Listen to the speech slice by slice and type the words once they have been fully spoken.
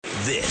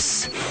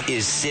This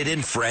is Sid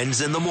and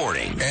Friends in the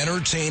Morning.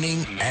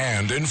 Entertaining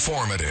and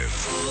informative.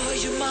 Oh,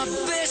 you're my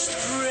best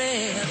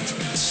friend.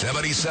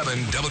 77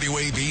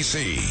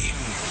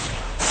 WABC.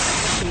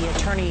 The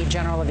Attorney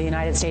General of the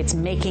United States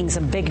making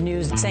some big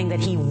news, saying that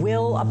he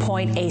will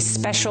appoint a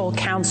special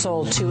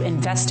counsel to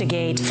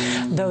investigate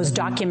those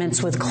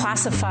documents with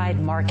classified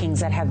markings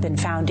that have been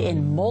found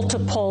in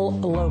multiple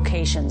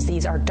locations.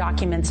 These are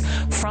documents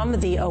from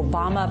the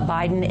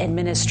Obama-Biden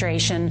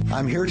administration.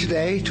 I'm here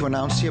today to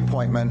announce the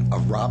appointment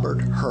of Robert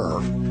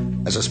Hur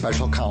as a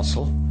special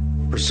counsel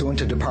pursuant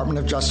to Department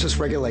of Justice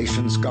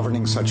regulations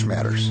governing such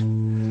matters.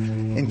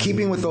 In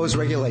keeping with those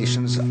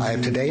regulations, I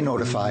have today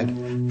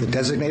notified the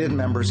designated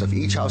members of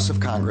each House of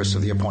Congress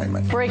of the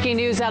appointment. Breaking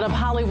news out of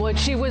Hollywood.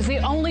 She was the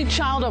only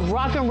child of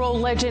rock and roll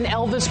legend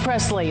Elvis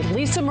Presley.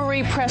 Lisa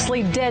Marie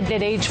Presley dead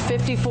at age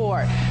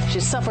 54.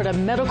 She suffered a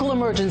medical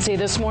emergency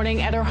this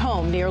morning at her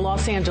home near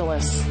Los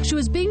Angeles. She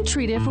was being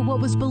treated for what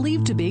was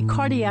believed to be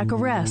cardiac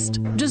arrest.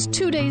 Just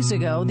 2 days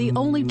ago, the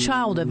only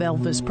child of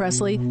Elvis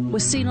Presley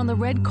was seen on the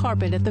red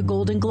carpet at the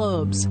Golden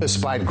Globes.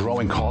 Despite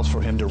growing calls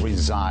for him to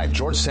resign,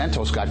 George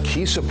Santos got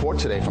key support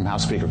today from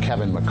House Speaker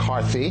Kevin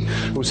McCarthy,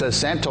 who says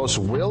Santos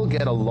will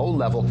get a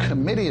low-level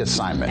committee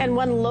assignment. And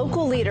one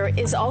local leader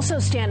is also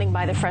standing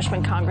by the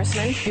freshman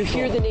congressman. You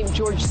hear the name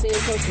George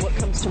Santos, what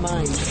comes to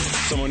mind?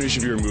 Someone who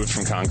should be removed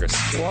from Congress.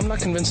 Well, I'm not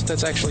convinced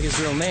that's actually his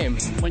real name.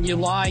 When you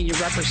lie, you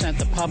represent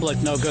the public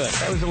no good.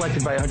 I was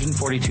elected by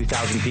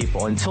 142,000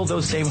 people. Until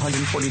those same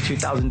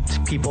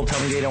 142,000 people tell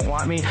me they don't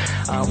want me,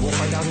 we'll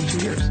find out in 2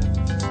 years.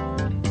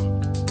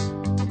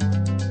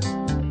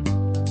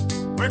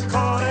 We're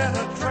caught in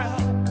a trap.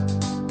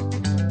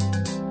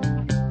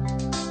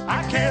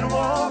 I can't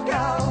walk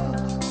out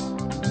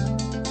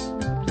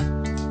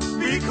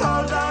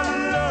because I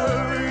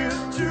love you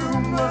too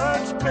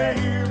much,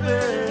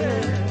 baby.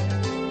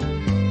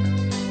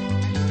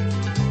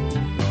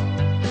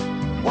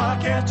 Why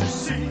can't you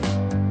see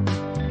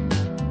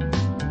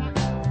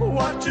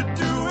what you're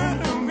doing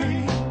to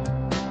me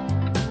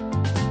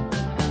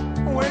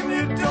when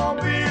you don't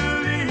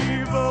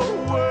believe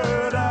a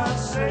word I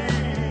say?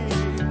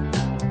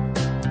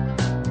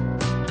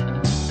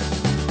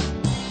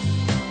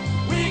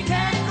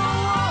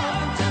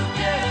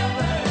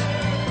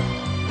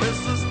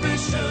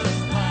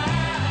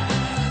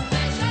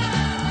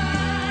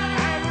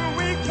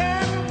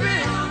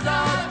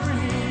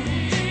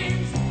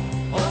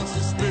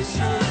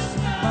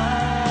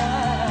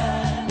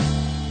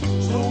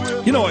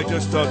 You know, I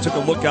just took a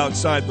look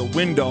outside the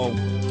window.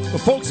 For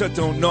folks that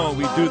don't know,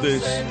 we do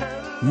this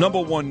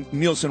 #1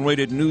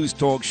 Nielsen-rated news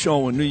talk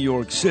show in New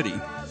York City.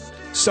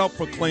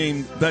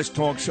 Self-proclaimed best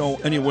talk show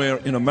anywhere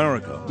in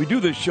America. We do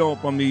this show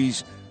from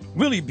these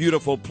really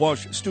beautiful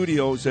plush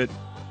studios that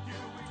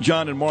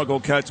John and Margot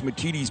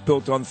Katzmatidis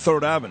built on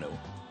 3rd Avenue,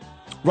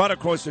 right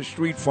across the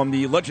street from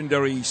the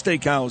legendary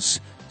steakhouse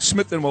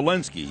Smith &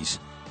 Wollensky's.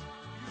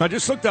 I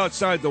just looked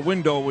outside the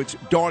window. It's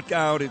dark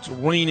out. It's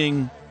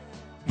raining.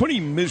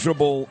 Pretty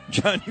miserable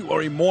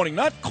January morning.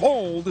 Not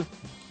cold.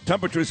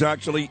 Temperatures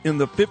actually in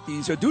the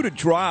 50s. Are due to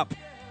drop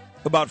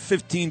about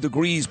 15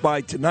 degrees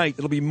by tonight.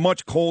 It'll be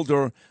much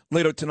colder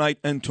later tonight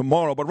and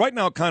tomorrow. But right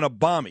now, kind of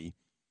balmy.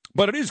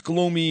 But it is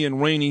gloomy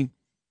and rainy.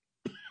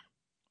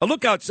 I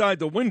look outside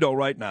the window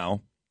right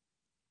now,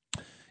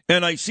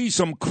 and I see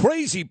some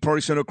crazy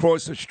person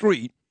across the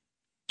street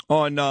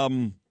on,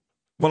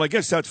 I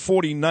guess that's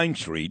 49th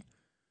Street,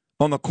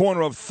 on the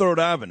corner of 3rd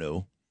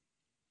Avenue,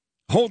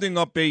 holding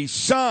up a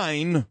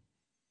sign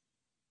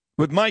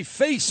with my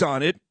face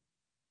on it.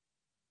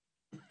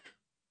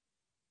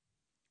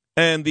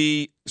 And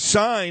the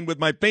sign with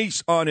my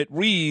face on it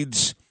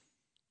reads,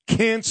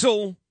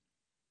 Cancel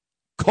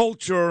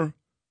Culture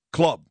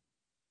Club.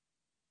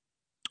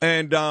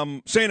 And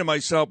I'm saying to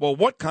myself, well,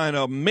 what kind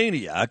of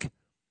maniac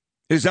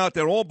is out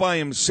there all by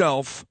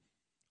himself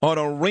on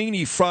a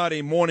rainy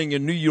Friday morning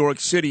in New York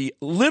City,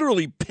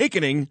 literally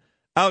picketing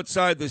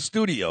outside the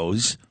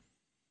studios?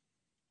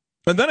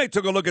 And then I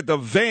took a look at the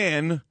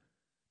van,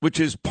 which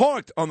is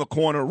parked on the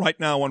corner right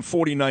now on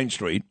 49th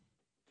Street.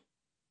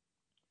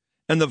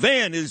 And the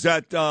van is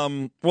at,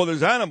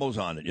 there's animals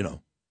on it, you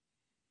know.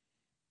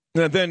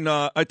 And then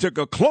I took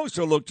a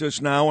closer look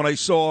just now, and I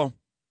saw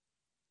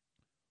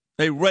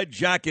a red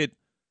jacket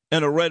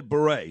and a red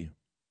beret.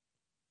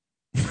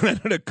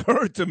 And it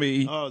occurred to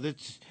me. Oh,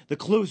 the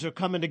clues are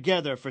coming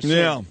together for Sid.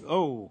 Yeah.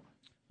 Oh.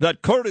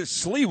 That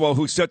Curtis Sliwa,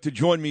 who's set to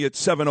join me at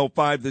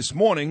 7:05 this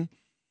morning,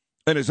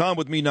 and is on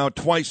with me now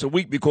twice a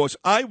week because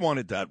I want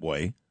it that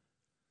way,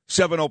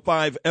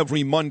 7:05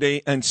 every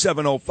Monday and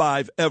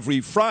 7:05 every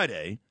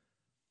Friday.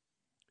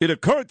 It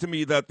occurred to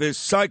me that this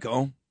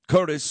psycho,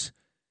 Curtis,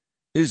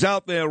 is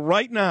out there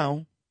right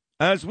now,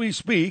 as we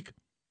speak,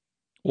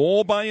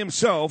 all by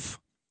himself,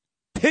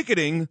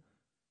 picketing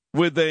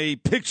with a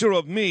picture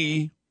of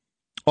me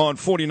on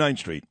 49th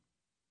Street.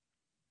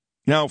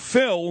 Now,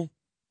 Phil,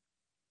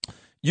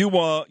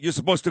 you're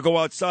supposed to go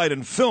outside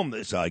and film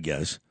this, I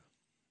guess.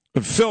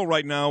 But Phil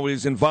right now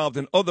is involved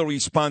in other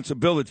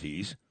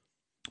responsibilities,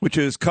 which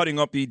is cutting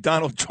up the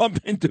Donald Trump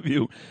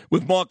interview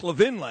with Mark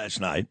Levin last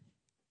night.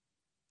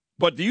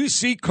 But do you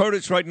see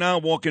Curtis right now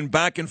walking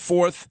back and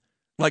forth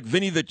like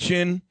Vinny the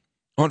Chin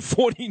on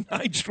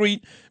 49th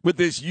Street with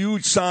this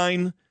huge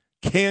sign,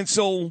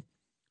 Cancel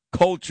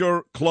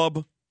Culture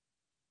Club?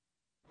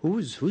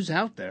 Who's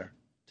out there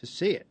to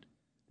see it?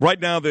 Right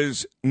now,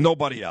 there's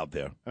nobody out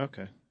there.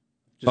 Okay.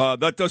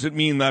 That doesn't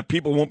mean that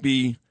people won't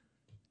be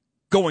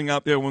going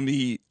out there when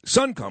the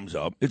sun comes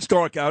up. It's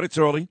dark out. It's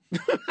early.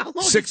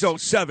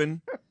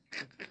 6:07.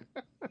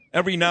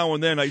 Every now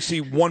and then, I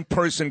see one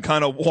person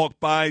kind of walk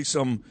by.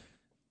 Some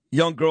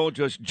young girl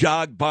just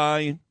jog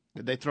by.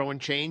 Did they throw in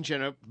change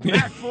in a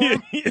bag for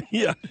him?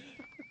 Yeah.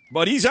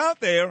 But he's out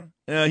there.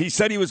 He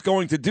said he was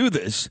going to do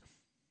this.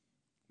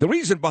 The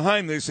reason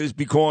behind this is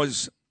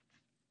because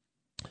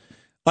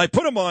I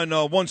put him on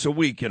once a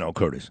week,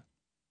 Curtis.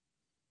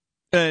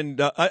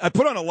 And I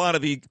put on a lot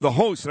of the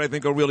hosts that I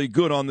think are really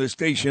good on this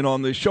station,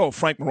 on this show.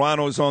 Frank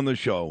Morano's on the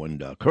show,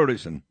 and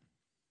Curtis, and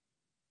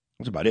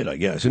that's about it, I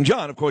guess. And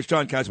John, of course,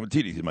 John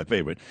Catsimatidis is my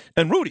favorite.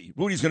 And Rudy.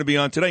 Rudy's going to be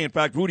on today. In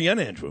fact, Rudy and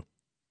Andrew.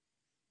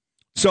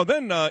 So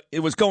then it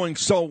was going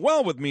so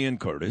well with me and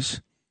Curtis.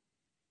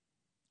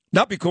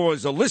 Not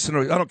because the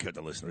listeners, I don't care what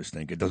the listeners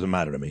think. It doesn't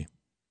matter to me.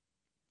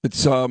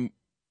 It's I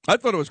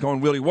thought it was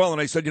going really well,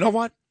 and I said, you know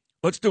what?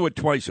 Let's do it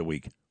twice a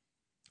week.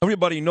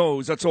 Everybody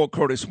knows that's all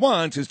Curtis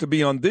wants is to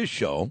be on this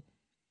show.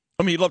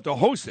 I mean, he'd love to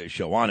host this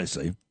show,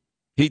 honestly.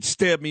 He'd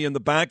stab me in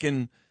the back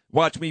and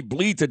watch me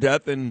bleed to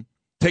death and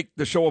take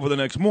the show over the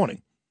next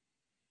morning.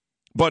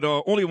 But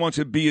all he wants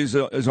to be is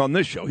on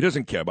this show. He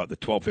doesn't care about the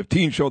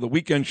 12:15 show, the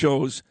weekend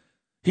shows.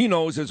 He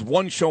knows there's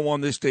one show on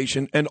this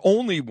station and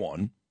only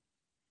one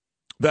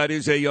that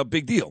is a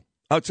big deal,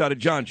 outside of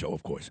John's show,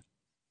 of course.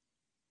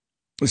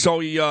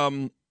 So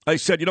I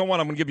said, you know what,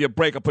 I'm going to give you a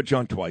break. I'll put you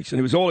on twice. And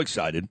he was all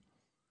excited.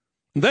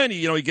 And then,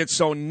 he gets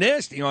so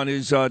nasty on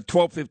his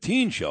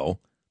 12:15 show.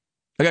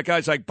 I got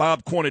guys like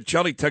Bob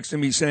Cornicelli texting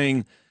me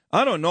saying,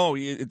 I don't know,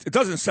 it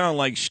doesn't sound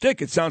like shtick.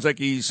 It sounds like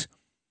he's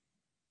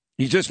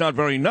just not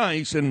very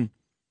nice. And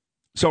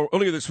so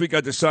earlier this week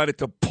I decided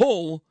to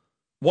pull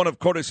one of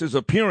Curtis's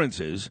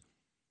appearances.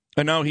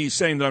 And now he's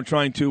saying that I'm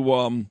trying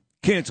to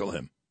cancel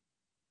him.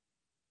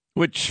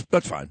 Which,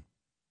 that's fine.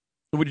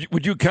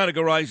 Would you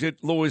categorize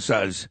it, Lewis,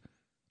 as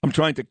I'm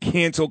trying to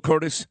cancel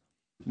Curtis?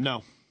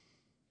 No.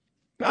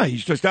 No,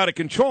 he's just out of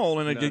control,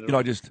 and I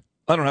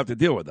don't have to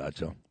deal with that.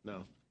 So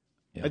no,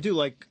 yeah.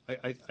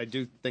 I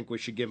do think we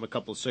should give him a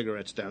couple of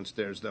cigarettes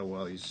downstairs, though,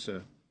 while he's.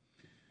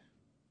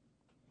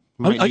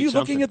 Are you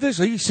looking at this?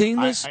 Are you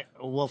seeing this?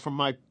 Well, from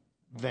my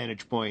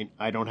vantage point,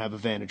 I don't have a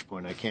vantage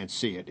point. I can't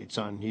see it.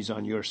 He's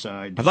on your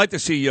side. I'd like to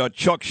see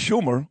Chuck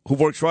Schumer, who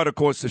works right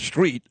across the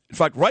street. In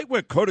fact, right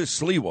where Curtis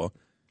Sliwa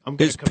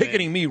is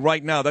picketing me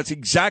right now. That's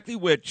exactly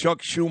where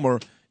Chuck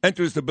Schumer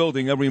enters the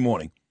building every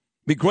morning.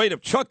 Be great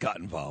if Chuck got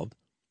involved.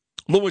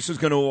 Lewis is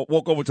going to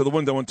walk over to the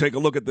window and take a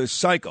look at this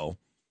psycho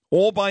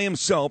all by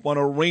himself on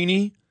a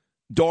rainy,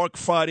 dark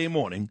Friday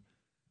morning,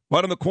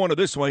 right on the corner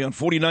this way on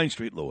 49th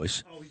Street,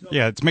 Lewis.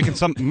 Yeah, it's making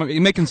some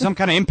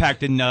kind of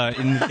impact in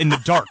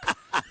the dark.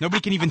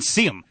 Nobody can even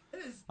see him.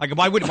 Like,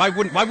 why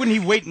wouldn't he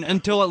wait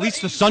until at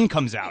least the sun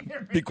comes out?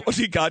 Because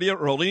he got here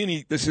early,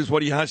 and this is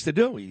what he has to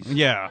do.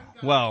 Yeah,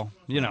 well,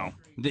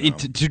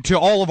 to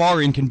all of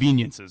our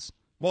inconveniences.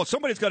 Well,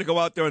 somebody's got to go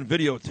out there and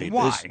videotape this.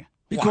 Why?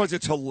 Because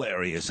it's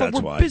hilarious, but that's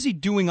we're why. We're busy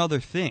doing other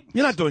things.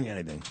 You're not doing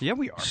anything. Yeah,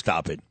 we are.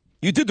 Stop it.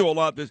 You did do a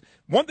lot of this.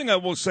 One thing I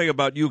will say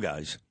about you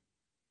guys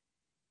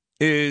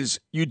is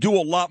you do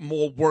a lot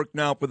more work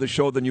now for the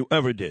show than you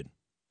ever did.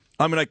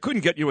 I mean, I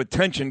couldn't get your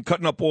attention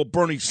cutting up all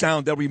Bernie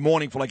sound every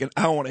morning for like an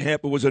hour and a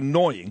half. It was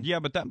annoying. Yeah,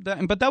 but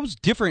that was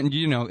different,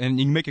 and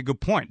you make a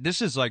good point.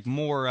 This is like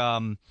more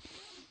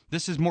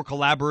this is more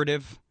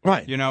collaborative.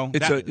 Right.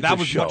 That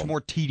was show. Much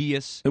more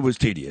tedious. It was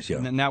tedious, yeah.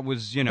 And that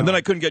was, And then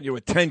I couldn't get your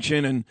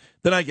attention, and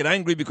then I get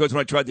angry because when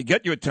I tried to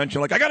get your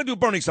attention, like, I got to do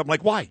Bernie stuff. I'm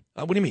like, why?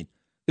 What do you mean?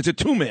 It's a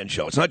two-man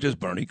show. It's not just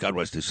Bernie. God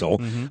rest his soul.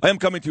 Mm-hmm. I am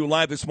coming to you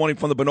live this morning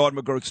from the Bernard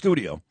McGurk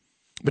studio.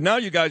 But now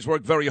you guys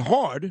work very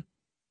hard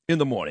in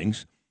the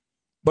mornings.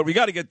 But we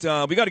got to get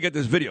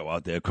this video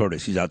out there,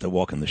 Curtis. He's out there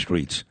walking the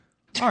streets.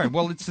 All right.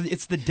 Well, it's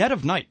the dead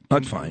of night.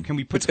 That's fine. Can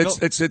we put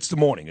it's the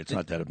morning. It's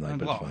not dead of night,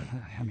 but it's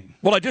fine.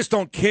 Well, I just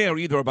don't care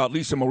either about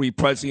Lisa Marie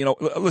Presley.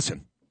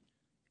 Listen.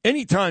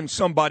 Anytime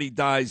somebody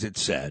dies,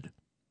 it's sad.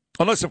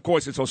 Unless, of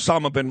course, it's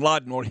Osama bin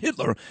Laden or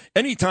Hitler.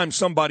 Anytime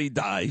somebody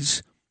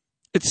dies,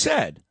 it's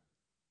sad.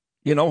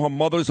 Her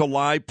mother's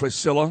alive,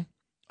 Priscilla.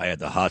 I had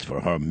the hots for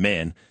her,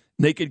 man.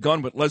 Naked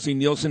Gun with Leslie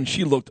Nielsen.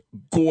 She looked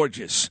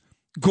gorgeous.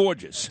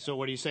 Gorgeous. So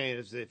what are you saying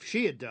is if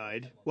she had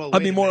died,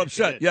 I'd be more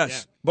upset,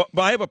 yes. Yeah.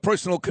 But I have a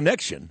personal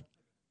connection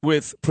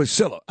with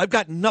Priscilla. I've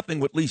got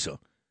nothing with Lisa.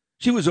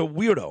 She was a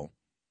weirdo.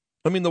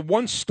 I mean, the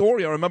one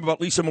story I remember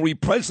about Lisa Marie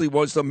Presley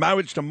was the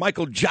marriage to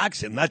Michael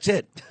Jackson. That's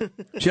it.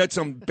 She had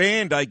some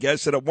band, I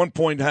guess, that at one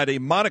point had a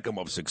modicum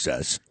of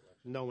success.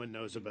 No one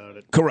knows about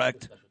it.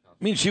 Correct.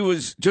 I mean, she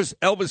was just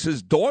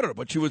Elvis's daughter,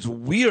 but she was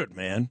weird,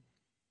 man.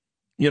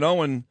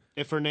 And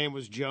If her name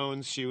was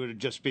Jones, she would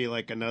just be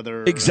like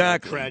another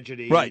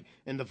tragedy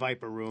in the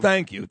Viper Room.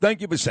 Thank you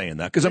for saying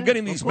that, because I'm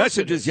getting these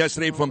messages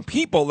yesterday from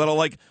people that are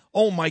like,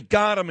 "Oh my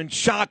God, I'm in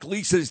shock.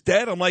 Lisa's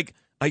dead." I'm like,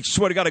 I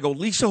swear to God, I go,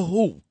 Lisa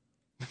who?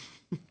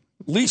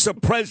 Lisa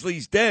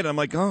Presley's dead. I'm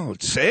like, oh,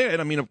 it's sad.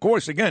 I mean, of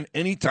course, again,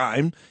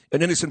 anytime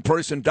an innocent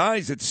person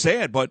dies, it's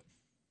sad, but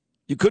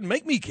you couldn't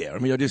make me care. I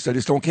mean, I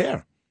just don't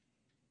care.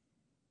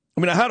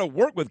 I mean, I had to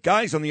work with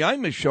guys on the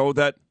Imus show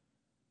that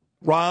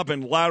Rob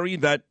and Larry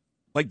that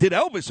did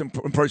Elvis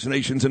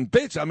impersonations and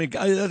bits. I mean,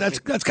 that's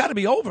got to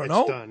be over,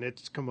 no?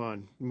 It's done. Come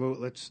on.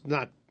 Let's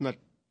not.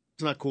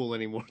 It's not cool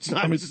anymore. It's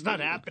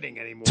not happening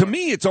anymore. To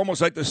me, it's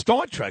almost like the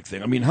Star Trek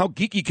thing. I mean, how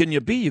geeky can you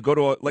be? You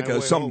go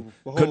to some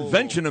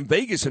convention in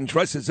Vegas and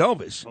dress as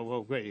Elvis.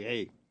 Oh, wait,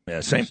 hey. Yeah,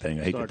 same thing.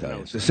 I hate to tell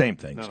you. It's the same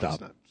thing. No,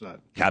 Stop. It's not.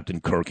 Captain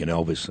Kirk and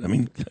Elvis. I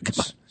mean,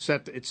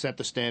 it set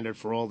the standard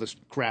for all this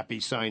crappy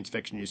science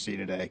fiction you see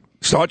today.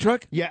 Star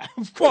Trek? Yeah.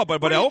 Well,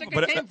 but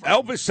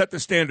Elvis set the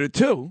standard,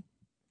 too.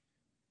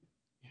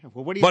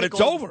 Well, what do you but think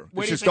it's over.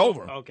 It's just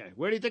over. Okay.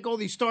 Where do you think all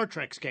these Star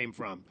Treks came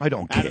from? I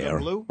don't Out care. Of the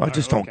blue? I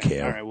just don't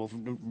care. All right,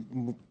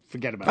 well,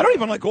 forget about it. I don't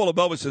even like all of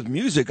Elvis's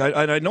music.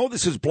 I know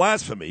this is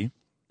blasphemy,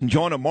 and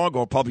John and Margot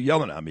are probably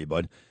yelling at me,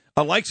 but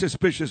I like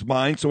Suspicious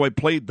Minds, so I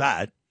played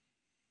that.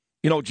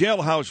 You know,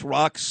 Jailhouse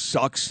Rock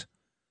sucks,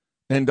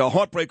 and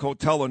Heartbreak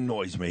Hotel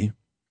annoys me,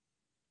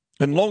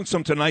 and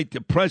Lonesome Tonight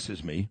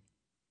depresses me.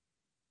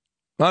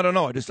 I don't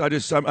know.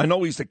 I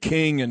know he's the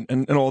king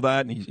and all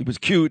that, and he was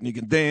cute, and he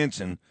can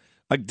dance, and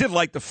I did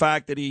like the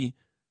fact that he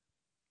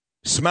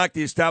smacked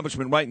the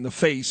establishment right in the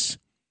face,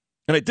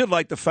 and I did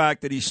like the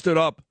fact that he stood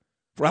up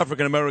for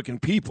African-American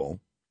people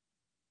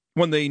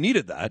when they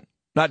needed that.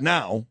 Not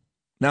now.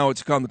 Now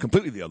it's gone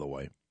completely the other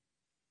way.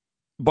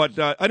 But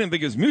I didn't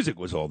think his music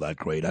was all that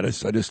great. I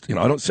just, I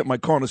don't sit in my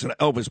car and listen to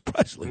Elvis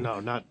Presley. No,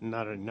 not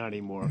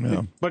anymore.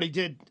 Yeah. But he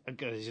did.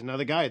 He's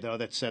another guy though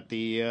that set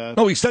the.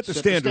 No, he set the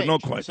standard. No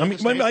question.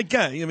 Him and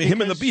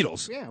the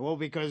Beatles. Yeah, well,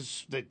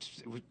 because it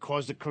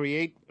caused to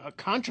create a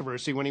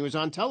controversy when he was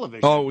on television.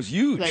 Oh, it was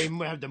huge. They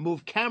had to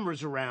move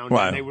cameras around,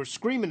 right. And they were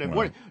screaming.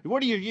 Right.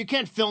 What are you? You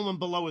can't film him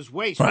below his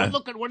waist. Right. Well,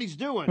 look at what he's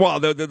doing. Well,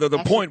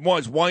 the point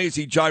was, why is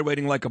he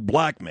gyrating like a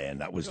black man?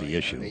 That was the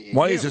issue.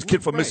 Why is this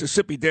kid from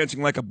Mississippi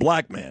dancing like a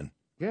black man?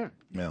 Yeah.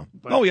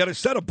 But, he had a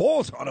set of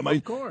balls on him.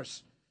 Of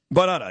course.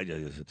 But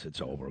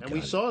it's over. And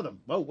we saw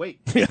them. Oh, wait.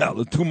 Yeah,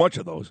 too much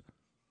of those.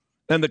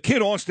 And the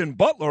kid, Austin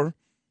Butler,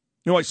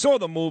 I saw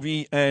the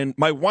movie, and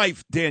my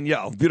wife,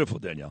 Danielle, beautiful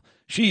Danielle,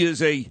 she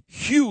is a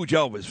huge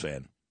Elvis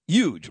fan.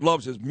 Huge.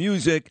 Loves his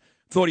music.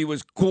 Thought he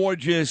was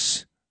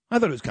gorgeous. I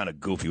thought he was kind of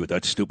goofy with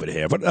that stupid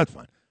hair, but that's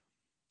fine.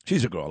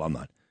 She's a girl. I'm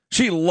not.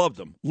 She loved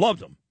him.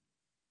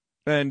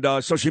 And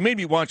so she made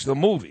me watch the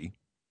movie.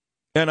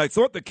 And I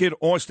thought the kid,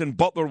 Austin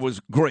Butler,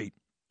 was great.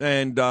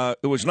 And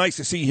it was nice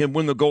to see him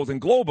win the Golden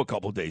Globe a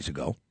couple of days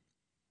ago.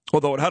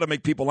 Although it had to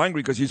make people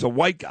angry because he's a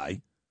white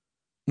guy.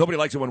 Nobody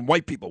likes it when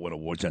white people win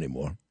awards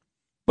anymore.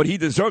 But he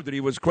deserved it. He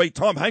was great.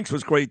 Tom Hanks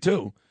was great,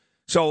 too.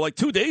 So,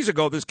 2 days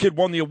ago, this kid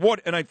won the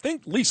award. And I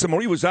think Lisa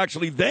Marie was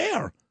actually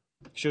there.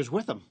 She was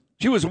with him.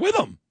 She was with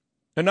him.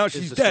 And now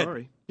she's dead.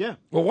 Story. Yeah.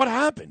 Well, what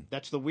happened?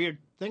 That's the weird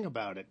thing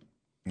about it.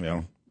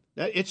 Yeah.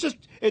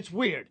 It's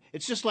weird.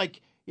 It's just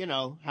like... You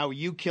know, how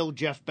you killed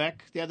Jeff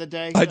Beck the other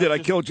day? I did. I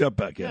killed Jeff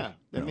Beck, yeah.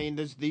 I mean,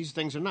 these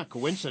things are not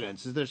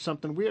coincidences. There's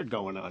something weird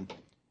going on.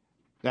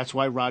 That's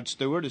why Rod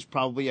Stewart is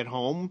probably at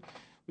home.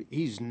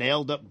 He's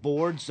nailed up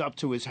boards up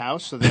to his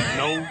house so that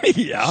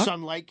no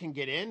sunlight can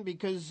get in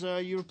because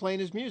you were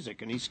playing his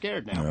music, and he's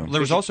scared now. Yeah. There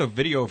was also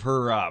video of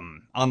her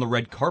on the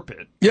red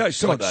carpet. Yeah, I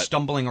saw that.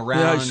 Stumbling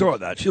around. Yeah, I saw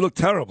that. She looked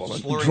terrible.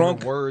 Slurring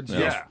drunk. her words.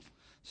 Yeah.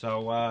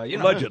 So,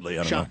 allegedly,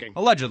 I don't shocking.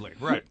 know. Allegedly,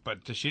 right. But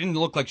she didn't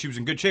look like she was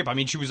in good shape. I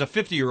mean, she was a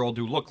 50-year-old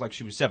who looked like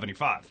she was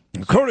 75.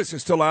 Curtis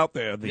is still out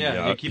there.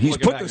 He's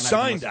put the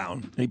sign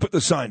down. He put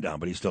the sign down,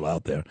 but he's still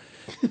out there.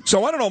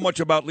 So I don't know much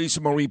about Lisa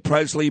Marie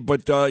Presley,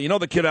 but you know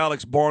the kid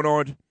Alex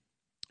Barnard?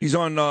 He's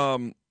on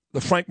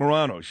the Frank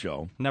Morano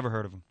show. Never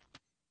heard of him.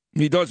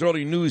 He does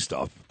early news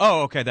stuff.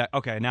 Oh, okay.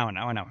 Now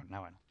I know.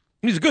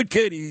 He's a good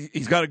kid.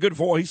 He's got a good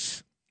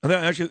voice. And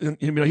actually,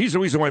 he's the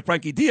reason why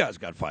Frankie Diaz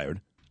got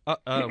fired.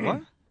 What?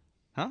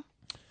 Huh?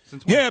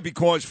 Yeah,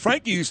 because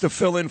Frankie used to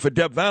fill in for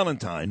Deb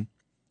Valentine,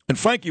 and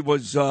Frankie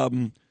was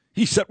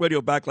he set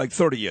radio back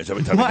 30 years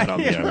every time he got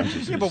on the air.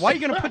 Yeah, but why are you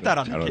going to put that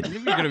on the kid?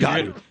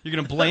 You're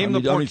going to blame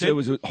the poor kid? It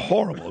was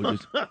horrible.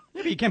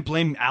 You can't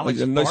blame Alex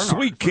Barnard. A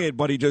sweet kid,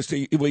 but he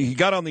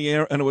got on the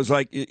air, and it was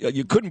like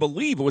you couldn't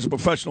believe it was a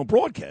professional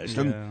broadcast.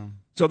 Yeah. And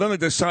so then they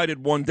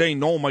decided one day,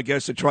 Noam, I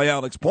guess, to try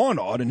Alex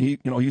Barnard, and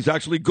he's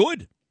actually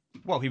good.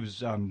 Well, he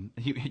was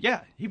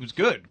he was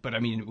good, but I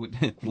mean,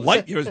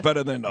 light years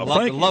better than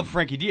Frankie. Love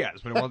Frankie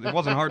Diaz, but it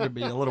wasn't hard to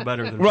be a little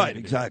better than right,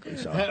 exactly.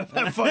 So.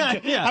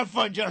 Have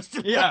fun,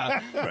 Justin. Yeah.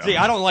 See,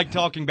 I don't like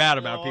talking bad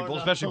about people,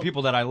 especially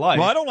people that I like.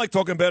 Well, I don't like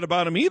talking bad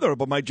about him either,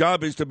 but my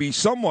job is to be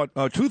somewhat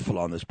truthful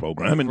on this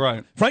program. And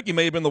right. Frankie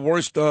may have been the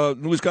worst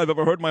news guy I've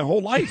ever heard in my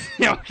whole life.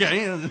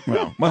 Okay.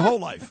 Well, my whole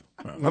life.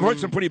 I've heard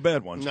some pretty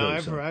bad ones. No,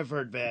 too, I've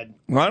heard bad.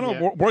 I don't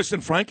know. Worse than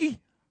Frankie?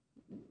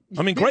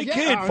 I mean, great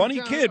kid,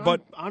 funny kid,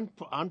 but on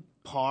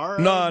par.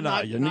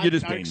 No, you're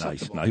just being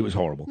nice. No, he was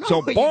horrible. No,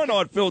 so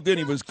Barnard filled in.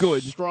 He was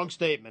good. Strong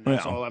statement.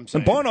 That's all I'm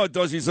saying. And Barnard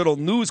does these little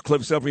news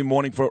clips every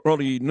morning for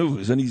early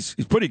news, and he's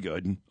pretty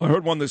good. I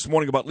heard one this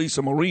morning about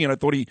Lisa Marie, and I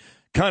thought he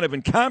kind of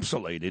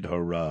encapsulated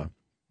her,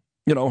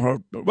 her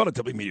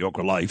relatively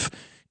mediocre life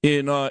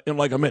in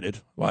like a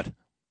minute. What?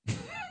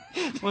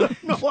 No,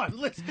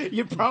 listen,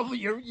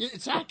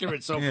 it's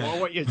accurate so far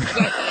what you're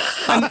saying.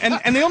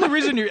 and the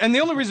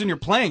only reason you're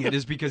playing it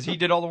is because he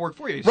did all the work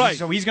for you. Right.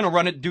 So he's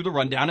going to do the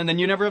rundown, and then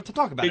you never have to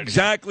talk about it.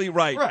 Exactly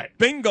right. Right.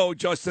 Bingo,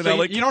 Justin So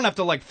Ellick. you don't have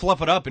to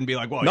fluff it up and be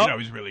like, well,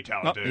 he's really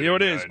talented. Here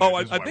it is.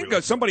 I think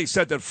somebody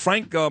said that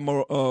Frank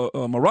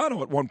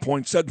Morano at one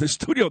point said in the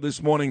studio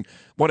this morning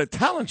what a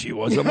talent she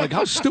was. I'm like,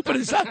 how stupid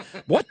is that?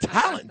 What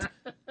talent?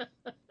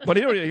 But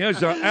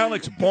here's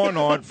Alex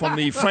Barnard from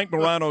the Frank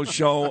Morano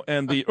Show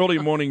and the Early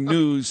Morning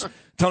News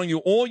telling you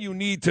all you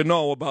need to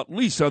know about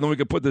Lisa. Then we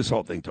can put this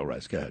whole thing to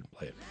rest. Go ahead,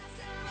 play it.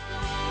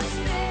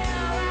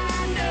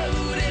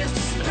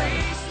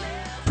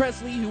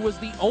 Presley, who was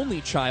the only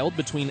child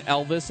between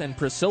Elvis and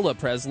Priscilla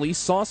Presley,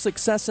 saw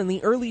success in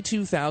the early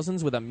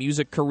 2000s with a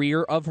music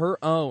career of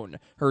her own.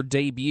 Her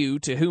debut,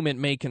 To Whom It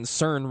May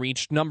Concern,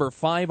 reached number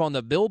 5 on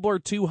the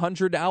Billboard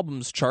 200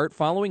 albums chart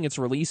following its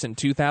release in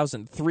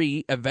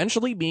 2003,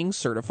 eventually being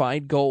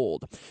certified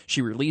gold.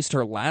 She released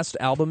her last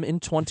album in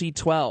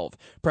 2012.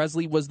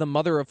 Presley was the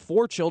mother of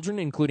 4 children,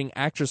 including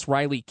actress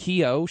Riley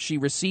Keough. She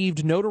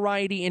received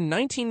notoriety in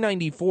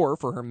 1994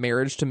 for her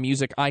marriage to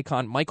music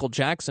icon Michael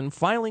Jackson,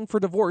 filing for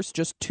divorce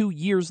just 2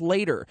 years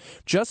later.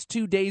 Just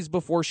 2 days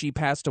before she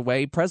passed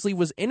away, Presley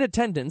was in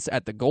attendance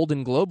at the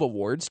Golden Globe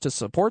Awards to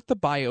support the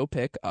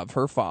biopic of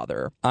her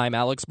father. I'm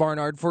Alex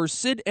Barnard for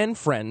Sid and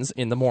Friends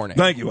in the Morning.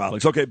 Thank you,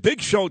 Alex. Okay,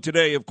 big show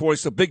today. Of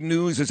course, the big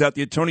news is that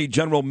the Attorney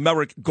General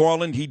Merrick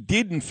Garland, he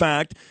did, in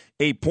fact,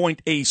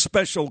 appoint a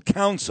special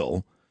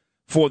counsel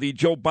for the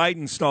Joe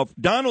Biden stuff.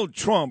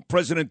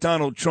 President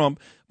Donald Trump,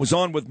 was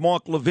on with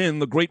Mark Levin,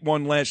 the great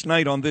one, last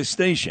night on this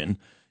station,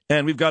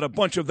 and we've got a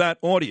bunch of that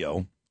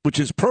audio, which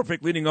is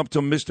perfect leading up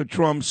to Mr.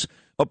 Trump's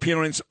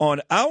appearance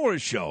on our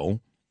show,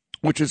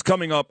 which is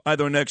coming up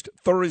either next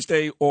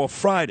Thursday or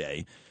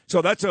Friday. So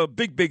that's a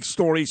big, big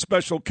story.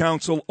 Special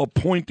counsel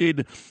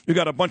appointed. We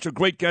got a bunch of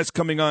great guests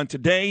coming on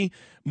today.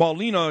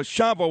 Marlena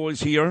Chavo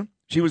is here.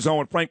 She was on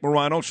with Frank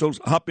Morano. She'll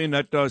hop in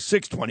at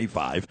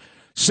 6:25.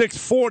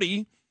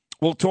 6:40,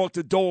 we'll talk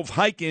to Dov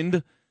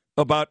Hikind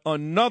about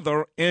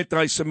another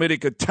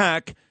anti-Semitic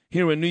attack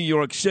here in New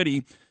York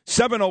City.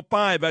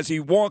 7:05, as he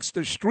walks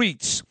the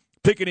streets,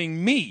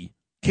 picketing me,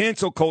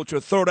 cancel culture,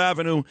 3rd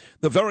Avenue,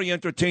 the very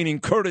entertaining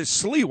Curtis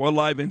Sliwa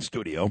live in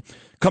studio.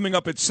 Coming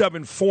up at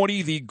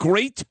 7:40, the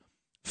great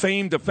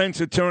famed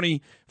defense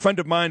attorney, friend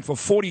of mine for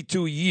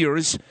 42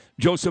 years,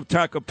 Joseph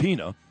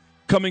Tacopina.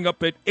 Coming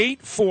up at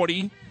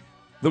 8:40,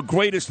 the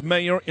greatest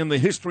mayor in the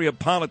history of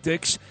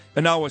politics,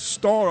 and now a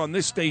star on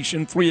this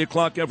station, 3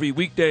 o'clock every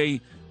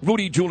weekday,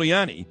 Rudy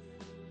Giuliani.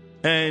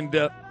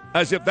 And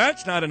as if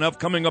that's not enough,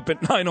 coming up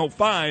at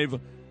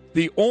 9:05,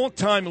 the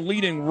all-time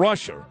leading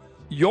rusher,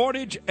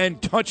 yardage and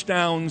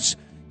touchdowns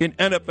in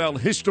NFL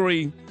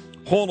history,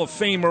 Hall of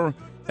Famer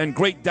and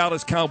great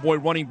Dallas Cowboy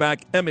running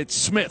back Emmitt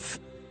Smith,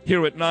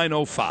 here at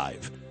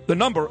 9:05. The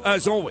number,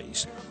 as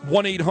always,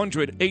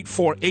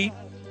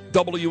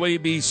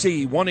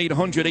 1-800-848-WABC,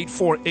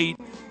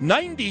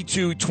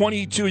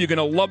 1-800-848-9222. You're going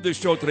to love this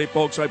show today,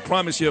 folks. I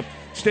promise you.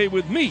 Stay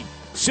with me,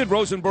 Sid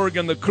Rosenberg,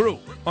 and the crew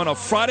on a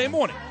Friday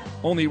morning,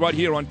 only right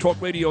here on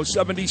Talk Radio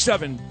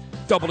 77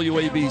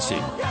 WABC.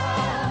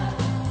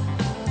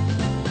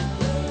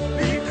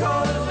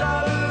 Because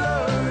I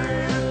love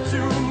you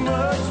too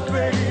much,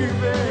 baby.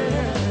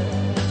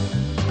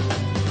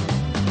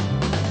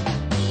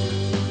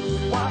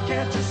 Why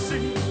can't you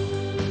see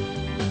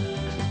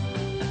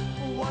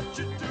what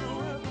you're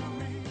doing to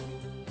me?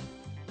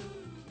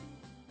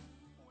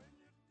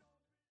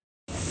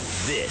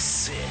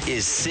 This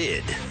is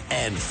Sid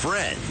and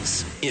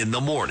Friends in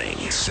the Morning.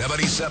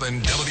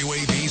 77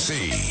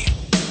 WABC.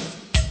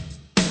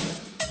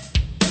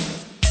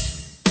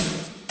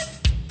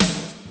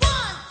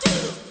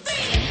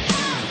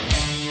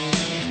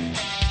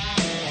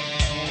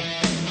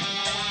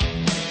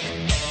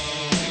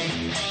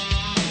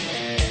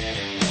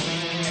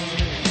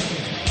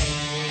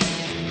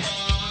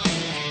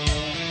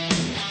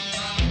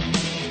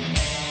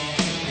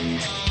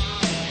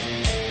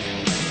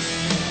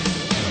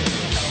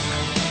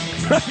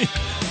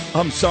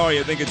 I'm sorry,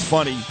 I think it's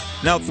funny.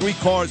 Now 3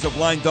 cars have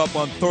lined up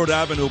on 3rd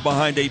Avenue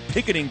behind a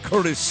picketing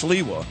Curtis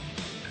Sliwa,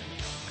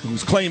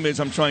 whose claim is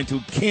I'm trying to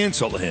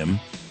cancel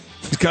him.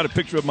 He's got a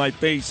picture of my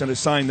face and a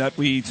sign that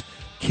reads,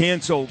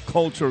 Cancel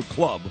Culture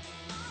Club.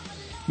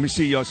 Let me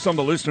see, some of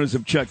the listeners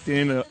have checked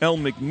in. El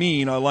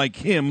McMean, I like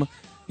him.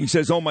 He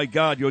says, oh my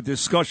God, your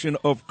discussion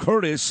of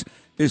Curtis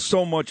is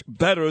so much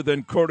better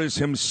than Curtis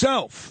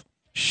himself.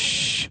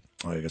 Shh.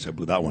 Oh, I guess I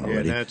blew that one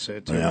already. Yeah, that's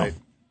it. Yeah. Right.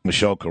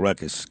 Michelle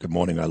Correcus, good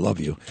morning, I love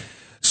you.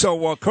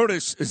 So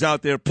Curtis is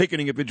out there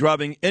picketing. If you're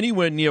driving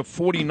anywhere near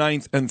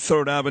 49th and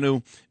 3rd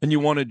Avenue and you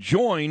want to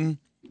join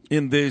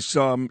in this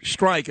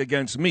strike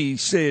against me,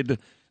 Sid,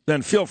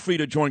 then feel free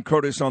to join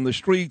Curtis on the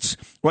streets.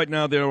 Right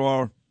now there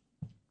are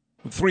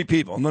 3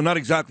 people. They're not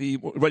exactly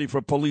ready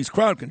for police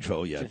crowd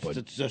control yet.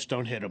 But just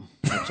don't hit him.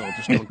 That's all.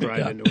 Just don't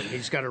drive into him.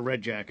 He's got a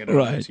red jacket on,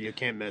 right, so you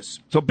can't miss.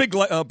 So big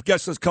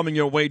guest is coming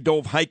your way.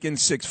 Dove Hyken,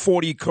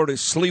 640.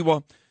 Curtis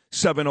Sliwa,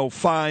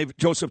 705.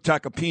 Joseph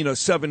Tacopina,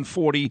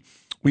 740.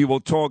 We will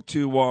talk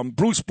to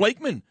Bruce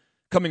Blakeman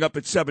coming up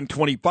at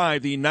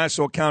 7:25, the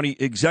Nassau County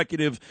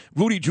Executive.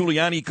 Rudy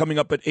Giuliani coming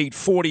up at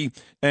 8:40,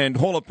 and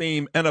Hall of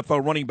Fame NFL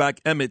running back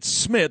Emmitt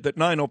Smith at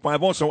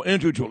 9:05. Also,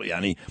 Andrew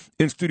Giuliani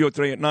in studio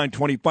today at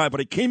 9:25.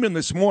 But I came in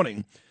this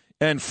morning,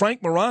 and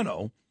Frank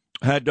Morano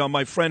had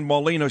my friend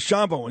Marlena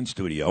Chavo in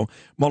studio.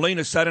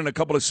 Marlena sat in a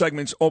couple of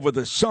segments over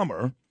the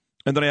summer,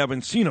 and then I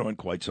haven't seen her in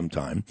quite some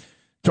time.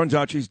 Turns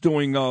out she's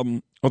doing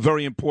a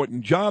very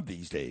important job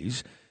these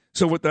days.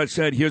 So with that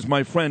said, here's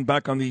my friend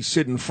back on the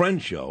Sid and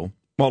Friends show,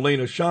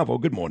 Marlena Chavo.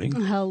 Good morning.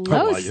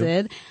 Hello,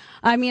 Sid.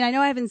 I mean, I know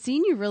I haven't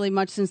seen you really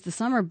much since the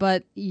summer,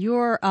 but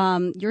your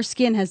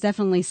skin has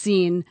definitely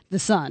seen the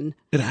sun.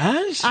 It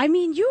has? I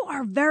mean, you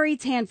are very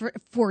tan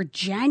for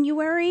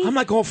January. I'm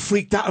like all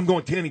freaked out. I'm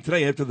going tanning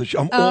today after the show.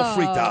 I'm all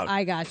freaked out.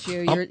 I got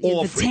you. I'm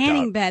all the freaked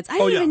tanning out. beds. I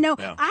didn't even know.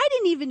 Yeah. I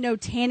didn't even know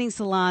tanning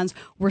salons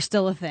were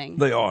still a thing.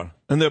 They are,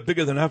 and they're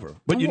bigger than ever.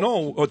 But you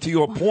know, to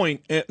your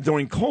point,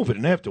 during COVID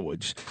and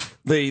afterwards,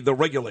 the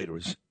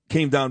regulators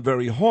came down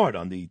very hard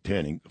on the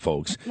tanning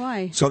folks.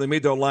 Why? So they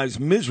made their lives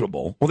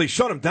miserable. Well, they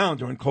shut them down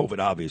during COVID,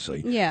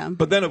 obviously. Yeah.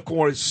 But then, of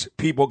course,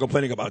 people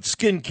complaining about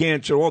skin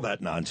cancer, all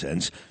that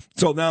nonsense.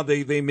 So now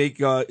they make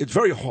it's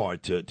very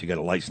hard to get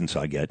a license,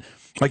 I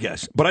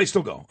guess. But I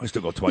still go. I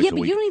still go twice a week. Yeah,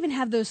 but you don't even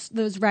have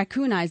those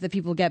raccoon eyes that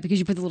people get because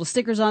you put the little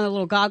stickers on, the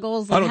little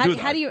goggles. I don't do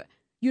that. How do you?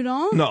 You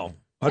don't? No.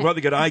 I'd rather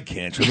get eye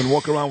cancer than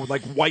walk around with,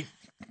 like, white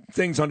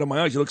things under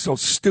my eyes. You look so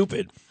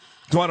stupid.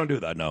 So I don't do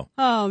that, no.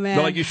 Oh, man.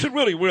 They're like, you should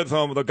really wear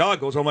the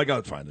goggles. I'm like, oh,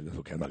 it's fine.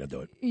 Okay, I'm not going to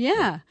do it.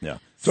 Yeah. Yeah.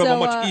 So I have a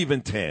much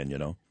even tan, you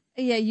know.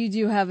 Yeah, you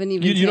do have an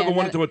even tan. You never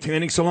went into a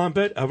tanning salon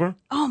bed, ever?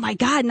 Oh, my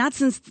God. Not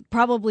since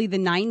probably the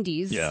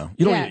 90s. Yeah.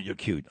 You don't need it. You're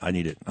cute. I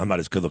need it. I'm not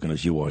as good looking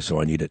as you are, so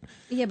I need it.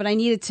 Yeah, but I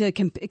needed to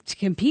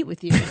compete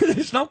with you.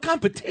 There's no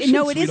competition.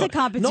 No, it is a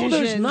competition. No,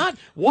 there's not.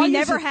 We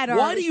never had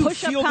our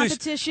push-up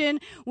competition.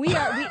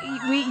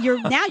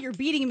 You're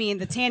beating me in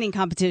the tanning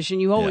competition.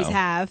 You always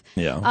have.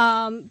 Yeah.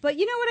 But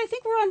you know what? I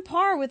think we're on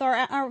par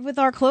with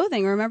our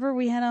clothing. Remember,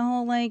 we had a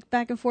whole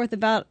back and forth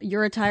about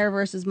your attire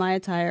versus my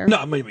attire.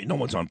 No, maybe no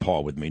one's on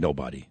par with me.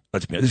 Nobody.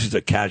 This is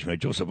a cashmere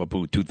Joseph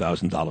Abboud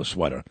 $2,000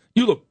 sweater.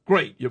 You look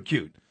great. You're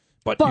cute.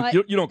 But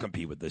you don't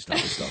compete with this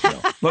type of stuff.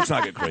 No. Let's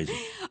not get crazy.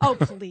 Oh,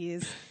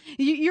 please.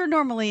 You're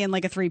normally in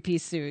like a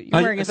 3-piece suit.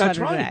 You're wearing a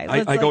sweater right.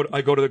 today.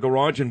 I go to the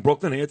garage in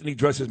Brooklyn. Anthony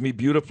dresses me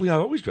beautifully. I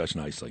always dress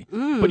nicely.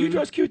 But you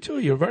dress cute, too.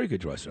 You're a very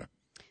good dresser.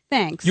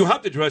 Thanks. You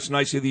have to dress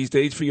nicely these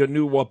days for your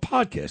new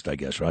podcast, I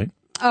guess, right?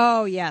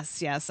 Oh,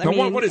 yes.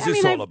 What is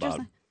this all about?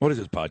 What is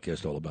this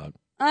podcast all about?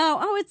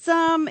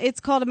 It's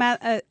called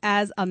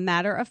As a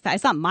Matter of Fact.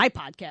 It's not my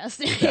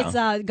podcast. Yeah.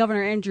 It's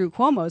Governor Andrew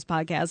Cuomo's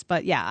podcast.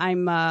 But yeah,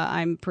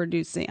 I'm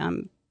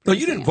producing. No,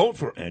 you didn't vote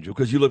for Andrew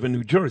because you live in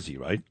New Jersey,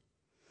 right?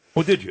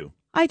 Or did you?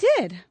 I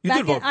did. You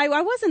did vote. I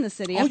was in the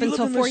city up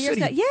until 4 years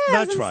ago. Yeah, that's I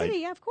was in right. the city.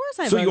 Yeah, of course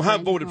I So voted you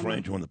have for voted Andrew for Cuomo.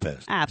 Andrew in the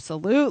past.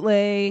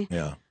 Absolutely.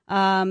 Yeah.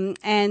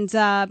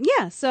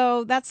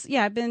 So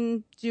I've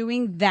been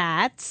doing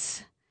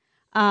that.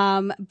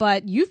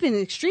 But you've been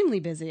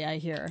extremely busy, I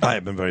hear. I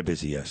have been very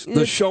busy, yes.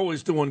 The show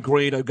is doing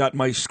great. I've got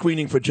my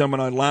screening for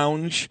Gemini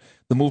Lounge,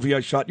 the movie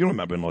I shot, you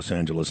remember, in Los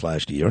Angeles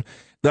last year.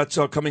 That's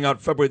coming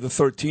out February the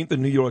 13th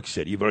in New York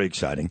City. Very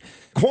exciting.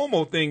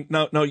 Cuomo thing,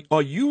 now,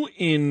 are you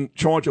in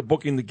charge of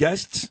booking the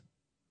guests?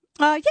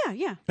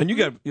 Yeah. And you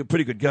got a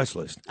pretty good guest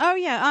list. Oh,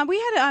 yeah. We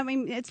had,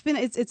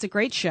 it's a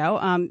great show.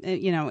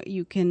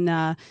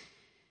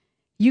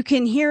 You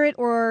can hear it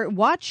or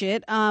watch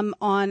it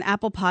on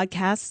Apple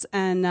Podcasts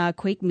and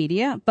Quake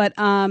Media. But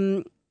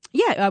once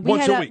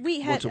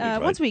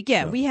a week.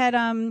 Yeah, we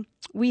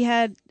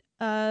had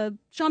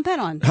Sean Penn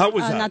on. How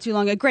was that? Not too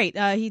long ago. Great.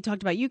 He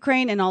talked about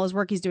Ukraine and all his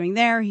work he's doing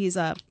there. He's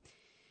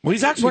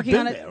he's actually working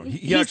been on there.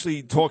 He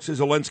actually talks to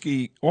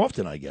Zelensky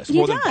often, I guess,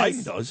 more than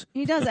Biden does.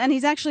 He does, and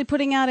he's actually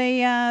putting out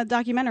a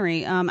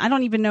documentary. I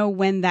don't even know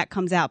when that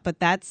comes out, but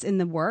that's in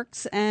the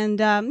works.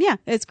 And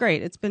it's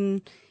great. It's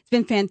been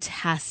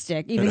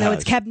fantastic, even though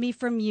it's kept me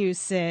from you,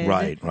 Sid.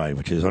 Right,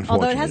 which is unfortunate.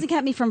 Although it hasn't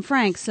kept me from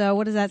Frank, so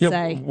what does that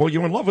say? Well,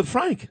 you're in love with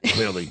Frank,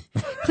 clearly.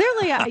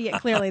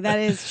 Clearly, that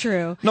is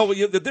true. No,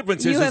 the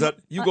difference is that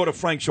you go to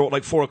Frank's show at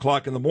like 4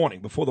 o'clock in the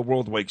morning before the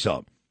world wakes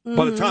up. Mm-hmm.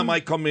 By the time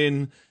I come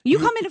in... You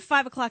come in at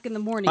 5 o'clock in the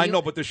morning. I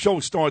know, but the show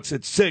starts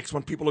at 6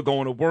 when people are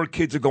going to work,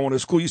 kids are going to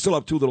school. You still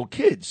have 2 little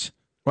kids,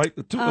 right?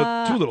 Two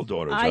little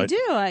daughters, right? I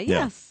do,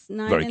 yes.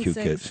 9 very and cute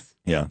 6. Kids.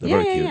 Yeah,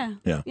 they're very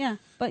cute. Yeah.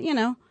 But,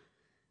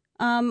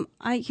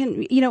 I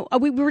can,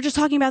 we were just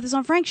talking about this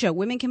on Frank's show.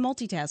 Women can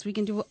multitask. We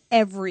can do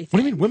everything.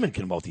 What do you mean women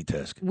can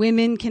multitask?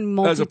 Women can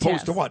multitask. As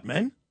opposed to what,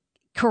 men?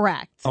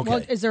 Correct. Okay.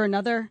 Well, is there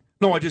another?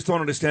 No, I just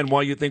don't understand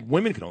why you think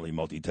women can only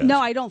multitask. No,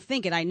 I don't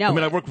think it. I know. I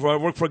mean, it. I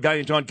work for a guy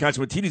in John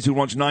Catsimatidis who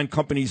runs 9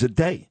 companies a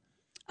day.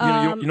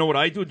 You know what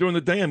I do during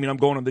the day? I mean, I'm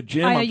going to the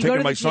gym. I'm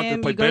taking my son to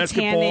play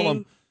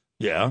basketball.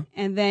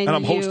 And then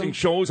I'm hosting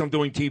shows. I'm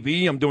doing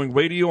TV. I'm doing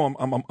radio.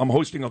 I'm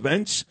hosting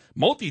events.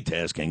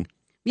 Multitasking.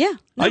 Yeah.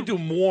 No. I do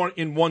more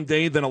in one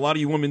day than a lot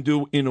of you women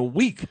do in a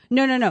week.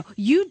 No.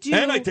 You do.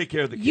 And I take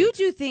care of the kids. You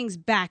do things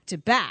back to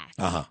back.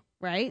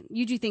 Right?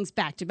 You do things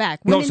back to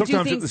back. Women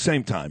sometimes at the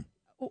same time.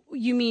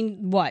 You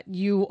mean what?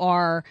 You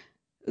are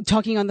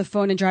talking on the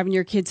phone and driving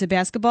your kids to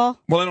basketball?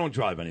 Well, I don't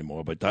drive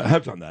anymore, but I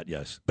have done that,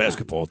 yes.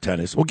 Basketball,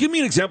 tennis. Well, give me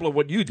an example of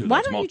what you do.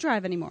 Why don't you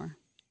drive anymore?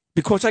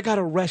 Because I got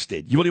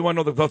arrested. You really want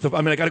to know the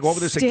I got to go over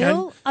this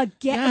again?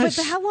 Yes.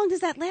 But how long does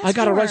that last I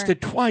got for?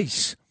 arrested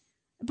twice.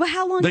 But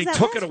how long does that last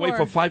They took it away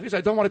for 5 years. I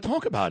don't want to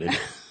talk about it.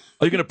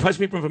 Are you going to press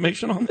me for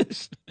information on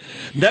this?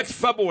 Next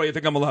February, I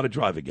think I'm allowed to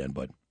drive again,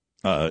 but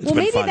it's been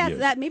maybe 5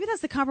 years. maybe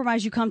that's the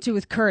compromise you come to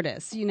with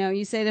Curtis. You know,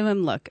 you say to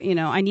him, look,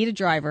 I need a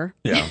driver.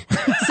 Yeah.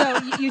 So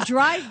you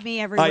drive me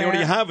everywhere. I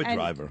already have a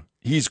driver.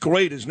 He's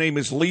great. His name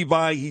is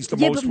Levi. He's the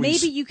most... Yeah, but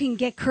maybe you can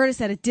get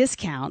Curtis at a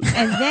discount,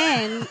 and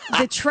then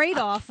the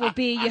trade-off will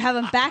be you have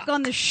him back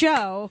on the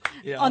show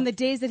on the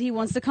days that he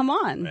wants to come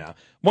on. Yeah.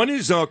 When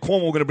is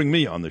Cuomo going to bring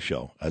me on the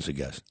show as a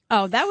guest?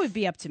 Oh, that would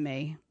be up to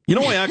me. You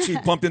know, I actually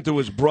bumped into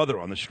his brother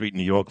on the street in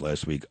New York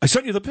last week. I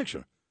sent you the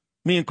picture.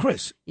 Me and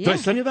Chris. Yeah. Did I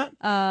send you that?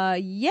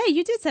 Yeah,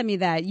 you did send me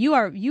that. You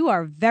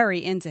are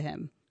very into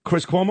him.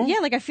 Chris Cuomo? Yeah,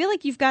 I feel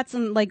like you've got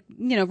some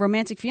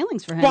romantic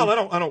feelings for him. Well,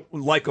 I don't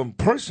like him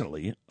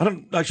personally.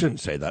 I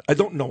shouldn't say that. I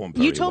don't know him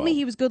very You told me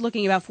he was good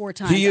looking about 4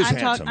 times. He is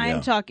handsome. I'm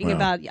talking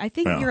about. I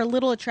think you're a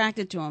little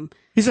attracted to him.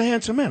 He's a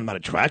handsome man. I'm not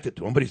attracted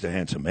to him, but he's a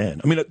handsome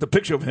man. I mean, the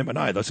picture of him and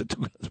I, that's a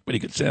pretty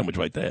good sandwich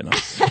right there. No?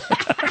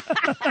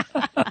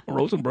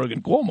 Rosenberg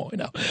and Cuomo,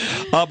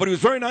 but he was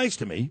very nice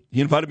to me.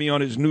 He invited me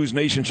on his News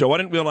Nation show. I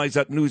didn't realize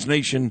that News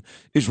Nation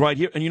is right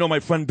here. And my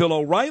friend Bill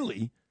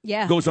O'Reilly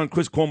goes on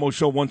Chris Cuomo's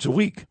show once a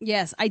week.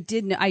 Yes, I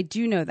did. I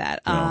do know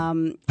that.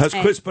 Has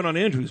Chris been on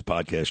Andrew's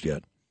podcast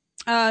yet?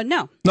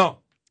 No. No.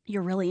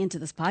 You're really into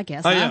this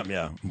podcast. I am.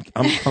 Yeah,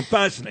 I'm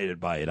fascinated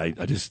by it.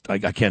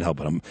 I can't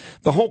help it.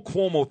 The whole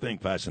Cuomo thing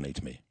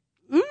fascinates me.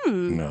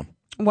 No.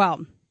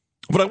 Well.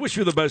 But I wish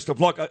you the best of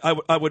luck.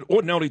 I would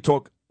ordinarily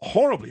talk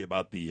horribly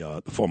about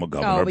the former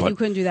governor. But you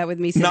couldn't do that with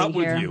me sitting not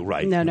here. With you,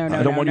 right. No.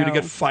 I don't want you to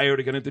get fired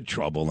or get into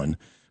trouble. And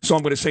so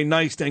I'm going to say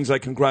nice things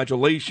like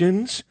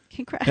congratulations.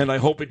 And I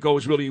hope it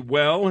goes really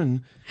well.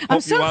 And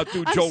hope you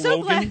outdo Joe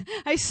Rogan.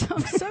 I'm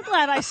so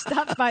glad I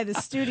stopped by the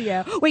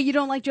studio. Wait, you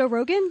don't like Joe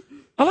Rogan?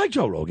 I like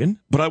Joe Rogan,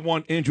 but I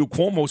want Andrew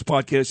Cuomo's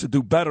podcast to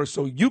do better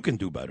so you can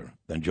do better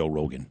than Joe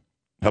Rogan.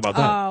 How about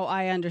that? Oh,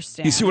 I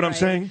understand. You see what I'm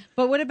saying?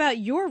 But what about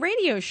your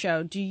radio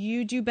show? Do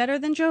you do better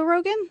than Joe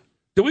Rogan?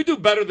 Do we do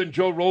better than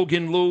Joe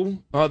Rogan,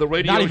 Lou? The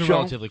radio show? Not even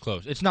relatively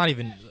close. It's not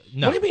even.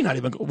 No. What do you mean not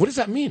even? What does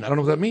that mean? I don't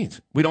know what that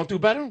means. We don't do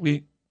better?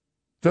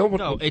 Phil?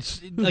 No,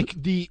 it's like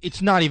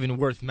it's not even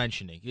worth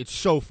mentioning. It's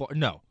so far.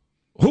 No.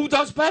 Who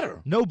does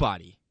better?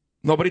 Nobody.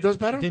 Nobody does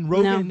better? Then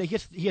Rogan, he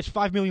gets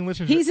 5 million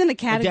listeners. He's in a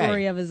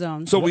category of his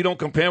own. So we don't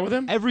compare with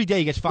him? Every day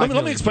he gets 5 million.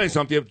 Let me explain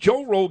something. If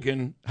Joe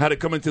Rogan had to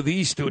come into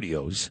these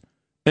studios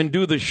and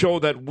do the show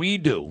that we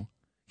do,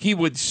 he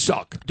would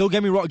suck. Don't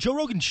get me wrong. Joe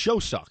Rogan's show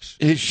sucks.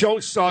 His show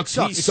sucks.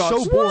 He It's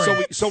sucks. so boring.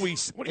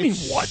 What do you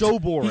mean, what? So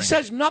boring. He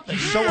says nothing.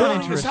 So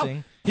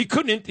uninteresting. He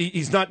couldn't.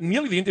 He's not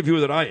nearly the interviewer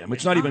that I am.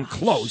 It's not even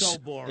close. So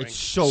boring. It's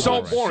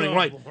so boring,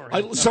 right?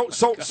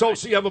 So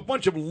you have a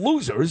bunch of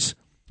losers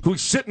who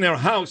sit in their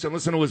house and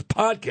listen to his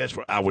podcast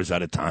for hours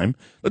at a time.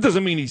 That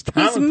doesn't mean he's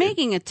talented. He's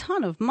making a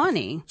ton of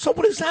money. So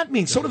what does that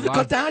mean? So do the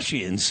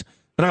Kardashians.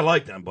 And I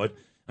like them, but,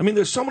 I mean,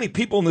 there's so many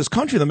people in this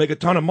country that make a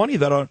ton of money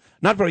that are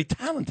not very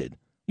talented.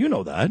 You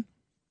know that.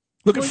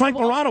 Look at Frank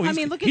Morano.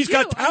 He's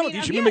got talent.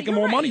 He should be making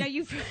more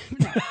money.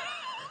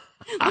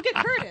 Look at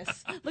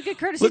Curtis. Look at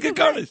Curtis. Look at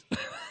Curtis.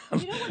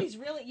 You know what he's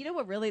really? You know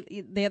what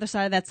really the other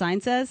side of that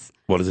sign says?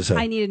 What does it say?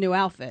 I need a new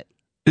outfit.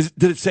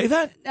 Did it say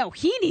that? No,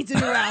 he needs a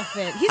new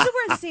outfit. He's been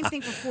wearing the same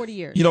thing for 40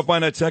 years. You don't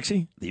find that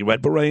sexy? The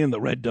red beret and the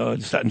red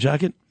satin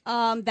jacket?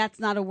 That's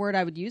not a word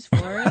I would use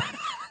for it.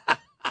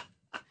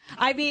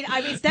 I mean,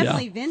 it's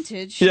definitely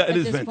vintage. Yeah, it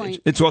is this vintage.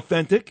 Point. It's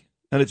authentic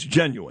and it's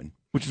genuine,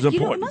 which is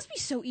important. You know, it must be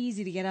so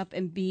easy to get up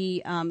and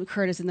be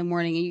Curtis in the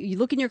morning. You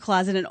look in your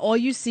closet and all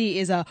you see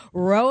is a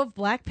row of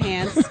black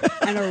pants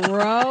and a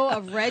row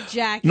of red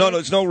jackets. No,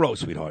 it's no row,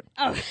 sweetheart.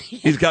 Oh, yeah.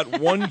 He's got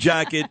one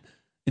jacket.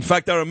 In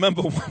fact, I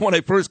remember when I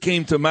first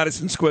came to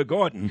Madison Square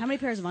Garden. How many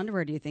pairs of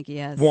underwear do you think he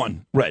has?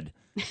 One, red.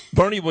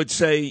 Bernie would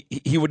say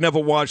he would never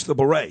wash the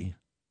beret.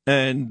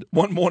 And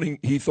one morning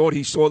he thought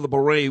he saw the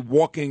beret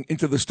walking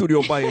into the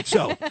studio by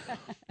itself.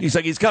 He's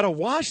like, he's got to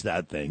wash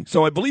that thing.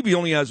 So I believe he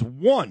only has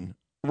one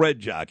red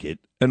jacket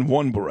and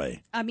one beret,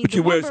 which he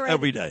wears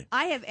every day.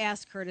 I have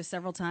asked Curtis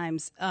several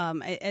times,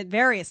 at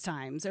various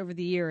times over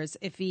the years,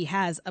 if he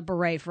has a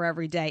beret for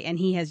every day, and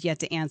he has yet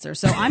to answer.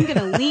 So I'm going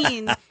to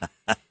lean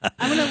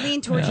I'm going to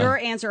lean towards your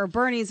answer or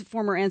Bernie's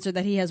former answer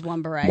that he has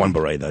one beret. One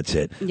beret, that's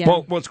it. Yeah.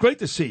 Well, it's great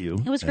to see you.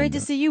 It was great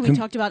to see you. We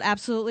talked about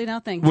absolutely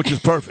nothing. Which is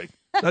perfect.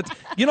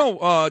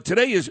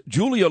 Today is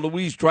Julia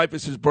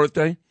Louis-Dreyfus'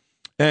 birthday.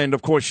 And,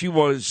 of course, she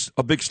was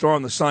a big star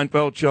on the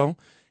Seinfeld show.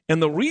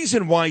 And the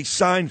reason why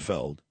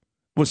Seinfeld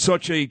was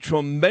such a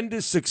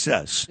tremendous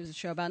success. It was a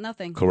show about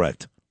nothing.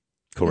 Correct.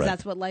 Because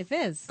that's what life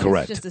is.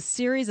 Correct. It's just a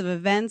series of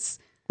events.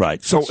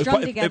 Right. So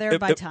strung together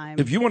by time.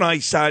 If you and I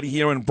sat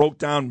here and broke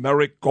down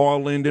Merrick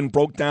Garland and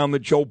broke down the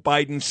Joe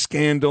Biden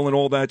scandal and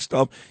all that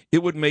stuff,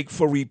 it would make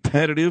for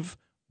repetitive,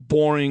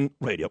 boring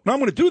radio. Now, I'm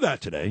going to do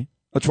that today.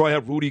 That's why I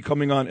have Rudy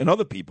coming on and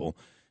other people.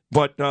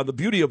 But the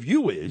beauty of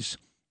you is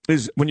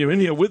when you're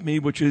in here with me,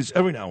 which is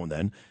every now and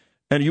then,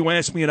 and you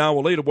ask me an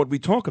hour later what we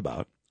talk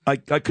about, I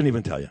couldn't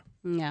even tell you.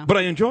 Yeah. But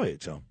I enjoy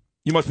it, so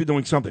you must be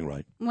doing something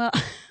right. Well,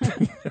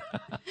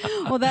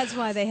 well, that's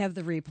why they have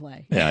the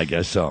replay. Yeah, I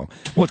guess so.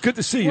 Well, it's good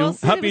to see you. Well,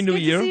 Sid, Happy New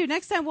Year. To see you.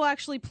 Next time we'll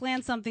actually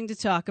plan something to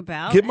talk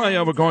about. Give my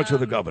regards to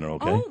the governor,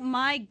 okay? Oh,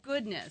 my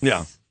goodness.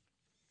 Yeah.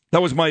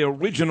 That was my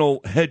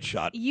original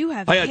headshot. You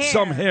have I had hair.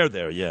 some hair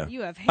there, yeah.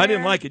 You have hair. I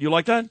didn't like it. You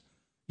like that?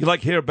 You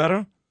like hair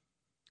better?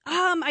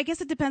 I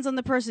guess it depends on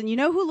the person. You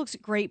know who looks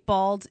great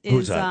bald is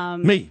Who's that?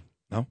 Me.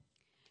 No?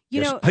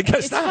 You Yes. know, I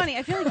guess it's not. funny.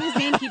 I feel like his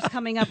name keeps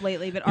coming up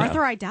lately, but Yeah.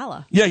 Arthur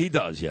Aidala. Yeah, he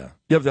does, yeah.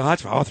 You have the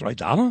hearts for Arthur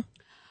Aidala?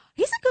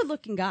 He's a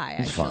good-looking guy,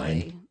 actually. He's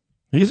fine.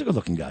 He's a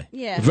good-looking guy.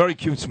 Yeah. Very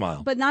cute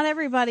smile. But not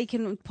everybody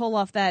can pull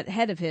off that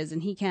head of his,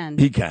 and he can.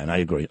 He can, I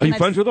agree. Are you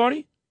friends with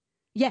Artie?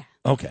 Yeah.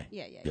 Okay.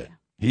 Yeah.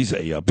 He's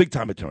a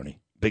big-time attorney.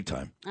 Big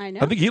time. I know.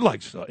 I think he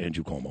likes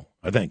Andrew Cuomo,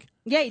 I think.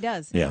 Yeah, he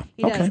does. Yeah.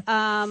 He Okay. does.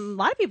 A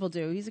lot of people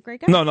do. He's a great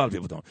guy. No, a lot of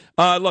people don't.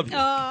 I love you.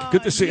 Oh,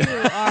 Good to see you.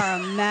 You are a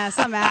mess.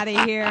 I'm out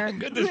of here.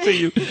 Good to see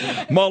you.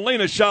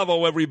 Marlena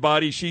Chavo,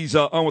 everybody. She's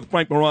on with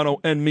Frank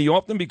Morano and me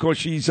often because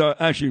she's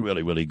actually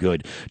really, really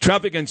good.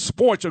 Traffic and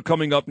sports are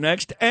coming up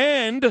next.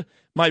 And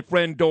my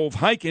friend Dove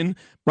Hyken.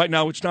 Right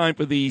now it's time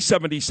for the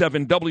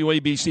 77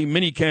 WABC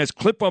minicast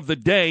clip of the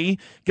day.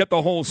 Get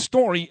the whole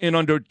story in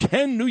under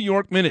 10 New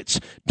York minutes.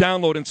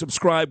 Download and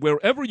subscribe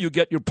wherever you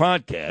get your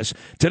podcasts.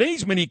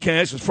 Today's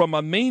minicast is from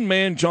my main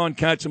man, John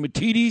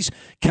Catsimatidis.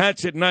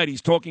 Cats at Night.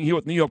 He's talking here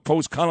with New York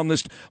Post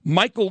columnist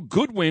Michael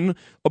Goodwin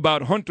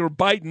about Hunter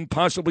Biden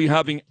possibly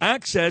having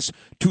access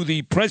to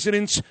the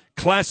president's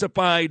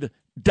classified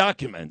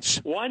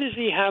documents. Why does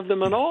he have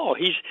them at all?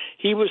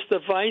 He was the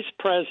vice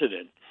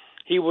president.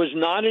 He was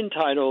not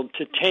entitled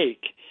to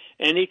take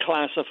any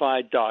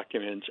classified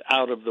documents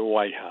out of the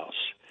White House.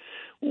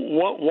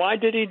 Why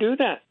did he do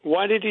that?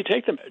 Why did he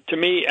take them? To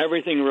me,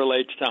 everything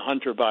relates to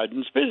Hunter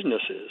Biden's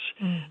businesses.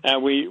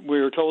 We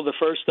were told the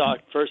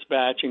first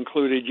batch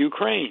included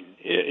Ukraine,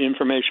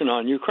 information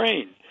on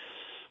Ukraine.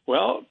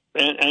 Well,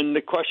 and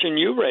the question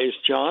you raised,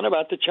 John,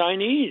 about the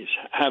Chinese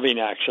having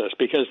access,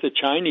 because the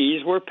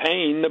Chinese were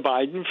paying the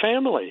Biden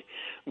family.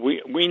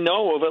 We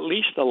know of at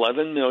least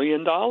 $11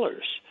 million.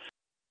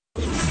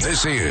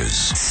 This is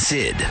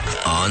Sid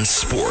on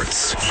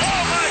Sports. Oh,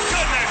 my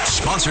goodness!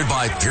 Sponsored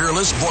by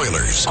Peerless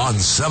Boilers on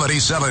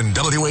 77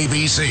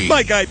 WABC.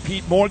 My guy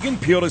Pete Morgan,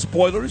 Peerless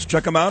Boilers.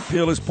 Check them out,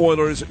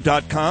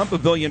 peerlessboilers.com,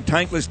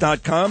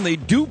 paviliontankless.com. They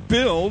do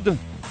build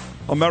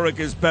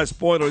America's best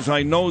boilers.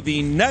 I know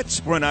the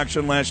Nets were in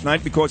action last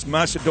night because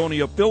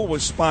Macedonia Phil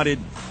was spotted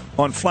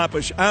on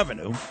Flatbush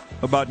Avenue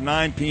about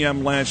 9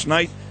 p.m. last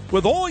night.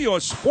 With all your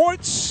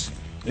sports,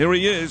 here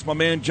he is, my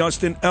man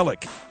Justin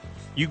Ellick.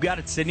 You got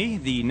it, Sydney.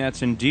 The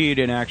Nets indeed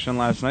in action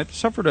last night. They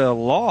suffered a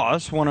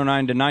loss,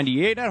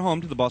 109-98 at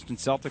home to the Boston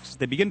Celtics.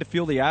 They begin to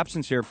feel the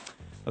absence here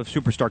of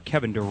superstar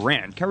Kevin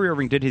Durant. Kyrie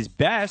Irving did his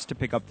best to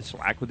pick up the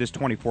slack with his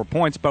 24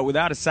 points, but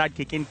without a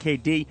sidekick in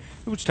KD,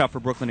 it was tough for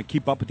Brooklyn to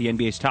keep up with the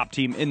NBA's top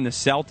team in the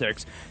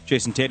Celtics.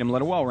 Jason Tatum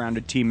led a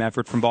well-rounded team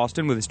effort from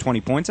Boston with his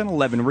 20 points and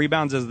 11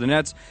 rebounds as the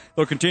Nets.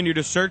 They'll continue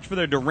to search for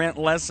their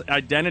Durant-less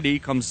identity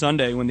come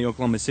Sunday when the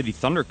Oklahoma City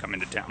Thunder come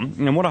into town.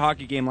 And what a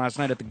hockey game last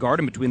night at the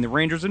Garden between the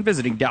Rangers and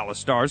visiting Dallas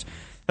Stars,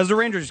 as the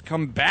Rangers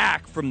come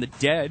back from the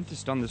dead to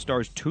stun the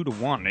Stars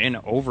 2-1 in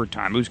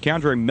overtime. It was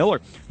Keandre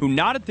Miller who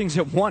knotted things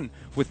at 1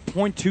 with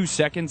 0.2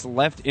 seconds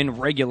left in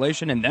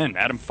regulation, and then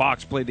Adam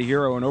Fox played the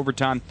hero in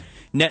overtime,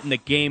 netting the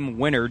game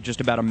winner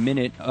just about a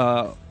minute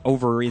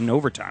over in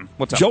overtime.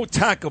 What's up? Joe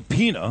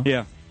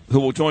Tacopina, who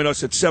will join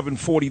us at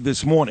 7:40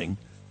 this morning,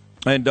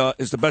 and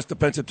is the best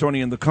defense attorney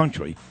in the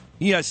country.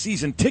 He has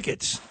season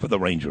tickets for the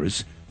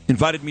Rangers.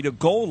 Invited me to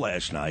go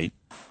last night.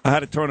 I had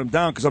to turn him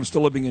down because I'm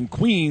still living in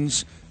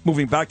Queens,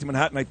 moving back to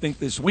Manhattan, I think,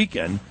 this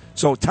weekend.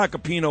 So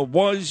Tacopina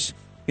was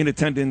in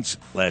attendance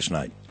last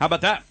night. How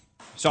about that?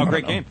 Saw a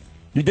great game.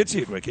 You did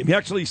see a great game. He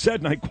actually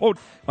said, and I quote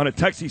on a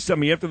text he sent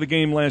me after the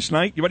game last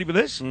night, you ready for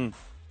this?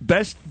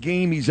 Best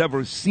game he's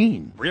ever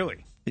seen.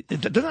 Really?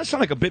 Doesn't that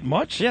sound like a bit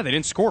much? Yeah, they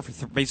didn't score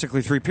for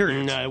basically 3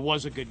 periods. No, it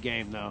was a good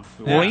game, though.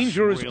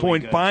 Rangers,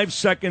 really 0.5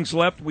 seconds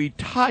left. We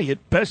tie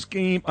it. Best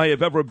game I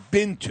have ever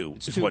been to,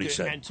 is what he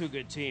said. And 2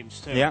 good teams,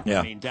 too. Yeah.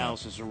 I mean,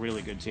 Dallas is a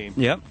really good team.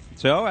 Yep.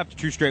 So after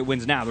 2 straight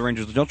wins now, the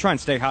Rangers, they'll try and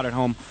stay hot at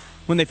home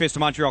when they face the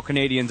Montreal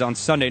Canadiens on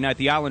Sunday night.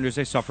 The Islanders,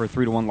 they suffer a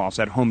 3-1 loss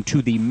at home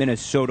to the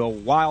Minnesota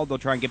Wild. They'll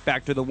try and get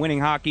back to the winning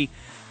hockey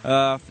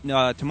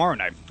tomorrow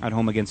night at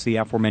home against the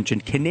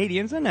aforementioned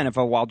Canadiens. And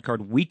NFL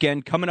wildcard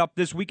weekend coming up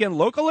this weekend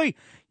locally.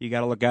 You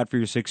got to look out for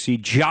your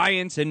 6-seed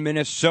Giants in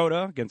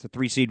Minnesota against the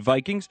 3-seed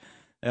Vikings.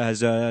 As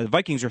the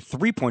Vikings are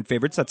 3-point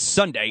favorites. That's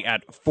Sunday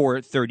at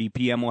 4:30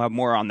 p.m. We'll have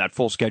more on that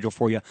full schedule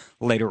for you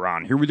later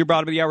on. Here with your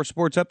bottom of the hour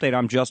sports update,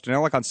 I'm Justin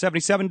Ellick on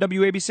 77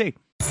 WABC.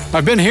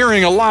 I've been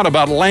hearing a lot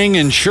about Lang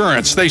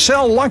Insurance. They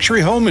sell luxury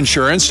home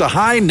insurance to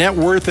high net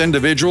worth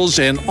individuals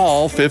in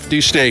all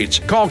 50 states.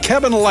 Call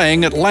Kevin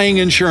Lang at Lang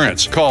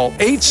Insurance. Call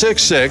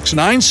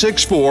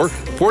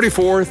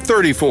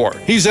 866-964-4434.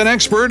 He's an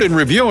expert in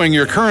reviewing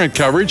your current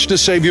coverage to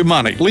save you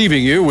money,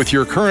 leaving you with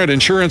your current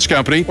insurance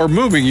company or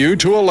moving you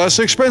to a less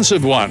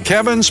expensive one.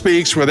 Kevin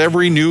speaks with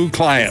every new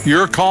client.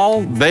 Your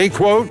call, they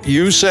quote,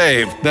 you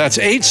save. That's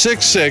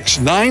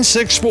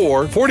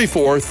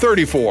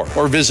 866-964-4434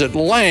 or visit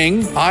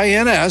langins.com.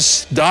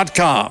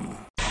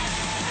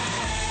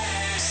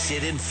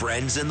 Sid and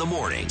Friends in the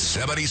Morning.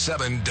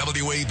 77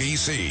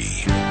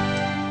 WABC.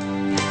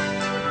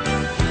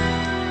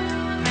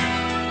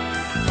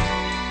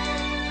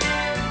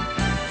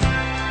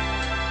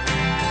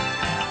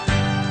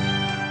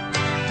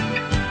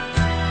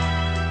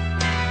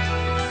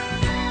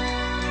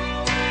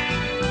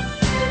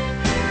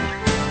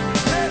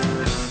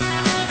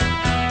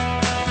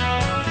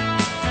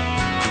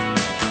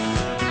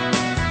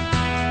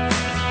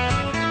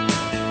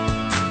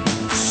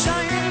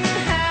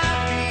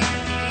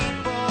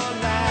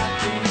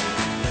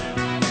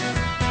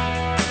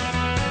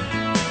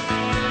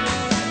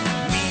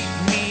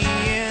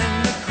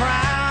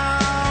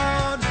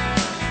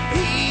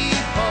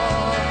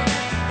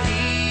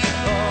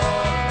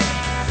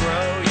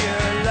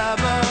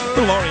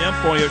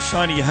 For your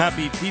shiny,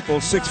 happy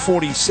people,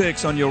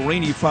 646 on your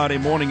rainy Friday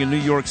morning in New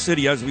York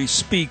City as we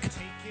speak.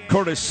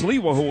 Curtis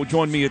Sliwa, who will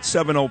join me at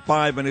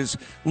 7:05, and his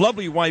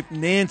lovely wife,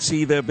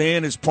 Nancy. Their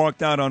van is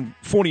parked out on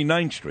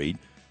 49th Street,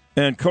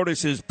 and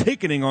Curtis is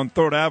picketing on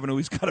 3rd Avenue.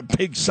 He's got a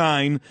big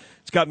sign.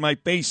 It's got my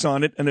face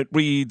on it, and it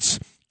reads,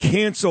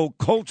 Cancel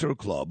Culture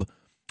Club.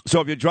 So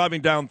if you're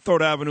driving down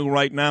 3rd Avenue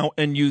right now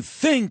and you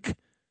think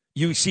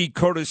you see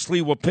Curtis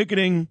Sliwa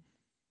picketing,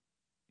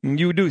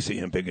 you do see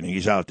him picketing.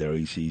 He's out there.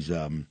 He's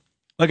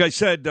like I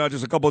said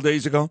just a couple of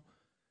days ago,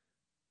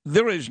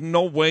 there is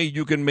no way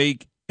you can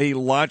make a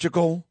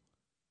logical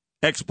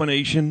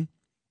explanation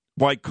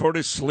why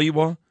Curtis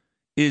Sliwa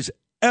is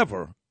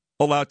ever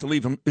allowed to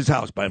leave his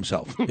house by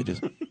himself. It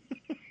just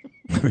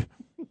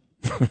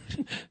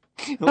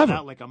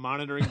without like a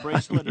monitoring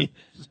bracelet.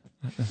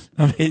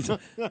 I mean,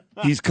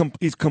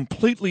 he's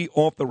completely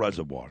off the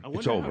reservoir.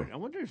 It's over. I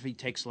wonder if he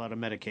takes a lot of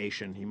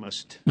medication. He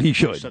must. He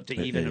should. To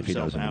even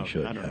himself out. He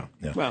should, I don't know.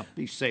 Yeah. Well,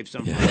 he saved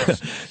some for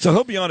us. So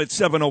he'll be on at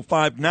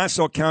 7:05.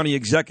 Nassau County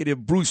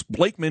Executive Bruce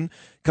Blakeman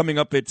coming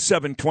up at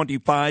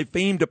 7:25.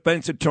 Famed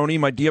defense attorney,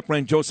 my dear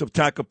friend Joseph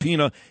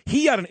Tacopina.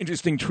 He had an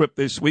interesting trip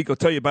this week. I'll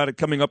tell you about it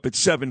coming up at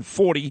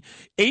 7:40.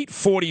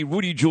 8:40,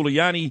 Rudy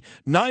Giuliani.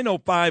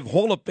 9:05,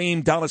 Hall of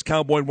Fame Dallas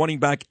Cowboy running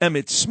back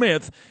Emmitt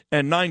Smith.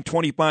 And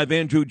 9:25,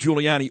 Andrew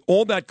Giuliani.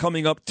 All that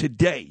coming up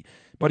today.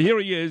 But here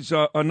he is,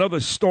 another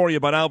story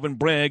about Alvin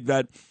Bragg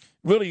that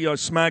really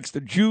smacks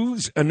the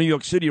Jews and New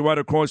York City right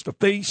across the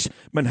face.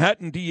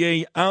 Manhattan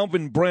DA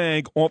Alvin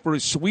Bragg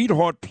offers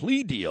sweetheart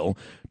plea deal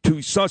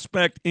to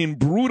suspect in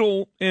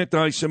brutal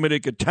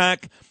anti-Semitic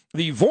attack.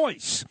 The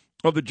voice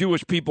of the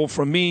Jewish people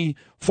from me,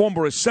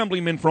 former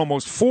assemblyman for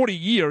almost 40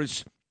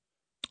 years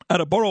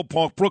out of Borough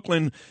Park,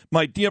 Brooklyn,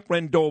 my dear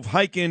friend Dov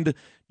Hikind.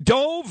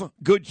 Dov,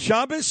 good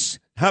Shabbos.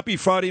 Happy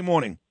Friday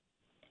morning.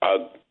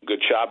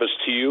 Good Shabbos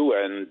to you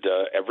and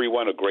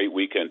everyone. A great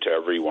weekend to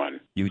everyone.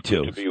 You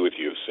too. Good to be with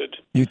you, Sid.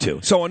 You too.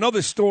 So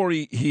another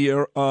story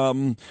here.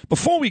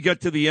 Before we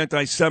get to the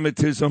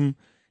anti-Semitism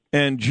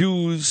and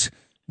Jews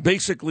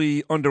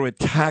basically under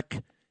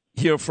attack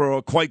here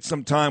for quite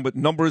some time with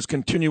numbers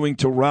continuing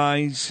to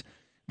rise,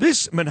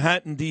 this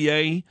Manhattan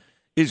DA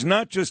is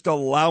not just a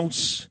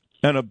louse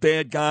and a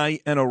bad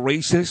guy and a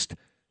racist,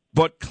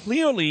 but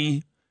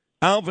clearly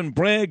Alvin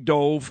Bragg,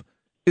 Dove,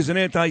 is an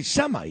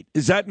anti-Semite.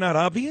 Is that not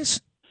obvious?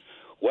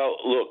 Well,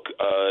 look,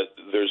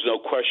 there's no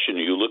question.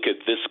 You look at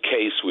this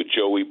case with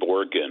Joey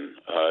Borgen,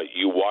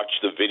 you watch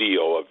the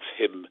video of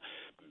him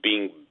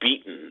being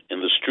beaten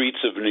in the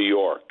streets of New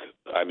York.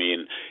 I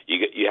mean,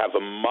 you have a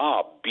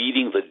mob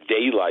beating the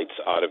daylights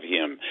out of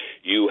him.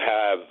 You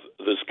have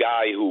this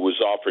guy who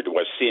was offered,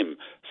 Wasim,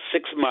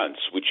 6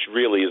 months, which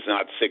really is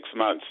not 6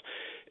 months,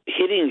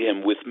 hitting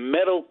him with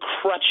metal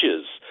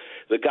crutches.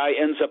 The guy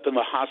ends up in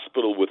the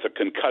hospital with a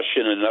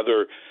concussion and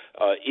other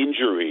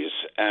injuries.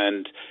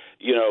 And,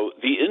 you know,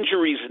 the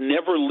injuries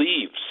never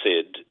leave,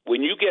 Sid.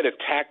 When you get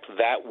attacked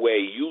that way,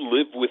 you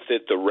live with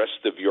it the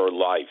rest of your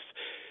life.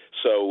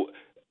 So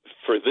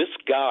for this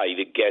guy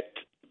to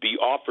be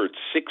offered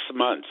 6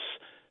 months,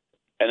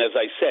 and as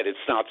I said,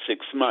 it's not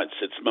 6 months,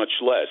 it's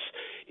much less,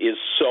 is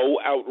so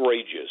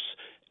outrageous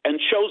and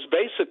shows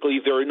basically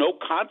there are no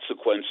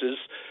consequences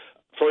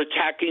for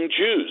attacking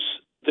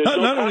Jews.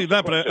 Not only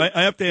that, but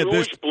I have to add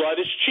this. Jewish blood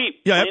is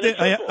cheap. Yeah,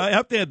 I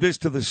have to add this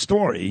to the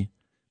story.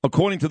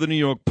 According to the New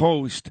York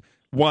Post,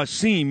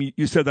 Wasim,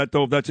 you said that,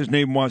 Dov, that's his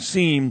name,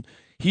 Wasim,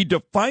 he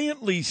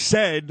defiantly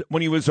said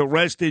when he was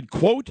arrested,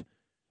 quote,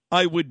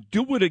 "I would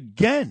do it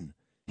again."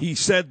 He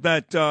said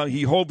that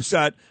he hopes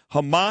that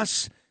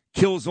Hamas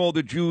kills all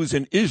the Jews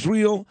in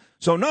Israel.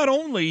 So not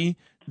only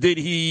did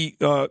he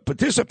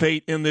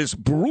participate in this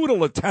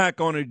brutal attack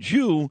on a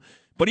Jew,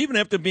 but even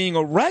after being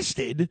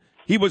arrested,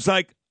 he was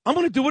like, I'm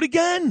going to do it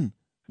again.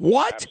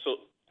 What?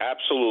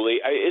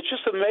 Absolutely. It's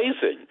just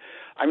amazing.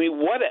 I mean,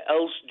 what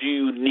else do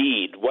you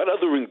need? What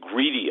other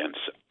ingredients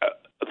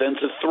than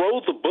to throw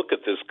the book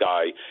at this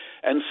guy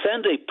and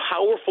send a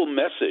powerful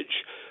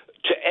message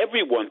to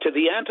everyone, to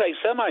the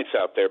anti-Semites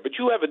out there? But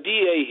you have a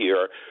DA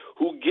here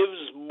who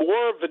gives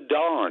more of a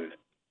darn.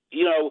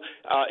 You know,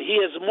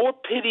 he has more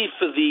pity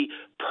for the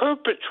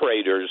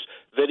perpetrators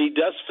than he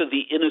does for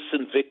the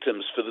innocent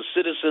victims, for the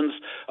citizens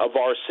of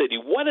our city.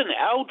 What an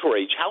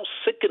outrage. How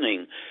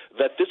sickening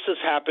that this is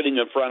happening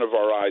in front of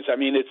our eyes. I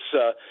mean, it's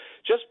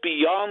just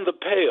beyond the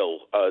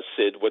pale,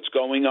 Sid, what's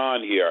going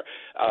on here.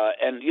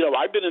 And, you know,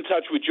 I've been in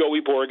touch with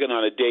Joey Borgen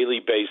on a daily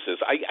basis.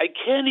 I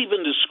can't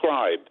even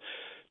describe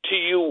to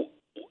you,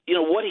 you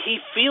know, what he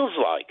feels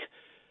like.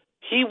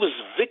 He was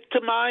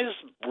victimized,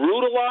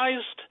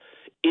 brutalized,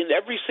 in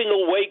every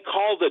single way,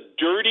 called a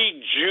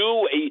dirty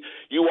Jew.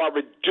 You are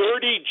a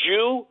dirty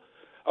Jew.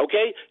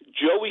 Okay?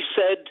 Joey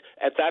said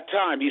at that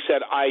time, he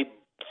said, I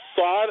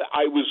thought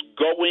I was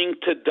going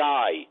to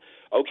die.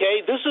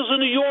 Okay? This is a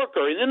New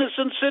Yorker, an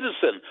innocent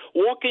citizen,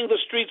 walking the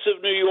streets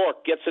of New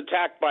York, gets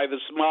attacked by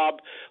this mob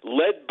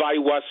led by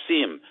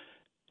Wasim.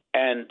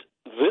 And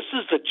this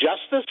is the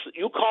justice?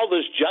 You call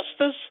this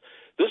justice?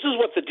 This is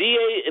what the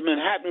DA in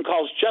Manhattan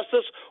calls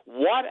justice?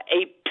 What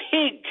a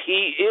pig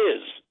he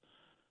is.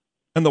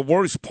 And the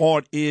worst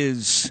part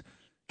is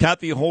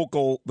Kathy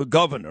Hochul, the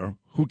governor,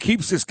 who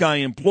keeps this guy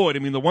employed. I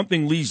mean, the one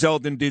thing Lee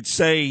Zeldin did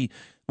say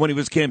when he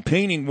was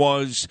campaigning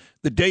was,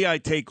 the day I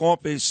take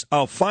office,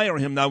 I'll fire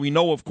him. Now, we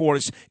know, of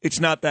course, it's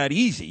not that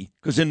easy,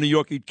 because in New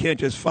York, you can't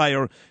just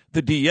fire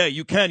the DA.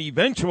 You can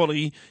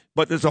eventually,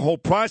 but there's a whole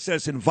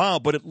process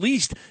involved. But at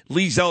least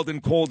Lee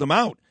Zeldin called him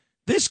out.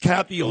 This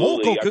Kathy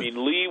Hochul... I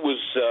mean, Lee was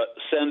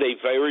send a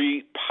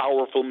very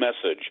powerful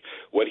message,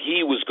 what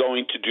he was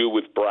going to do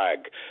with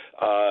Bragg.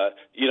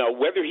 You know,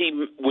 whether he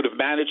would have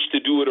managed to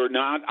do it or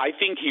not, I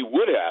think he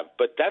would have,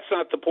 but that's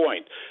not the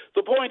point.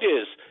 The point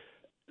is,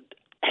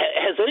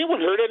 has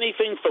anyone heard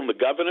anything from the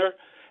governor?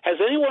 Has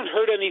anyone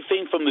heard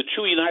anything from the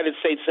two United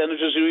States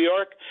senators of New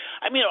York?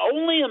 I mean,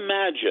 only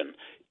imagine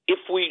if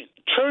we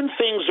turned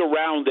things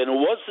around and it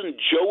wasn't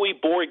Joey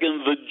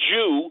Borgen, the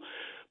Jew,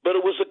 but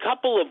it was a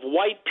couple of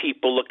white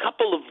people, a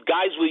couple of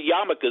guys with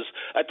yarmulkes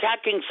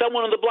attacking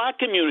someone in the black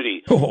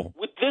community.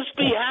 Would this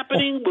be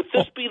happening? Would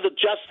this be the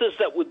justice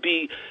that would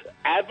be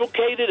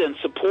advocated and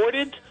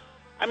supported?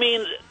 I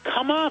mean,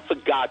 come on, for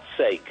God's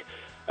sake.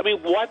 I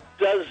mean, what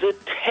does it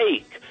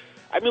take?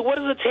 I mean, what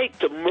does it take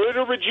to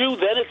murder a Jew?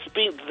 Then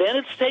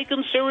it's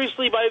taken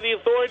seriously by the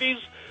authorities,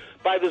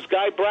 by this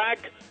guy Bragg.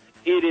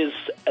 It is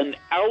an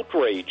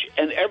outrage,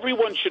 and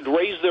everyone should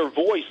raise their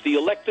voice, the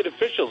elected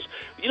officials.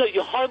 You know,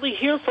 you hardly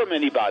hear from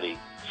anybody,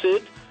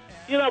 Sid.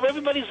 You know,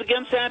 everybody's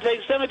against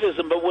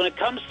anti-Semitism, but when it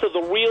comes to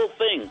the real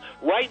thing,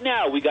 right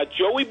now we got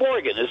Joey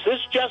Borgen. Is this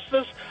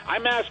justice?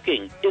 I'm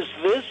asking, is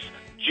this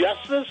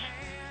justice?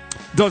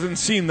 Doesn't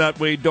seem that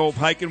way, Dov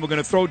Hikind. We're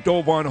going to throw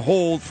Dov on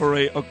hold for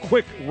a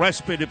quick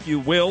respite, if you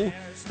will,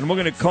 and we're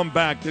going to come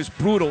back. This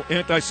brutal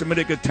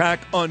anti-Semitic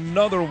attack,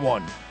 another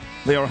one.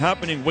 They are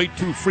happening way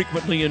too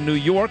frequently in New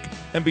York,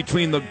 and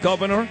between the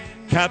governor,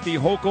 Kathy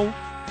Hochul,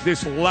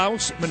 this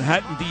louse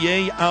Manhattan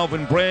DA,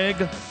 Alvin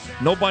Bragg,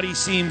 nobody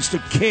seems to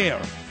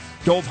care.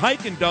 Dov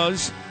Hikind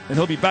does, and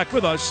he'll be back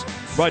with us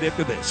right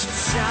after this.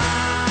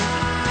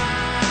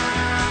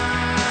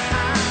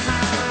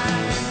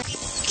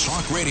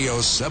 Talk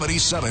Radio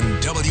 77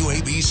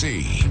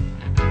 WABC.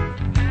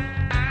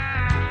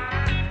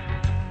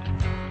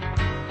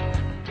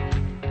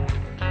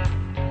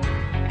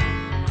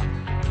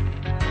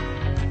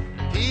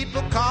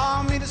 People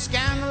call me the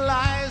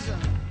scandalizer.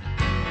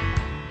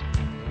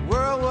 The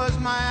world was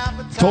my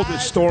appetite. Told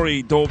this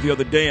story, Dov, the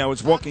other day. I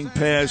was walking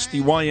past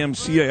the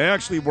YMCA. I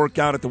actually work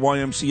out at the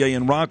YMCA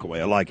in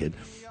Rockaway. I like it.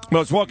 But I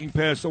was walking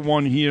past the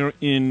one here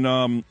in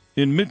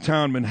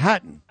Midtown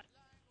Manhattan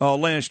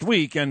last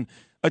week, and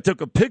I took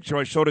a picture.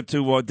 I showed it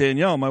to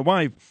Danielle, my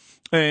wife.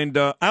 And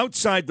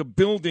outside the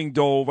building,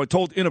 Dov, I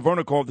told Ina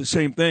Vernikov the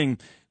same thing.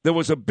 There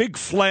was a big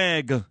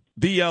flag,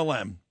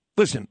 BLM.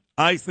 Listen,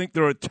 I think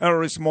they're a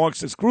terrorist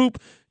Marxist group.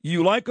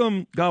 You like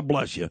them, God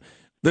bless you.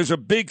 There's a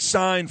big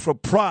sign for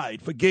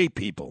pride for gay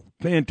people.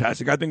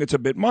 Fantastic. I think it's a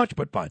bit much,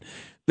 but fine.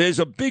 There's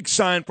a big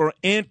sign for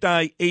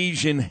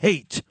anti-Asian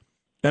hate,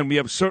 and we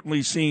have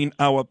certainly seen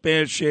our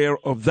fair share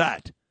of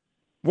that.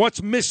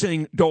 What's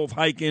missing, Dov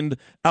Hikind,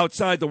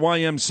 outside the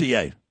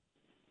YMCA?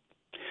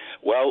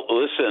 Well,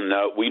 listen,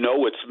 we know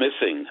what's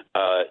missing.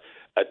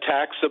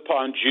 attacks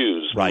upon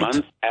Jews Right.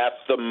 month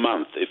after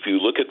month. If you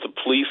look at the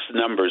police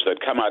numbers that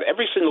come out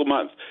every single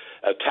month,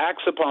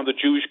 attacks upon the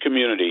Jewish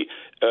community.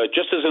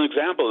 Just as an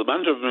example, the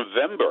month of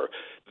November,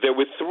 there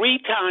were 3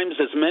 times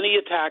as many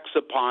attacks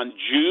upon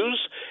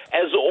Jews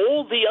as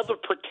all the other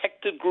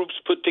protected groups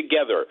put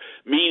together,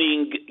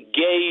 meaning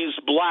gays,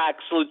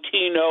 blacks,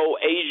 Latino,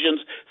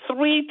 Asians,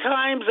 3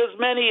 times as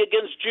many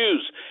against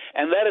Jews.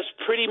 And that is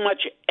pretty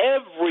much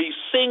every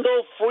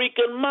single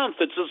freaking month.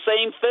 It's the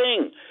same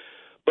thing.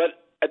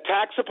 But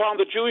attacks upon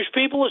the Jewish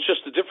people is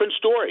just a different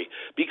story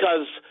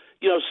because,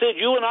 Sid,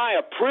 you and I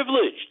are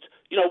privileged.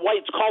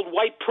 It's called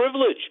white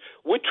privilege.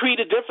 We're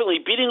treated differently.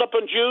 Beating up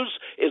on Jews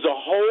is a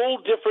whole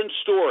different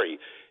story.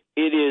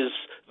 It is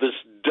this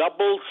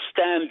double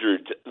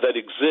standard that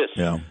exists,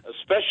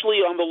 especially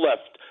on the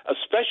left,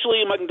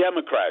 especially among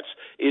Democrats.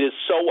 It is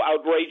so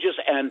outrageous,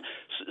 and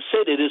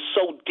Sid, it is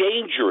so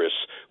dangerous.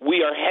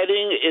 We are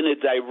heading in a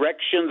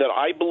direction that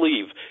I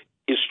believe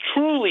is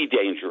truly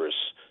dangerous.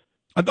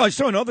 I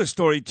saw another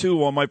story,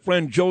 too, my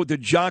friend Joe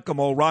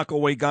DiGiacomo,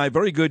 Rockaway guy,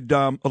 very good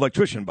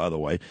electrician, by the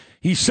way.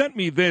 He sent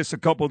me this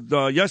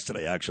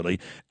yesterday, actually.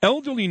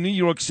 Elderly New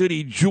York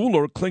City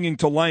jeweler clinging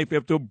to life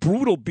after a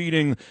brutal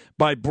beating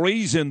by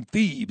brazen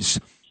thieves.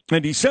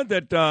 And he said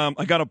that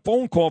I got a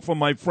phone call from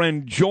my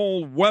friend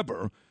Joel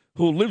Weber,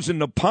 who lives in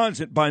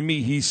Neponset by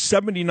me. He's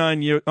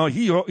 79 years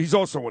he's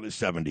also in his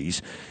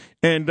 70s.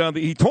 And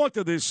he talked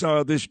to this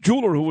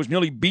jeweler who was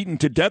nearly beaten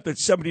to death at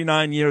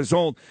 79 years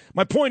old.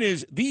 My point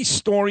is, these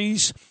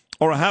stories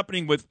are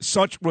happening with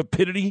such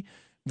rapidity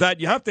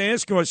that you have to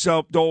ask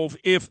yourself, Dove,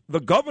 if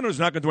the governor's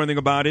not going to do anything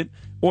about it,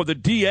 or the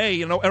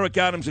DA, Eric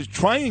Adams is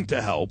trying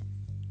to help,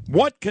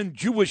 what can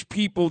Jewish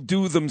people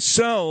do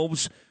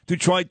themselves to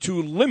try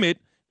to limit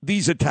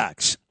these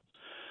attacks?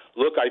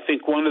 Look, I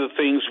think one of the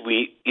things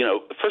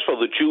first of all,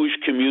 the Jewish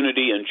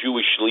community and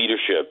Jewish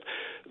leadership,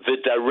 the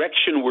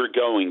direction we're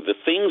going, the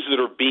things that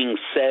are being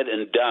said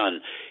and done,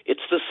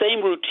 it's the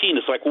same routine.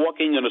 It's like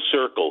walking in a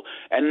circle,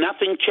 and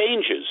nothing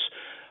changes.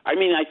 I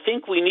mean, I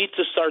think we need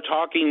to start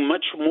talking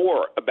much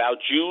more about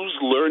Jews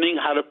learning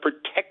how to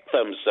protect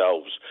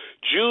themselves,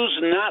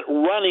 Jews not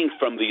running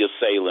from the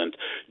assailant,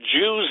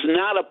 Jews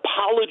not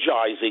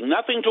apologizing,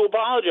 nothing to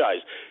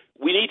apologize.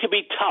 We need to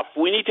be tough.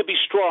 We need to be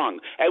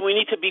strong. And we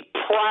need to be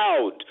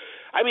proud.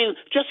 I mean,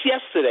 just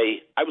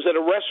yesterday, I was at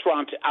a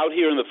restaurant out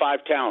here in the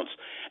Five Towns,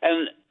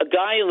 and a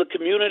guy in the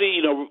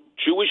community,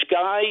 Jewish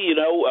guy,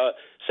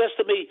 says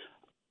to me,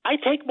 I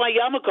take my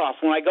yarmulke off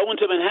when I go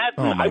into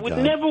Manhattan. I would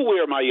never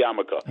wear my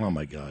yarmulke. Oh,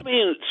 my God. I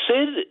mean,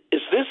 Sid,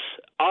 is this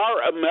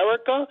our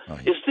America?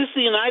 Is this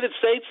the United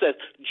States that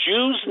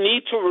Jews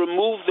need to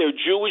remove their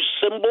Jewish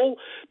symbol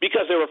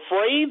because they're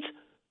afraid?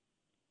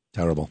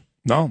 Terrible.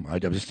 No,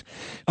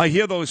 I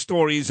hear those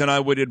stories, and I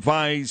would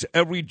advise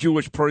every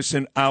Jewish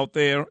person out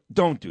there,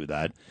 don't do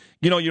that.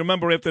 You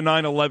remember after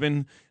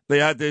 9/11, they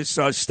had this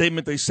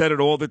statement, they said it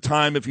all the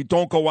time, if you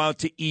don't go out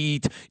to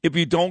eat, if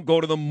you don't go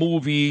to the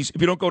movies,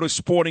 if you don't go to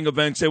sporting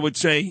events, they would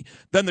say,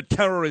 then the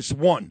terrorists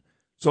won.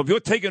 So if you're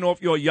taking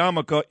off your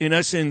yarmulke, in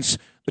essence,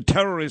 the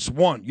terrorists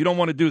won. You don't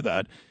want to do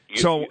that.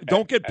 So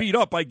don't get beat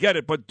up, I get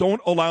it, but don't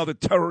allow the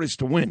terrorists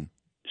to win.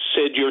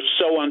 Sid, you're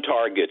so on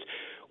target.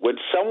 When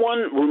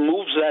someone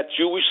removes that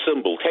Jewish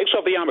symbol, takes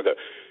off the yarmulke,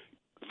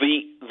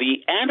 the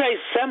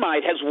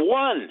anti-Semite has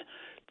won.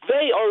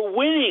 They are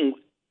winning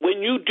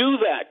when you do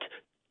that.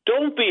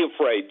 Don't be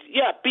afraid.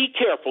 Yeah, be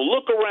careful.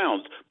 Look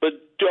around. But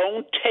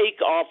don't take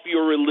off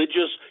your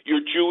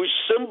Jewish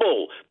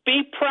symbol.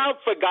 Be proud,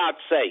 for God's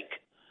sake.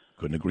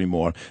 Couldn't agree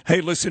more. Hey,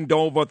 listen,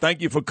 Dover,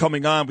 thank you for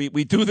coming on.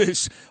 We do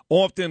this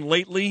often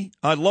lately.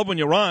 I love when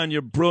you're on.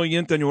 You're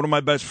brilliant, and you're one of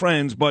my best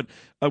friends. But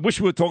I wish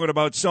we were talking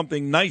about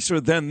something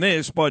nicer than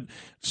this. But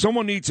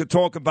someone needs to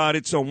talk about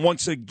it. So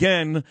once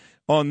again,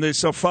 on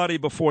this Friday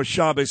before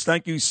Shabbos,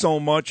 thank you so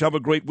much. Have a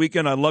great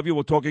weekend. I love you.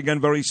 We'll talk again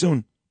very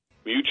soon.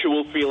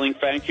 Mutual feeling.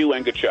 Thank you,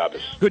 and good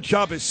Shabbos. Good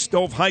Shabbos.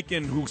 Dov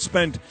Hikind, who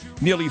spent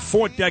nearly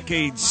 4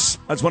 decades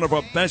as one of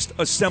our best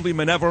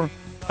assemblymen ever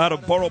out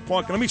of Borough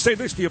Park. And let me say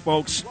this to you,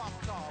 folks.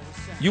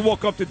 You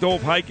walk up to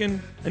Dov Hikind,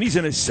 and he's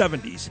in his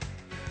 70s.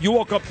 You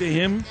walk up to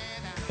him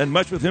and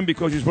mess with him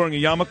because he's wearing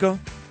a yarmulke,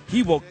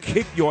 he will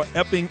kick your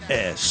epping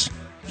ass.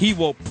 He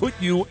will put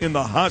you in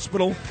the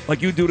hospital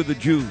like you do to the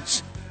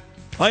Jews.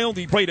 I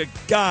only pray to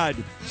God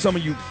some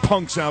of you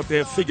punks out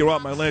there figure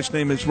out my last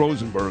name is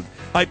Rosenberg.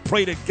 I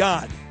pray to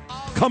God.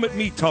 Come at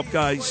me, tough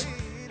guys.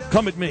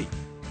 Come at me.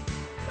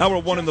 Hour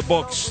 1 in the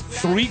books.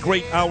 3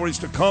 great hours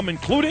to come,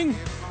 including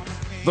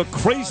the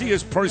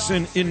craziest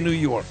person in New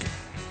York,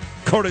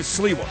 Curtis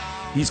Sliwa.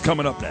 He's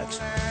coming up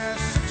next.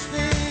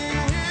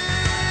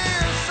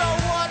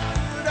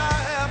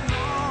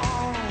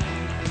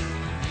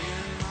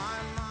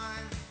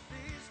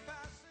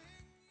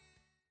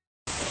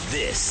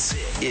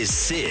 This is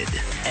Sid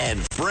and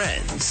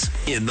Friends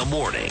in the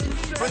morning.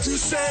 But you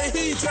say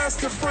he's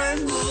just a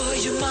friend. Oh,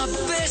 you're my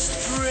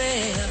best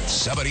friend.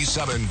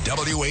 77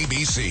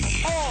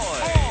 WABC.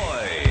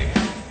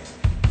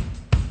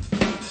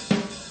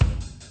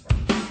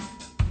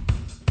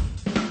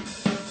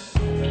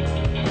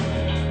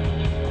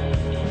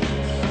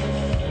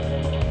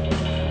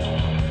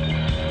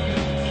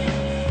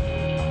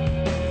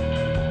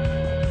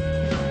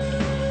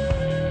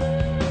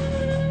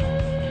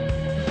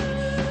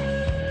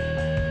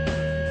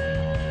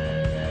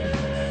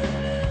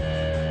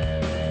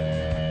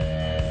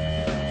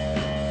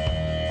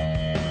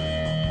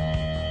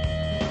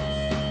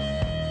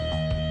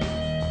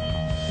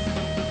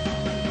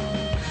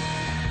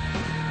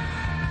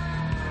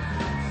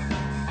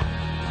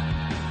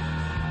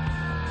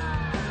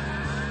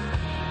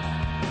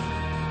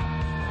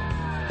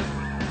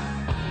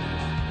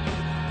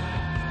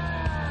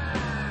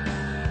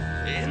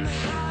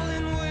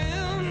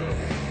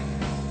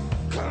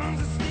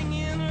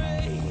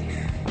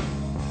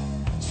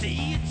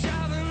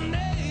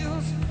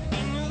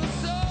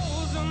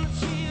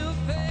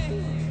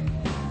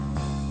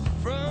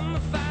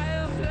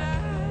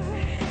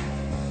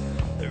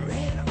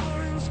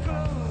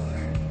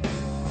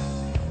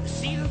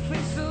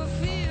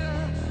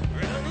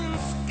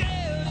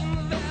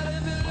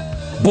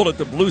 Bullet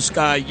the Blue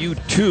Sky,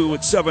 U2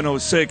 at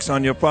 7:06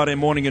 on your Friday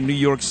morning in New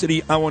York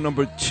City. Hour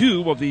number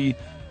 2 of the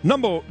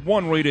number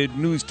 1 rated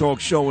news talk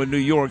show in New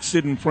York,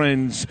 Sid and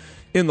Friends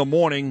in the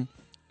morning.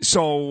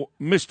 So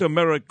Mr.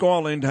 Merrick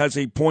Garland has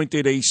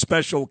appointed a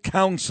special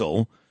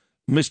counsel,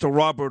 Mr.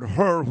 Robert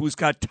Hur, who's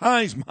got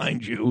ties,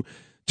 mind you,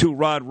 to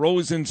Rod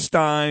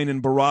Rosenstein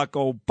and Barack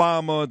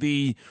Obama.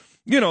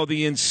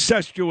 The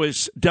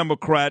incestuous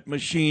Democrat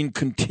machine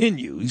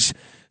continues.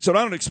 So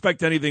I don't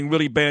expect anything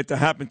really bad to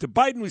happen to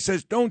Biden, who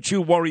says, don't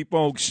you worry,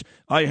 folks.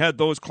 I had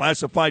those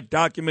classified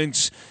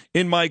documents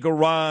in my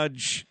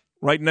garage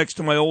right next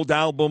to my old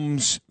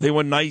albums. They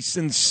were nice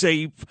and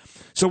safe.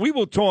 So we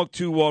will talk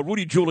to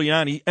Rudy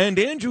Giuliani and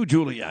Andrew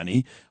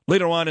Giuliani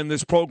later on in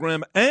this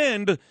program,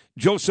 and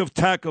Joseph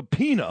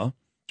Tacopina,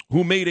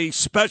 who made a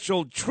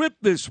special trip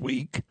this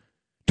week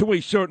to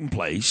a certain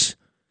place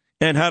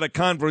and had a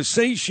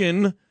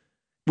conversation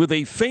with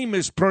a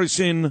famous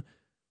person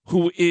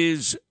who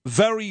is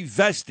very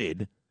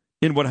vested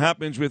in what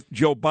happens with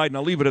Joe Biden.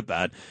 I'll leave it at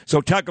that.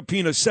 So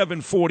Tacopina,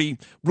 740,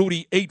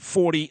 Rudy,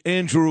 840,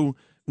 Andrew,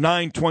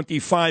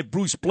 925.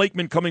 Bruce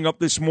Blakeman coming up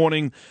this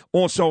morning.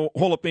 Also,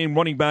 Hall of Fame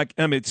running back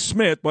Emmitt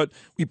Smith. But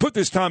we put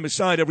this time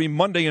aside every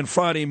Monday and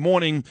Friday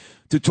morning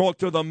to talk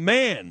to the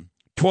man,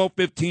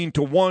 12:15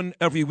 to 1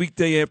 every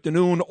weekday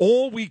afternoon.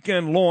 All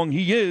weekend long,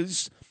 he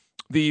is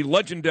the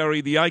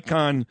legendary, the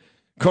icon,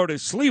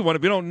 Curtis Sliwa.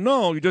 If you don't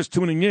know, you're just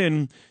tuning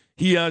in.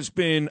 He has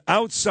been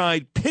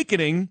outside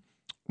picketing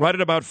right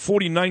at about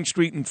 49th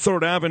Street and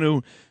 3rd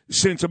Avenue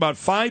since about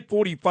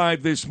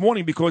 5:45 this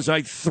morning because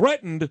I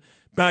threatened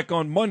back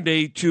on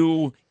Monday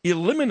to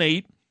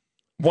eliminate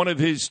one of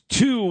his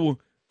 2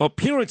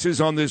 appearances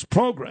on this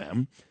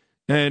program.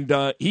 And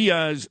he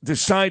has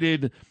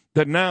decided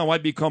that now I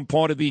become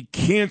part of the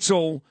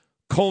Cancel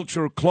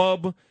Culture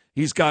Club.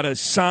 He's got a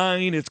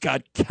sign. It's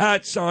got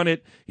cats on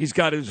it. He's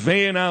got his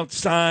van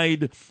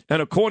outside.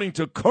 And according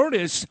to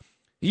Curtis,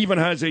 he even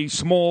has a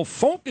small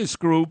focus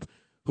group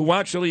who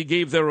actually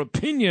gave their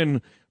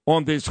opinion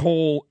on this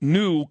whole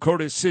new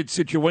Curtis Sid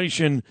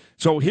situation.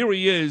 So here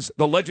he is,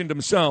 the legend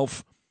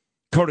himself,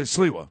 Curtis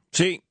Sliwa.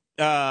 See,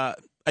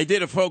 I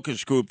did a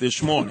focus group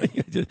this morning.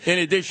 In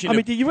addition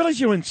do you realize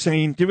you're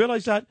insane? Do you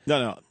realize that?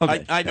 No.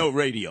 Okay. I know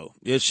radio.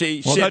 You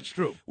see, well, that's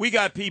true. We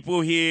got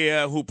people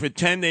here who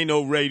pretend they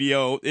know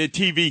radio. They're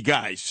TV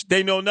guys.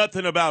 They know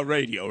nothing about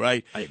radio,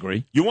 right? I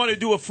agree. You want to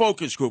do a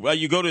focus group.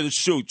 You go to the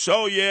Suits.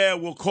 Oh, yeah,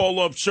 we'll call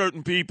up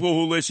certain people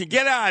who listen.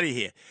 Get out of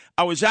here.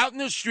 I was out in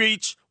the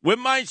streets with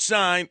my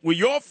sign, with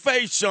your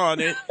face on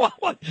it.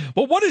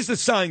 Well, what does the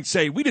sign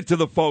say? Read it to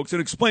the folks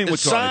and explain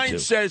what's on it. The sign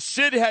says,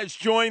 Sid has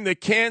joined the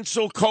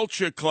Cancel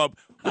Culture Club,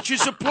 which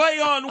is a play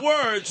on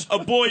words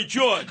of Boy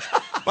George.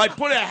 If I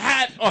put a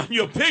hat on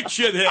your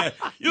picture there,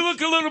 you look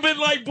a little bit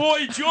like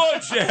Boy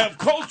George to have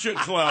Culture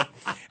Club.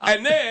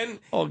 And then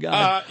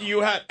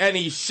you have, and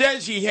he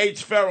says he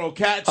hates feral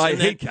cats. I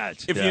hate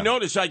cats. If you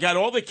notice, I got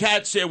all the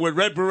cats there with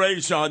red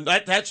berets on.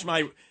 That's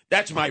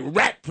my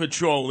rat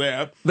patrol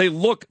there. They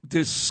look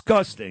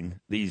disgusting,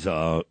 these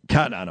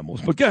cat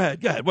animals. But go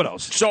ahead. What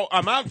else? So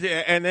I'm out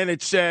there, and then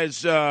it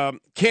says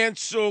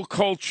Cancel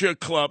Culture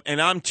Club.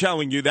 And I'm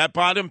telling you, that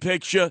bottom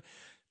picture,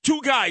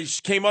 2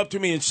 guys came up to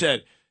me and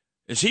said,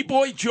 is he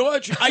Boy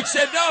George? I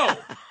said, no.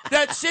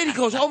 That's it. He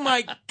goes, oh,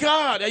 my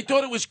God. I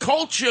thought it was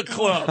Culture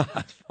Club.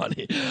 That's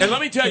funny. And let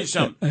me tell you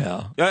something.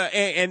 Yeah.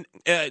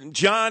 And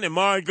John and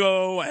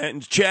Margot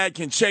and Chad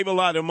can save a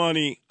lot of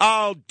money.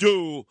 I'll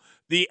do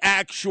the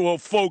actual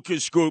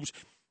focus groups.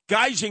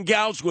 Guys and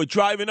gals who are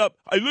driving up,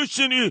 I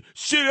listen to you,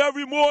 Sid,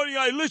 every morning.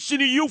 I listen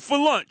to you for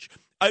lunch.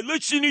 I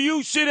listen to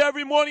you, Sid,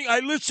 every morning. I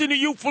listen to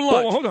you for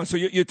lunch. Well, hold on. So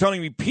you're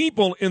telling me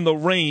people in the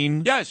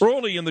rain, yes,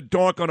 early in the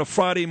dark on a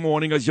Friday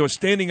morning as you're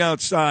standing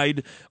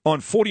outside on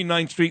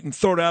 49th Street and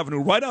 3rd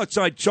Avenue, right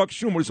outside Chuck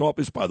Schumer's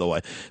office, by the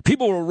way,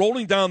 people were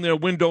rolling down their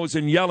windows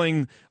and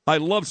yelling, I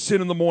love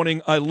Sid in the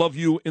morning, I love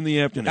you in the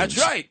afternoon. That's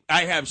right.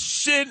 I have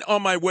Sid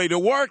on my way to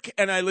work,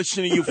 and I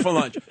listen to you for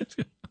lunch.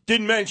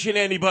 Didn't mention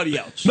anybody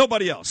else.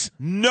 Nobody else.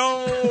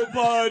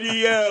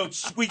 Nobody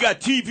else. We got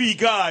TV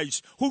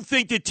guys who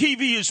think that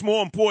TV is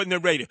more important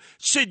than radio.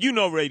 Sid, you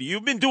know radio.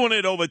 You've been doing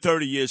it over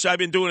 30 years. I've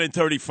been doing it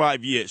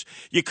 35 years.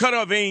 You cut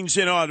our veins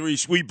and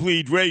arteries, we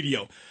bleed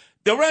radio.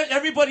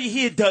 Everybody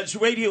here does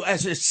radio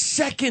as a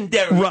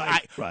secondary.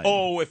 Right.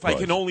 If I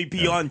can only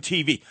be on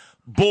TV.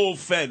 Bull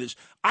feathers.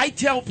 I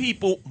tell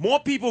people, more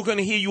people are going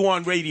to hear you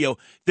on radio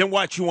than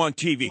watch you on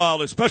TV.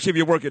 Well, especially if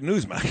you work at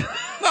Newsmax.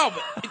 No,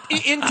 but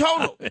In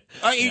total.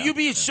 You'd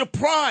be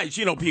surprised.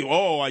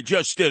 People, I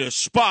just did a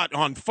spot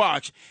on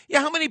Fox.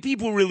 Yeah, how many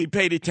people really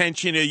paid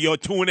attention to your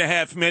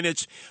 2.5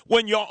 minutes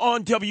when you're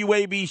on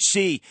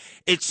WABC?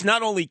 It's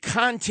not only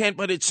content,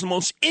 but it's the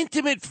most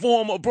intimate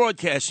form of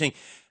broadcasting.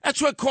 That's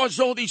what caused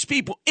all these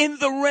people in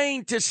the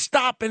rain to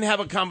stop and have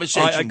a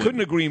conversation. I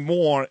couldn't agree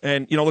more.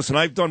 And, listen,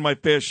 I've done my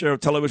fair share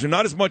of television,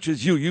 not as much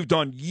as you. You've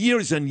done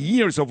years and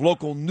years of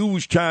local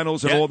news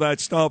channels and all that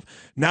stuff.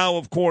 Now,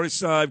 of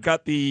course, I've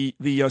got the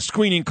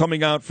screening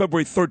coming out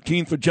February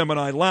 13th for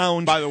Gemini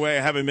Lounge. By the way,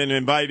 I haven't been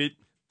invited.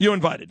 You're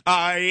invited.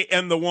 I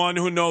am the one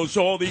who knows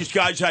all these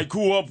guys. I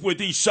grew up with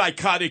these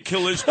psychotic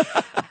killers.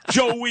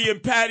 Joey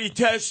and Patty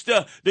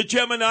Testa, the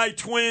Gemini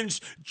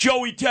twins,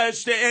 Joey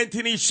Testa,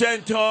 Anthony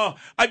Centaur,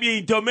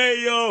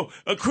 DeMeo,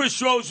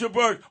 Chris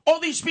Rosenberg. All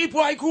these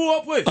people I grew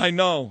up with. I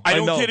know. I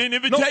don't get an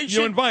invitation. No,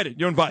 you're invited.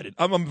 You're invited.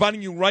 I'm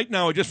inviting you right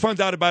now. I just found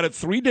out about it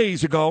 3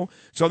 days ago,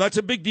 so that's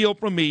a big deal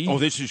for me. Oh,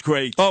 this is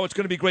great. Oh, it's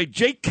going to be great.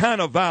 Jake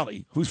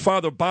Cannavale, whose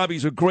father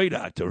Bobby's a great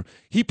actor,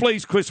 he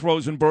plays Chris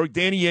Rosenberg.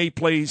 Danny A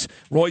plays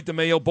Roy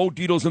DeMeo. Bo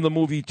Dietl's in the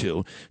movie,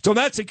 too. So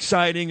that's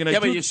exciting. And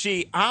but you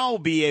see, I'll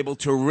be able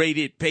to rate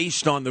it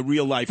based on the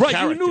real-life right,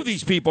 characters. You knew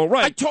these people,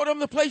 right. I taught them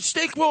to play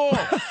stickball.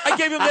 I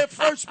gave them their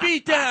first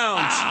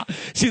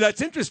beatdowns. See,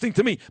 that's interesting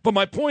to me. But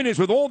my point is,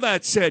 with all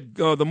that said,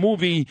 the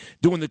movie,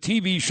 doing the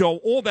TV show,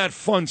 all that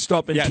fun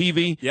stuff in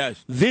TV,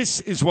 this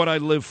is what I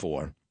live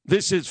for.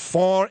 This is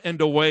far and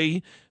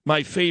away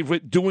my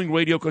favorite, doing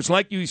radio, because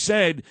like you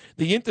said,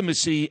 the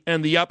intimacy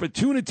and the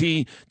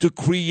opportunity to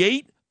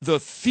create the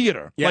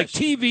theater. Like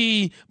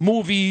TV,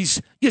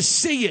 movies, you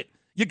see it.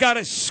 You got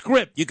a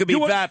script. You could be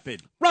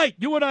vapid. Right.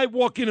 You and I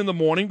walk in the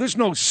morning. There's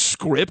no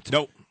script.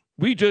 Nope.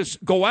 We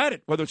just go at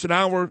it, whether it's an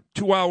hour,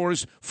 2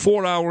 hours,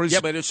 4 hours. Yeah,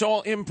 but it's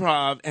all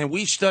improv, and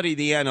we study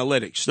the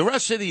analytics. The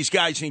rest of these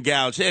guys and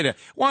gals,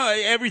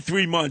 every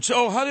 3 months,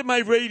 how did my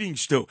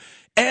ratings do?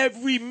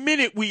 Every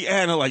minute we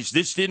analyze,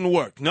 this didn't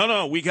work.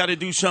 No, we got to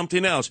do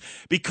something else,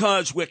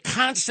 because we're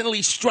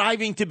constantly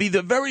striving to be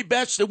the very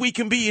best that we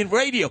can be in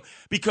radio,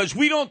 because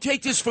we don't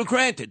take this for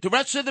granted. The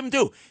rest of them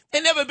do.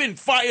 They've never been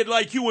fired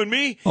like you and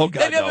me. Oh,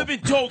 God, They've never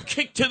been told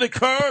kick to the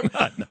curb.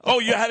 No. Oh,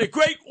 you had a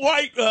great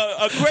walk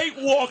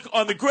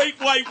on the Great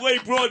White Way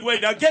Broadway.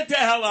 Now get the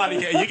hell out of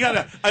here. You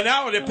got an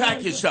hour to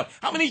pack your stuff.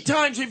 How many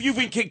times have you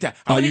been kicked out?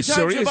 How many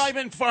times have I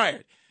been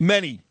fired?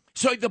 Many.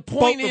 So the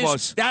point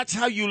is, that's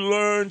how you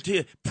learn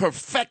to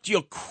perfect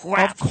your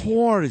craft.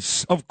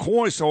 Of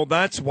course. Oh,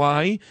 that's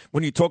why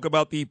when you talk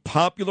about the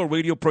popular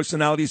radio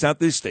personalities at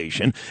this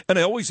station, and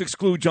I always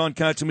exclude John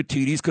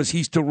Catsimatidis because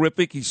he's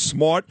terrific, he's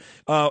smart,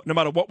 no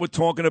matter what we're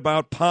talking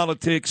about,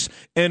 politics,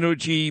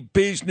 energy,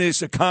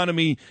 business,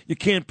 economy, you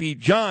can't beat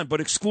John. But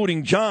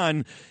excluding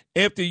John,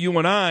 after you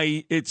and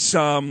I, it's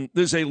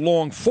there's a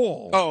long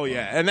fall. Oh,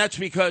 yeah, and that's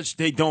because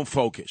they don't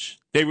focus.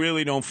 They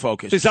really don't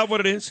focus. Is that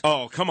what it is?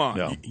 Oh, come on.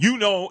 No. You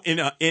know, in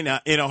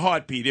a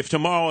heartbeat, if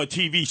tomorrow a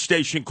TV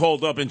station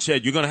called up and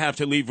said, you're going to have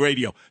to leave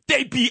radio,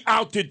 they'd be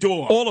out the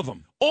door. All of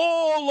them.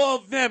 All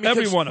of them.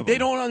 Every one of them. They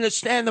don't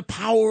understand the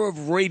power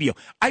of radio.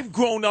 I've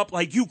grown up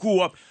like you grew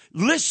up,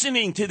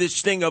 listening to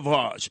this thing of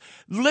ours,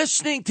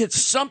 listening to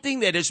something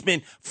that has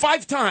been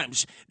 5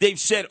 times they've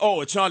said,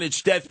 it's on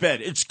its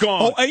deathbed. It's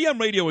gone. Oh, AM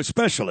radio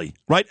especially,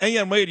 right?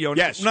 AM radio.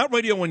 Yes. Not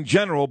radio in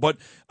general, but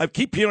I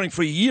keep hearing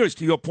for years,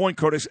 to your point,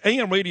 Curtis,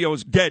 AM radio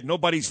is dead.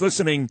 Nobody's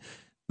listening.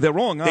 They're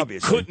wrong,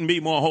 obviously. They couldn't be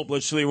more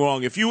hopelessly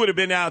wrong. If you would have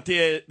been out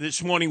there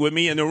this morning with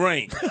me in the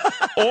rain,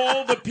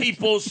 all the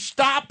people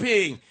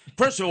stopping.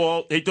 First of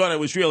all, they thought I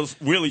was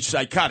really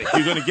psychotic.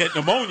 You're going to get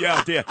pneumonia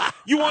out there.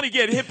 You want to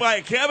get hit by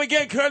a cab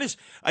again, Curtis?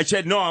 I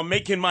said, no, I'm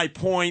making my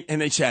point.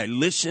 And they said, I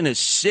listen to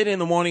sit in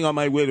the morning on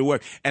my way to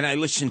work, and I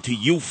listen to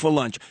you for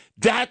lunch.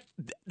 That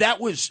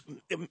was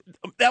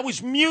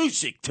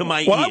music to my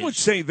ears. Well, I would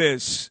say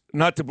this,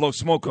 not to blow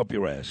smoke up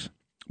your ass,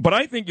 but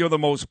I think you're the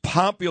most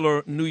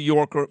popular New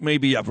Yorker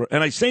maybe ever.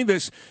 And I say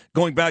this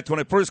going back to when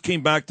I first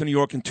came back to New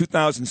York in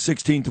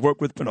 2016 to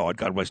work with Bernard,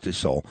 God rest his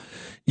soul.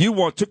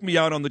 You took me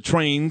out on the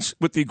trains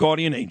with the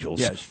Guardian Angels.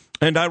 Yes.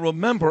 And I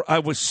remember I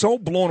was so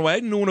blown away.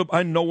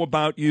 I know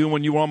about you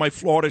when you were on my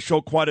Florida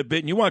show quite a bit,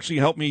 and you actually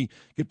helped me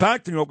get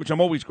back to New York, which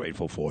I'm always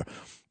grateful for.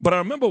 But I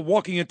remember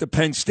walking into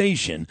Penn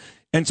Station,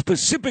 and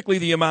specifically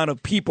the amount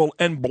of people,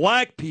 and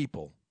black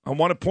people, I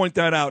want to point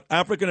that out,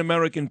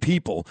 African-American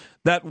people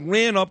that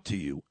ran up to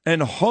you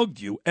and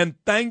hugged you and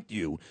thanked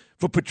you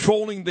for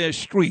patrolling their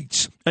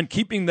streets and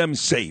keeping them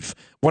safe.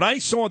 What I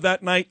saw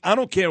that night, I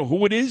don't care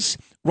who it is,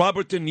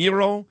 Robert De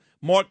Niro,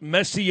 Mark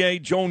Messier,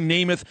 Joe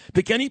Namath,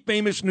 pick any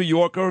famous New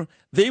Yorker,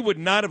 they would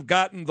not have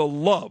gotten the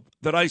love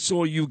that I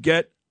saw you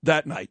get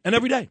that night and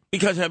every day.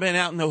 Because I've been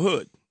out in the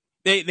hood.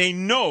 They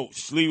know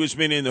Sleever's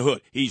been in the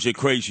hood. He's a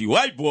crazy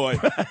white boy,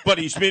 but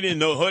he's been in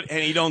the hood,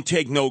 and he don't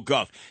take no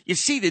guff. You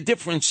see, the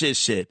difference is,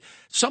 Sid,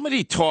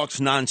 somebody talks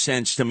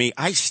nonsense to me,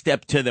 I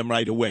step to them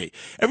right away.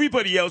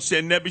 Everybody else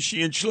said,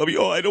 Nebuchadnezzar and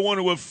Shlomi, I don't want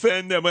to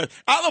offend them.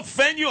 I'll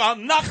offend you. I'll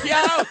knock you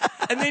out.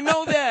 And they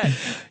know that.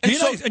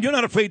 And you're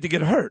not afraid to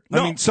get hurt.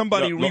 No, I mean,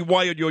 somebody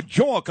rewired your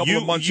jaw a couple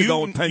of months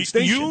ago in Penn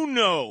Station. You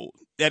know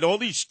that all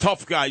these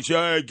tough guys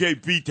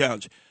gave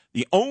beatdowns.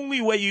 The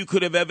only way you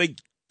could have ever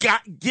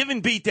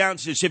given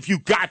beatdowns is if you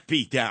got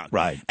beat down.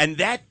 Right. And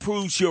that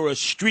proves you're a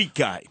street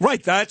guy.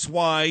 Right. That's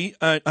why,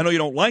 I know you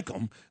don't like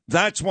him,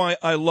 that's why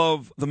I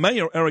love the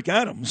mayor, Eric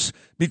Adams,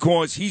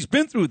 because he's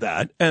been through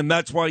that, and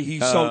that's why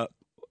he's so...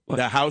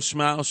 The house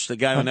mouse, the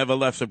guy who never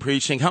left the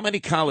precinct. How many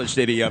collars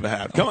did he ever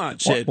have? Come on,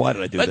 Sid. Why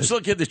did I do Let's this?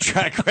 look at the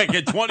track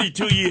record,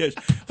 22 years.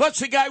 Plus,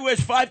 the guy wears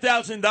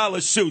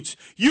 $5,000 suits.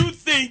 You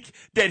think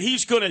that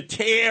he's going to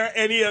tear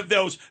any of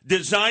those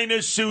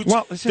designer suits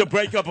to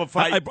break up a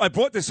fight? I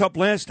brought this up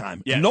last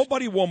time. Yes.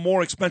 Nobody wore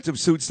more expensive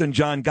suits than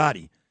John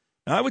Gotti.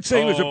 I would say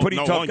he was a pretty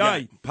tough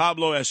guy.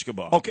 Pablo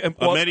Escobar. Okay,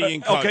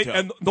 Medellin cartel. Okay,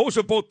 and those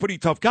are both pretty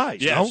tough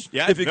guys. Yes, no?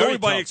 yes, if you're very going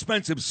by tough.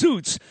 expensive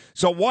suits,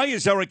 so why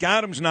is Eric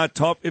Adams not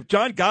tough? If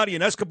John Gotti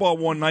and Escobar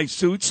wore nice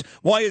suits,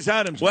 why is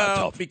Adams not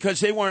tough?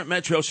 Because they weren't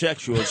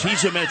metrosexuals.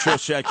 He's a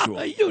metrosexual.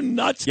 Are you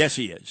nuts? Yes,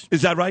 he is.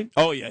 Is that right?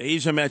 Oh, yeah,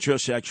 he's a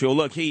metrosexual.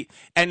 Look,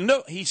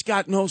 he's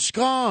got no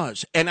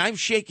scars. And I'm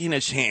shaking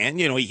his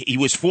hand. You know, he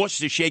was forced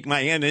to shake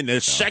my hand in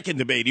the second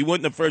debate. He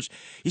wasn't the first.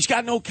 He's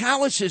got no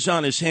calluses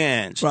on his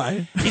hands.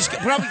 Right. He's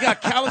probably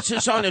got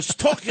calluses on his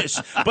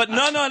tuchus, but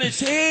none on his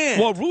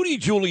hand. Well, Rudy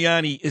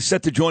Giuliani is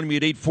set to join me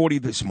at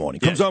 8:40 this morning.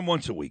 Comes on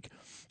once a week.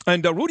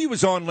 And Rudy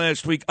was on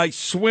last week, I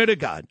swear to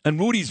God. And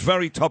Rudy's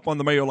very tough on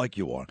the mayor like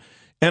you are.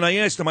 And I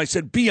asked him, I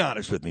said, be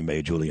honest with me,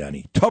 Mayor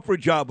Giuliani. Tougher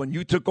job when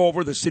you took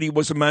over, the city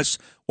was a mess,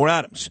 or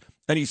Adams?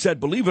 And he said,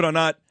 believe it or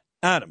not,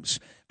 Adams.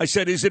 I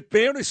said, is it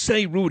fair to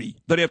say, Rudy,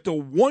 that after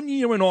 1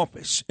 year in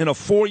office, in a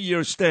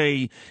 4-year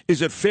stay,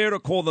 is it fair to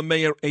call the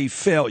mayor a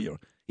failure?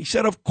 He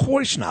said, of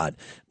course not.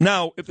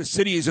 Now, if the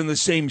city is in the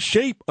same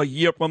shape a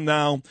year from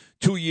now,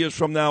 2 years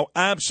from now,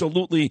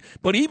 absolutely.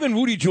 But even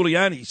Rudy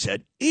Giuliani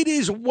said, it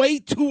is way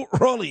too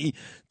early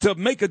to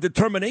make a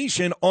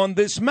determination on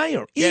this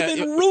mayor.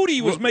 Even Rudy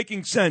was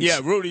making sense.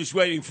 Yeah, Rudy's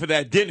waiting for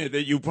that dinner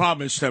that you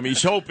promised him.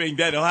 He's hoping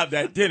that he'll have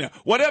that dinner.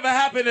 Whatever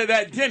happened to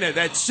that dinner,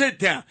 that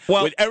sit-down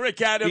with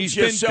Eric Adams, he's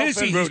yourself, been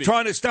busy. and Rudy? He's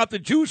trying to stop the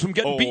Jews from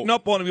getting beaten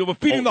up on him. We're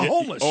feeding the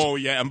homeless. Oh,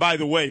 yeah. And by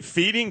the way,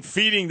 feeding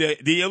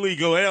the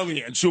illegal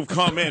aliens who've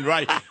come in,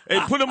 right? They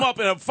put them up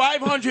in a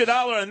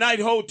 $500 a night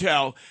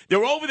hotel.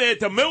 They're over there at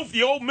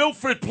the old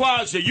Milford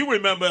Plaza. You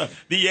remember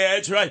the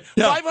ads, right?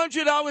 Yeah.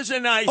 $500 a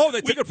night. Oh,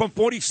 they took it from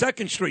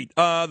 42nd Street,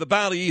 the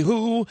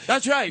Ballyhoo.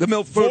 That's right. The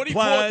Milford 44th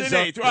Plaza.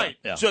 and 8th, right.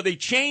 Yeah. So they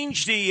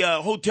changed the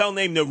hotel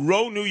name to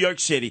Row New York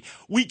City.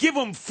 We give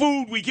them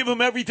food. We give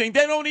them everything.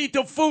 They don't eat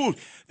the food.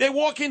 They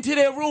walk into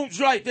their rooms,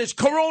 right? There's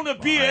Corona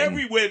beer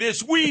everywhere.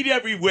 There's weed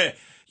everywhere.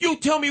 You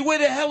tell me, where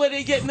the hell are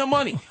they getting the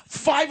money?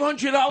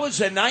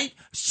 $500 a night?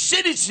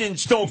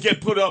 Citizens don't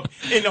get put up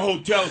in the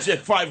hotels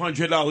at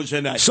 $500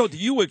 a night. So do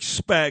you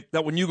expect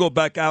that when you go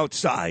back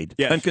outside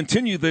and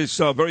continue this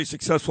very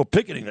successful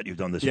picketing that you've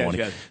done this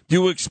morning, do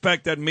you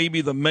expect that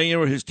maybe the mayor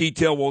or his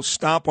detail will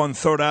stop on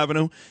 3rd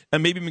Avenue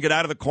and maybe even get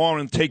out of the car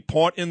and take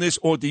part in this?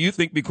 Or do you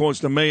think because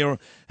the mayor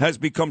has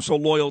become so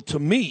loyal to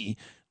me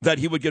that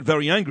he would get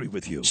very angry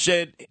with you?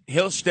 Said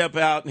he'll step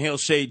out and he'll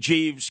say,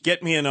 Jeeves,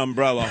 get me an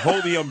umbrella.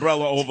 Hold the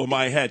umbrella over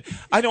my head.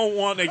 I don't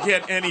want to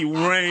get any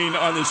rain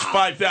on this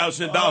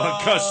 $5,000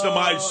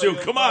 customized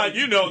suit. Come on,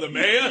 you know the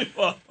mayor.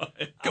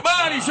 Come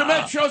on, he's a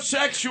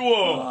metrosexual.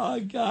 Oh,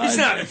 God. He's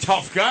not a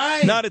tough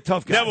guy. Not a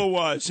tough guy. Never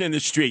was in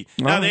the street.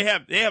 Now, they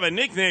have a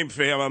nickname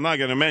for him. I'm not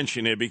going to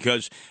mention it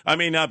because I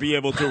may not be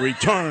able to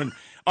return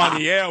on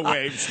the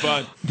airwaves,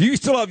 but... Do you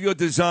still have your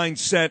design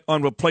set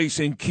on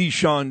replacing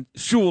Keyshawn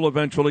Sewell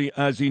eventually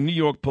as the New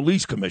York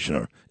Police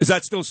Commissioner? Is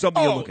that still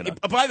something you're looking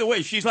at? By the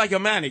way, she's like a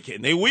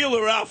mannequin. They wheel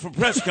her out for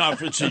press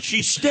conferences.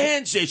 She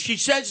stands there. She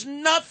says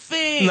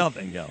nothing.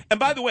 Nothing, yeah. And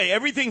by the way,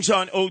 everything's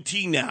on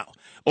OT now.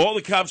 All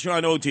the cops are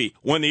on OT.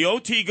 When the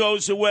OT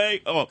goes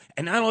away,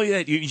 and not only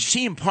that, you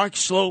see in Park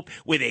Slope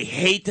where they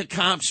hate the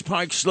cops,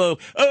 Park Slope.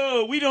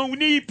 Oh, we don't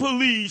need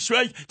police,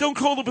 right? Don't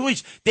call the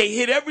police. They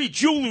hit every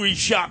jewelry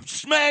shop,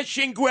 smash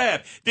and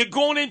grab. They're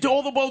going into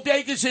all the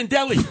bodegas in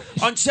Delhi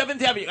on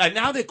 7th Avenue. And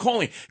now they're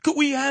calling, could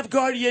we have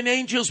guardian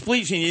angels,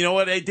 please? And you know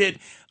what I did?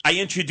 I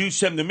introduced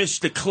them to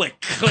Mr.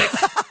 Click. Click.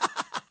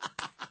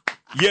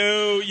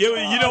 You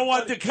don't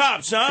want the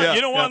cops, huh? Yeah,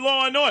 you don't want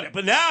law and order.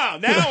 But now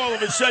all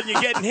of a sudden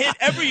you're getting hit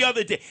every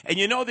other day. And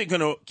you know they're going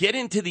to get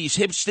into these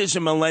hipsters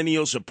and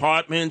millennials'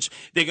 apartments.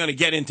 They're going to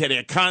get into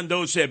their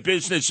condos, their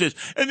businesses.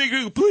 And they're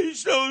going to go,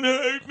 please don't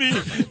hurt me.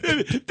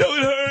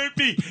 Don't hurt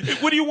me.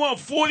 What do you want,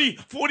 40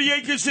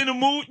 acres in a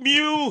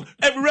mule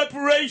and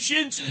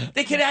reparations?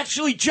 They can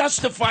actually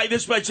justify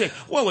this by saying,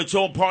 well, it's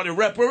all part of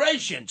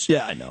reparations.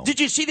 Yeah, I know. Did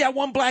you see that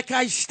one black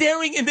guy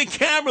staring in the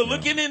camera,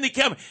 looking in the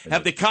camera?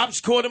 Have the cops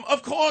caught him?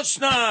 Of course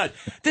not.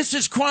 This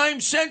is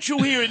crime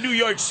central here in New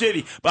York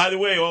City. By the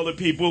way, all the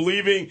people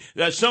leaving,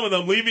 some of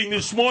them leaving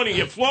this morning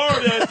in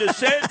Florida,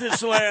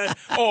 DeSantis land,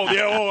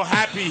 they're all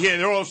happy here.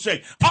 They're all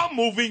saying, I'm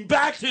moving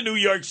back to New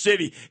York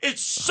City.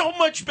 It's so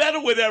much better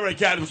with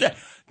Eric Adams.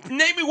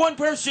 Name me one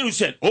person who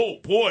said, oh,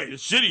 boy, the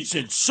city's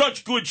in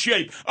such good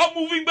shape. I'm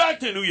moving back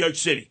to New York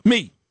City.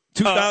 Me.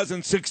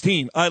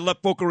 2016. I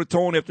left Boca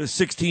Raton after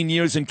 16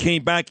 years and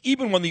came back,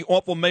 even when the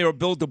awful mayor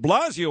Bill de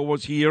Blasio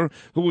was here,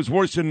 who was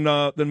worse than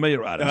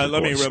Mayor Adams.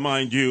 Let me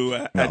remind you,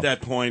 at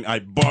that point, I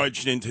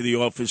barged into the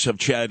office of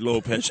Chad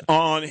Lopez.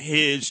 On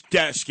his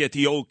desk at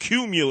the old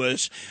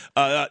Cumulus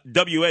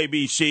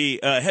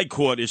WABC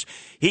headquarters,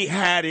 he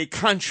had a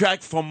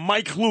contract from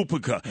Mike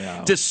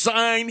Lupica to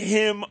sign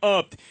him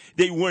up.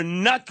 They were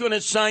not going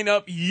to sign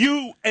up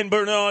you and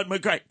Bernard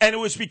McGregor. And it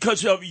was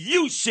because of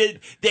you,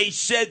 Sid. They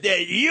said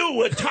that you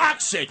were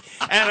toxic.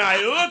 And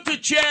I looked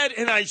at Chad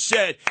and I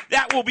said,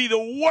 that will be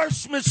the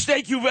worst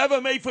mistake you've ever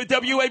made for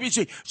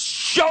WABC.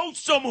 Show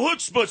some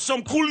chutzpah,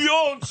 some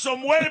culion, some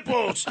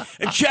huevos.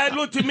 And Chad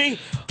looked at me.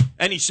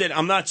 And he said,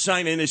 I'm not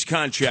signing this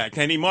contract.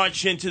 And he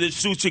marched into the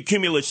suits of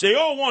Cumulus. They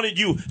all wanted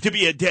you to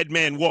be a dead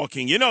man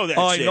walking. You know that,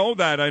 I Sid. know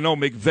that. I know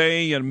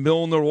McVeigh and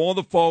Milner, all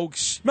the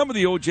folks. Remember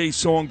the O.J.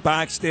 song,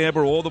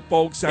 Backstabber, all the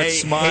folks that they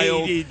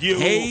smiled. Hated you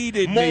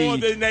hated more me.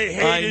 than they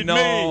hated me.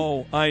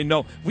 I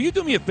know. Will you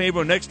do me a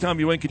favor next time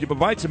you're in? Could you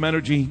provide some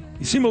energy?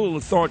 You seem a little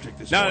lethargic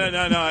this morning.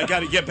 No. I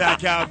got to get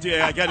back out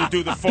there. I got to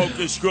do the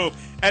focus group.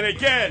 And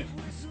again,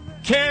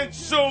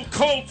 Cancel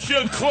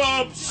Culture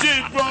Club,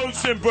 Sid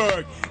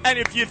Rosenberg. And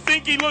if you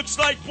think he looks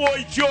like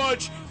Boy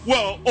George,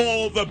 well,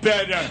 all the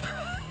better.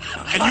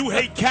 And you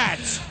hate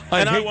cats.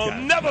 And I will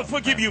never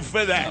forgive you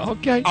for that.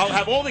 Okay. I'll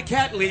have all the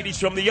cat ladies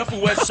from the Upper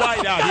West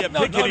Side out here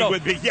picketing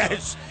with me.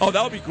 Yes. Oh,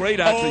 that would be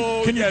great, actually.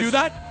 Oh, Can you do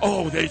that?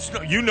 Oh,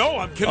 you know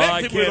I'm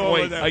connected with all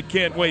of them. I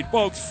can't wait.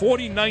 Folks,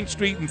 49th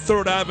Street and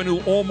 3rd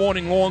Avenue all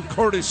morning long.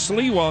 Curtis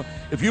Sliwa.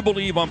 If you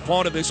believe I'm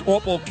part of this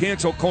awful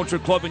cancel culture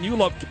club and you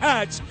love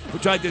cats,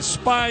 which I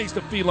despise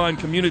the feline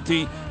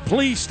community,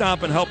 please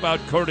stop and help out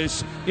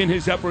Curtis in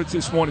his efforts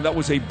this morning. That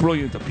was a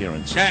brilliant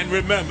appearance. And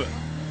remember,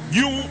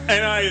 you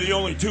and I are the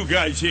only two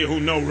guys here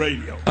who know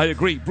radio. I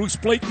agree. Bruce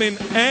Blakeman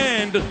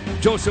and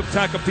Joseph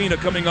Tacopina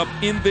coming up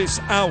in this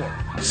hour.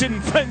 Sid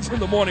and Friends in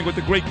the morning with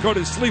the great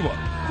Curtis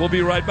Sliwa. We'll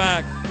be right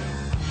back.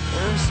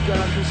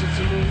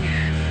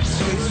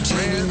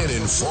 Entertaining and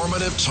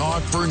informative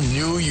talk for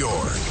New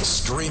York.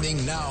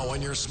 Streaming now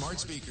on your smart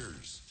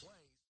speakers.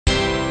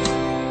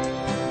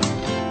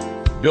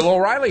 Bill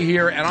O'Reilly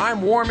here, and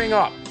I'm warming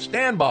up.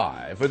 Stand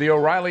by for the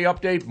O'Reilly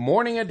Update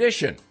Morning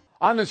Edition.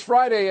 On this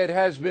Friday, it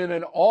has been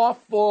an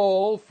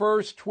awful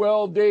first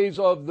 12 days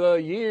of the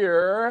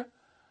year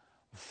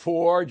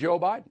for Joe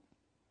Biden,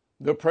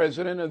 the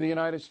President of the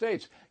United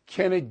States.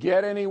 Can it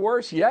get any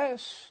worse?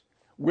 Yes.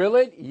 Will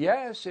it?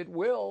 Yes, it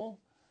will.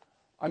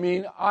 I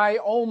mean, I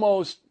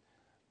almost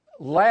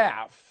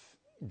laugh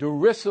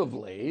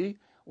derisively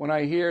when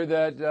I hear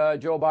that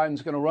Joe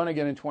Biden's going to run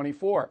again in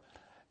 24.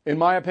 In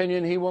my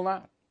opinion, he will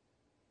not.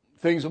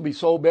 Things will be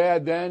so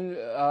bad then,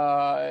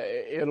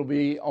 it'll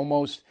be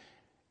almost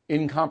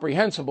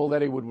incomprehensible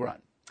that he would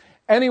run.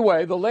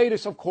 Anyway, the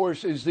latest, of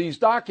course, is these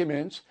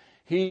documents.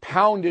 He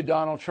pounded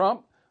Donald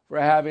Trump for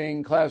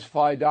having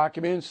classified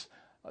documents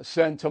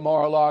sent to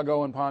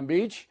Mar-a-Lago and Palm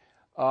Beach,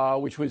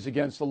 which was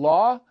against the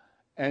law,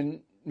 and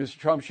Mr.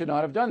 Trump should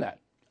not have done that.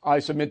 I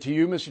submit to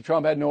you, Mr.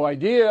 Trump had no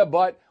idea,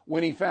 but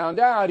when he found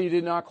out, he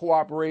did not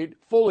cooperate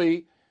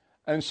fully,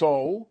 and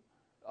so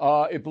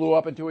it blew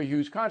up into a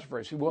huge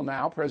controversy. Well,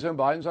 now President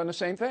Biden's on the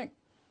same thing.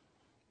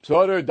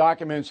 So there are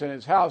documents in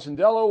his house in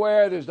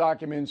Delaware, there's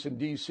documents in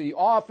D.C.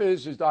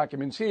 office, there's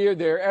documents here,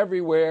 there,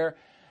 everywhere,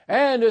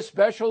 and a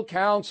special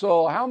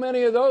counsel. How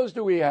many of those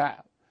do we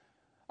have?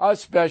 A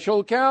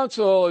special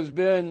counsel has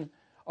been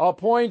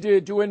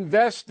appointed to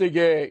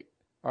investigate.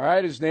 All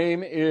right, his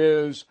name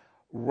is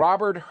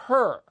Robert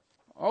Hur.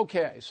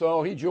 Okay,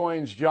 so he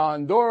joins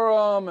John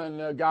Durham and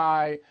a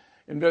guy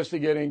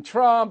investigating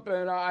Trump,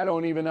 and I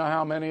don't even know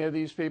how many of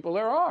these people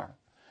there are.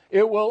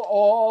 It will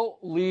all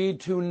lead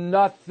to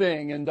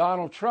nothing, and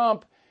Donald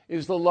Trump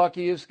is the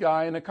luckiest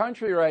guy in the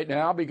country right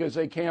now because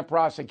they can't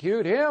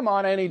prosecute him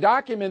on any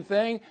document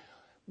thing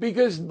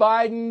because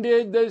Biden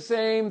did the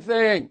same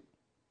thing.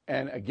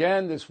 And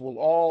again, this will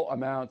all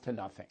amount to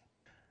nothing.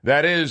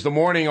 That is the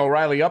Morning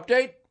O'Reilly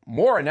Update.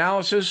 More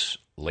analysis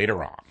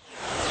later on.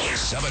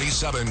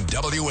 77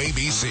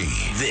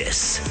 WABC.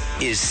 This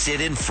is Sid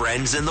and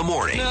Friends in the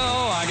morning. No,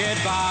 I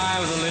get by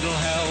with a little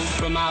help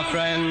from my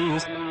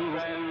friends.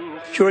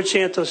 George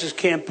Santos'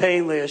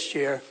 campaign last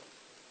year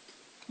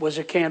was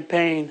a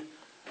campaign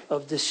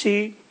of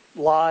deceit,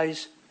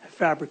 lies, and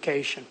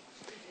fabrication.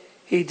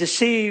 He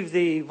deceived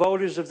the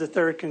voters of the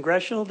 3rd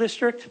Congressional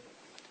District.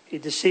 He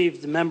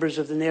deceived the members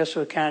of the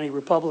Nassau County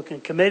Republican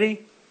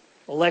Committee,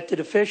 elected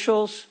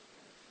officials,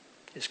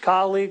 his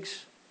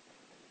colleagues,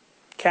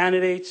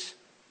 candidates,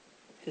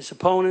 his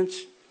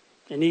opponents,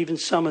 and even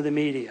some of the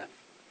media.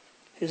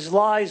 His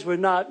lies were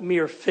not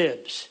mere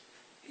fibs.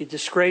 He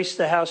disgraced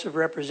the House of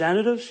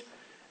Representatives,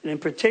 and in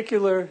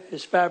particular,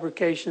 his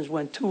fabrications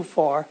went too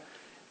far.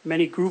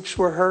 Many groups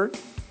were hurt.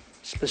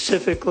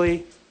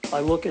 Specifically,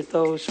 I look at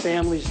those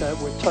families that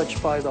were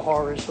touched by the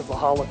horrors of the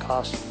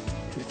Holocaust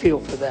and feel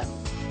for them.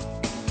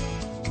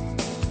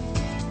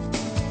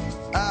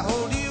 I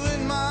hold you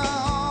in my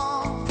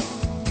arms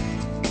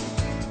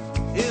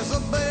as a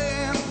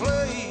band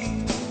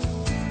plays.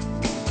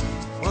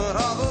 Well,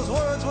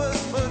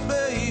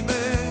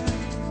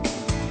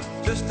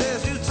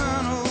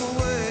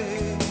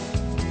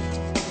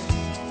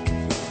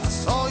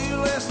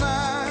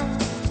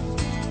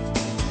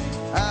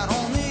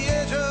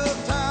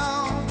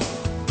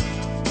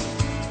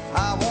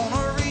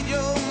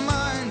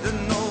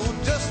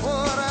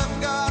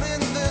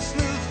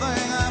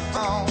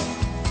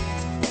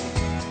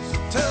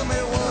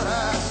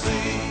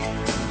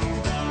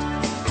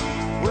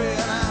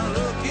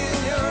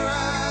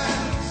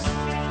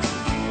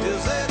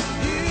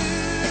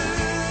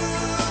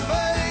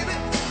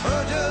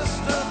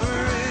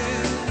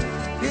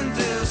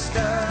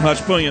 That's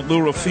brilliant.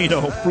 Lou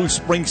Rufino, Bruce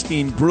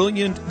Springsteen,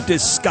 brilliant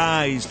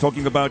disguise,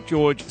 talking about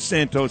George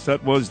Santos.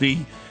 That was the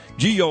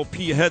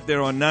GOP head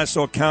there on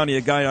Nassau County,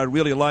 a guy I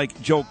really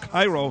like, Joe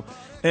Cairo.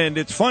 And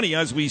it's funny,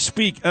 as we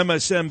speak,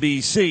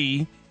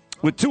 MSNBC,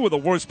 with two of the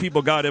worst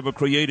people God ever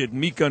created,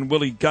 Mika and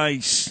Willie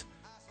Geis,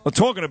 are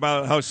talking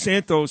about how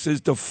Santos is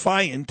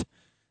defiant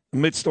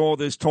amidst all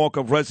this talk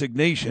of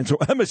resignation. So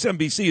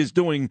MSNBC is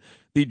doing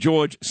the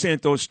George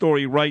Santos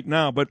story right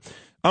now. But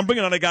I'm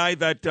bringing on a guy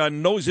that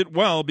knows it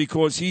well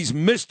because he's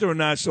Mr.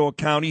 Nassau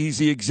County. He's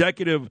the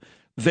executive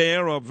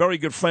there, a very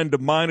good friend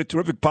of mine, a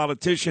terrific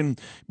politician,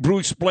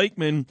 Bruce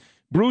Blakeman.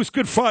 Bruce,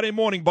 good Friday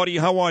morning, buddy.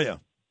 How are you?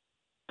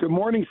 Good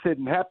morning, Sid,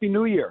 and Happy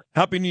New Year.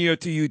 Happy New Year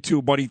to you,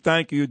 too, buddy.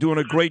 Thank you. You're doing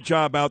a great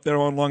job out there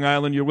on Long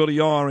Island. You really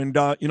are. And,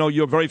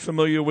 you're very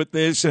familiar with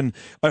this. And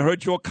I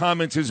heard your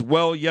comments as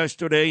well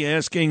yesterday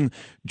asking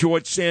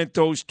George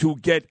Santos to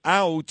get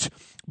out.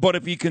 But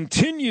if he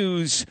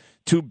continues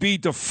to be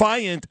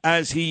defiant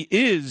as he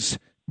is,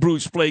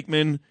 Bruce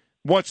Blakeman,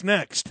 what's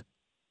next?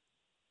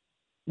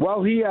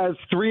 Well, he has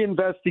 3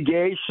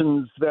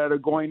 investigations that are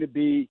going to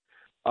be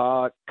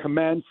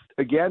commenced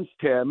against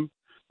him.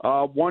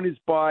 One is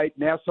by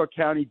Nassau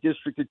County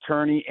District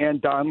Attorney Ann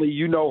Donnelly.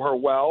 You know her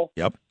well.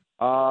 Yep.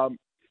 I'm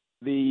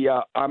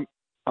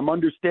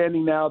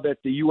understanding now that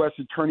the U.S.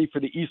 Attorney for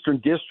the Eastern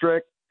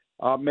District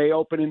may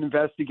open an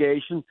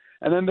investigation.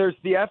 And then there's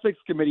the Ethics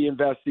Committee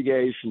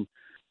investigation.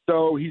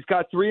 So he's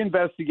got 3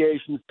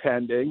 investigations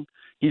pending.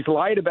 He's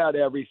lied about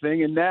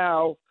everything. And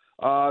now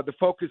the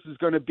focus is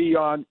going to be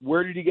on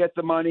where did he get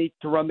the money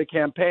to run the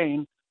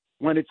campaign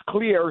when it's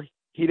clear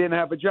he didn't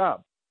have a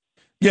job.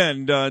 Yeah,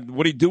 and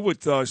what did he do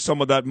with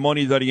some of that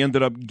money that he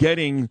ended up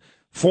getting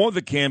for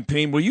the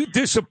campaign? Were you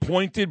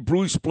disappointed,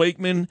 Bruce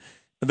Blakeman,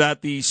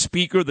 that the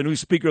new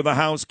Speaker of the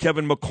House,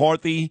 Kevin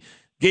McCarthy,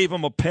 gave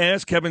him a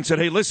pass? Kevin said,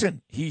 hey,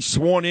 listen, he's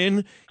sworn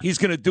in. He's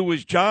going to do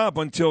his job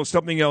until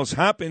something else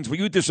happens. Were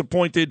you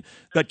disappointed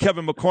that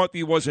Kevin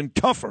McCarthy wasn't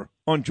tougher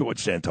on George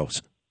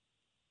Santos?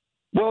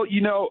 Well,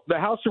 the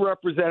House of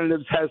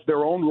Representatives has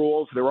their own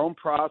rules, their own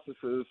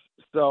processes.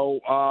 So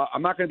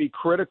I'm not going to be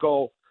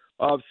critical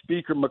of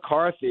Speaker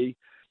McCarthy.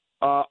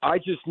 I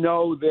just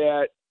know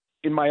that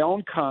in my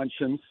own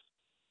conscience,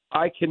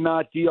 I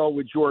cannot deal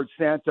with George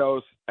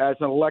Santos as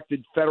an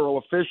elected federal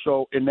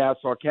official in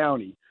Nassau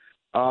County.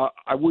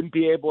 I wouldn't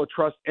be able to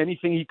trust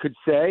anything he could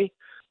say.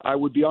 I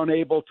would be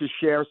unable to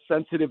share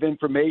sensitive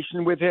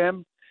information with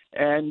him.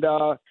 And,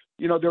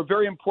 there are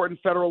very important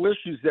federal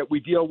issues that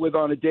we deal with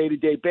on a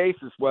day-to-day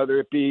basis,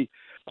 whether it be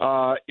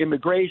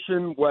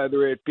immigration,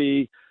 whether it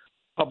be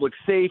public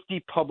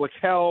safety, public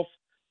health,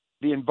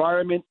 the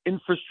environment,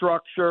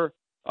 infrastructure.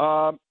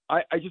 I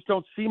just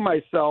don't see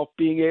myself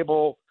being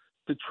able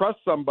to trust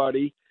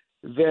somebody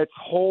that's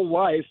whole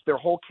life, their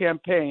whole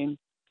campaign,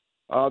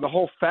 the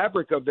whole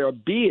fabric of their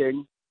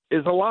being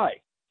is a lie.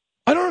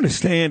 I don't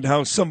understand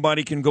how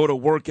somebody can go to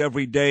work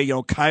every day.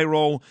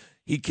 Cairo,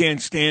 he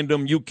can't stand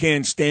him, you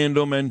can't stand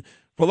him. And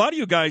for a lot of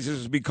you guys, this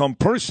has become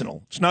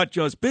personal. It's not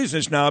just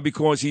business now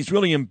because he's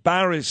really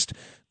embarrassed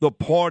the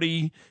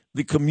party,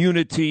 the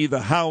community,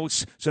 the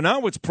House. So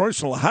now it's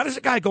personal. How does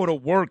a guy go to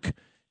work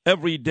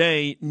every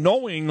day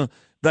knowing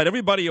that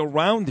everybody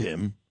around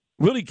him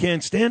really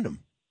can't stand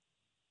him?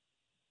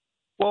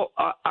 Well,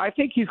 I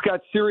think he's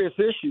got serious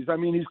issues. I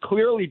mean, he's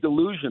clearly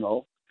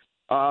delusional,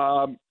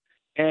 and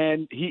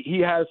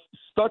he has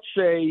such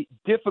a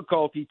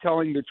difficulty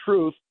telling the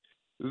truth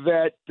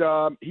that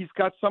he's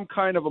got some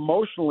kind of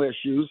emotional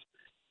issues.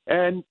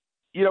 And,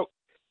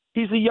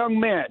 he's a young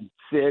man,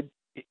 Sid.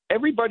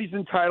 Everybody's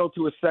entitled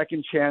to a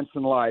second chance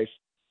in life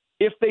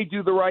if they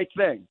do the right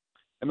thing.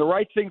 And the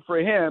right thing for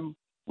him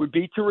would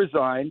be to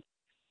resign,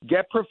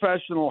 get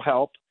professional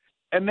help,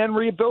 and then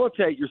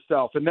rehabilitate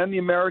yourself. And then the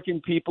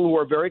American people, who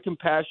are very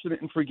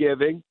compassionate and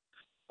forgiving,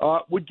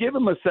 would give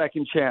him a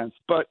second chance.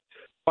 But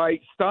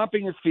by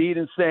stomping his feet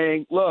and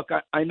saying, look,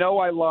 I know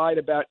I lied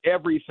about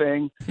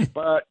everything,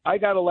 but I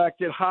got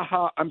elected,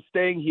 I'm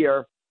staying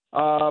here,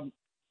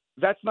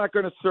 that's not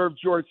going to serve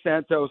George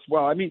Santos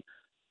well. I mean,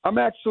 I'm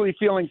actually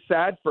feeling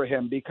sad for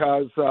him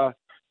because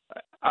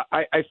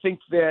I think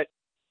that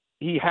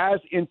he has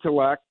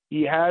intellect,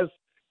 he has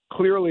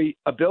clearly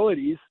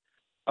abilities,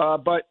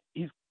 but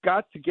he's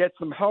got to get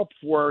some help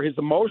for his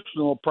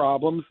emotional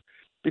problems,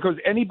 because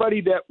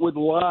anybody that would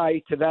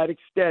lie to that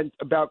extent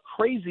about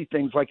crazy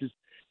things like his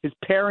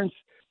parents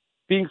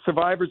being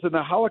survivors of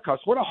the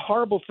Holocaust, what a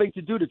horrible thing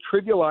to do, to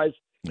trivialize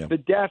the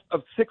death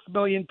of 6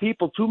 million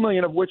people, 2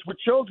 million of which were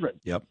children.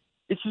 Yep.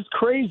 It's just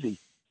crazy.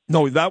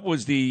 No, that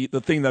was the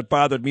thing that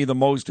bothered me the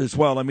most as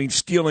well. I mean,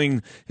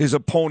 stealing his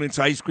opponent's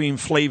ice cream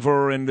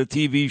flavor and the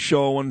TV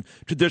show and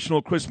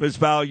traditional Christmas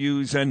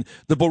values and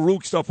the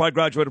Baruch stuff. I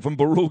graduated from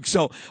Baruch,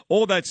 so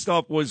all that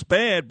stuff was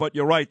bad. But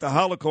you're right, the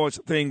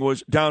Holocaust thing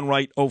was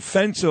downright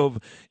offensive,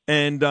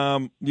 and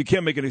you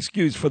can't make an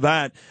excuse for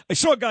that. I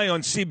saw a guy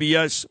on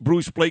CBS,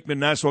 Bruce Blakeman,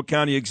 Nassau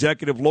County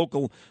Executive,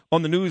 local,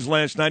 on the news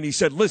last night. He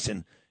said,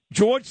 listen,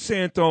 George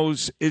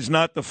Santos is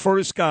not the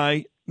first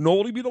guy, nor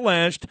will he be the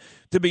last,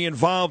 to be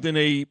involved in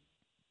a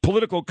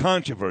political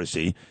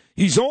controversy.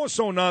 He's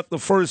also not the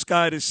first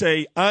guy to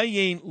say, I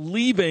ain't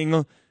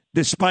leaving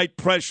despite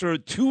pressure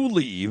to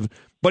leave.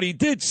 But he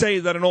did say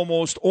that in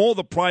almost all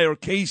the prior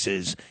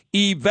cases,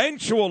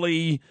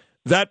 eventually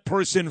that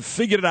person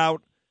figured it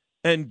out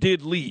and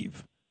did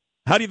leave.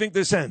 How do you think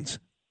this ends?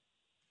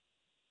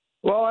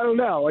 Well, I don't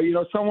know. You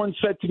know, someone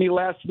said to me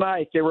last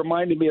night, they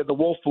reminded me of The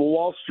Wolf of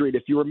Wall Street,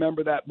 if you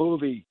remember that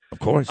movie. Of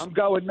course. I'm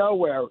going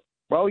nowhere.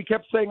 Well, he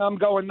kept saying, I'm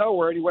going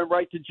nowhere, and he went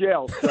right to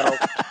jail. So,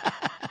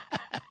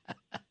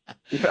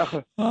 you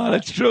know,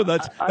 that's true.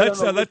 That's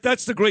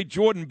the great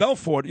Jordan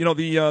Belfort. You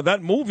know,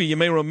 that movie, you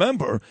may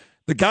remember,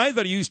 the guy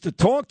that he used to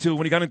talk to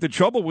when he got into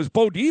trouble was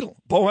Bo Dietl.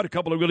 Bo had a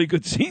couple of really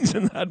good scenes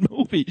in that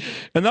movie.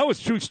 And that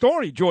was a true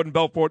story, Jordan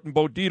Belfort and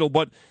Bo Dietl.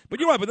 But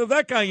you're right, but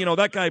that guy,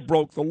 that guy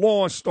broke the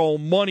law, stole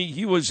money.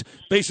 He was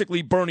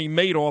basically Bernie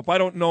Madoff. I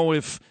don't know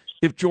if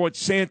George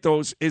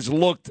Santos is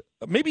looked,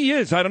 maybe he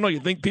is. I don't know.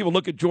 You think people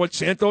look at George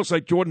Santos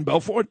like Jordan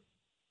Belfort?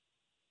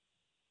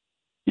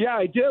 Yeah,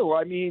 I do.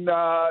 I mean,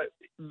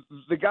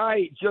 the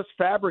guy just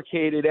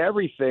fabricated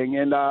everything.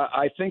 And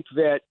I think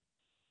that,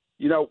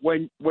 you know,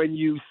 when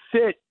you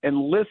sit and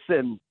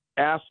listen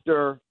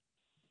after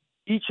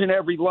each and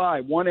every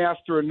lie, one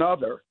after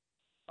another,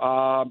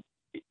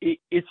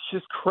 it's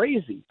just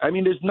crazy. I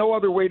mean, there's no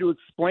other way to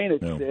explain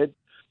it, Sid.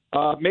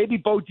 Maybe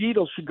Bo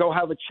Dietl should go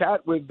have a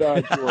chat with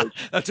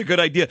George. That's a good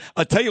idea.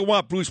 I'll tell you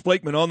what, Bruce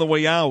Blakeman, on the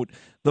way out,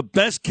 the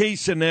best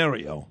case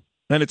scenario,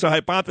 and it's a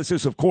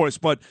hypothesis, of course,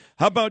 but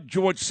how about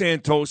George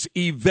Santos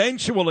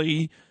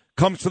eventually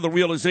comes to the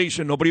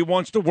realization nobody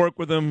wants to work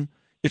with him,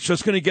 it's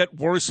just going to get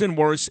worse and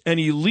worse, and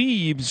he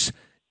leaves,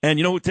 and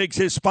you know who takes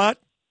his spot?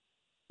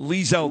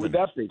 Lee Zeldin. Who would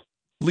that be?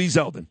 Lee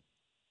Zeldin.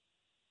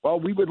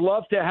 Well, we would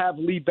love to have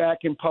Lee back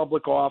in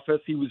public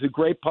office. He was a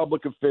great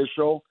public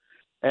official,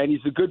 and he's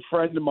a good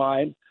friend of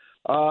mine.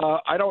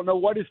 I don't know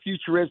what his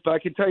future is, but I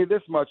can tell you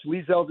this much.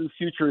 Lee Zeldin's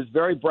future is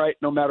very bright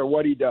no matter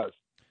what he does.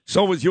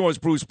 So is yours,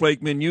 Bruce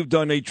Blakeman. You've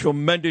done a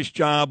tremendous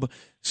job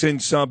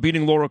since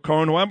beating Laura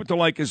Curran, who I happen to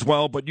like as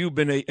well, but you've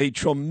been a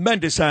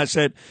tremendous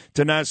asset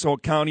to Nassau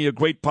County, a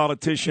great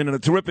politician and a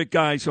terrific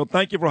guy. So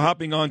thank you for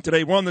hopping on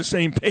today. We're on the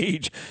same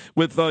page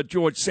with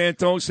George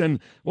Santos, and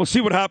we'll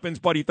see what happens,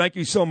 buddy. Thank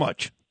you so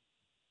much.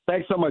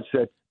 Thanks so much,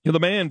 Sid. You're the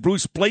man,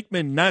 Bruce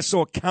Blakeman,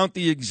 Nassau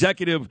County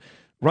executive,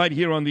 right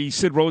here on the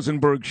Sid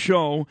Rosenberg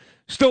Show.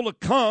 Still to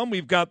come,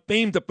 we've got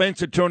famed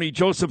defense attorney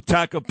Joseph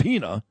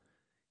Tacopina.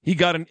 He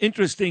got an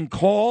interesting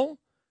call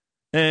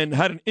and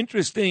had an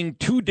interesting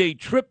 2-day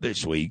trip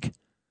this week.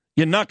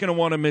 You're not going to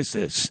want to miss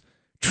this.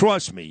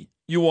 Trust me,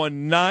 you are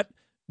not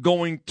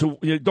going to.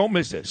 Don't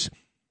miss this.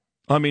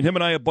 I mean, him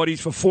and I are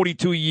buddies for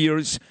 42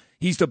 years.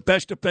 He's the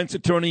best defense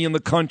attorney in the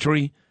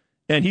country,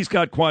 and he's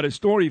got quite a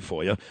story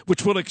for you,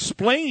 which will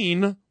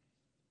explain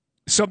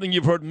something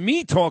you've heard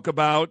me talk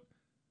about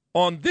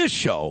on this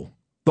show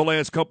the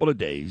last couple of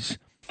days.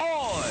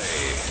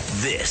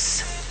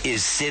 This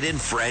is Sid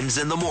and Friends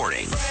in the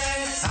Morning.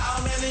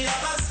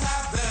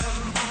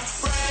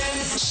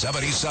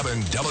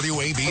 77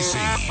 WABC.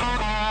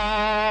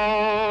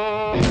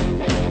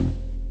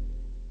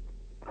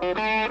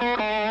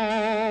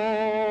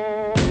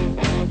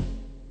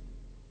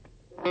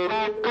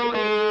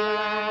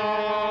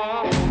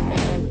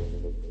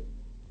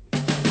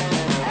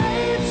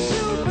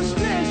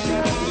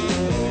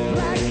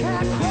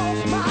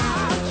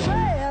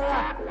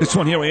 This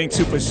one here, I Ain't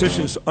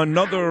Superstitious,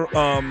 another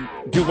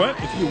duet,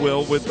 if you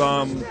will, with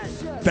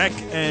Beck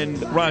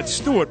and Rod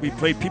Stewart. We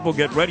played People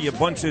Get Ready a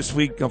bunch this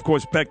week. Of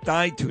course, Beck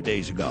died 2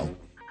 days ago.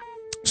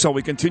 So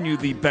we continue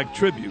the Beck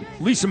tribute.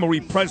 Lisa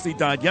Marie Presley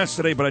died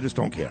yesterday, but I just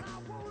don't care.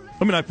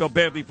 I mean, I felt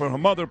badly for her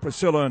mother,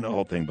 Priscilla, and the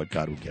whole thing, but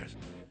God, who cares?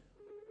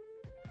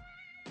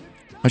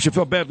 I should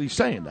feel badly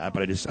saying that,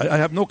 but I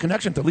have no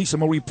connection to Lisa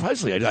Marie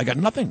Presley. I got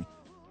nothing.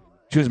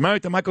 She was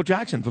married to Michael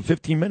Jackson for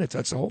 15 minutes.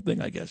 That's the whole thing,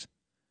 I guess.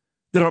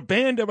 Did her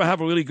band ever have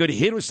a really good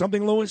hit or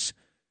something, Lewis?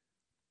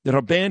 Did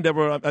her band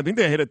ever? I think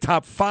they hit a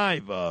top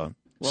 5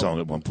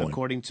 song at one point.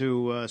 According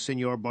to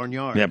Senor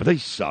Barnyard. Yeah, but they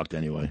sucked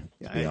anyway.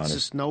 Yeah, it's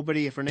just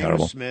nobody. If her name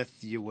Terrible. was Smith,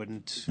 you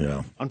wouldn't.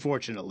 Yeah.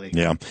 Unfortunately.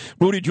 Yeah.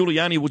 Rudy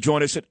Giuliani will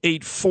join us at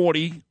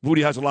 8:40.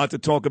 Rudy has a lot to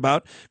talk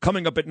about.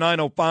 Coming up at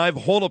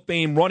 9:05, Hall of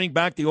Fame running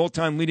back, the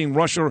all-time leading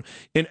rusher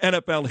in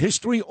NFL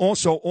history.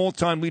 Also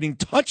all-time leading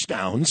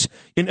touchdowns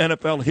in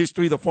NFL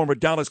history, the former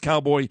Dallas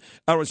Cowboy,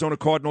 Arizona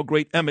Cardinal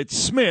great Emmitt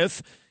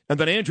Smith. And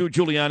then Andrew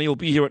Giuliani will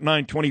be here at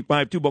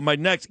 9:25 too. But my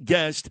next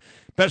guest,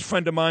 best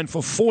friend of mine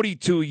for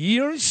 42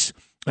 years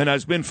and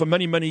has been for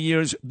many, many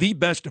years the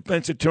best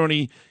defense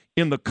attorney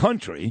in the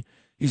country.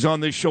 He's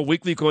on this show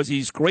weekly because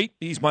he's great.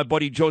 He's my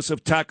buddy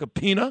Joseph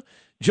Tacopina.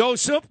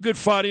 Joseph, good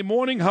Friday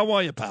morning. How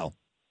are you, pal?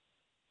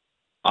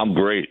 I'm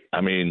great.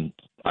 I mean,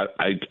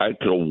 I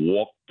could have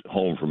walked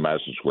home from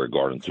Madison Square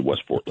Garden to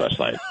Westport last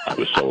night. I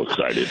was so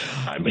excited.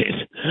 I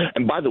mean,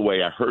 and by the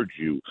way, I heard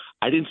you.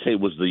 I didn't say it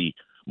was the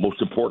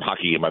most important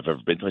hockey game I've ever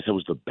been to. I said it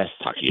was the best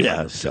hockey game.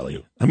 Yeah,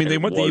 silly. I mean, they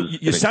went.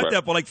 You sat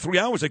there for like 3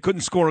 hours. They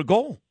couldn't score a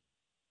goal.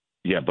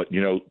 Yeah, but,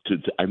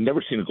 I've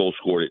never seen a goal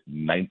scored at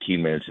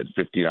 19 minutes and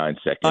 59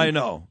 seconds. I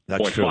know.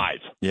 That's true. 0.5.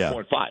 Yeah.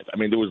 0.5. I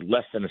mean, there was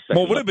less than a second.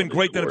 Well, it would have been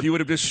great then if you would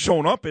have just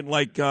shown up in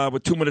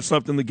with 2 minutes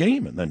left in the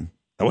game, and then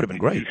that would have been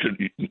great.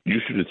 You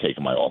should have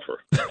taken my offer.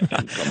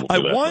 I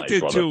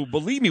wanted to.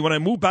 Believe me, when I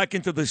moved back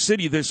into the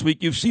city this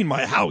week, you've seen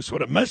my house.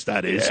 What a mess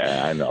that is.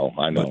 Yeah, I know.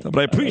 But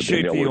I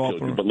appreciate the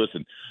offer. But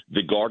listen,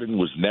 the Garden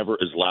was never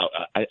as loud.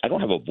 I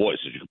don't have a voice,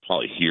 as you can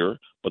probably hear,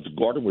 but the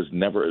Garden was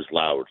never as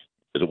loud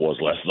as it was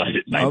last night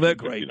at 19:59. Oh, they're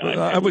great.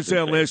 I was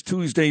there last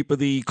Tuesday for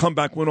the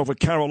comeback win over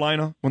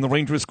Carolina when the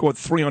Rangers scored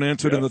 3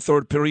 unanswered in the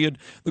third period.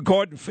 The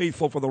Garden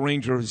faithful for the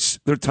Rangers,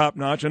 they're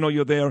top-notch. I know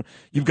you're there.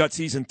 You've got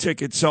season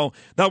tickets. So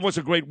that was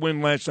a great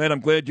win last night.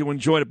 I'm glad you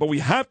enjoyed it. But we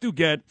have to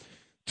get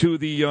to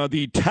the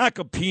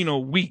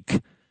Tacopina week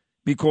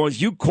because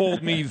you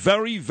called me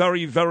very,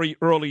 very, very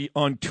early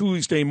on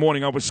Tuesday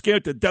morning. I was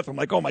scared to death. I'm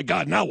like, oh, my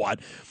God, now what?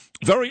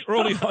 Very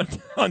early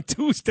on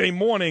Tuesday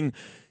morning.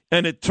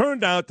 And it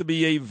turned out to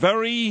be a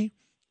very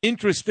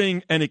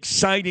interesting and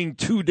exciting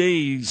 2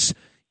 days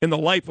in the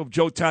life of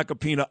Joe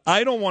Tacopina.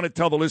 I don't want to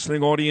tell the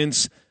listening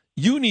audience.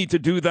 You need to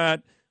do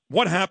that.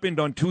 What happened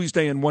on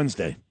Tuesday and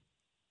Wednesday?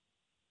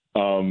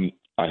 I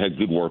had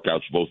good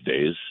workouts both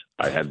days.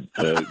 I had,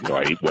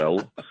 I ate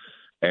well.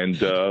 And,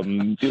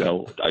 the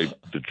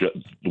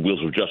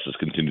wheels of justice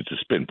continued to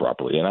spin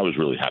properly. And I was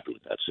really happy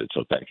with that, Sid.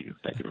 So thank you.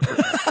 Thank you.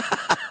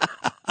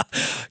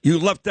 You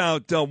left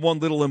out one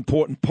little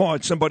important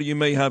part, somebody you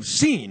may have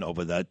seen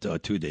over that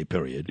 2-day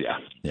period.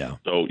 Yeah.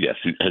 So, yes,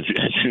 as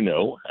you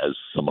know, as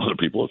some other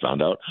people have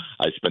found out,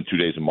 I spent 2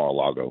 days in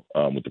Mar-a-Lago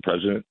with the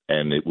president,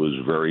 and it was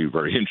very,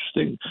 very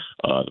interesting.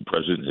 The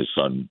president, his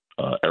son,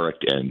 Eric,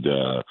 and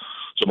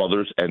some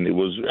others, and it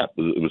was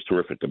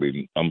terrific. I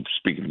mean, I'm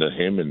speaking to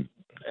him and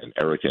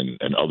Eric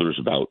and others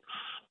about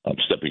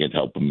stepping in to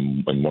help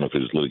him in one of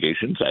his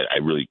litigations. I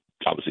really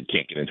obviously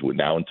can't get into it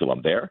now until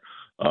I'm there.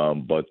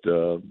 But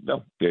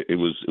no, it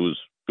was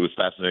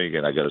fascinating,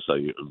 and I got to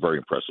say, very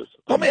impressive.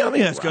 Let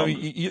me ask you.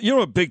 You're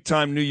a big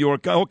time New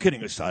York guy. All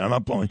kidding aside, I'm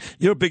not blowing.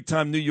 You're a big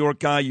time New York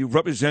guy. You've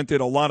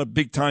represented a lot of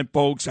big time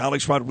folks: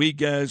 Alex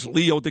Rodriguez,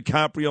 Leo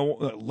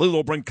DiCaprio,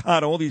 Lilo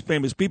Brancato, all these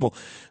famous people.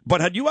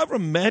 But had you ever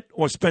met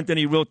or spent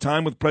any real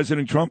time with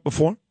President Trump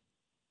before?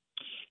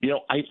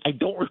 I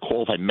don't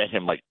recall if I met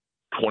him like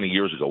 20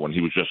 years ago when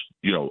he was just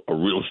a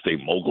real estate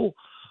mogul.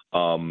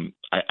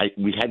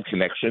 We had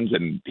connections,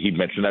 and he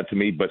mentioned that to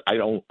me, but I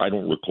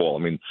don't recall.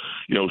 I mean,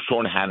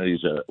 Sean Hannity's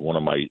one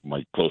of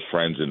my close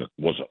friends and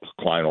was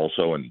a client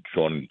also, and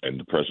Sean and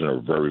the president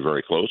are very,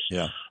 very close.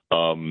 Yeah.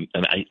 And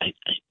I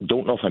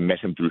don't know if I met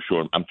him through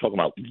Sean. I'm talking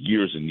about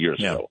years and years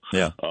ago.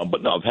 Yeah.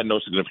 But no, I've had no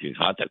significant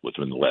contact with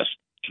him in the last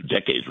 2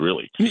 decades,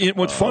 really.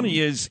 What's funny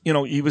is,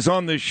 he was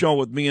on this show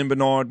with me and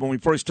Bernard when we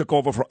first took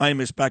over for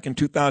Imus back in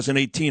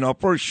 2018. Our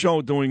first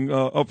show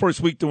our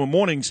first week doing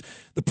mornings,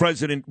 the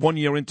president, 1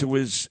 year into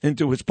his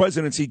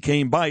presidency,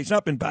 came by. He's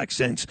not been back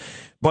since.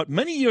 But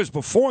many years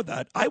before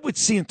that, I would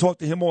see and talk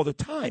to him all the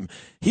time.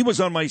 He was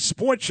on my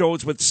sports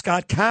shows with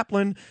Scott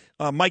Kaplan,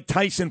 Mike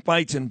Tyson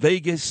fights in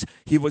Vegas.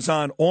 He was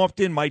on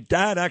often. My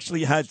dad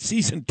actually had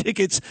season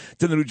tickets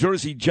to the New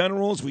Jersey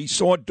Generals. We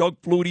saw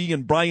Doug Flutie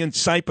and Brian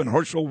Sipe and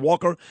Herschel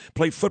Walker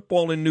play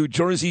football in New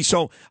Jersey.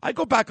 So I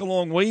go back a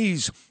long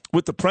ways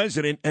with the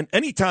president, and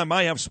anytime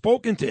I have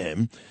spoken to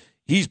him,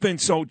 he's been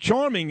so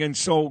charming and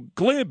so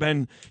glib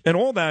and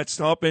all that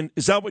stuff. And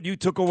is that what you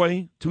took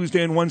away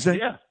Tuesday and Wednesday?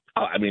 Yeah.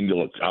 I mean,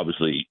 look,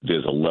 obviously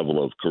there's a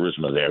level of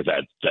charisma there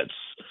that's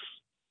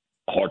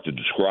hard to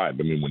describe.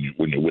 I mean,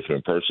 when you're with him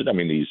in person, I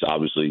mean, he's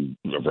obviously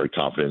a very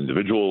confident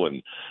individual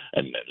and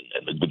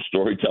a good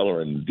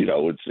storyteller, and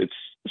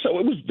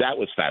that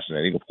was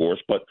fascinating, of course.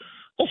 But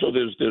also,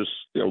 there's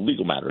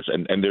legal matters,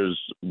 and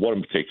there's one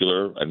in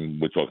particular,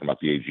 and we're talking about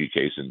the AG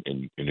case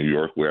in New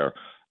York,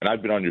 and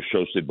I've been on your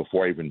show, Sid,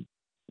 before I even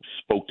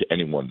spoke to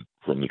anyone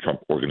from the Trump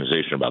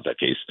organization about that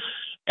case,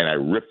 and I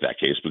ripped that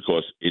case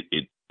because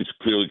it's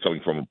clearly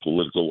coming from a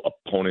political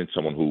opponent,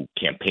 someone who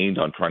campaigned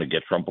on trying to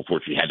get Trump before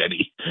she had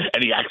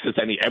any access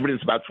to any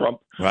evidence about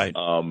Trump. Right.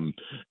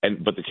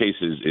 But the case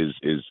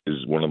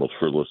is one of the most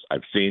frivolous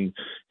I've seen,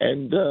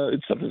 and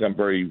it's something I'm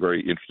very, very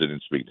interested in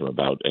speaking to him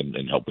about and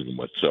helping him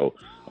with. So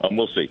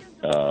we'll see.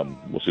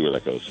 We'll see where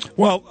that goes.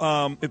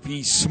 Well, if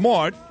he's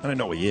smart, and I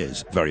know he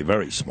is very,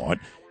 very smart,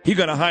 he's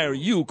going to hire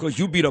you because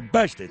you be the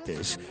best at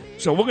this.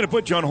 So we're going to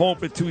put you on hold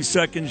for 2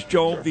 seconds,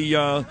 Joe.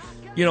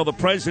 The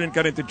president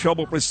got into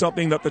trouble for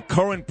something that the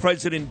current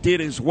president did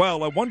as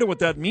well. I wonder what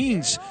that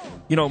means,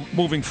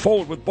 moving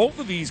forward with both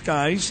of these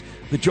guys,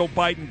 the Joe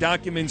Biden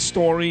document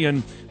story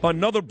and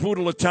another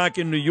brutal attack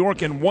in New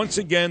York. And once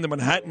again, the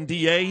Manhattan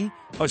DA,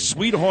 a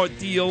sweetheart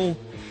deal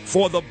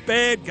for the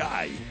bad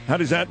guy. How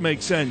does that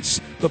make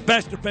sense? The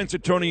best defense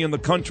attorney in the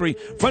country,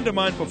 friend of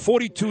mine for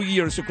 42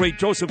 years, the great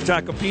Joseph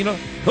Tacopina.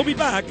 He'll be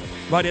back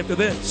right after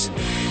this.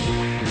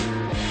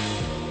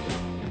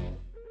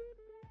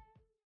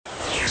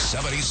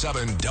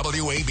 77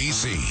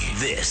 WABC.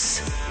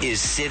 This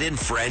is Sid and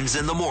Friends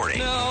in the Morning.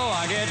 No,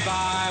 I get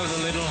by with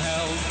a little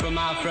help from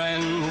my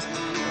friends.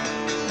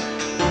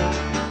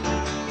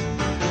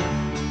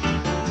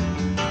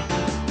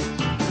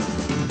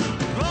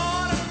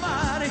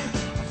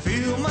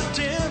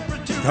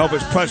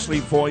 Elvis Presley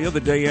for you the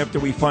day after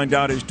we find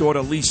out his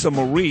daughter Lisa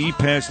Marie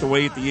passed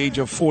away at the age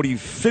of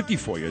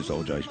 54 years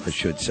old, I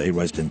should say.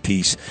 Rest in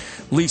peace.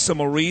 Lisa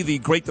Marie, the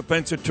great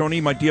defense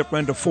attorney, my dear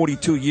friend of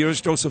 42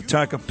 years, Joseph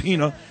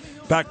Tacopina,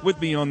 back with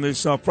me on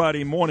this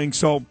Friday morning.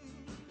 So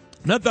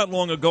not that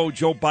long ago,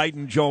 Joe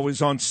Biden, Joe,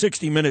 is on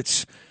 60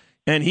 Minutes,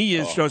 and he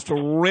is just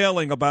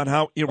railing about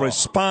how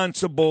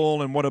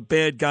irresponsible and what a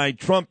bad guy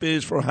Trump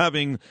is for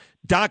having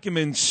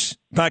documents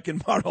back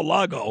in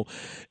Mar-a-Lago.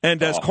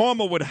 And as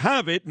karma would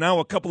have it, now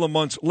a couple of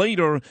months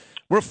later,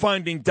 we're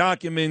finding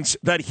documents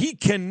that he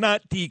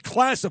cannot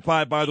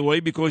declassify, by the way,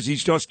 because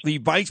he's just the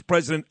vice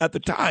president at the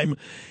time,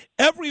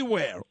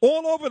 everywhere,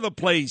 all over the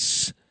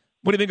place.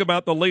 What do you think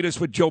about the latest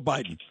with Joe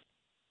Biden?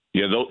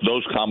 Yeah,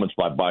 those comments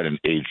by Biden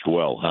aged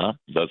well, huh?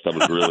 That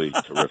was really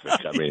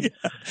terrific. I mean,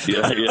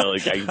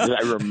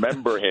 I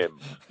remember him,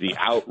 the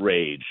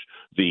outrage,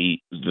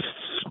 the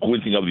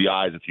squinting of the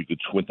eyes, if you could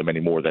squint them any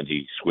more than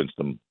he squints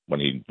them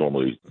when he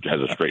normally has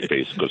a straight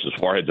face because his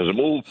forehead doesn't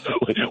move.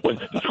 When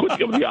the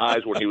squinting of the eyes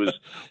when he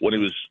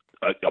was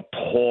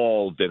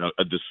appalled and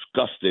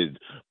disgusted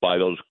by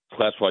those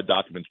classified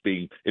documents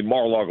being in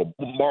Mar-a-Lago.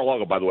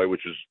 Mar-a-Lago, by the way,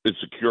 which is as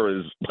secure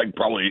as like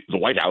probably the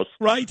White House.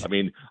 Right. I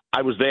mean,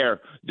 I was there.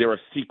 There are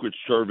Secret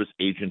Service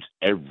agents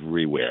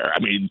everywhere.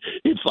 I mean,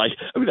 it's like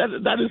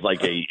that is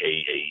like a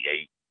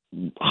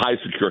high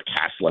secure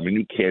castle. I mean,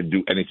 you can't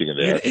do anything in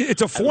there.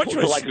 It's a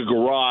fortress, like a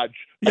garage.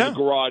 Yeah. A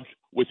garage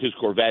with his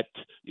Corvette,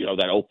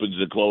 that opens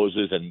and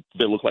closes, and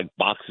they look like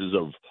boxes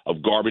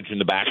of garbage in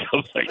the back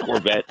of the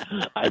Corvette.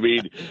 I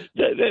mean,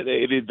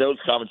 those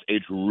comments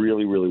age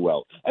really, really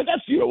well. And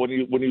that's, when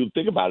you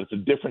think about it, it's the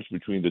difference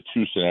between the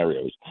two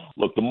scenarios.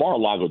 Look, the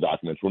Mar-a-Lago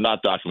documents were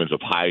not documents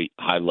of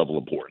high level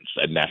importance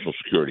and national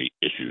security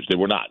issues. They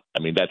were not.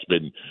 I mean, that's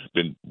been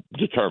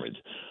determined.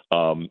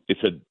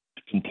 It's a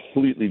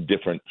completely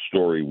different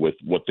story with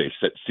what they've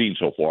seen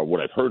so far, what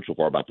I've heard so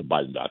far about the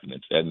Biden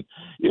documents. And,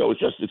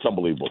 it's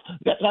unbelievable.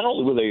 Not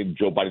only were they in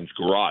Joe Biden's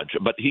garage,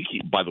 but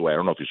by the way, I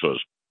don't know if you saw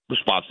his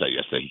response to that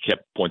yesterday. He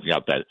kept pointing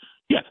out that,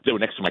 they were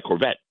next to my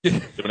Corvette. They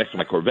were next to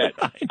my Corvette,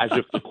 as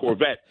if the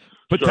Corvette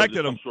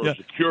protected him. Sort of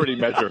security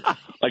measure.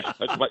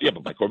 But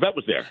my Corvette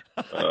was there.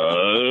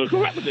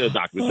 Corvette was in the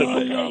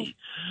document.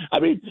 I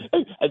mean,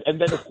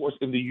 and then, of course,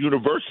 in the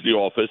university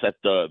office at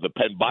the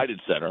Penn Biden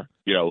Center,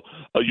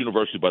 a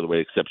university, by the way,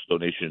 accepts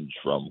donations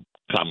from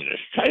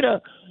communist China,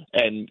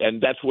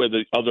 and that's where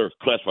the other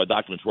classified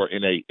documents were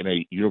in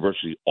a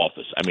university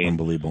office. I mean,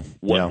 unbelievable.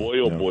 Boy,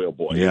 oh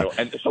boy. Yeah.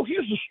 And so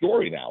here's the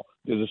story now.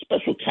 There's a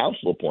special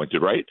counsel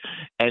appointed, right?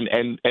 And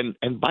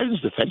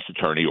Biden's defense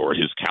attorney or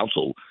his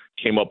counsel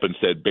came up and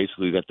said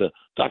basically that the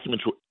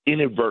documents were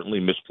inadvertently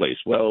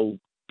misplaced. Well,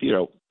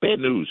 bad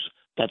news.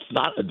 That's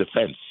not a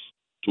defense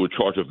to a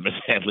charge of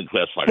mishandling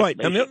classified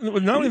information. Right.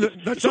 And not only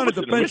that's not a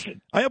defense.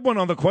 I have one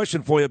other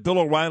question for you. Bill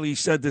O'Reilly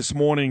said this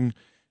morning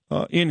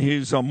in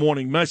his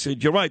morning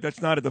message, you're right,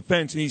 that's not a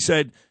defense. And he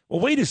said, well,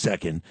 wait a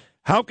second.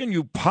 How can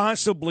you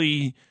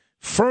possibly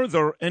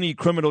further any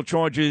criminal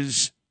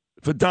charges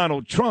for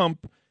Donald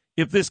Trump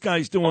if this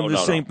guy's doing the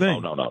same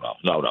thing? No.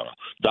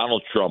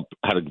 Donald Trump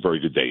had a very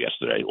good day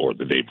yesterday or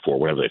the day before,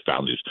 whenever they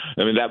found these.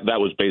 I mean,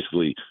 that was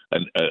basically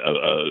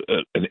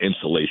an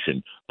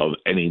insulation of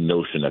any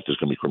notion that there's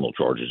going to be criminal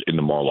charges in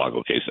the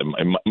Mar-a-Lago case,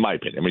 in my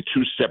opinion. I mean,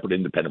 two separate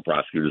independent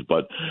prosecutors,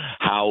 but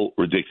how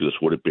ridiculous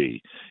would it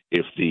be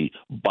if the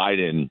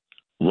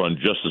Biden-run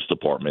Justice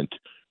Department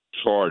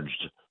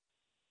charged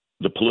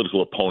the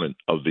political opponent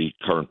of the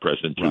current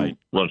president who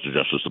runs the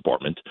Justice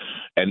Department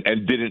and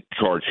didn't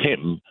charge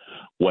him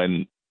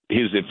when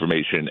his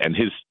information and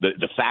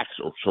the facts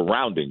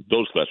surrounding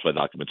those classified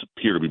documents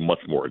appear to be much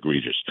more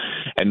egregious.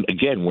 And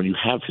again, when you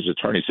have his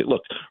attorney say,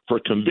 look, for a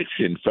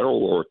conviction,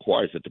 federal law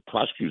requires that the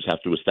prosecutors have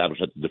to establish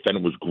that the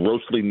defendant was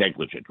grossly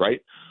negligent,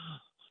 right?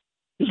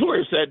 His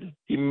lawyer said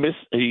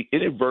he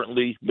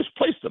inadvertently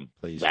misplaced them.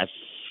 That's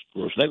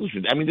gross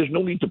negligence. I mean, there's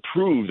no need to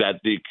prove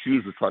that the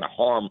accused was trying to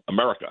harm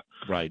America.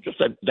 Right. Just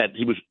that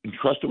he was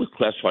entrusted with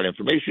classified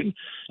information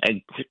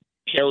and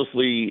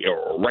carelessly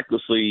or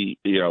recklessly,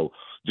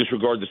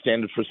 disregard the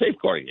standards for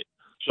safeguarding it.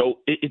 So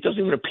it doesn't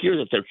even appear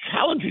that they're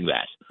challenging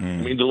that.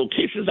 I mean, the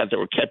locations that they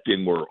were kept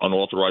in were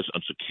unauthorized,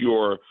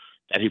 unsecure,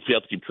 that he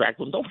failed to keep track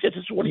of. And don't forget,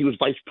 this is when he was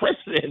vice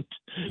president.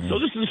 So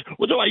this is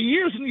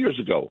years and years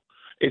ago.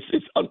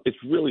 It's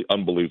really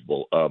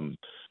unbelievable.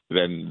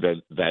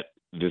 That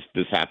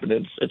this happened.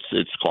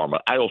 It's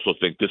karma. I also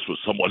think this was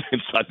someone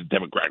inside the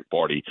Democratic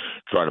Party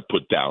trying to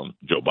put down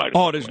Joe Biden.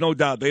 Oh, there's no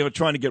doubt. They were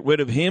trying to get rid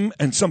of him,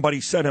 and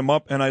somebody set him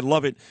up, and I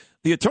love it.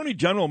 The Attorney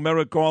General,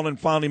 Merrick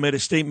Garland, finally made a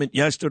statement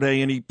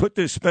yesterday, and he put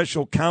this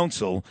special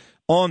counsel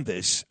on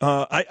this.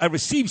 I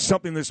received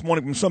something this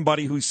morning from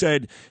somebody who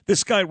said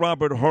this guy,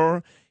 Robert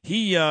Hur,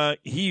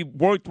 he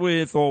worked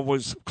with or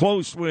was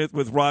close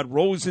with Rod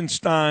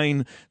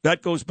Rosenstein.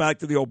 That goes back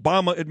to the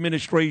Obama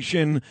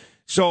administration.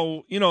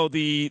 So,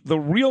 the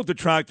real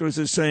detractors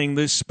are saying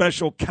this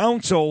special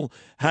counsel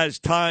has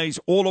ties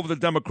all over the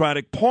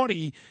Democratic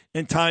Party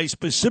and ties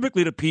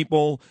specifically to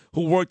people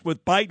who worked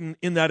with Biden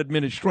in that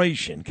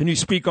administration. Can you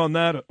speak on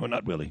that or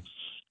not really?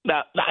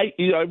 Now, I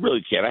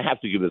really can't. I have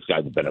to give this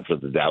guy the benefit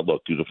of the doubt.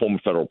 Look, he's a former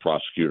federal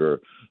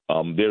prosecutor.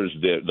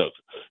 Look,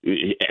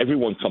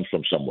 everyone comes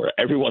from somewhere.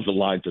 Everyone's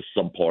aligned to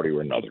some party or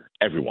another.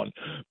 Everyone.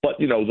 But,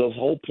 the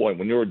whole point,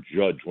 when you're a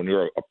judge, when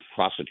you're a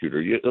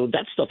prosecutor,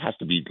 that stuff has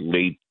to be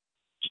laid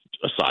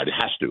aside. It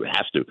has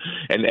to.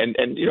 And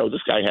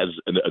this guy has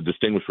a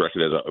distinguished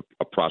record as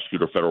a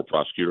prosecutor, federal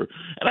prosecutor.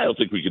 And I don't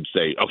think we could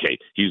say, okay,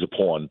 he's a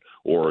pawn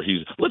or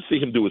let's see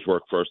him do his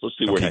work first. Let's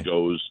see where he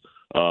goes.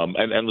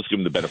 And let's give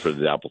him the benefit of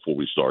the doubt before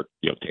we start,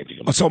 tainting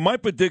him. So my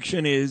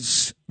prediction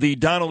is the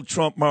Donald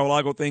Trump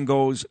Mar-a-Lago thing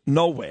goes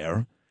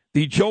nowhere.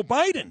 The Joe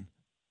Biden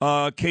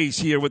case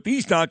here with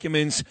these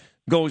documents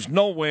goes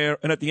nowhere.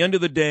 And at the end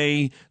of the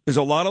day, there's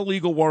a lot of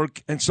legal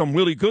work and some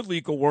really good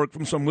legal work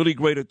from some really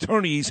great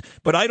attorneys.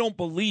 But I don't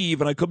believe,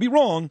 and I could be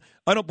wrong,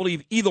 I don't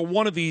believe either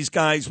one of these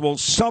guys will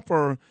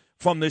suffer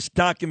from this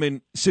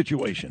document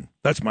situation.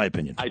 That's my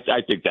opinion. I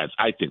think that's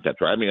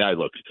right. I mean,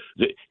 look,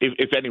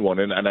 if anyone,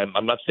 and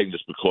I'm not saying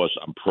this because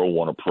I'm pro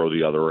one or pro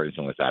the other or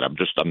anything like that. I'm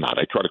not.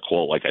 I try to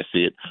call it like I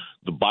see it.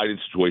 The Biden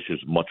situation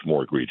is much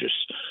more egregious.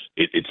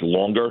 It's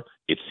longer.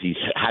 He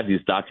had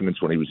these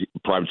documents when he was a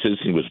private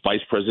citizen. He was vice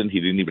president. He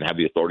didn't even have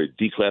the authority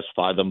to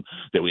declassify them.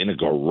 They were in a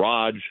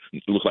garage.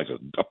 It looked like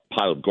a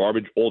pile of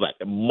garbage. All that,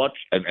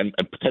 and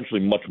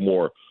potentially much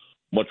more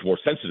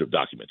sensitive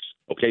documents.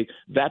 Okay.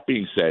 That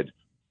being said,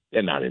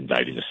 they're not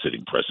indicting a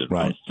sitting president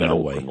on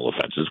federal criminal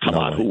offenses. Come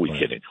on, who are we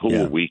kidding? Who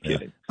are we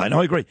kidding? I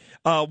know, I agree.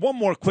 One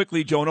more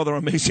quickly, Joe, another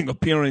amazing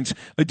appearance.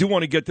 I do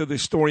want to get to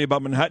this story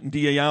about Manhattan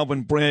DA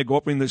Alvin Bragg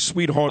offering the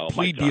sweetheart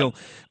plea deal.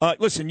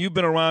 Listen, you've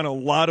been around a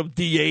lot of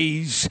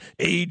DAs,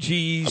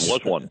 AGs. I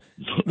was one.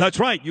 That's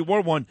right, you were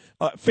one.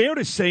 Fair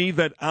to say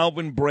that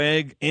Alvin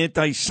Bragg,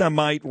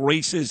 anti-Semite,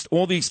 racist,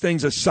 all these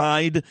things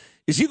aside,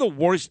 is he the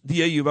worst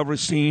DA you've ever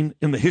seen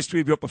in the history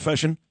of your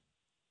profession?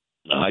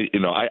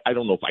 I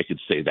don't know if I could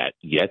say that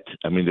yet.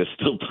 I mean, there's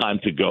still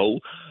time to go,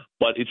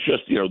 but it's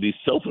just, these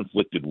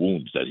self-inflicted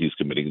wounds that he's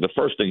committing. The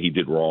first thing he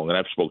did wrong, and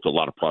I've spoke to a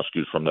lot of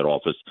prosecutors from that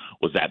office,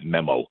 was that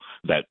memo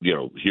that,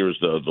 here's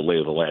the lay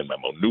of the land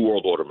memo, New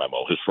World Order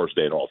memo, his first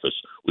day in office,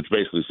 which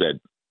basically said,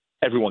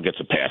 everyone gets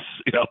a pass.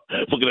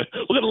 We're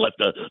gonna let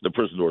the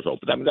prison doors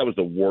open. I mean, that was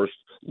the worst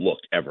look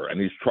ever.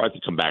 And he's tried to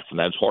come back from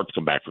that. It's hard to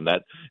come back from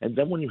that. And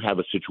then when you have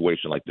a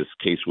situation like this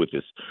case with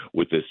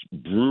this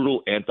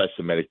brutal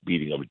anti-Semitic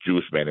beating of a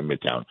Jewish man in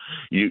Midtown,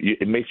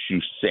 it makes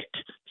you sick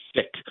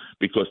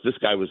because this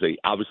guy was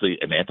obviously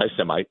an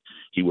anti-Semite.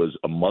 He was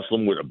a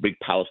Muslim with a big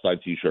Palestine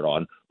T-shirt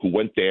on who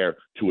went there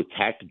to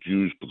attack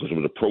Jews because it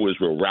was a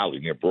pro-Israel rally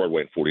near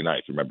Broadway and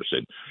 49th. Remember,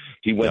 Sid?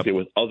 He went there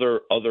with other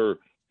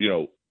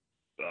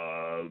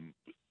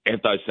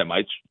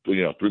anti-Semites,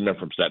 3 men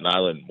from Staten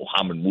Island,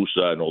 Mohammed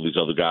Musa and all these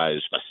other guys,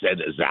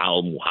 Fased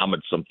Azal,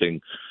 Muhammad something.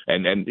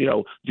 And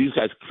these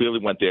guys clearly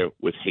went there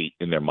with hate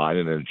in their mind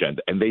and an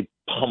agenda. And they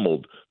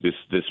pummeled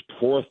this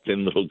poor,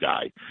 thin little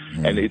guy.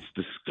 And it's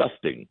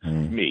disgusting to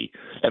me.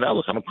 And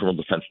look, I'm a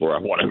criminal defense lawyer. I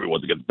want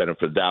everyone to get the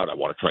benefit of the doubt. I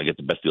want to try and get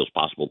the best deals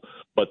possible.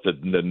 But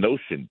the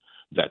notion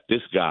that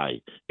this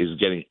guy is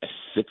getting a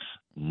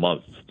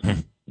 6-month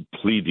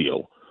plea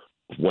deal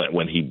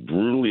when he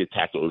brutally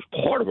attacked, it was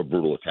part of a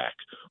brutal attack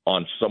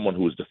on someone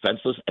who was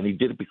defenseless, and he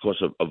did it because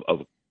of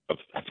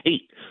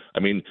hate. I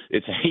mean,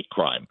 it's a hate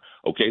crime.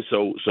 Okay,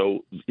 so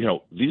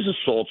these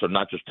assaults are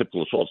not just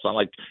typical assaults. It's not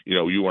like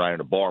you and I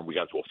in a bar and we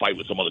got into a fight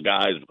with some other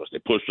guys because they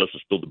pushed us or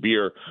spilled the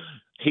beer.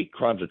 Hate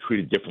crimes are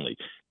treated differently.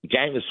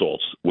 Gang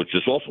assaults, which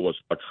this also was,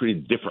 are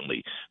treated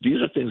differently.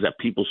 These are things that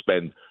people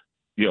spend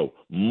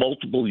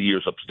multiple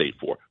years upstate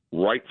for.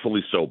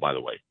 Rightfully so, by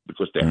the way,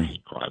 because they're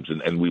hate crimes,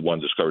 and we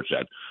want to discourage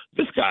that.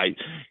 This guy,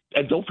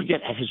 and don't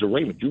forget, at his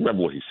arraignment, do you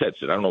remember what he said?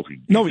 I don't know if he.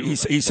 No, he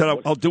said,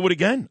 "I'll do it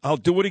again. I'll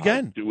do it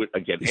again. I'll do it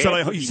again." He said,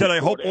 "I hope."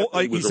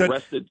 He said,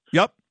 arrested.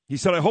 "Yep." He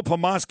said, "I hope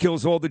Hamas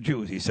kills all the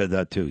Jews." He said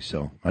that too.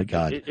 So, my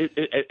God.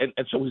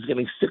 And so he's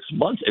getting 6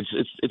 months.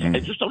 I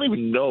just don't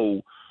even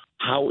know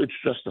how it's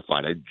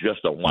justified. I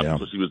just don't want it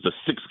because he was the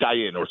 6th guy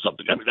in or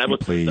something. I mean, that was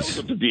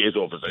what the DA's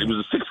office said. He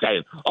was the 6th guy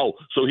in. Oh,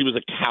 so he was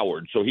a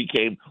coward. So he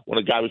came when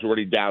a guy was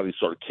already down. He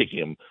started kicking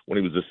him when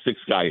he was the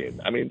 6th guy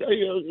in. I mean,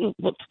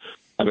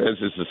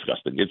 it's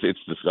disgusting. It's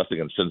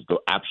disgusting and sends the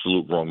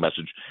absolute wrong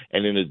message.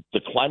 And in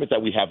the climate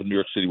that we have in New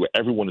York City, where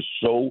everyone is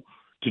so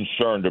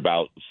concerned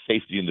about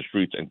safety in the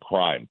streets and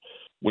crime,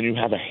 when you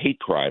have a hate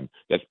crime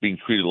that's being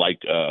treated like,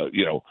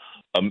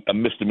 a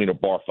misdemeanor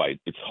bar fight,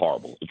 it's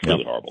horrible. It's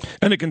really horrible.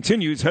 And it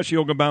continues. Heshe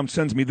Ogenbaum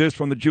sends me this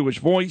from the Jewish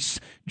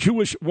Voice.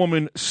 Jewish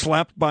woman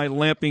slapped by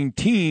lamping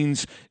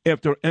teens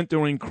after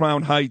entering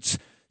Crown Heights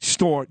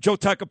store. Joe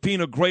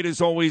Tacopina, great as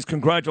always.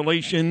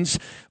 Congratulations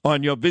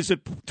on your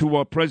visit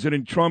to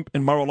President Trump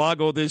in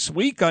Mar-a-Lago this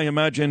week. I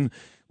imagine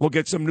we'll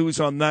get some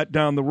news on that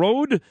down the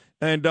road.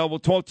 And we'll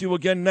talk to you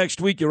again next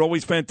week. You're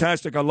always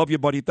fantastic. I love you,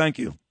 buddy. Thank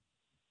you.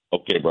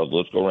 Okay, brother,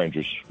 let's go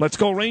Rangers. Let's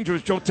go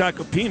Rangers. Joe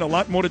Tacopina. A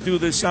lot more to do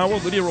this hour.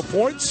 Lydia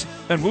reports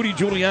and Rudy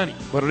Giuliani.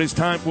 But it is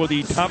time for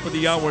the top of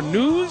the hour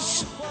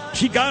news.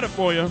 She got it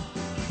for you.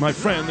 My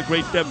friend, the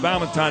great Deb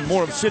Valentine.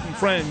 More of Sid and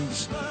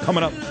Friends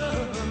coming up.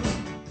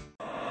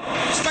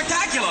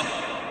 Spectacular.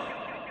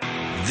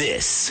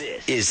 This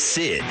is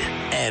Sid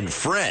and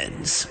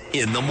Friends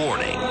in the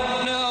morning.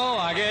 No,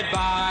 I get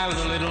by with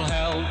a little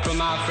help from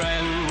my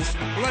friends.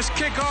 Let's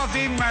kick off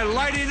the evening by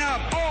lighting up.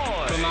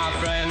 From my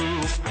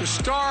friends. The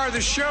star of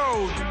the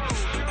show.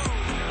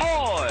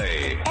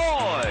 Oi!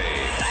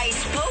 I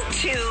spoke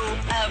to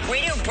a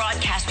radio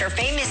broadcaster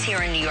famous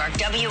here in New York,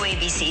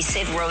 WABC,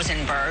 Sid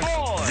Rosenberg.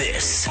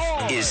 This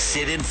is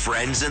Sid and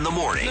Friends in the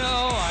morning. No,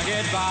 I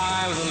get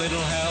by with a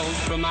little help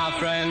from my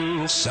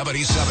friends.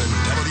 77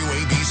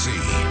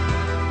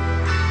 WABC.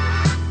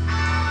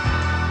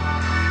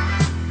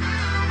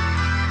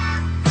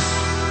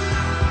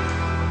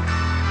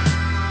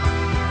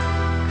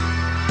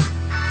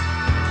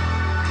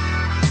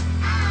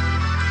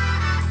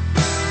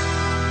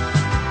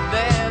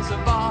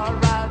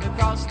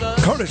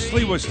 Curtis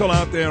Lee was still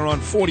out there on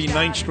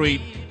 49th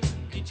Street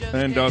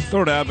and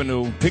 3rd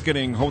Avenue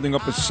picketing, holding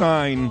up a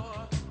sign,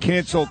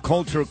 Cancel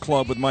Culture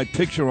Club, with my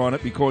picture on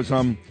it because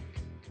I'm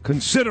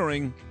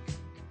considering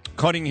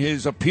cutting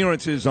his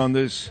appearances on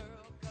this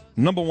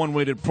number one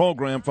rated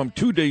program from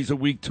 2 days a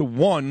week to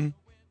one.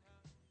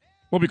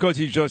 Well, because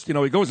he's just,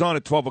 he goes on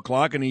at 12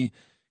 o'clock and he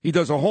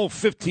does a whole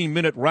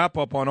 15-minute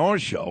wrap-up on our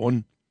show.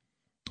 And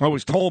I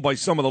was told by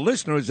some of the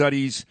listeners that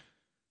he's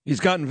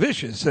gotten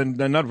vicious and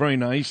not very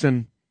nice,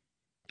 and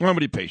I don't have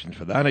any patience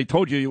for that. I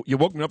told you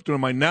woke me up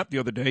during my nap the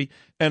other day,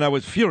 and I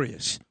was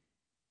furious.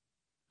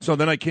 So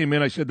then I came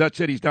in, I said,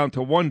 that's it, he's down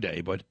to 1 day.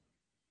 But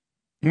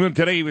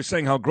today he was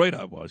saying how great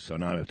I was, so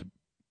now I have to,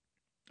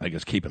 I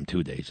guess, keep him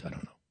 2 days. I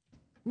don't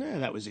know. Yeah,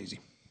 that was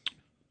easy.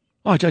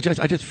 Oh, I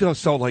just feel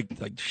so like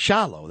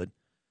shallow that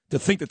to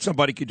think that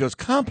somebody could just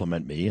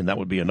compliment me, and that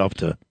would be enough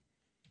to,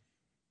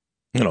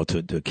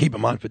 to keep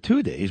him on for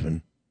 2 days.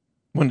 When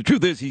the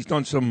truth is, he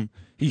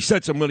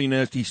said some really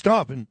nasty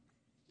stuff, and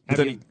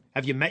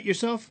Have you met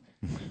yourself?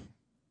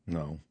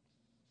 No.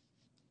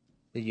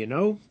 You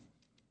know?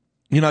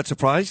 You're not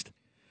surprised?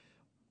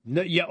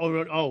 No, yeah.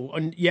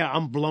 Yeah.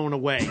 I'm blown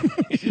away.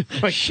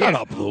 Shut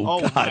up, Lou.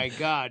 Oh God. my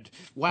God!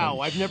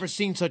 Wow, I've never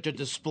seen such a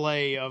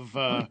display of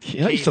I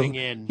used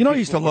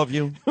to love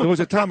you. There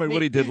was a time I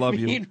really did love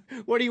you.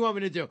 What do you want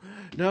me to do?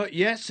 No,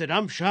 yes, and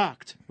I'm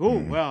shocked. Oh,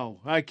 well,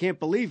 I can't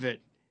believe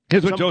it.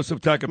 Here's what Joseph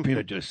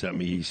Tacopina just sent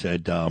me. He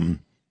said,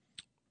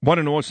 what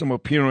an awesome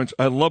appearance.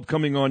 I love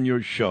coming on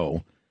your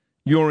show.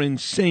 You're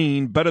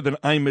insane, better than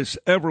Imus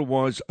ever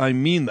was. I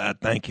mean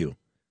that. Thank you.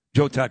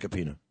 Joe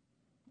Tacopina.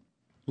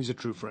 He's a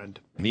true friend.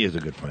 And he is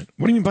a good friend.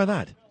 What do you mean by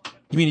that?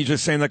 You mean he's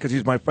just saying that because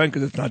he's my friend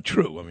because it's not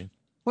true? I mean,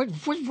 What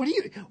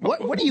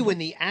are you in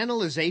the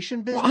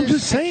analyzation business? Well, I'm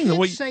just saying. I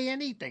can't say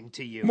anything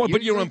to you. Well,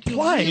 but you're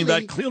implying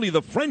that clearly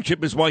the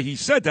friendship is why he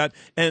said that,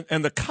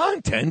 and the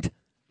content,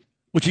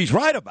 which he's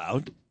right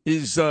about,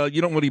 is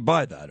you don't really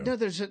buy that. No,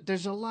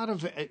 there's a lot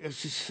of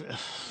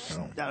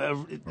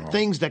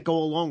things that go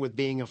along with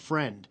being a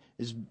friend.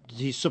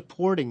 He's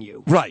supporting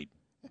you, right?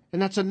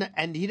 And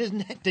and he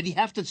doesn't. Did he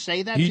have to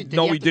say that? He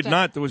did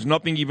not. There was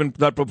nothing even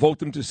that provoked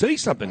him to say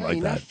something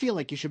like that. I feel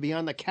like you should be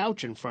on the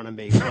couch in front of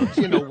me,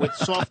 with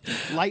soft,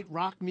 light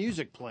rock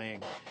music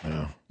playing.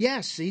 Yeah.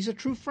 Yes, he's a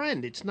true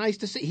friend. It's nice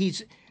to see.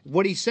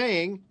 What he's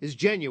saying is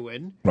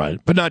genuine, right?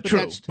 But not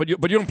true. But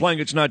you're implying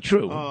it's not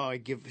true. Oh, I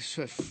give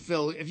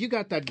Phil. If you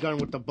got that gun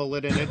with the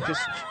bullet in it,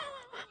 just.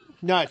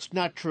 No, it's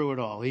not true at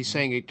all. He's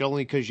saying it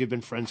only because you've been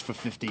friends for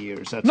 50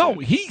 years. That's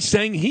it. He's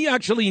saying he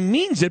actually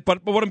means it.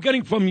 But what I'm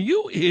getting from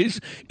you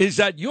is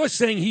that you're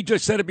saying he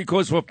just said it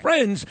because we're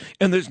friends,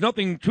 and there's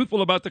nothing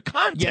truthful about the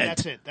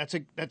content. Yeah, that's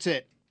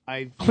it.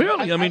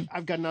 Clearly,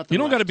 I've got nothing. You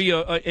don't got to be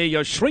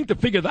a shrink to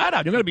figure that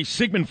out. You got to be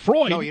Sigmund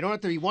Freud. No, you don't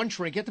have to be one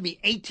shrink. You have to be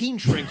 18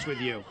 shrinks with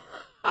you.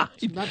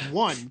 Not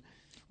one.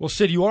 Well,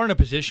 Sid, you are in a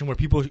position where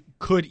people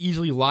could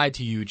easily lie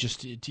to you just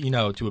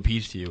to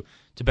appease to you,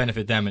 to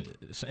benefit them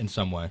in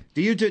some way.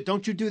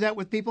 Don't you do that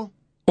with people?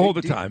 All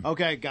the time.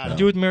 Okay, got it. You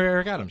do it with Mayor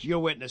Eric Adams. You're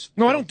a witness.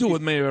 No, I don't do it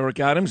with Mayor Eric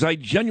Adams. I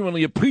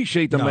genuinely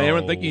appreciate the mayor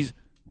and think he's...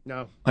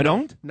 No. I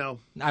don't? No.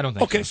 I don't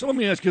think Okay, so let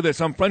me ask you this.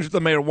 I'm friends with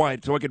the mayor. Why?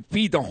 So I can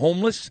feed the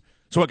homeless?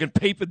 So I can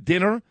pay for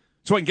dinner?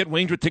 So I can get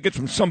Ranger tickets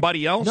from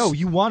somebody else? No,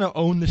 you want to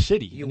own the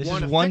city.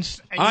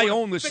 I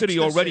own the city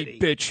already,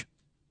 bitch.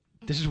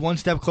 This is one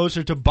step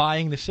closer to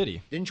buying the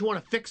city. Didn't you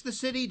want to fix the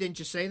city? Didn't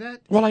you say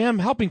that? Well, I am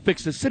helping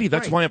fix the city.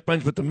 That's why I'm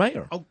friends with the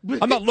mayor. Oh,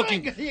 I'm not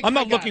looking. I'm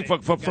not looking for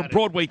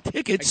Broadway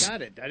tickets. I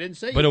got it. I didn't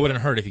say. But it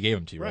wouldn't hurt if he gave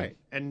them to you, right?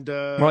 And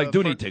well, I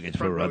do need tickets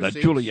for that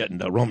Juliet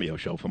and Romeo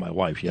show for my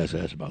wife. She has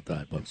asked about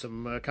that. But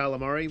some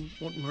calamari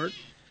wouldn't hurt.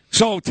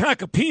 So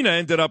Tacopina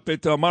ended up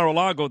at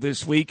Mar-a-Lago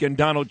this week, and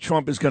Donald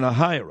Trump is going to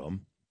hire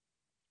him.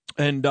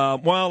 And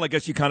I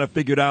guess you kind of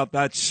figured out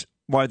that's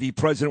why the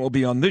president will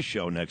be on this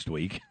show next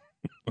week.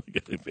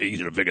 It's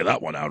easy to figure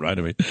that one out, right?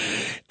 I mean,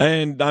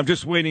 and I'm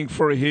just waiting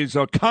for his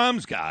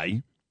comms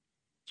guy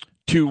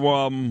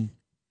to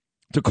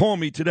call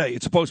me today.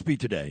 It's supposed to be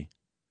today.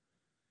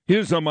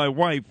 Here's my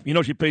wife.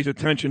 She pays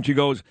attention. She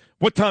goes,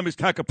 "What time is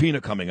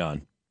Tacopina coming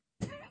on?"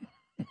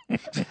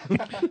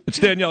 It's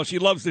Danielle. She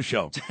loves the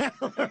show.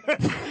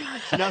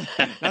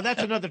 now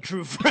that's another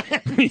true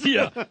friend.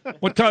 Yeah.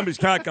 What time is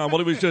Cat on?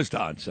 Well, it was just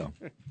on. So,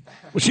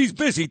 well, she's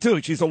busy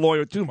too. She's a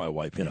lawyer too. My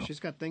wife, you know. She's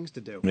got things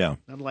to do. Yeah,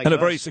 Unlike and a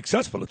us. very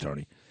successful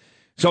attorney.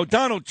 So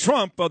Donald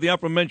Trump, the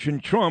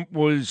aforementioned Trump,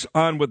 was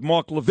on with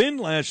Mark Levin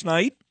last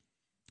night,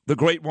 the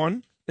great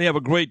one. They have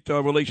a great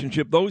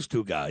relationship, those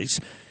two guys.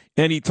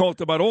 And he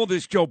talked about all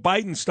this Joe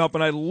Biden stuff,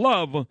 and I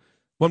love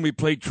when we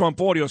play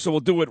Trump audio, so we'll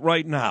do it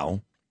right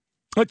now.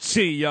 Let's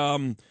see.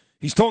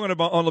 He's talking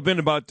about on Levin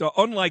about,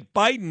 unlike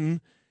Biden,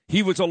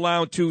 he was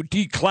allowed to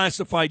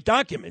declassify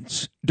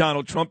documents,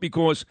 Donald Trump,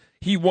 because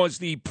he was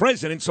the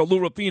president. So, Lou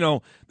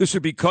Rapino, this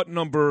would be cut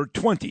number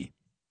 20.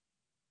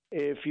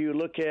 If you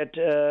look at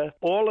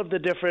all of the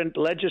different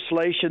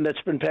legislation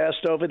that's been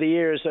passed over the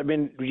years, I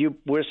mean,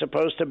 we're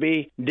supposed to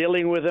be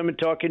dealing with them and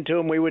talking to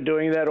them. We were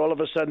doing that. All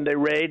of a sudden, they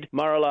raid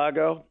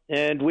Mar-a-Lago,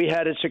 and we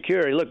had it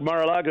secure. Look,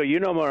 Mar-a-Lago,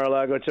 you know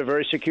Mar-a-Lago. It's a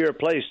very secure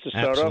place to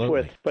start off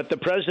with. But the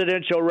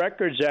Presidential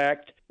Records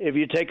Act, if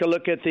you take a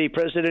look at the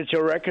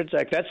Presidential Records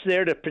Act, that's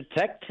there to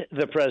protect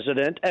the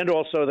president and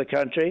also the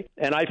country,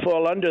 and I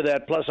fall under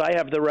that. Plus, I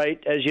have the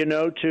right, as you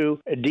know, to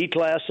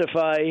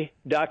declassify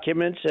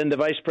documents, and the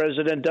vice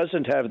president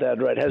doesn't have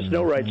that right, has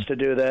no rights to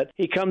do that.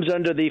 He comes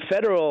under the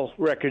Federal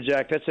Records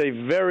Act. That's a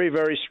very,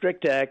 very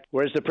strict act,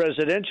 whereas the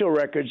Presidential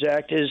Records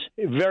Act is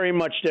very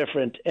much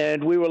different,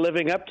 and we were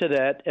living up to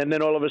that, and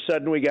then all of a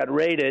sudden we got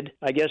raided,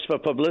 I guess for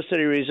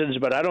publicity reasons,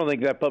 but I don't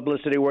think that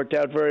publicity worked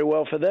out very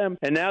well for them,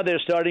 and now they're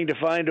starting to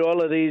find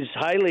all of these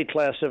highly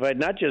classified,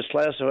 not just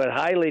classified,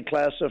 highly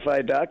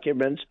classified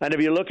documents. And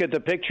if you look at the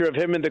picture of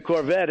him in the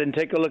Corvette and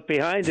take a look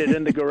behind it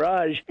in the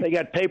garage, they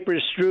got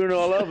papers strewn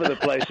all over the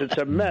place. It's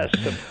a mess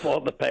of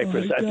all the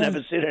papers. I've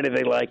never seen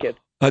anything like it.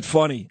 That's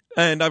funny.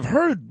 And I've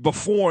heard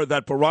before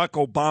that Barack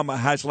Obama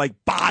has like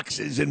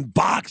boxes and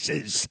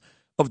boxes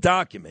of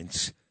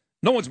documents.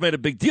 No one's made a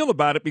big deal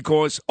about it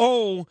because,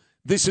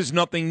 this is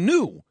nothing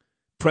new.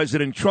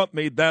 President Trump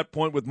made that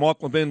point with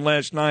Mark Levin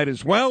last night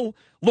as well.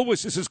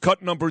 Lewis, this is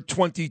cut number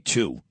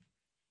 22.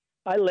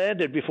 I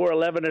landed before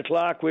 11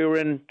 o'clock. We were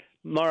in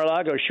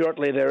Mar-a-Lago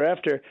shortly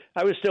thereafter.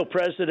 I was still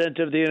president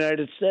of the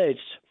United States,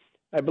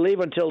 I believe,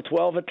 until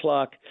 12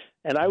 o'clock,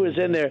 and I was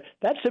in there.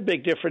 That's a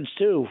big difference,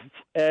 too.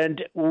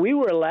 And we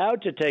were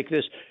allowed to take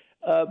this.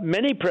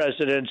 Many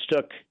presidents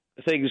took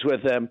things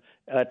with them.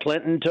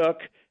 Clinton took,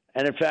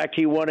 and in fact,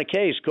 he won a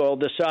case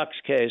called the Sox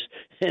case,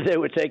 and they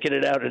were taking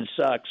it out in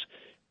Sox.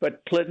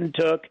 But Clinton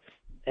took,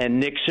 and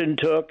Nixon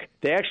took.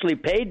 They actually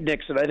paid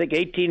Nixon, I think,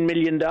 $18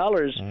 million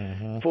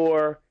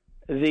for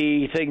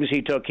the things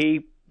he took.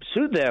 He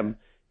sued them,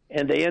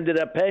 and they ended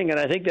up paying. And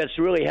I think that's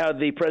really how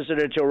the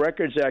Presidential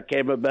Records Act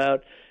came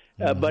about.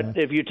 But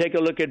if you take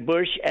a look at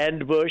Bush,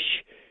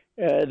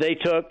 they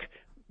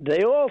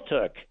all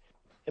took.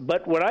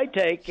 But what I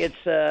take,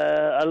 it's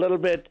a little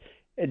bit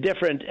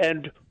different.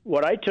 And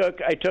what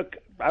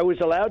I was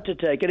allowed to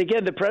take. And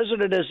again, the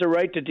president has the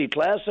right to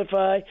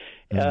declassify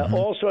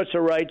all sorts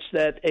of rights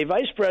that a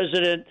vice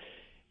president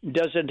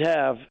doesn't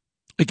have.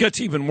 It gets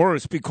even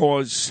worse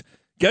because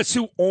guess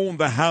who owned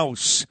the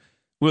house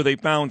where they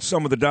found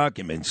some of the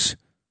documents?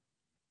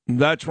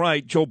 That's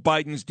right, Joe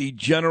Biden's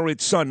degenerate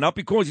son. Not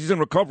because he's in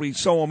recovery,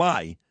 so am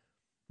I,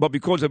 but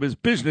because of his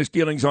business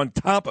dealings on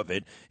top of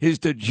it. His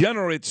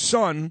degenerate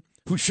son,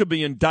 who should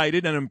be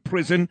indicted and in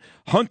prison,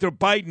 Hunter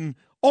Biden,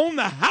 owned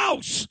the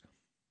house.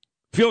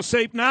 Feel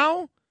safe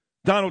now?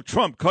 Donald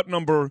Trump, cut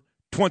number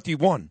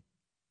 21.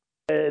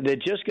 That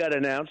just got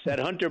announced that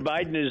Hunter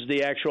Biden is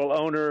the actual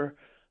owner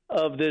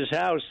of this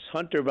house,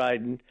 Hunter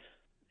Biden.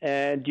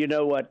 And you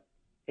know what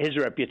his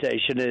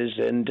reputation is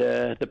and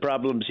the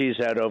problems he's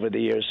had over the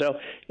years. So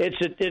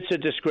it's a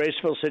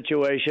disgraceful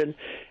situation.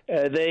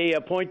 They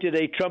appointed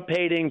a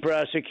Trump-hating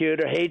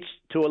prosecutor, hates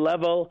to a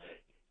level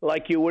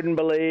like you wouldn't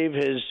believe.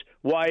 His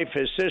wife,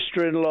 his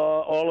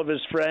sister-in-law, all of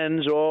his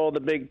friends, all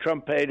the big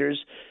Trump haters.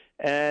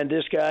 And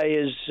this guy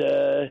is,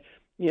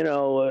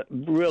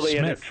 really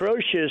an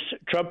atrocious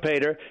Trump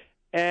hater.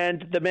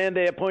 And the man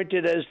they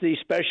appointed as the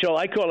special,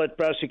 I call it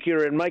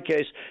prosecutor in my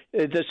case,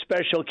 the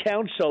special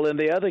counsel in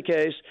the other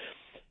case,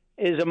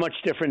 is a much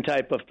different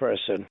type of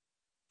person.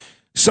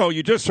 So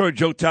you just heard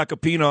Joe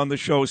Tacopina on the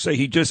show say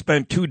he just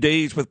spent 2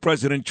 days with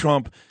President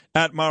Trump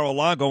at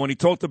Mar-a-Lago, and he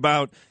talked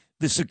about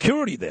the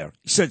security there.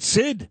 He said,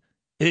 Sid,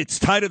 it's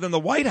tighter than the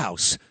White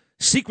House.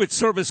 Secret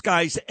Service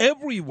guys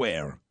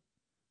everywhere.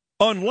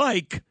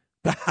 Unlike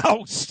the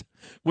house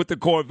with the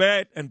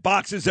Corvette and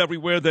boxes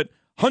everywhere that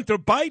Hunter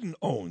Biden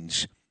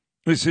owns.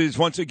 This is,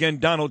 once again,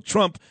 Donald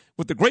Trump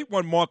with the great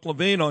one, Mark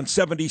Levin, on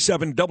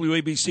 77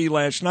 WABC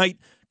last night,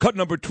 cut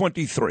number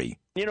 23.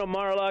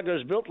 Mar-a-Lago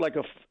is built like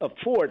a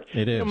fort.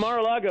 It is.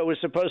 Mar-a-Lago was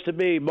supposed to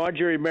be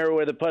Marjorie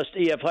Merriweather Pust,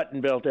 E.F.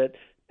 Hutton built it.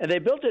 And they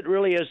built it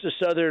really as the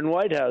Southern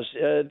White House.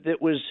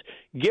 It was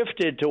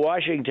gifted to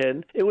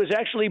Washington. It was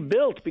actually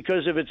built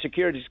because of its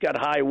security. It's got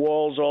high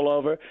walls all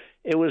over.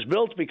 It was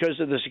built because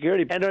of the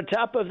security. And on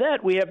top of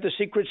that, we have the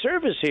Secret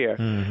Service here.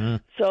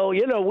 So,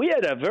 we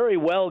had a very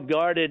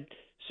well-guarded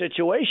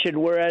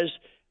situation, whereas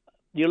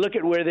you look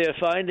at where they're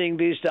finding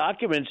these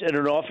documents in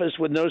an office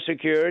with no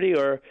security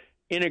or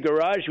in a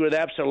garage with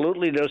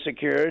absolutely no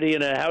security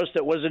in a house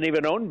that wasn't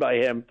even owned by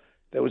him,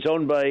 that was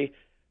owned by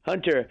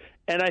Hunter.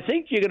 And I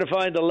think you're going to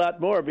find a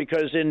lot more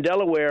because in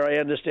Delaware, I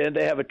understand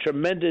they have a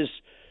tremendous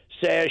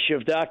stash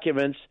of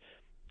documents.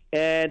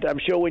 And I'm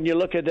sure when you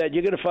look at that,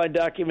 you're going to find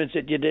documents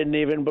that you didn't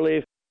even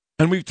believe.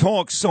 And we've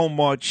talked so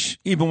much,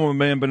 even when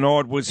Man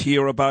Bernard was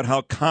here, about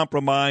how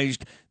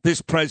compromised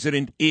this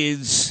president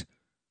is.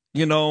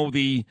 You know,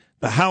 the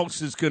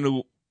House is going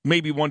to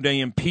maybe one day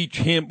impeach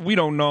him. We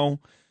don't know.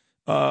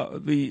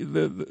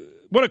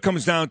 What it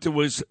comes down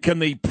to is, can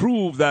they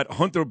prove that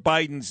Hunter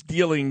Biden's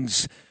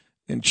dealings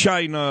in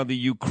China, the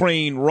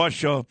Ukraine,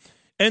 Russia,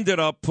 ended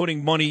up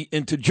putting money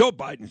into Joe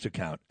Biden's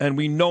account? And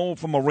we know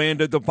from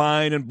Miranda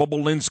Devine and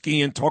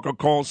Bobulinski and Tucker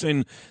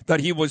Carlson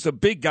that he was a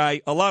big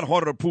guy. A lot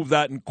harder to prove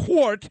that in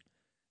court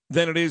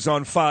than it is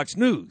on Fox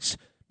News.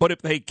 But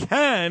if they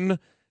can,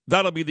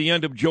 that'll be the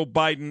end of Joe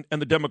Biden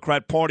and the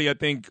Democrat Party, I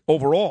think,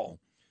 overall.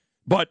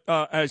 But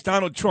as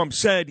Donald Trump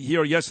said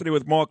here yesterday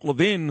with Mark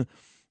Levin,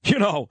 you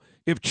know,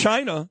 if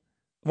China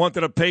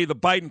wanted to pay the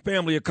Biden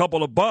family a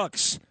couple of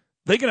bucks,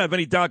 they can have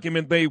any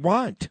document they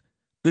want.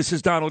 This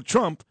is Donald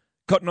Trump,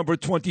 cut number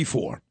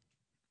 24.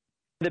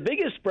 The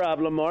biggest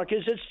problem, Mark,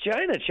 is it's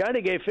China.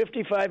 China gave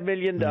 $55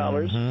 million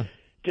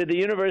to the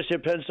University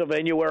of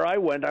Pennsylvania, where I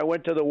went. I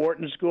went to the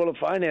Wharton School of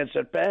Finance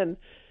at Penn.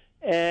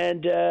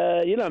 And,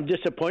 I'm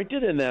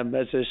disappointed in them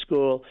as a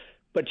school.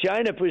 But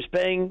China was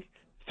paying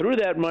through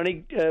that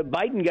money.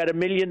 Biden got $1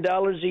 million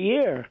a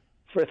year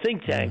for a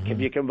think tank, if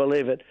you can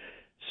believe it.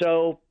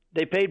 So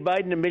they paid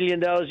Biden $1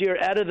 million a year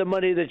out of the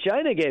money that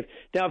China gave.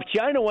 Now, if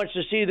China wants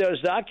to see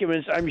those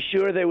documents, I'm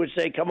sure they would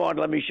say, come on,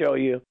 let me show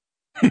you.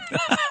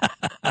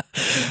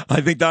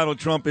 I think Donald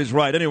Trump is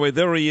right. Anyway,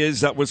 there he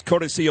is. That was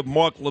courtesy of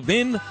Mark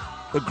Levin,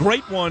 the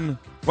great one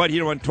right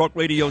here on Talk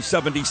Radio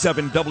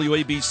 77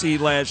 WABC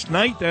last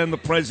night. And the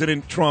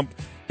President Trump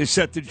is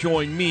set to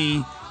join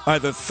me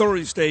either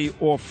Thursday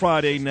or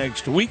Friday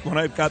next week. When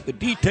I've got the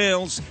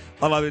details,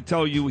 I'll either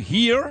tell you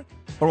here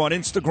or on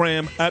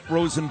Instagram at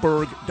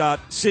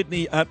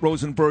rosenberg.sydney,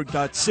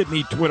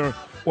 Twitter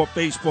or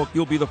Facebook.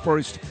 You'll be the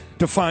first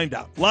to find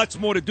out. Lots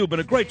more to do. Been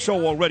a great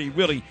show already,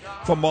 really,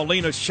 from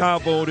Marlena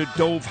Chavo to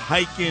Dove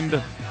Hyken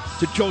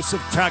to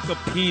Joseph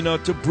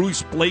Tacopina to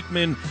Bruce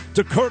Blakeman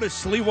to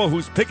Curtis Sliwa,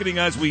 who's picketing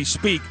as we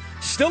speak.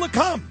 Still to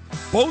come,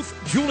 both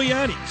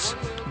Giuliani's.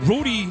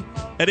 Rudy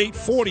at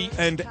 8:40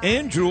 and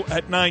Andrew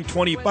at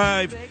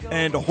 9:25,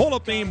 and Hall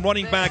of Fame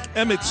running back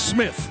Emmitt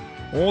Smith.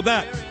 All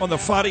that on the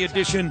Friday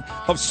edition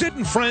of Sid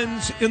and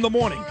Friends in the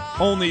Morning,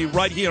 only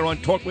right here on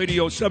Talk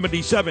Radio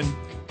 77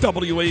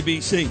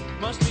 WABC.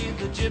 Must be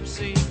the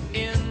gypsy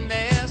in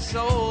their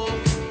soul.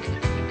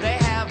 They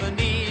have a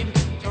need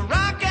to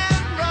rock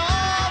and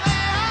roll.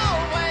 They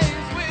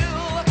always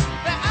will.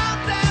 They're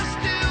out there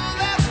still.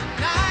 There's a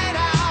night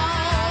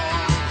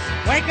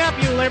out. Wake up,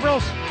 you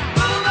liberals.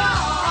 Move on.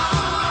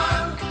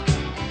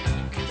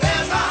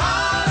 There's a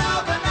heart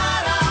of the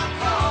night out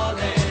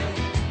calling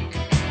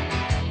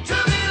to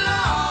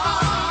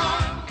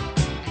belong.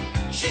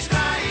 She's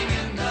crying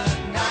in the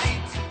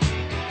night.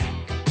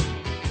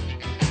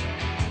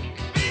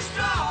 Be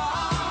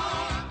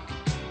strong.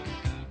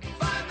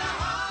 Find the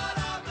heart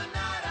of the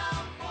night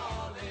out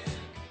calling.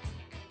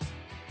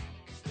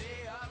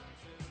 Stay up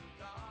till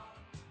dawn.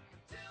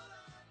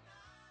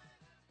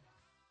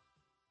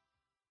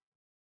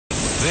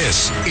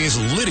 This is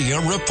Lydia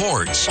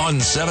Reports on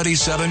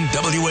 77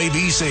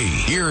 WABC.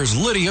 Here's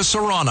Lydia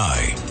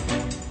Serrani.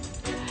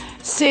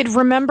 Sid,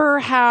 remember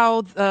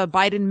how the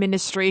Biden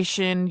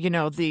administration,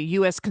 the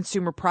U.S.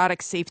 Consumer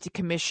Product Safety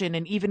Commission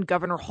and even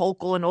Governor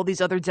Hochul and all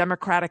these other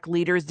Democratic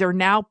leaders, they're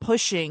now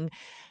pushing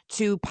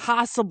to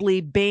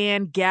possibly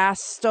ban gas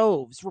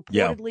stoves,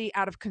 reportedly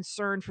out of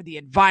concern for the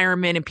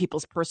environment and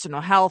people's personal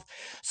health.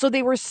 So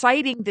they were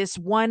citing this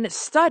one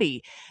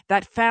study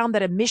that found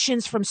that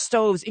emissions from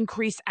stoves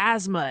increased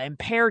asthma,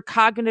 impaired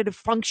cognitive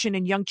function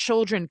in young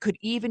children, could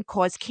even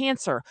cause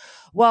cancer.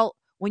 Well,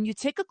 when you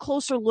take a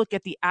closer look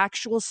at the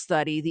actual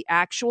study, the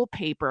actual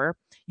paper,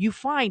 you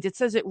find, it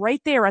says it right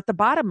there at the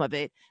bottom of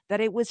it,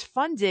 that it was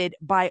funded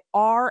by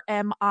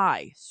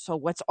RMI. So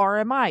what's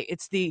RMI?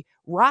 It's the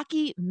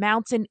Rocky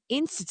Mountain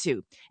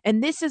Institute.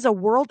 And this is a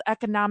World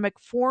Economic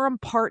Forum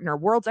partner.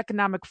 World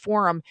Economic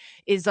Forum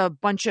is a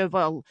bunch of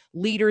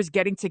leaders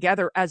getting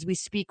together as we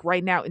speak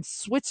right now in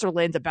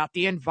Switzerland about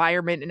the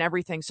environment and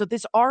everything. So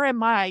this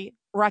RMI,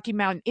 Rocky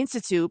Mountain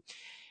Institute,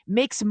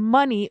 makes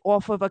money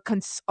off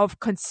of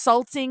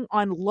consulting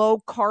on low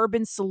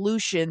carbon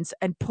solutions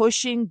and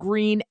pushing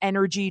green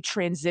energy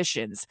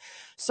transitions.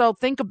 So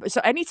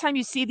anytime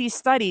you see these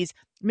studies,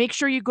 make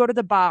sure you go to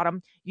the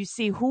bottom, you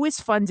see who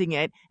is funding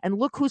it, and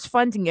look who's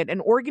funding it.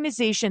 An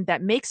organization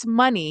that makes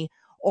money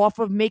off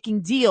of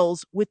making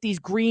deals with these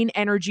green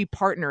energy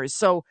partners.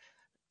 So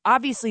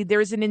obviously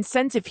there's an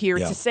incentive here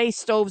to say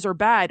stoves are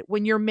bad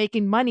when you're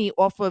making money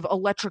off of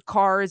electric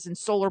cars and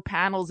solar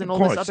panels and all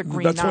this other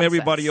green That's nonsense. why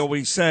everybody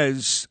always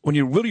says, when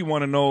you really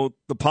want to know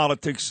the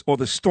politics or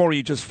the story,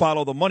 you just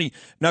follow the money.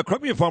 Now,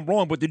 correct me if I'm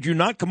wrong, but did you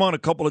not come on a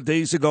couple of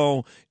days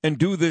ago and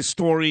do this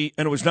story,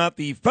 and it was not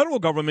the federal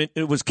government,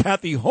 it was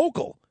Kathy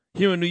Hochul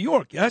here in New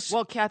York, yes?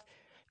 Well,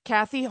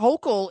 Kathy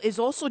Hochul is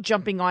also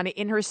jumping on it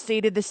in her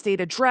State of the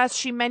State address.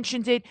 She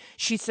mentioned it.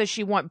 She says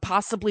she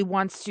possibly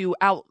wants to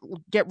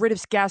get rid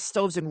of gas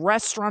stoves in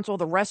restaurants. All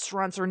the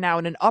restaurants are now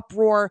in an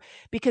uproar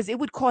because it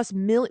would cost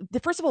millions.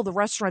 First of all, the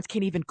restaurants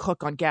can't even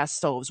cook on gas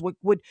stoves. What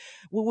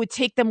would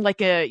take them like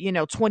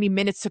 20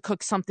 minutes to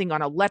cook something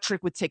on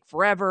electric would take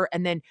forever,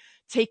 and then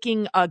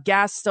taking a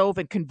gas stove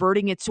and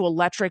converting it to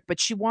electric. But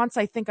she wants,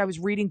 I think I was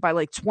reading, by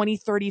like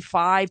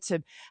 2035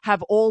 to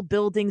have all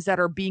buildings that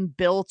are being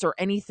built or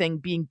anything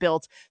being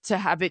built to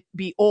have it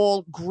be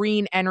all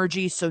green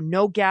energy. So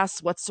no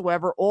gas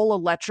whatsoever, all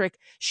electric.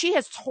 She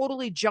has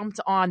totally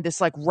jumped on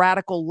this like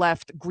radical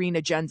left green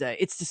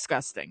agenda. It's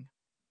disgusting.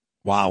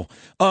 Wow.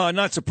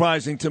 Not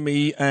surprising to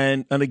me.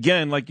 And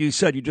again, like you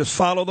said, you just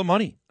follow the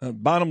money.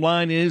 Bottom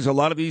line is a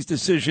lot of these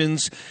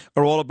decisions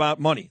are all about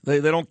money. They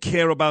don't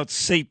care about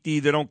safety.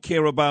 They don't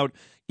care about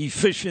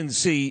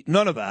efficiency.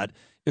 None of that.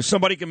 If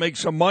somebody can make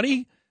some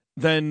money,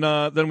 then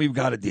we've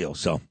got a deal.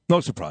 So no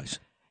surprise.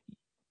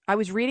 I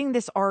was reading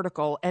this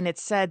article and it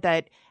said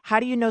that how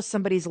do you know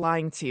somebody's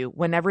lying to you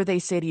whenever they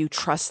say to you,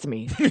 trust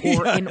me,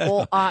 or in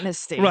all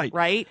honesty,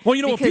 right? Well,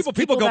 you know, Because when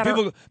people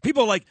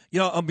like,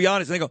 I'll be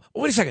honest, and they go,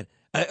 wait a second.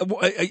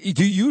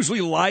 Do you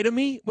usually lie to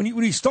me? When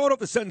you start off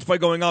the sentence by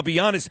going, I'll be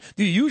honest,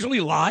 do you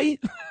usually lie?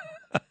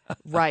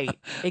 Right,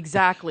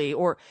 exactly.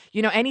 Or,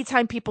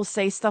 anytime people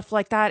say stuff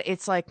like that,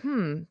 it's like,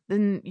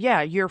 then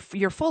yeah, you're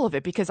full of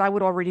it because I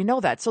would already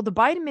know that. So the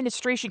Biden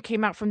administration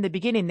came out from the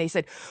beginning. They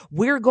said,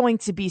 we're going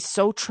to be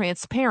so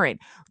transparent.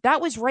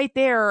 That was right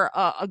there,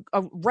 a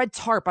red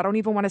tarp. I don't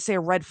even want to say a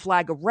red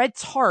flag, a red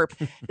tarp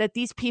that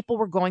these people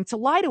were going to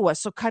lie to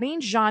us. So Karine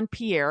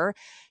Jean-Pierre,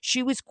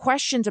 she was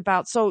questioned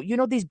about,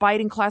 these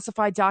Biden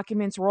classified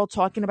documents we're all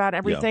talking about,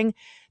 everything. Yeah.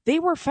 They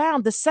were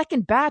found. The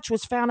second batch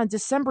was found on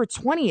December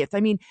 20th. I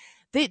mean,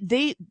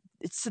 the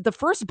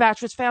first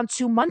batch was found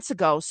 2 months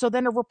ago. So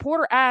then a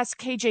reporter asked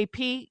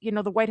KJP,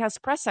 the White House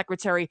press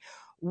secretary,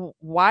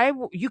 why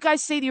you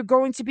guys say you're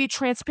going to be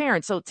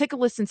transparent? So take a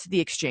listen to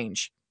the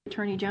exchange.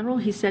 Attorney General,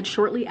 he said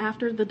shortly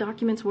after the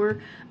documents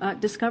were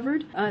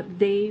discovered,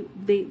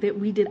 that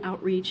we did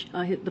outreach.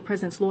 The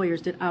president's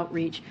lawyers did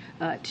outreach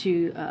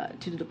to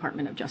the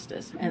Department of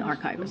Justice and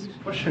archivists.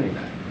 Nobody's questioning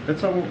that.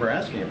 That's not what we're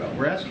asking about.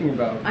 We're asking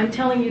about. I'm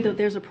telling you that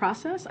there's a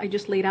process. I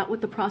just laid out what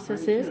the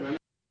process is.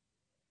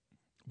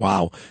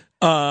 Wow.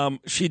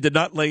 She did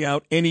not lay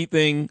out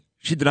anything.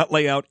 She did not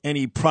lay out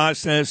any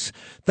process.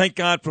 Thank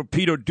God for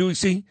Peter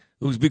Doocy,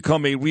 who's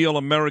become a real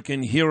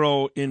American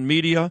hero in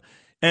media.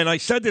 And I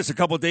said this a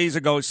couple of days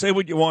ago. Say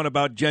what you want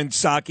about Jen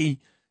Psaki.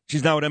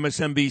 She's now at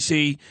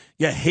MSNBC.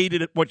 You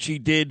hated what she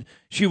did.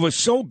 She was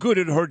so good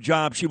at her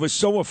job. She was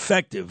so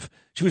effective.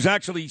 She was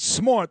actually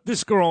smart.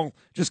 This girl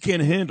just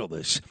can't handle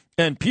this.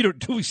 And Peter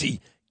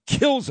Doocy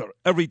kills her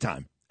every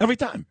time. Every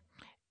time.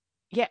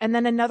 Yeah, and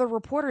then another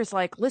reporter is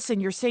like, listen,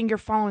 you're saying you're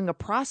following a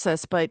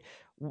process, but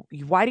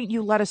why didn't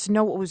you let us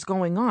know what was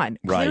going on?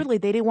 Right. Clearly,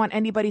 they didn't want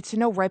anybody to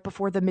know right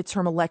before the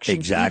midterm elections.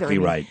 Exactly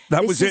either. right.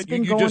 That was it.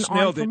 You just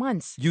nailed it.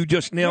 Months. You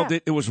just nailed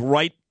it. It was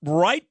right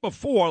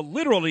before,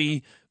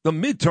 literally, the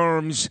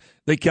midterms.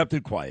 They kept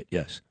it quiet.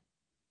 Yes.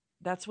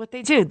 That's what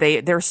they do.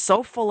 They're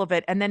so full of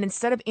it. And then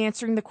instead of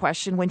answering the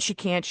question when she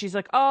can't, she's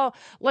like, oh,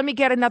 let me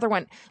get another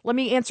one. Let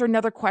me answer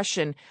another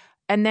question.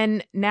 And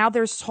then now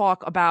there's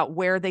talk about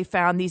where they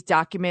found these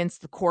documents,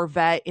 the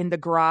Corvette in the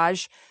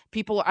garage.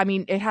 People, I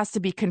mean, it has to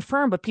be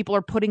confirmed, but people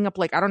are putting up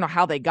I don't know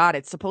how they got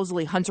it,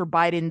 supposedly Hunter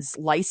Biden's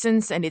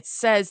license. And it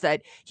says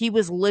that he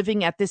was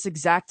living at this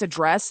exact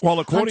address. Well,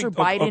 according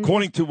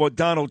to what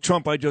Donald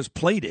Trump, I just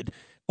played it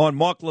on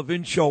Mark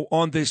Levin's show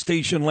on this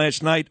station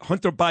last night,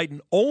 Hunter Biden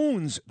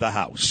owns the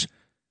house.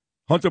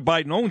 Hunter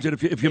Biden owns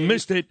it. If you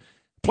missed it,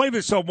 play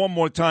this up one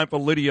more time for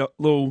Lydia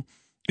Lou.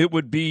 It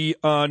would be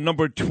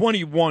number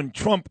 21,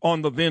 Trump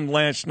on Levin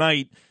last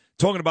night,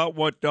 talking about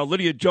what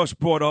Lydia just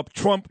brought up,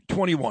 Trump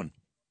 21.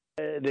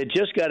 It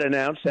just got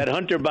announced that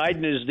Hunter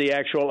Biden is the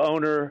actual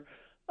owner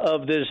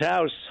of this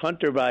house,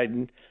 Hunter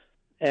Biden.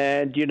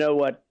 And you know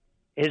what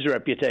his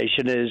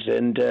reputation is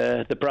and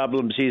the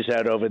problems he's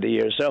had over the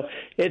years. So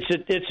it's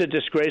a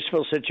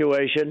disgraceful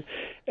situation.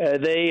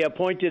 They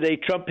appointed a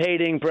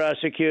Trump-hating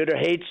prosecutor,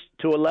 hates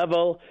to a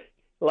level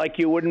like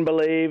you wouldn't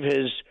believe.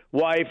 His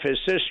wife, his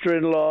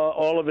sister-in-law,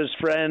 all of his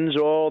friends,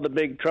 all the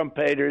big Trump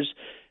haters.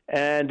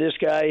 And this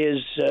guy is,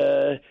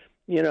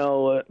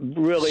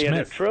 really an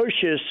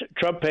atrocious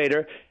Trump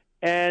hater.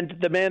 And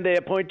the man they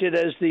appointed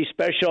as the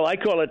special, I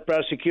call it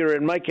prosecutor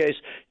in my case,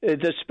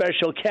 the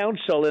special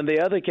counsel in the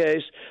other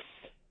case,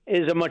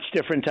 is a much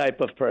different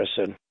type of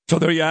person. So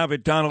there you have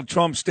it. Donald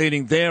Trump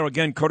stating there,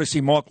 again,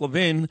 courtesy Mark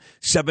Levin,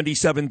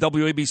 77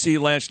 WABC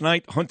last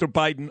night, Hunter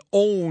Biden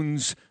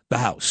owns the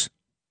house.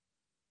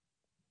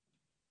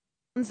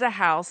 owns the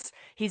house.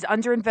 He's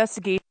under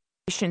investigation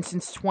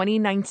since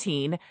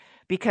 2019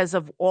 because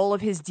of all of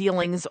his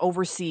dealings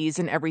overseas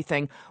and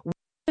everything. Where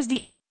is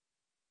the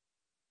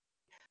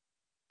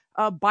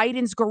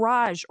Biden's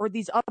garage or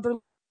these other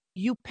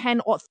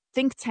UPenn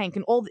think tank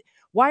and all?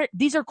 Why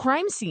these are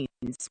crime scenes?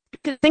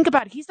 Because think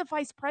about it, he's the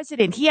vice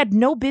president. He had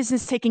no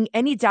business taking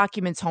any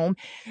documents home.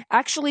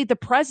 Actually, the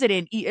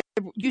president, you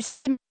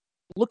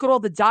look at all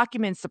the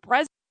documents the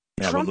president.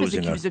 Trump is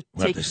accused of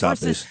taking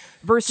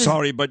versus.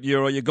 Sorry, but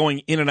you're going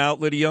in and out,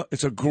 Lydia.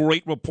 It's a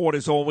great report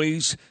as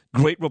always.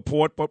 Great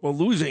report, but we're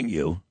losing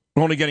you.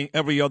 We're only getting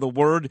every other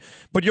word.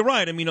 But you're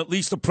right. I mean, at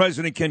least the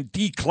president can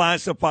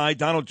declassify.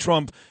 Donald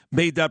Trump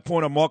made that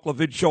point on Mark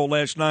Levin show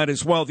last night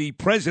as well. The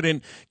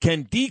president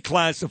can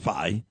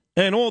declassify,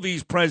 and all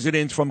these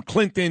presidents from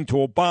Clinton to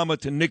Obama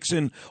to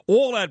Nixon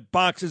all had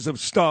boxes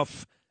of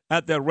stuff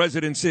at their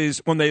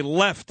residences when they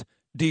left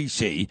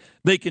D.C.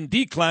 They can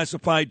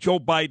declassify Joe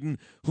Biden,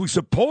 who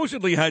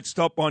supposedly had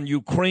stuff on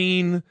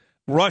Ukraine,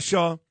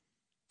 Russia.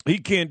 He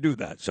can't do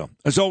that. So,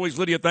 as always,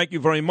 Lydia, thank you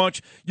very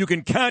much. You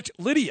can catch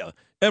Lydia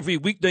every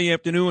weekday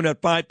afternoon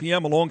at 5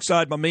 p.m.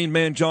 alongside my main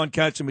man, John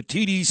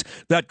Catsimatidis.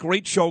 That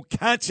great show,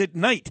 Cats at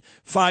Night,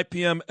 5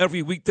 p.m.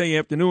 every weekday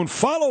afternoon.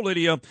 Follow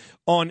Lydia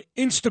on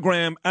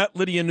Instagram at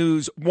Lydia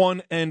News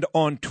 1 and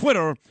on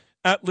Twitter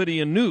at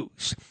Lydia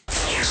News.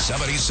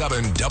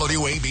 77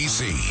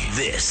 WABC.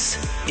 This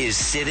is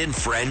Sid and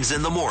Friends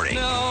in the Morning.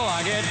 No,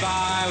 I get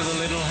by with a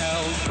little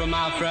help from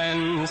my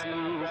friends.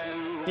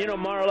 You know,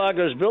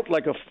 Mar-a-Lago is built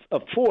like a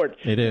fort.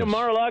 It is. You know,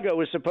 Mar-a-Lago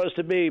was supposed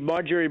to be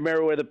Marjorie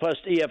Meriwether Pust,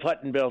 E.F.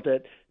 Hutton built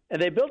it.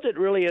 And they built it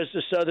really as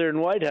the Southern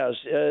White House.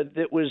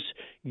 It was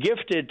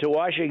gifted to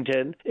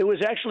Washington. It was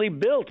actually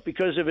built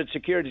because of its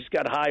security. It's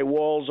got high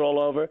walls all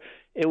over.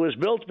 It was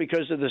built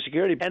because of the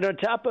security. And on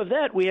top of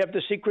that, we have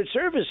the Secret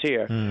Service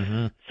here.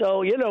 Mm-hmm.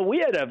 So, you know, we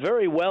had a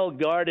very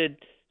well-guarded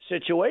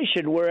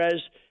situation,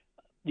 whereas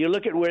you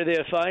look at where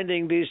they're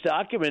finding these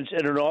documents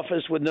in an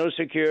office with no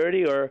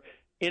security or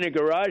in a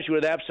garage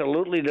with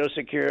absolutely no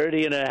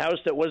security in a house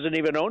that wasn't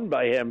even owned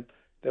by him,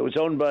 that was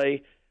owned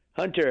by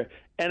Hunter.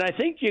 And I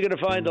think you're going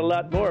to find a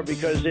lot more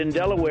because in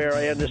Delaware,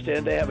 I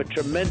understand they have a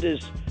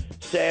tremendous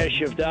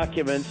stash of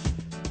documents.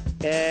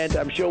 And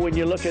I'm sure when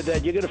you look at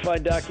that, you're going to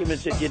find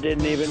documents that you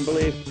didn't even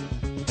believe.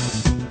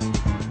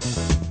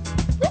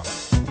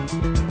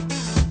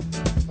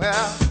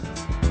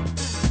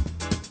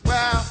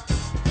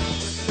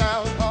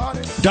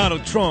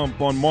 Donald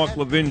Trump on Mark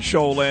Levin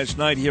show last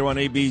night here on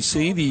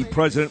ABC. The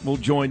president will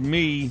join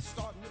me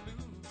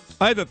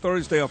either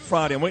Thursday or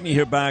Friday. I'm waiting to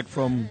hear back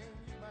from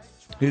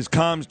his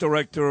comms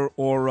director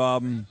or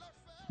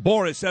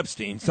Boris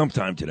Epstein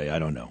sometime today. I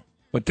don't know.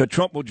 But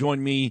Trump will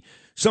join me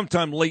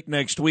sometime late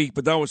next week.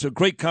 But that was a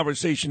great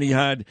conversation he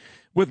had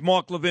with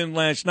Mark Levin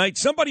last night.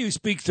 Somebody who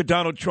speaks to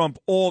Donald Trump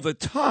all the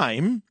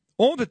time,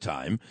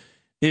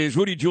 is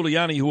Rudy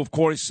Giuliani, who, of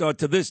course,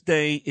 to this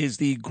day is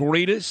the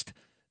greatest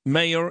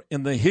mayor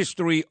in the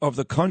history of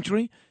the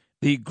country,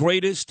 the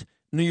greatest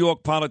New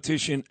York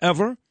politician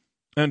ever,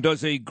 and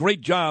does a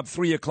great job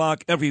 3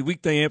 o'clock every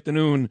weekday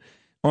afternoon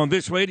on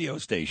this radio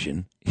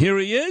station. Here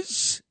he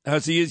is,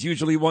 as he is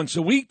usually once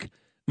a week,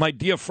 my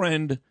dear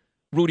friend,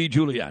 Rudy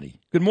Giuliani.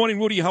 Good morning,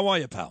 Rudy. How are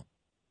you, pal?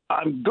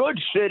 I'm good,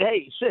 Sid.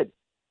 Hey, Sid,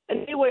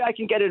 any way I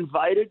can get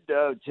invited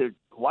to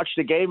watch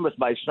the game with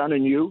my son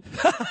and you?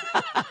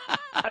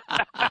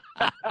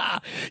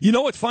 You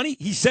know what's funny?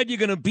 He said you're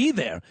going to be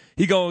there.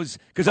 He goes,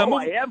 because I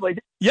am.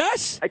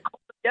 Yes? I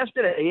called him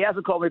yesterday. He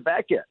hasn't called me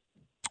back yet.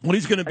 Well,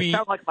 he's going to be. I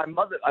sound like my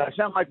mother. I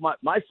sound like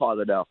my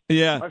father now.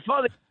 Yeah. My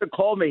father used to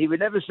call me. He would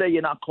never say,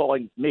 "You're not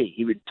calling me."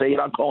 He would say, "You're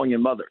not calling your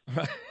mother."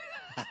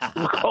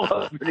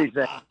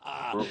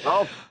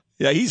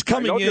 Yeah, he's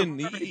coming in.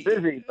 You're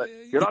busy, but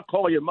you're not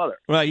calling your mother.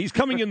 Right, he's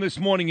coming in this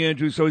morning,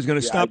 Andrew, so he's going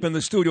to stop in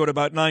the studio at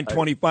about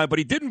 9:25. But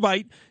he did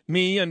invite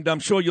me, and I'm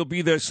sure you'll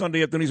be there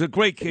Sunday afternoon. He's a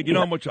great kid. You know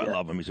how much I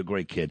love him. He's a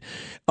great kid.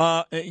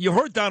 You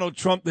heard Donald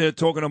Trump there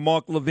talking to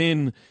Mark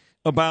Levin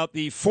about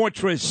the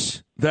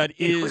fortress that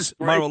is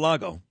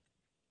Mar-a-Lago.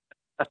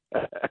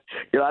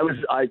 You know,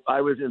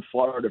 I was in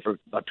Florida for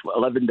about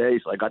 11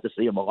 days. So I got to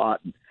see him a lot.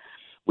 And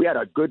we had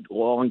a good,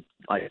 long,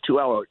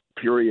 2-hour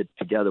period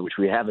together, which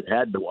we haven't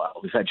had in a while.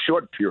 We've had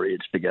short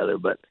periods together,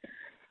 but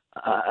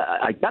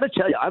I got to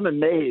tell you, I'm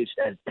amazed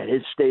at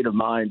his state of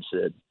mind,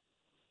 Sid.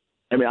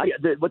 I mean,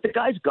 what the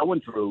guy's going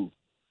through,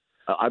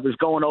 I was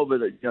going over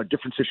the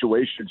different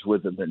situations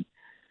with him, and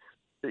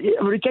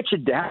when it gets you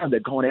down, they're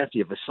going after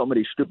you for so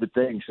many stupid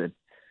things. And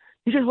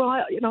he says, "Well,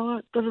 I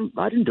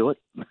didn't do it.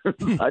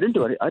 I didn't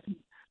do it.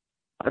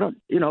 I don't.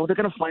 They're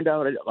going to find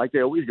out like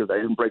they always do.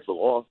 They didn't break the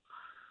law.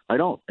 I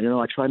don't.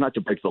 I try not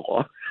to break the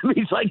law."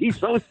 He's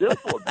so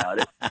simple about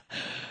it.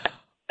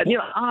 And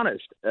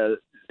honest.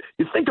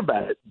 You think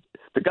about it.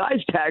 The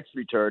guy's tax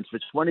returns for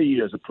 20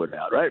 years are put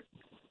out, right?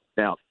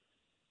 Now,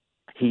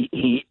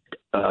 he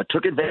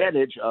took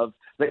advantage of.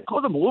 They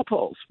call them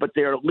loopholes, but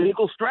they're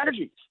legal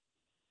strategies.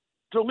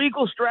 It's a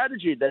legal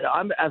strategy that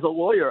as a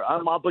lawyer,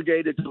 I'm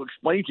obligated to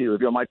explain to you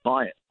if you're my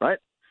client, right?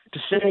 To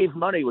save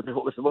money, which is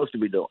what we're supposed to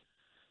be doing.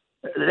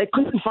 They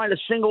couldn't find a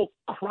single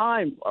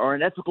crime or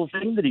unethical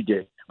thing that he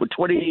did with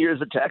 20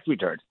 years of tax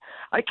returns.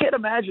 I can't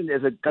imagine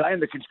there's a guy in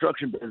the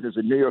construction business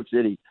in New York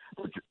City.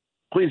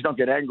 Please don't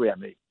get angry at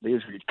me.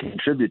 These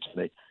contribute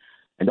to me.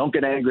 And don't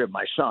get angry at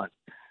my son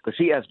because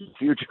he has the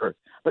future.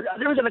 But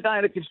there isn't a guy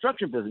in the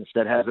construction business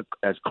that has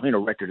as clean a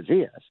record as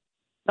he has.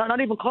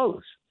 Not even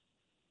close.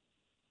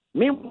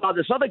 Meanwhile,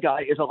 this other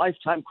guy is a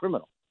lifetime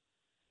criminal.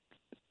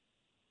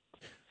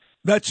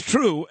 That's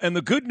true. And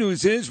the good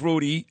news is,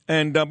 Rudy,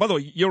 and by the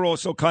way, you're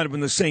also kind of in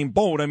the same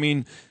boat. I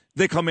mean,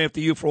 they come after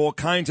you for all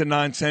kinds of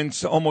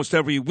nonsense. Almost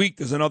every week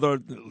there's another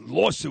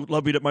lawsuit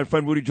levied at my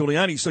friend Rudy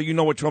Giuliani, so you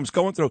know what Trump's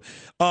going through.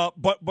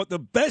 But the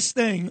best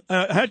thing,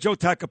 I had Joe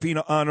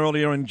Tacopina on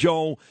earlier, and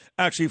Joe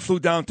actually flew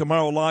down to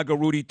Mar-a-Lago,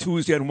 Rudy,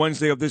 Tuesday and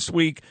Wednesday of this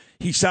week.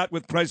 He sat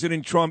with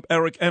President Trump,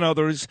 Eric, and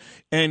others,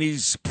 and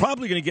he's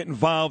probably going to get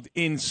involved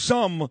in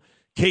some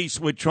case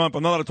with Trump.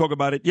 I'm not allowed to talk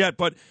about it yet,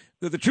 but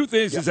the truth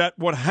is that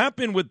what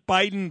happened with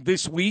Biden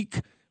this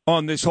week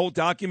on this whole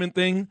document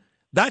thing,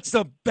 that's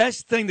the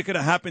best thing that could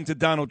have happened to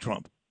Donald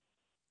Trump.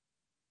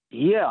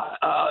 Yeah,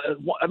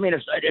 I mean,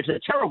 it's a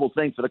terrible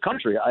thing for the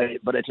country,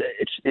 but it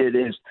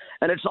is,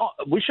 and it's all,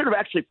 we should have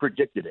actually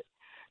predicted it.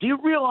 Do you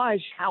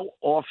realize how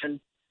often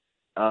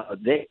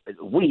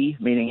we,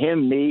 meaning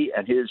him, me,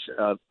 and his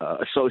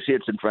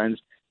associates and friends,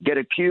 get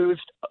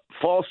accused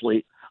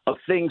falsely of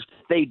things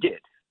they did?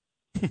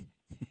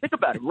 Think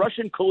about it.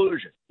 Russian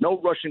collusion. No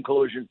Russian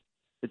collusion.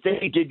 That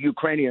they did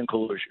Ukrainian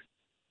collusion,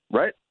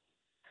 right?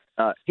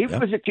 He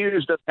was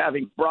accused of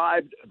having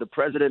bribed the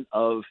president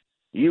of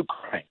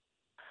Ukraine,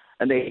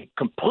 and they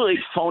completely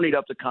phonied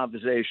up the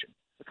conversation.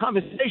 The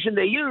conversation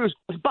they used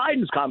was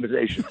Biden's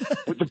conversation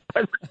with the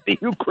president of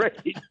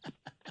Ukraine.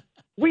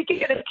 We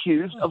get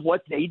accused of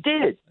what they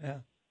did. Yeah.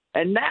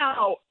 And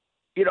now,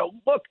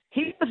 look,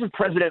 he was the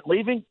president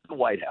leaving the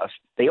White House.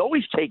 They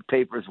always take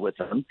papers with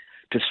them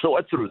to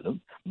sort through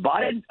them.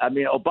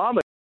 Obama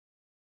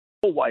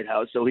the White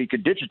House so he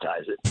could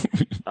digitize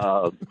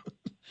it.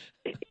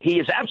 He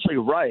is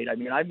absolutely right. I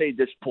mean, I made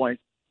this point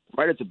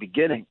right at the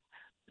beginning.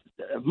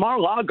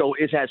 Mar-a-Lago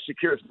is as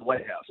secure as the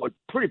White House, or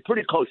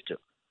pretty close to.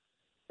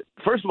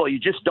 First of all, you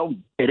just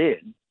don't get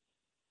in.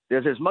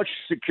 There's as much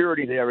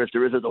security there as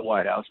there is at the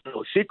White House.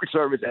 So Secret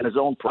Service and his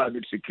own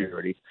private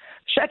security.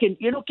 Second,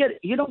 you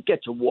don't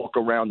get to walk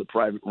around the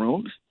private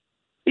rooms.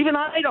 Even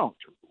I don't.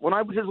 When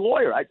I was his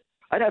lawyer,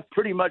 I'd have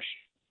pretty much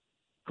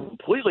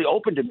completely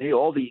open to me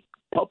all the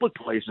public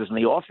places and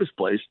the office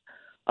place.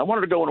 I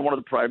wanted to go into one of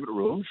the private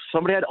rooms.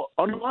 Somebody had to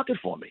unlock it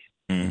for me.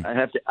 I'd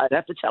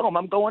have to tell them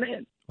I'm going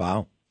in.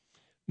 Wow.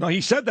 No,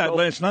 he said that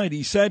last night.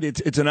 He said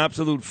it's an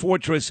absolute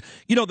fortress.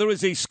 There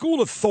is a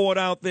school of thought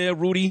out there,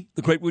 Rudy,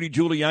 the great Rudy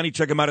Giuliani.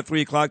 Check him out at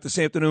 3 o'clock this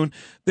afternoon.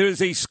 There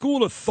is a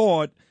school of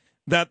thought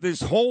that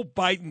this whole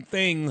Biden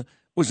thing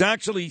was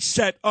actually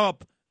set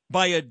up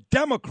by a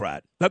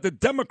Democrat, that the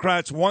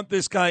Democrats want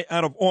this guy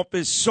out of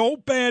office so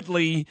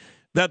badly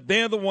that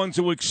they're the ones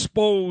who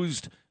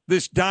exposed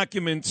this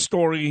document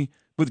story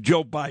with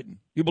Joe Biden.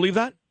 You believe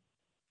that?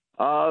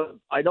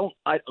 I don't.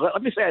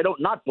 Let me say I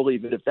don't not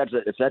believe it. If that's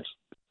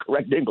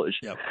correct English,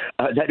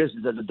 that is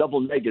the double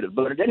negative.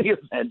 But in any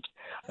event,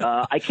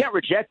 I can't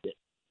reject it.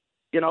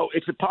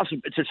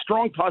 It's a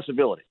strong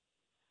possibility,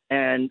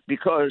 and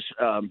because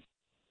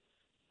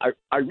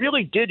I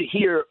really did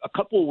hear a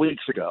couple of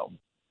weeks ago,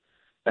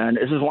 and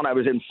this is when I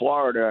was in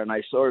Florida, and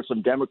I saw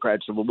some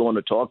Democrats that were willing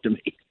to talk to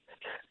me.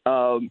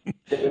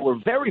 They were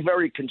very,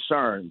 very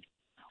concerned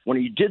when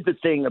he did the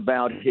thing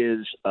about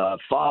his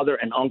father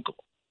and uncle.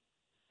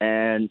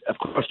 And, of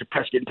course, the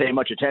press didn't pay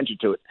much attention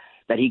to it,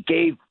 that he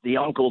gave the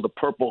uncle the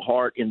Purple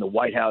Heart in the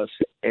White House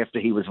after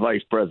he was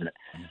vice president.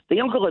 The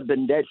uncle had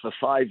been dead for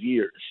 5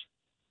 years,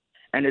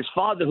 and his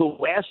father, who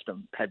asked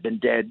him, had been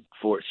dead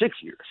for 6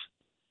 years.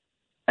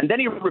 And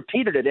then he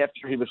repeated it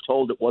after he was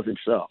told it wasn't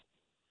so.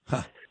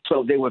 Huh.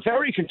 So they were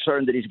very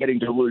concerned that he's getting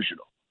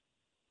delusional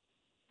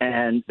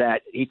and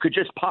that he could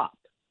just pop.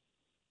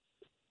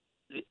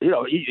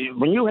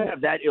 When you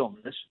have that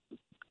illness,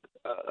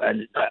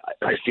 and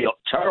I feel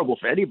terrible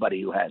for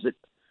anybody who has it,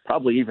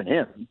 probably even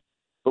him.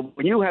 But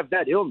when you have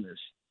that illness,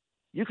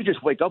 you could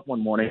just wake up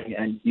one morning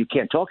and you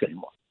can't talk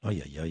anymore. Oh,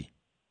 yeah.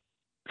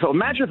 So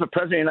imagine if a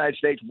president of the United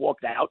States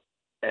walked out,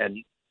 and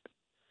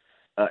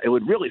it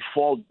would really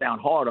fall down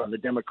hard on the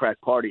Democrat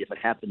Party if it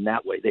happened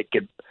that way. They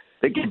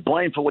get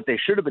blamed for what they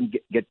should have been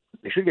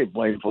they should get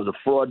blamed for the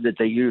fraud that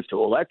they used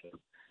to elect him.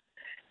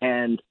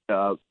 And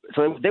so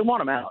they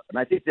want him out, and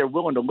I think they're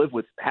willing to live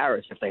with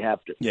Harris if they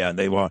have to. Yeah,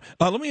 they are.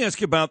 Let me ask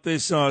you about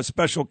this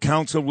special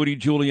counsel, Rudy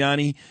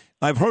Giuliani.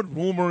 I've heard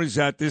rumors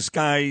that this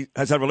guy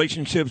has had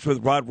relationships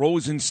with Rod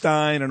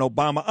Rosenstein and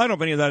Obama. I don't know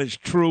if any of that is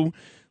true.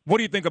 What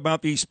do you think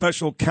about the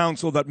special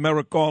counsel that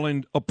Merrick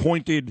Garland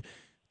appointed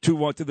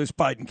to this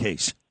Biden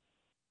case?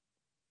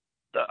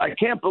 I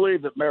can't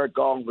believe that Merrick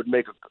Garland would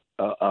make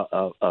a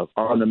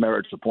on the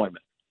merits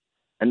appointment,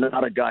 and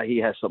not a guy he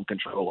has some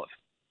control of.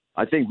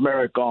 I think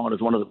Merrick Garland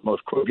is one of the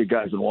most crooked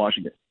guys in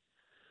Washington.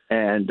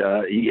 And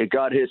he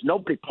got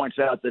nobody points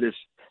out that his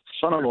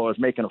son-in-law is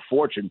making a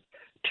fortune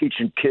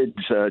teaching kids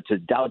to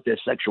doubt their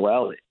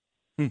sexuality.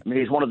 I mean,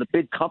 he's one of the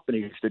big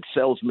companies that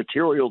sells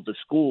material to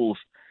schools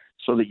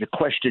so that you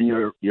question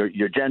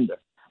your gender.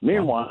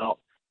 Meanwhile,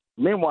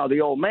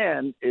 the old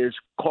man is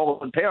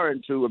calling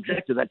parents who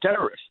object to that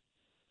terrorist.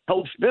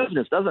 Helps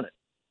business, doesn't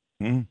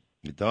it?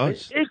 It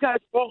does. These guys,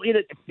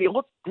 if you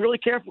look really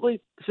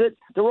carefully, Sid,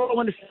 they're all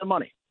in it for the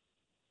money.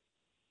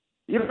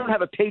 You don't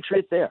have a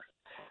patriot there.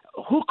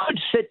 Who could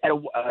sit at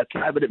a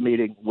cabinet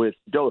meeting with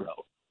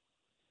Dodo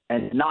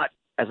and not,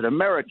 as an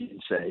American,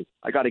 say,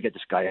 I got to get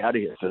this guy out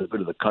of here for the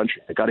good of the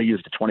country. I got to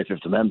use the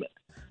 25th Amendment.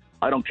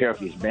 I don't care if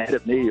he's mad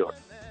at me or...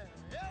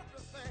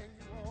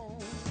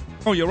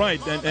 Oh, you're right.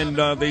 And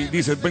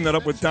they bring that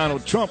up with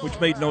Donald Trump, which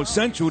made no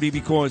sense, Rudy,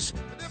 because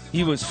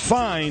he was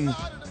fine.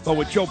 But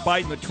with Joe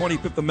Biden, the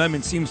 25th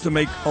Amendment seems to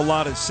make a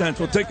lot of sense.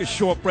 We'll take a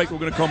short break. We're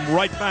going to come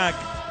right back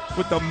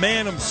with the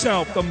man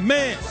himself, the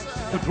man,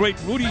 the great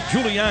Rudy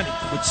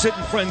Giuliani, with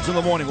Sitting Friends in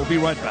the Morning. We'll be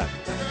right back.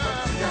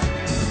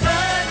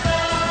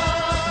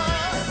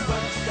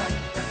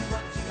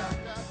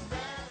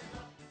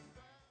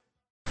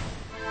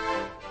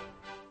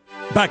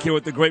 Back here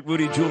with the great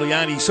Rudy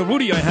Giuliani. So,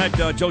 Rudy, I had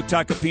Joe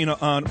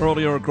Tacopina on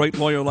earlier, a great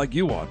lawyer like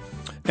you are.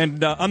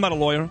 And I'm not a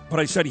lawyer, but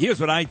I said, here's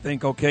what I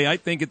think, okay? I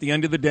think at the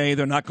end of the day,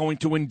 they're not going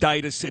to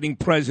indict a sitting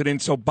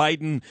president, so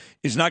Biden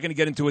is not going to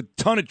get into a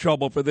ton of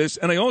trouble for this.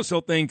 And I also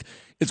think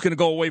it's going to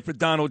go away for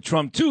Donald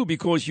Trump, too,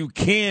 because you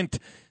can't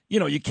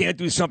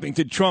do something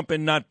to Trump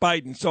and not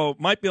Biden. So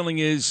my feeling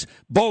is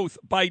both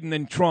Biden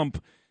and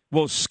Trump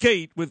will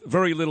skate with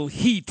very little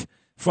heat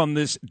from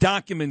this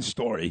document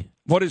story.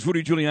 What does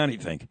Rudy Giuliani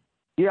think?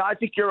 Yeah, I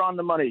think you're on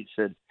the money,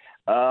 Sid.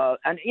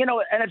 And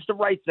it's the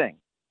right thing.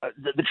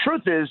 The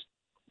truth is,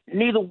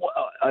 neither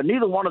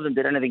one of them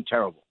did anything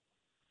terrible.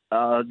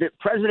 The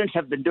presidents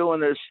have been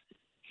doing this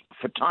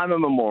for time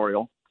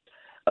immemorial.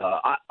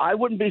 I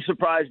wouldn't be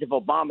surprised if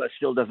Obama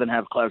still doesn't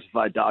have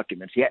classified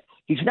documents yet.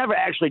 He's never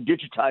actually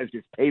digitized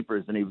his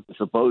papers than he was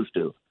supposed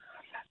to.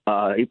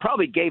 He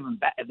probably gave them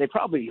back. He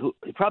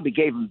probably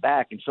gave them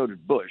back, and so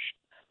did Bush.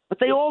 But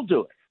they all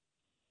do it.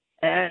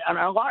 And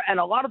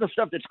a lot of the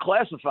stuff that's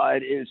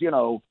classified is,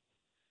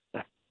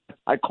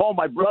 I call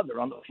my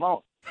brother on the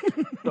phone.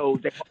 So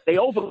they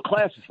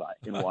overclassify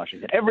in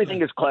Washington.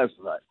 Everything is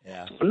classified.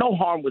 Yeah. So no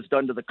harm was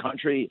done to the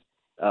country.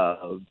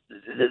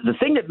 The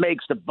thing that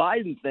makes the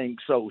Biden thing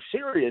so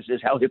serious is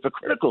how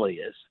hypocritical he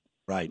is.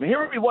 Right. I mean,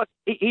 here he was.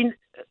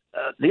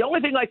 The only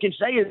thing I can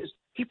say is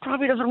he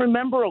probably doesn't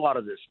remember a lot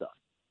of this stuff.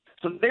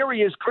 So there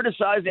he is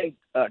criticizing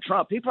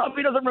Trump. He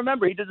probably doesn't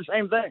remember. He did the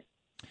same thing.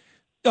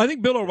 I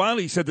think Bill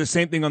O'Reilly said the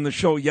same thing on the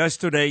show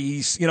yesterday.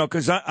 He's,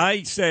 because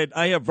I said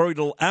I have very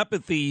little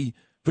apathy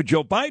for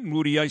Joe Biden,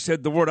 Rudy. I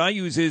said the word I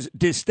use is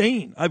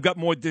disdain. I've got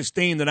more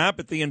disdain than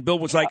apathy. And Bill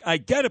was like, I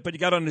get it, but you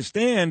got to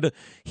understand,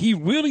 he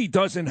really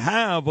doesn't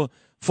have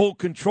full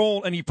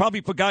control. And he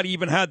probably forgot he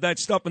even had that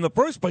stuff in the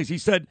first place. He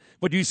said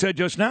what you said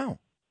just now.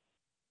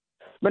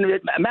 But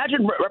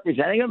imagine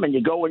representing him and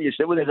you go and you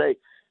sit with him and say,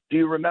 do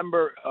you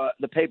remember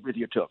the papers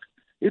you took?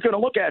 He's going to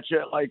look at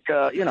you like,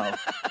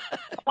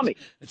 mummy.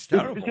 It's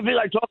terrible. It's going to be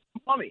like talking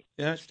to mummy.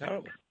 Yeah, it's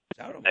terrible.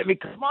 Terrible. I mean,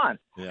 come on.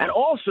 Yeah. And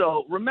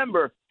also,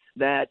 remember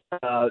that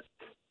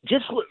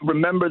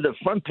remember the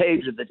front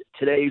page of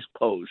today's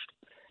Post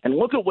and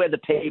look at where the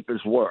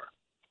papers were.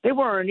 They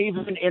weren't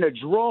even in a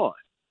drawer.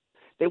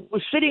 They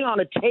were sitting on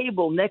a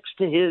table next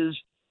to his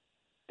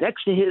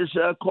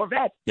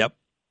Corvette. Yep.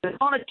 It's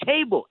on a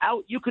table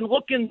out. You can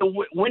look in the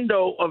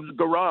window of the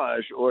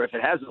garage, or if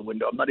it has a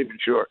window, I'm not even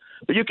sure.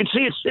 But you can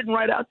see it sitting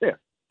right out there.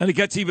 And it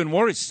gets even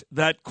worse.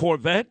 That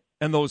Corvette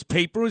and those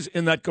papers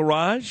in that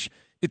garage,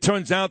 it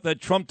turns out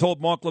that Trump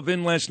told Mark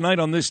Levin last night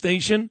on this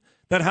station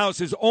that house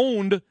is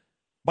owned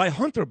by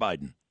Hunter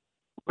Biden.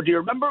 Do you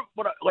remember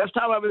last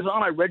time I was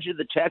on, I read you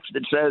the text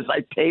that says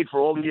I paid for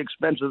all the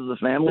expenses of the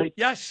family?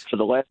 Yes. For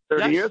the last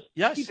 30 years?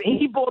 Yes.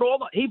 He bought all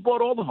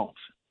the homes.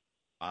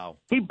 Wow.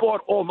 He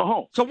bought all the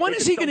homes. So when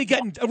is he going to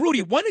get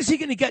Rudy? When is he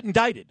going to get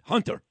indicted,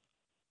 Hunter?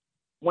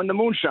 When the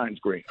moon shines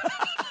green.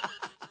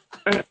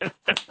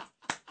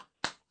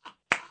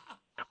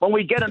 When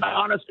we get an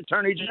honest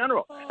attorney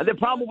general, and they're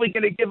probably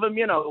going to give him,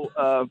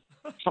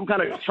 some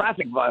kind of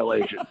traffic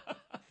violation.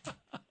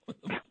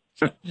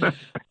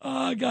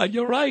 Oh God,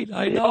 you're right.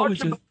 I know. It's hard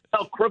to believe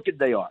how crooked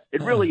they are.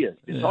 It really is.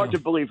 It's hard to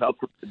believe how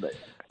crooked they are.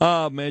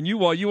 Oh, man,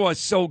 you are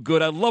so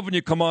good. I love when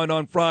you come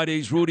on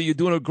Fridays, Rudy. You're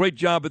doing a great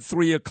job at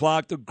 3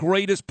 o'clock. The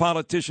greatest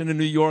politician in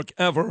New York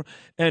ever,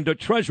 and a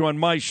treasure on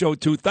my show,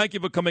 too. Thank you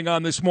for coming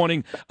on this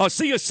morning. I'll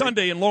see you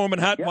Sunday in Lower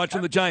Manhattan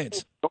watching the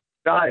Giants.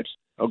 Giants.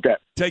 Okay.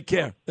 Take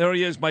care. There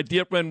he is, my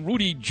dear friend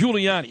Rudy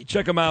Giuliani.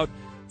 Check him out,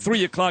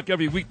 3 o'clock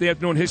every weekday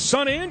afternoon. His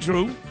son,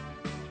 Andrew,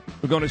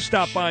 we're going to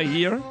stop by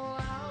here.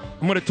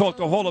 I'm going to talk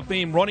to Hall of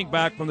Fame running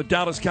back from the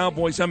Dallas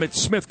Cowboys, Emmitt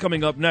Smith,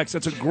 coming up next.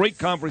 That's a great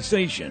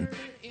conversation.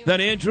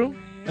 Then Andrew,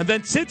 and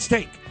then Sid's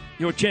Take.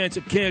 Your chance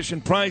at cash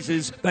and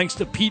prizes thanks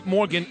to Pete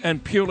Morgan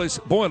and Peerless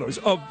Boilers.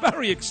 A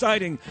very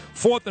exciting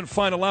fourth and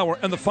final hour,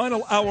 and the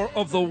final hour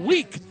of the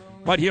week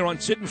right here on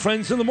Sitting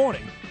Friends in the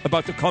Morning,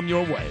 about to come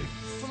your way.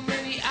 For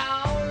many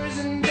hours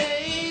and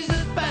days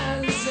that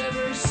pass,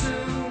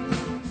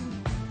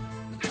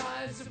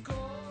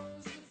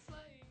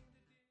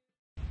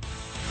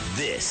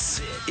 This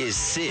is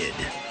Sid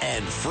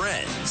and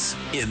Friends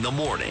in the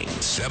morning.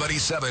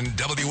 77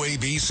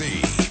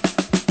 WABC.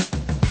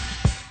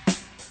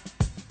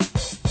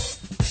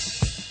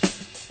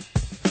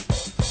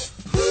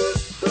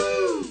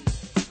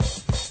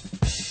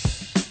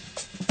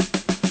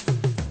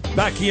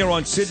 Back here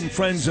on Sid and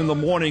Friends in the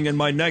morning, and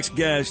my next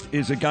guest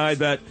is a guy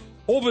that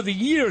over the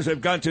years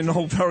I've gotten to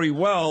know very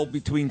well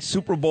between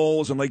Super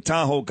Bowls and Lake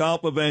Tahoe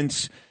golf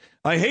events.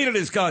 I hated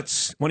his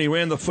guts when he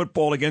ran the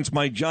football against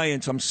my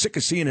Giants. I'm sick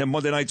of seeing him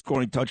Monday night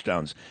scoring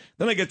touchdowns.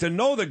 Then I get to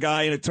know the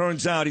guy, and it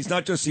turns out he's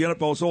not just the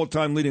NFL's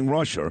all-time leading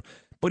rusher,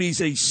 but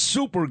he's a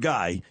super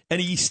guy,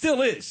 and he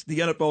still is the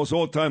NFL's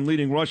all-time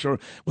leading rusher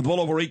with well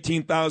over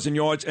 18,000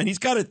 yards, and he's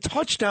got a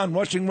touchdown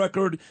rushing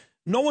record.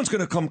 No one's going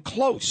to come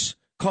close.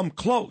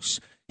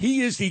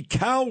 He is the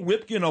Cal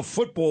Ripken of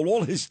football.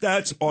 All his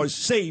stats are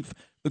safe.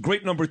 The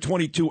great number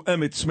 22,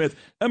 Emmitt Smith.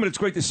 Emmitt, it's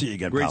great to see you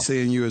again, Great pal.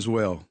 seeing you as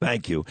well.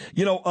 Thank you.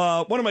 You know,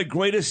 one of my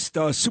greatest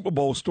Super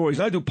Bowl stories,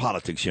 I do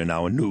politics here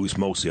now and news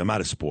mostly. I'm out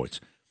of sports.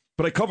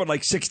 But I covered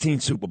like 16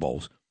 Super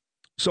Bowls.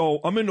 So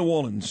I'm in New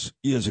Orleans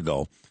years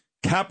ago.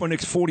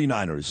 Kaepernick's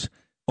 49ers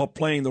are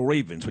playing the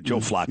Ravens with Joe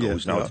Flacco,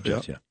 who's now at the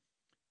Jets. Yeah.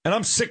 And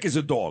I'm sick as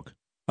a dog.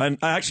 And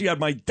I actually had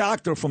my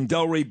doctor from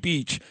Delray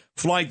Beach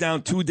fly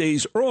down 2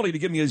 days early to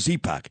give me a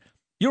Z-Pack.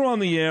 You're on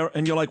the air,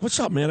 and you're like, what's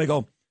up, man? I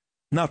go,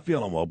 not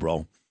feeling well,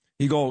 bro.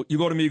 You go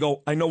to me, you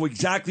go, I know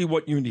exactly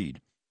what you need.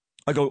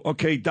 I go,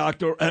 okay,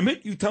 Dr.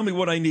 Emmitt, you tell me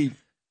what I need.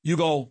 You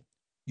go,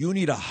 you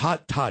need a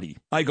hot toddy.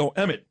 I go,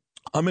 Emmitt,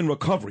 I'm in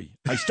recovery.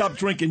 I stopped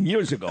drinking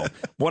years ago.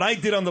 What I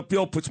did on the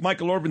field puts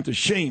Michael Irvin to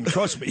shame,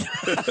 trust me.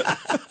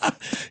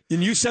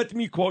 And you said to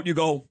me, quote, you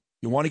go,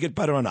 you want to get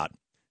better or not?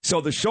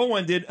 So the show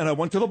ended, and I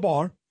went to the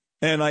bar,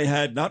 and I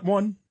had not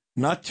one,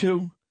 not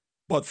two,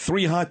 but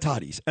 3 hot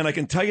toddies. And I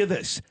can tell you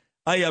this,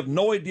 I have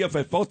no idea if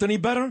I felt any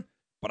better,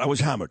 but I was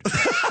hammered.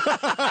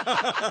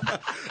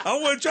 I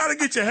wasn't trying to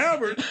get you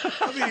hammered.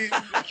 I mean,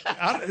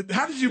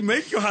 how did you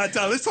make your hot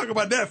toddy? Let's talk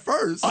about that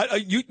first.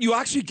 You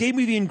actually gave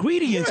me the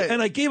ingredients, Yeah.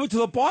 and I gave it to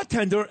the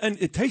bartender, and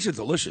it tasted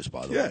delicious,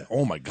 by the way. Yeah.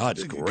 Oh, my God,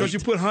 it's great. Because you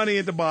put honey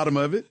at the bottom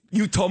of it.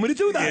 You told me to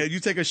do that. Yeah, you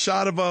take a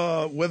shot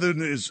of whether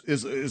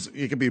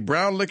it could be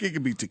brown liquor, it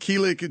could be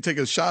tequila, you could take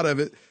a shot of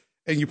it,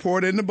 and you pour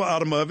it in the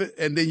bottom of it,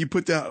 and then you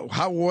put the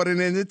hot water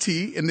in the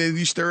tea, and then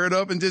you stir it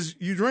up and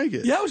you drink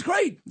it. Yeah, it was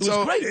great. It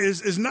was great.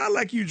 It's not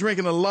like you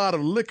drinking a lot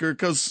of liquor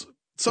because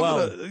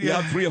you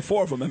have 3 or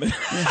 4 of them. I mean,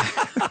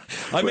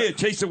 I may have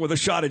chased it with a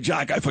shot of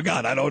Jack. I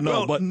forgot. I don't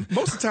know. Well, but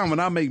most of the time when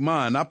I make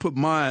mine, I put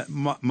my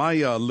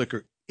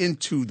liquor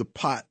into the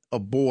pot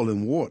of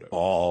boiling water.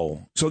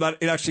 Oh, so that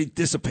it actually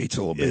dissipates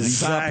a little bit.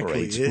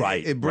 Exactly. It evaporates.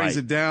 Right. It brings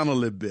it down a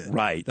little bit.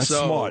 Right. That's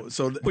smart.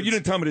 But you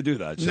didn't tell me to do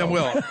that. So. No,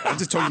 well, I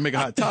just told you to make a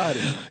hot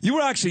toddy. You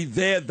were actually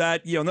there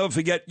that year. I'll never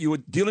forget. You were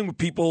dealing with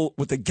people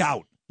with the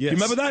gout. Yes. You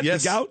remember that?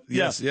 Yes. The gout?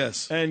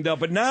 Yes. And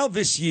but now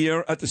this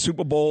year at the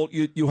Super Bowl,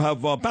 you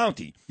have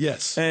Bounty.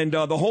 Yes. And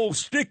the whole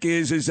shtick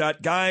is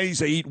that guys,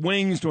 they eat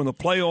wings during the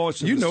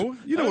playoffs. You know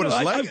what it's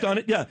like. I've done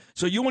it, yeah.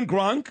 So you and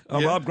Gronk,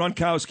 Rob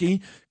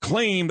Gronkowski,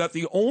 claim that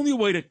the only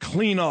way to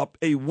clean up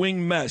a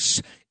wing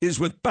mess is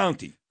with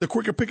Bounty. The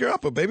quicker picker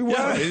upper, baby.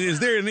 Why? Is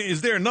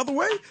there another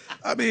way?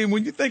 I mean,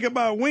 when you think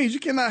about wings, you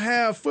cannot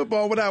have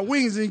football without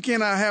wings, and you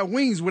cannot have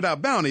wings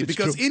without Bounty,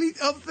 because any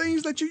other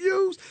things that you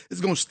use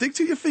is going to stick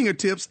to your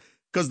fingertips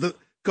because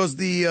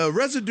the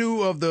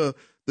residue of the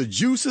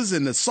juices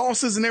and the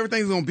sauces and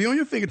everything is going to be on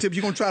your fingertips.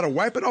 You're going to try to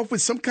wipe it off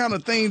with some kind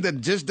of thing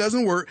that just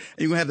doesn't work,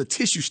 and you're going to have the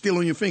tissue still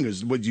on your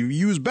fingers. But you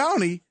use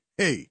Bounty,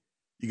 hey,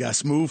 you got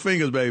smooth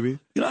fingers, baby.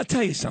 You know, I'll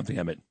tell you something,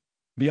 Emmitt.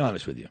 Be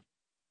honest with you.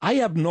 I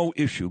have no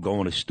issue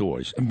going to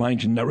stores and buying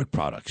generic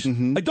products.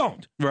 Mm-hmm. I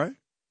don't. Right.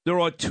 There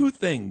are 2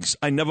 things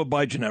I never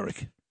buy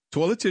generic.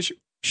 Toilet tissue.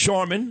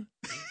 Charmin,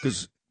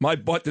 because my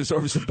butt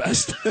deserves the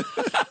best.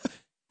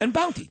 And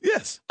Bounty.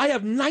 Yes. I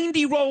have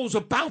 90 rolls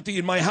of Bounty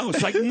in my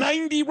house, like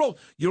 90 rolls.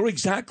 You're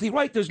exactly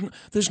right.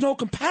 There's no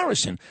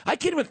comparison. I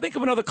can't even think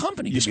of another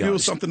company. You spill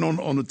something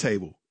on the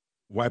table,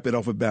 wipe it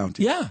off with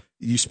Bounty. Yeah.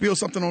 You spill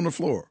something on the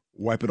floor,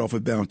 wipe it off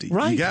with Bounty.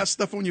 Right. You got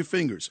stuff on your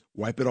fingers,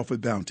 wipe it off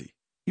with Bounty.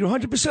 You're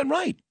 100%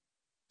 right.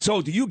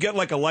 So do you get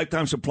like a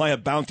lifetime supply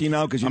of Bounty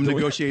now? Because I'm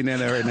negotiating that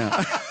right now.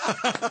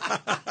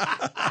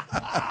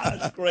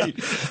 That's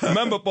great.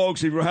 Remember,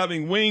 folks, if you're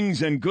having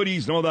wings and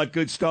goodies and all that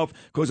good stuff,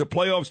 because the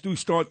playoffs do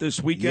start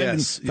this weekend.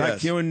 Yes, in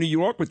fact, here in New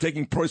York, we're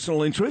taking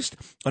personal interest.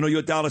 I know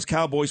your Dallas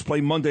Cowboys play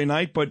Monday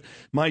night, but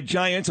my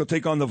Giants will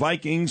take on the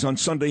Vikings on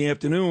Sunday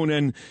afternoon.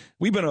 And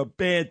we've been a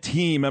bad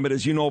team, Emmitt,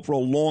 as you know, for a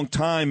long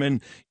time.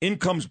 And in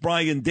comes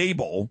Brian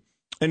Daboll.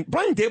 And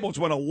Brian Daboll's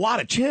won a lot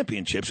of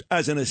championships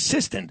as an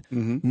assistant.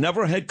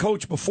 Never head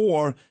coach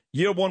before.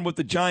 Year 1 with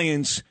the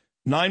Giants,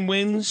 9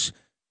 wins.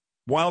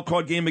 Wild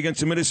card game against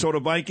the Minnesota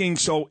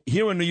Vikings. So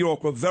here in New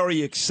York, we're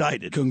very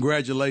excited.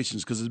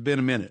 Congratulations, because it's been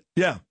a minute.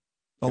 Yeah.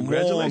 A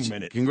long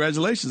minute.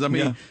 Congratulations. I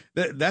mean,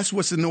 that's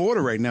what's in the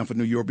order right now for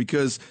New York,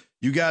 because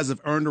you guys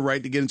have earned the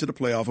right to get into the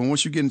playoff. And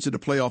once you get into the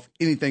playoff,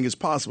 anything is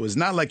possible. It's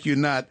not like you're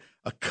not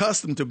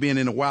accustomed to being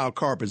in a wild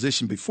card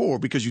position before,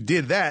 because you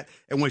did that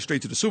and went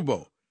straight to the Super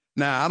Bowl.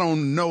 Now, I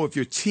don't know if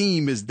your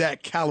team is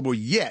that caliber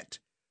yet,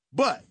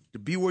 but to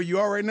be where you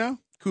are right now,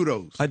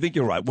 kudos. I think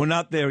you're right. We're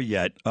not there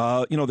yet.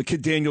 The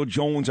kid Daniel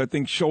Jones, I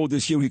think, showed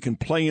this year he can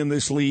play in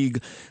this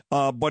league,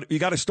 but you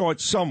got to start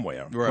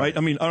somewhere, right?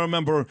 I mean, I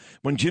remember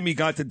when Jimmy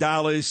got to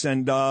Dallas,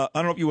 and I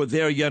don't know if you were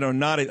there yet or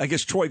not. I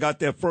guess Troy got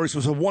there first. It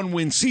was a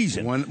 1-win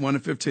season.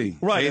 1-15.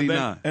 Right.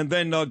 89. And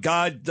then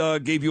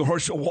God gave you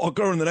Herschel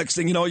Walker, and the next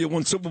thing you know, you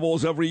won Super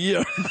Bowls every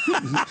year.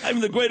 I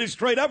mean, the greatest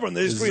trade ever in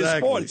the history of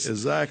sports.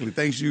 Exactly.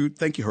 Thank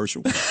you,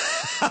 Herschel.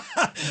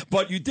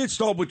 But you did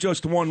start with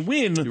just one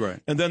win, right.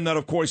 And then that,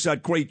 of course,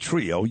 that great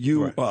trio.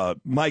 You, right.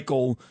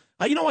 Michael.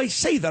 I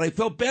say that. I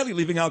felt badly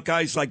leaving out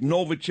guys like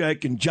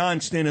Novacek and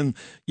Johnston and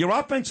your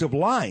offensive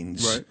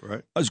lines.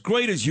 Right. As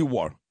great as you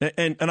were,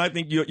 and I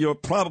think you're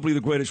probably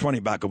the greatest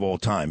running back of all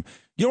time.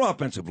 Your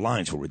offensive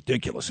lines were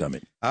ridiculous. I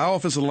mean, our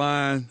offensive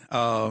line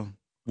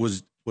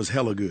was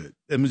hella good.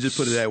 Let me just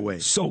put it that way.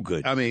 So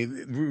good. I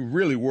mean, we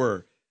really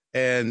were,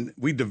 and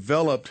we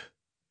developed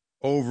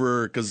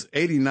over because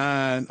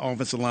 89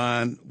 offensive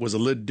line was a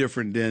little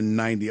different than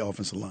 90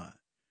 offensive line.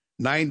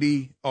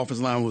 90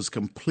 offensive line was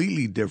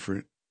completely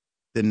different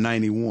than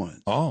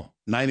 91. Oh.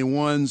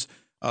 91's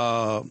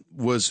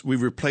we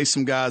replaced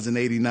some guys in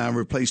 89,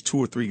 replaced 2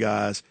 or 3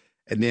 guys,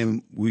 and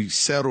then we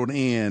settled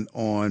in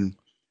on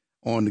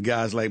the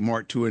guys like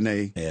Mark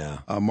Tournay,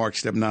 Mark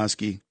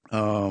Stepnoski,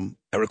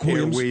 Eric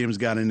Williams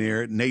got in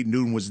there, Nate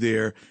Newton was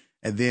there,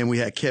 and then we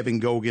had Kevin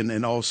Gogan,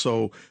 and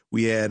also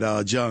we had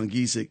John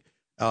Giesick,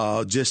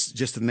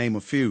 just to name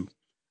a few.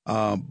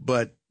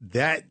 But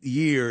that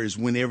year is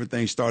when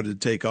everything started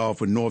to take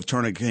off, when Norv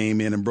Turner came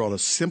in and brought a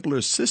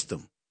simpler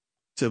system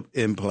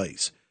in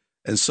place.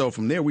 And so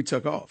from there, we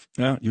took off.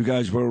 Yeah, you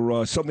guys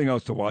were something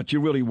else to watch.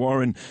 You really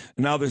were. And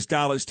now this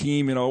Dallas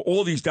team,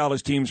 all these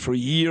Dallas teams for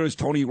years,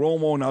 Tony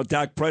Romo, now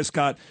Dak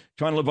Prescott,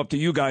 trying to live up to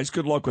you guys.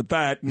 Good luck with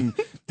that. And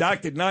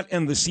Dak did not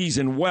end the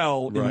season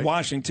well in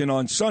Washington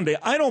on Sunday.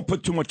 I don't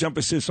put too much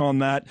emphasis on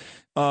that.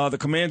 The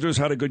Commanders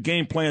had a good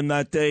game plan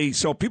that day.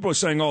 So people are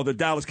saying, the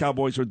Dallas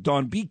Cowboys are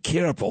done. Be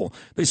careful.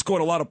 They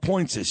scored a lot of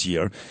points this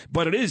year.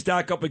 But it is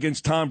Dak up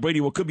against Tom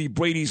Brady, what could be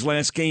Brady's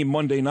last game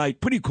Monday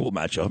night. Pretty cool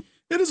matchup.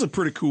 It is a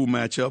pretty cool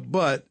matchup,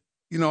 but,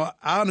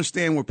 I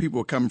understand where people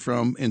are coming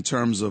from in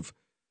terms of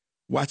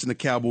watching the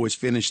Cowboys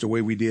finish the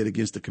way we did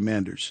against the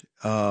Commanders.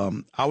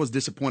 I was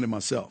disappointed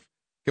myself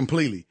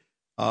completely,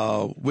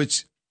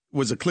 which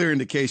was a clear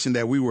indication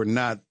that we were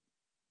not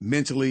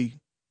mentally,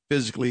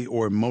 physically,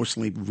 or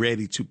emotionally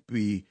ready to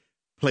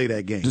play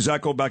that game. Does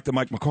that go back to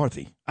Mike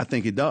McCarthy? I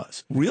think it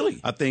does.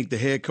 Really? I think the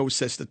head coach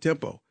sets the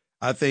tempo.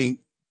 I think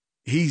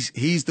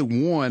he's the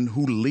one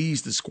who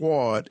leads the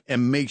squad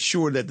and makes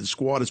sure that the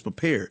squad is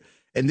prepared.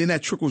 And then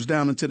that trickles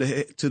down into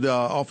the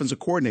offensive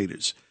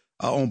coordinators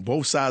on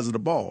both sides of the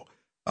ball.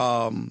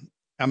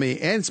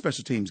 And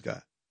special teams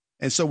guy.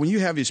 And so when you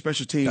have your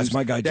special teams, that's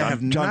my guy,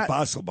 John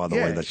Fossil, by the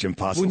way. That's Jim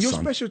Fossil's When your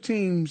son. special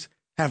teams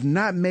have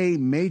not made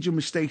major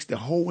mistakes the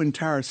whole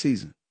entire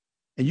season,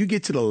 and you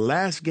get to the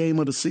last game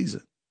of the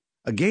season,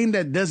 a game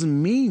that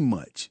doesn't mean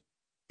much,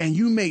 and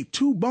you make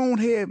 2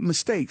 bonehead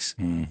mistakes,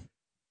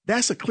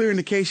 that's a clear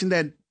indication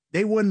that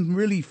they wasn't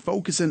really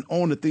focusing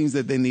on the things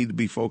that they need to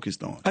be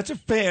focused on. That's a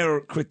fair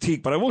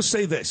critique, but I will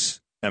say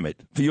this,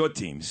 Emmett, for your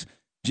teams.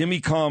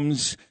 Jimmy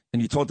comes,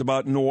 and you talked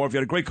about Norv. You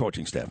had a great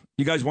coaching staff.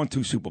 You guys won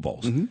 2 Super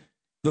Bowls. Mm-hmm.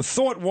 The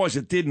thought was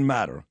it didn't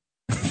matter.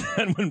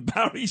 And when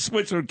Barry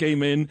Switzer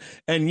came in,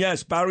 and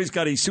yes, Barry's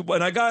got a Super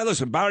Bowl. And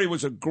listen, Barry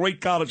was a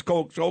great college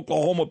coach,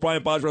 Oklahoma,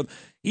 Brian Bosworth.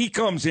 He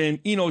comes in,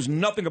 he knows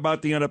nothing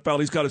about the NFL.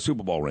 He's got a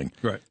Super Bowl ring.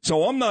 Right.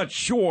 So I'm not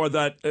sure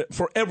that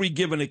for every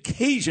given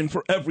occasion,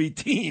 for every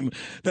team,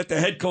 that the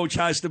head coach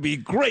has to be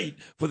great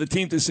for the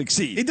team to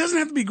succeed. It doesn't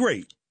have to be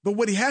great. But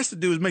what he has to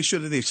do is make sure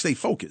that they stay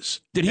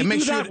focused. Did he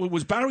do that?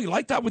 Was Barry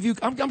like that with you?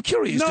 I'm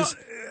curious. No,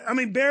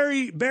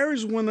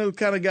 Barry's one of those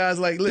kind of guys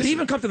like, listen. Did he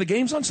even come to the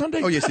games on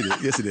Sunday? Oh, yes, he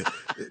did. Yes, he did.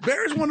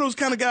 Barry's one of those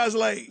kind of guys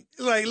like,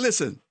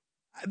 listen,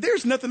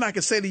 there's nothing I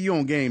can say to you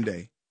on game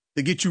day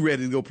to get you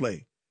ready to go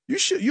play.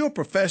 You're a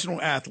professional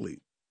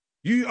athlete.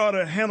 You ought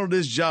to handle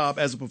this job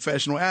as a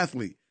professional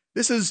athlete.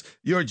 This is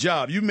your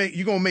job. You're going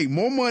to make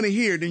more money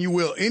here than you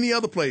will any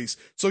other place.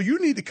 So you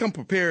need to come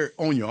prepared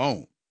on your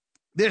own.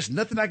 There's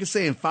nothing I can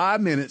say in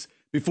 5 minutes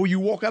before you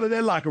walk out of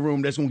that locker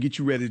room that's going to get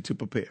you ready to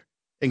prepare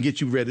and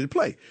get you ready to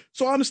play.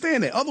 So I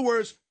understand that. In other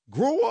words,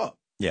 grow up.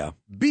 Yeah.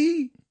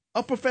 Be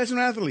a professional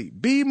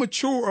athlete. Be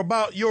mature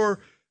about your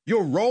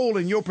role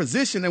and your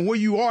position and where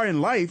you are in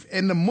life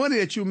and the money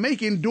that you're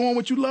making doing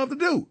what you love to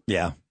do.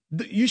 Yeah.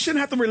 You shouldn't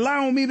have to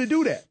rely on me to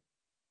do that.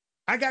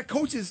 I got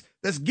coaches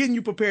that's getting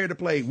you prepared to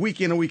play week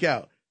in and week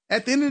out.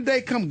 At the end of the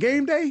day, come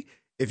game day,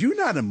 if you're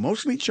not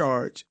emotionally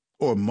charged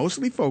or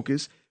emotionally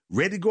focused,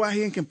 ready to go out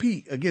here and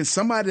compete against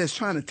somebody that's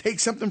trying to take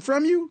something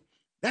from you,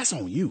 that's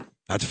on you.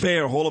 That's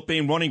fair. Hall of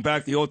Fame running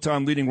back, the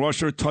all-time leading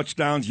rusher,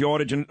 touchdowns,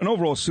 yardage, and an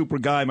overall super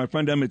guy. My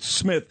friend Emmett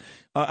Smith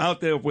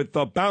out there with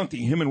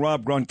Bounty. Him and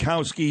Rob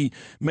Gronkowski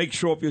make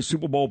sure for your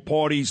Super Bowl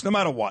parties, no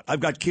matter what. I've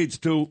got kids,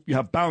 too. You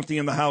have Bounty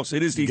in the house.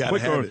 It is the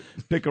quicker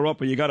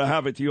picker-upper. You got to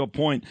have it, to your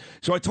point.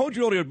 So I told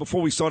you earlier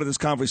before we started this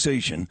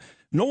conversation,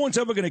 no one's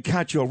ever going to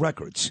catch your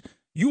records.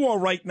 You are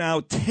right now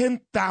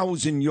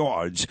 10,000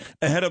 yards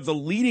ahead of the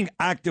leading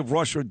active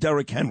rusher,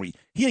 Derrick Henry.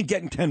 He ain't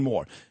getting 10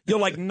 more. You're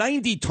like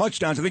 90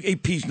 touchdowns. I think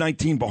AP's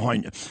 19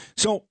 behind you.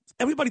 So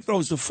everybody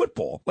throws the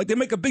football. Like they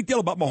make a big deal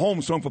about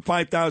Mahomes throwing for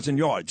 5,000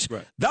 yards.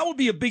 Right. That would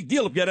be a big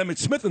deal if you had Emmitt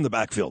Smith in the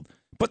backfield.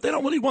 But they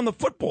don't really run the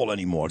football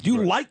anymore. Do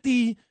you like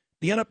the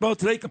NFL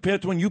today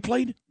compared to when you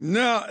played?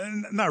 No,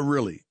 not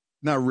really.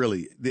 Not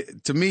really.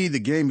 To me, the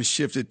game has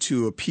shifted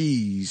to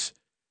appease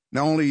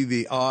not only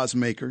the odds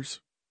makers,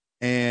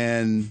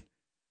 and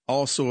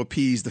also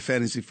appease the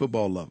fantasy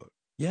football lover.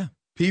 Yeah.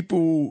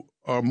 People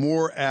are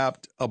more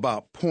apt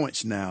about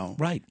points now.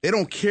 Right. They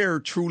don't care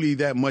truly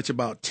that much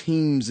about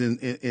teams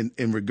in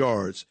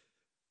regards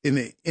in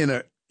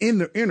the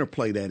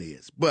interplay that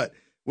is. But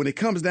when it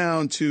comes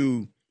down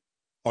to,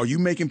 are you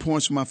making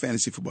points for my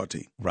fantasy football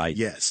team? Right.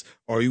 Yes.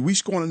 Are we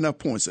scoring enough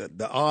points?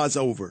 The odds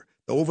over.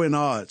 The over and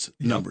odds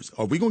numbers.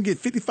 Are we going to get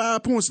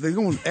 55 points? Are they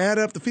going to add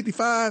up to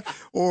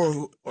 55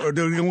 or are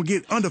they going to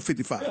get under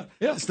 55?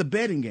 Yeah. It's the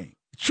betting game.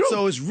 True.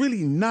 So it's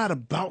really not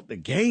about the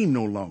game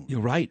no longer.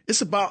 You're right.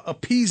 It's about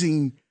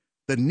appeasing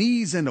the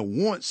needs and the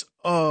wants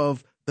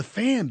of the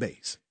fan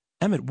base.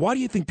 Emmett, why do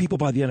you think people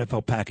buy the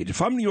NFL package?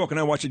 If I'm in New York and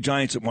I watch the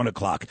Giants at 1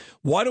 o'clock,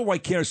 why do I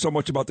care so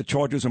much about the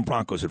Chargers and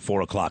Broncos at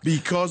 4 o'clock?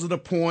 Because of the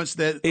points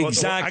that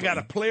exactly. I got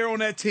a player on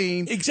that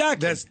team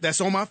exactly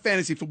that's on my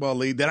fantasy football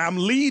league that I'm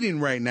leading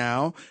right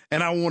now,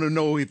 and I want to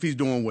know if he's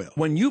doing well.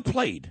 When you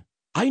played,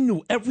 I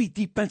knew every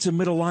defensive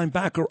middle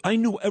linebacker. I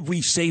knew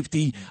every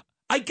safety.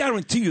 I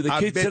guarantee you the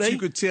kids today. I bet you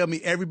could tell me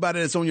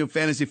everybody that's on your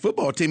fantasy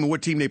football team and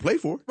what team they play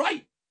for.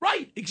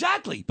 Right,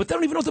 exactly. But they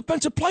don't even know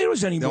defensive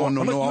players anymore.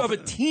 Unless you have a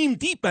team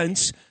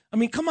defense. I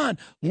mean, come on.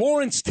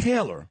 Lawrence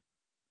Taylor,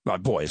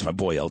 it's my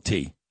boy LT.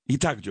 He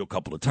tackled you a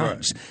couple of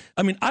times. Right.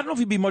 I mean, I don't know if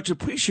he'd be much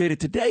appreciated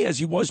today as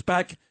he was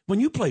back when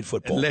you played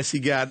football. Unless he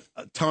got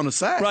a ton of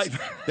sacks. Right.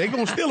 They're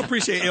going to still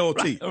appreciate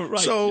LT. Right.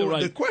 So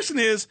the question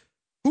is,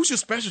 who's your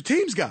special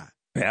teams guy?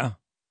 Yeah.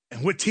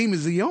 And what team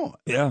is he on?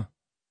 Yeah.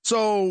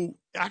 So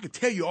I can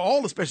tell you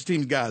all the special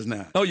teams guys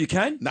now. Oh, you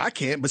can? No, I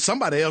can't, but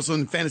somebody else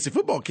in fantasy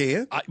football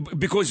can.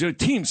 Because your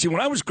team. See,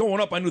 when I was growing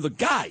up, I knew the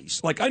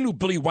guys. Like, I knew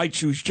Billy White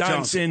Shoes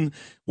Johnson,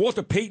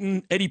 Walter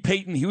Payton, Eddie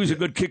Payton. He was a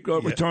good kick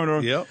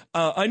returner. Yep.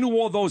 I knew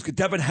all those.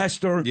 Devin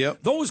Hester.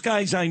 Yep. Those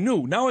guys I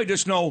knew. Now I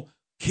just know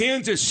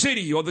Kansas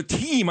City or the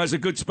team has a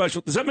good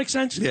special. Does that make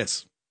sense?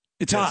 Yes.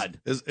 It's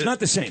odd. It's not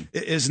the same.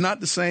 It's not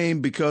the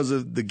same because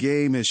of the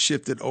game has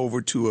shifted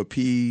over to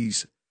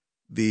appease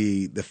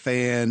the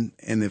fan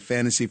and the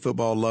fantasy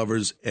football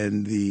lovers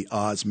and the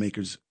odds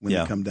makers when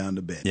they come down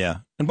to bet. Yeah.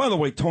 And by the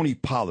way, Tony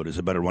Pollard is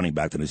a better running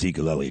back than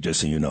Ezekiel Elliott, just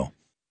so you know.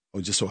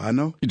 Oh, just so I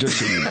know? Just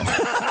so you know.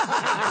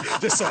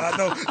 Just so I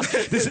know.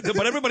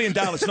 But everybody in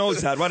Dallas knows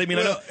that, right? I mean,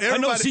 I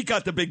know Zeke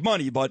got the big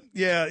money, but...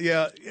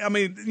 Yeah. I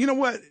mean, you know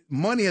what?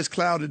 Money has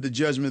clouded the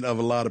judgment of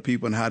a lot of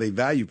people and how they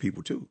value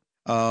people, too.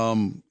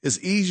 It's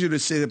easier to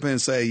sit up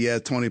and say, yeah,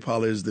 Tony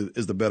Pollard is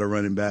the better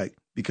running back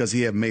because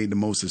he have made the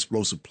most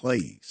explosive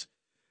plays.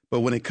 But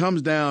when it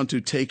comes down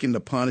to taking the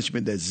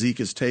punishment that Zeke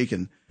has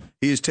taken,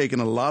 he has taken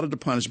a lot of the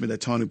punishment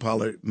that Tony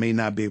Pollard may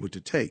not be able to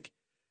take.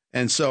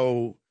 And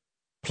so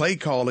play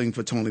calling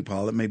for Tony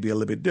Pollard may be a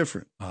little bit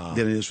different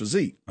than it is for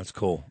Zeke. That's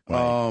cool.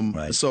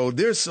 Right. So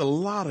there's a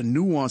lot of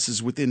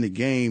nuances within the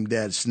game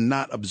that's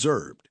not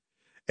observed.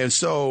 And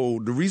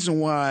so the reason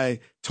why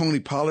Tony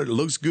Pollard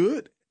looks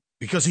good,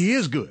 because he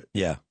is good.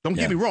 Yeah. Don't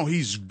get me wrong.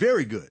 He's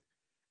very good.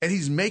 And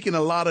he's making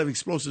a lot of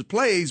explosive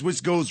plays,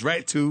 which goes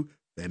right to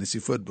fantasy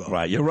football.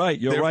 Right, you're right.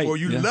 Therefore,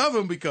 you love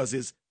him because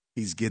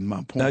he's getting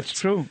my points. That's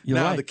true. You're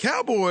now, right. the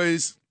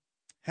Cowboys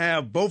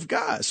have both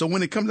guys. So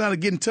when it comes down to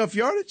getting tough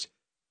yardage,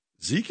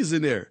 Zeke is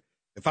in there.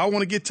 If I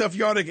want to get tough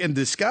yardage and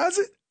disguise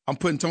it, I'm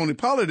putting Tony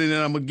Pollard in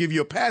there. I'm going to give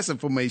you a pass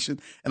information,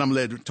 and I'm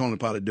going to let Tony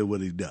Pollard do what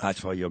he does.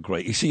 That's why you're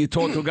great. You see, you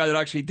talk to a guy that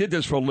actually did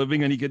this for a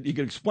living, and he could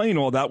explain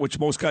all that, which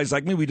most guys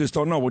like me, we just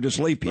don't know. We're just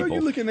lay people. Well,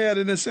 you're looking at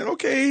it and saying,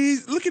 okay,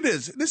 look at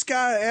this. This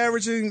guy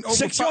averaging over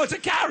 6 yards a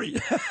carry.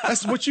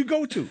 That's what you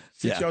go to.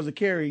 6 yards a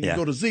carry. You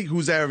go to Zeke,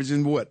 who's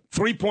averaging what?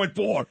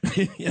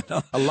 3.4. You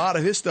know? A lot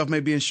of his stuff may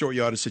be in short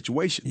yardage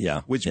situations,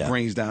 which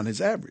brings down his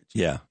average.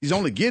 Yeah. He's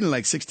only getting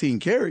like 16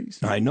 carries.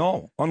 I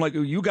know. Unlike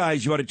you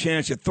guys, you had a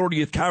chance your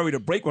 30th carry to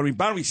break one. I mean,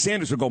 Barry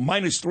Sanders would go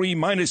 -3,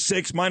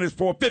 -6,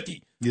 -4,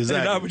 50.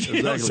 Exactly.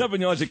 And average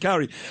 7 yards a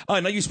carry. All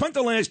right, now you spent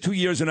the last 2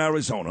 years in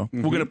Arizona.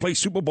 We're going to play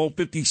Super Bowl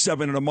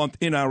 57 in a month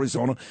in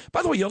Arizona.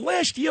 By the way, your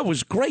last year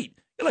was great.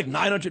 You had like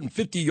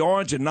 950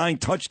 yards and 9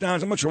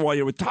 touchdowns. I'm not sure why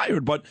you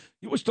retired, but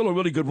you were still a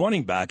really good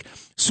running back.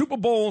 Super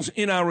Bowls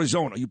in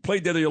Arizona. You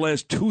played there your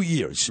last 2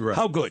 years. Right.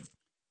 How good?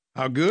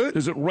 How good?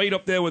 Is it right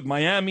up there with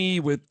Miami,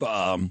 with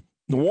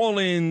New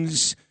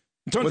Orleans?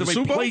 In terms of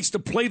a place to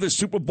play the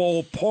Super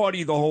Bowl,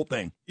 party, the whole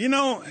thing.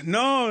 No,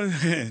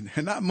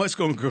 not much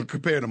going to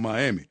compare to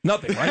Miami.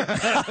 Nothing, right?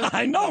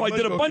 I know. I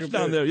did a bunch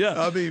down there,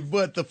 yeah. I mean,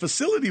 but the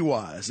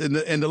facility-wise and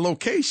the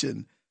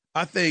location,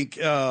 I think,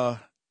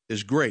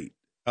 is great.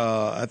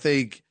 I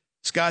think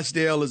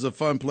Scottsdale is a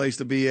fun place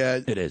to be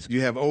at. It is.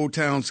 You have Old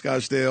Town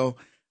Scottsdale,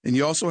 and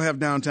you also have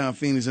downtown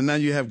Phoenix, and now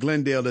you have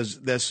Glendale.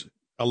 That's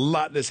a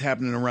lot that's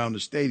happening around the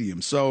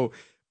stadium. So,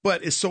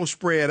 but it's so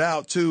spread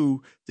out,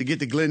 too, to get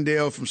to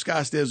Glendale from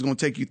Scottsdale is going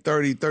to take you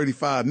 30,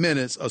 35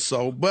 minutes or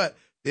so. But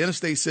the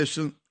interstate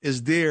system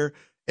is there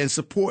and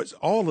supports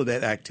all of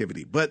that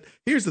activity. But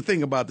here's the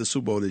thing about the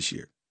Super Bowl this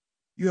year.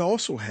 You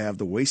also have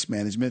the Waste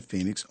Management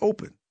Phoenix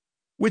Open,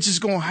 which is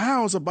going to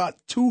house about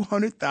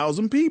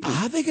 200,000 people.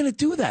 How are they going to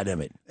do that,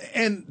 Emmett?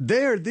 And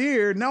they're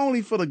there not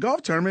only for the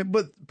golf tournament,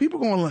 but people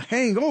are going to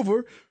hang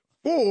over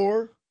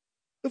for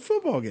the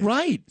football game.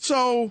 Right.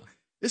 So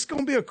it's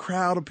going to be a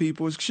crowd of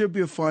people. It should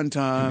be a fun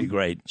time. It'll be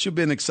great. Should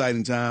be an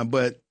exciting time,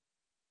 but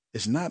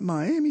it's not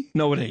Miami.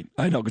 No, it ain't.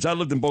 I know, because I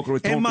lived in Boca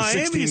Raton for 16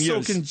 years. And Miami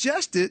is so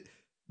congested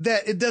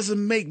that it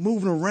doesn't make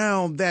moving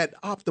around that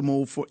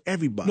optimal for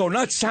everybody. No,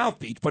 not South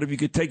Beach, but if you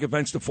could take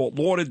events to Fort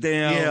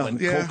Lauderdale and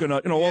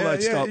Coconut, all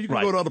that stuff. You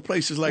can go to other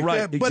places like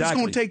that, but it's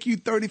going to take you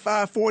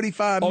 35,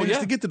 45 minutes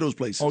to get to those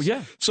places. Oh,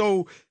 yeah.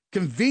 So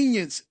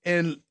convenience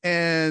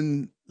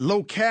and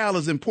locale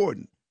is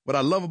important. What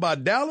I love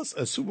about Dallas,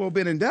 a Super Bowl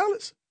being in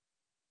Dallas,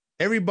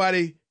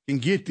 everybody can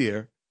get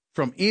there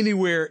from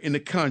anywhere in the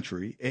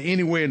country and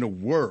anywhere in the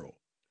world.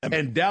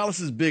 And Dallas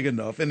is big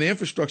enough, and the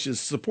infrastructure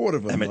is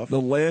supportive enough.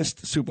 The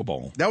last Super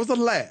Bowl. That was the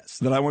last.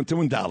 That I went to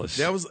in Dallas.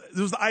 It was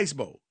the Ice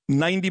Bowl.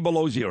 90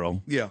 below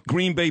zero. Yeah.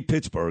 Green Bay,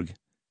 Pittsburgh.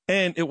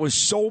 And it was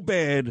so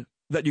bad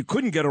that you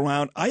couldn't get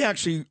around. I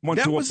actually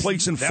went to a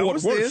place in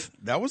Fort Worth.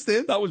 That was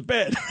there. That was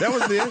bad. That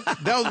was there.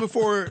 That was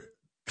before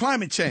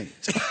climate change.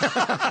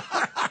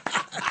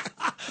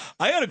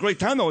 I had a great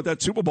time, though, at that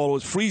Super Bowl. It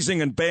was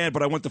freezing and bad,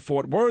 but I went to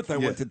Fort Worth. I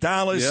went to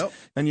Dallas.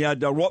 And you had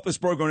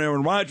Roethlisberger and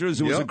Aaron Rodgers.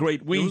 It was a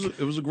great week.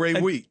 It was a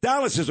great week.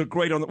 Dallas is a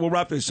great, we'll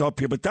wrap this up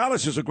here, but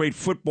Dallas is a great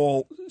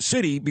football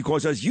city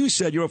because, as you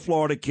said, you're a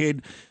Florida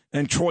kid,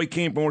 and Troy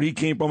came from where he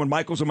came from, and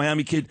Michael's a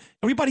Miami kid.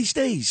 Everybody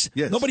stays.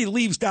 Yes. Nobody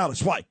leaves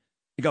Dallas. Why?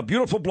 You got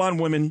beautiful blonde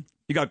women.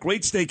 You got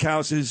great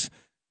steakhouses.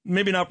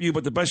 Maybe not for you,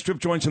 but the best strip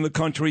joints in the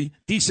country.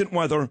 Decent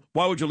weather.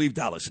 Why would you leave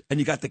Dallas? And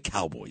you got the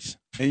Cowboys.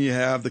 And you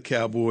have the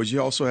Cowboys.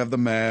 You also have the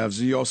Mavs.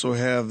 And you also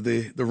have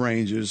the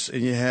Rangers.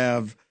 And you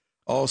have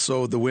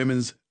also the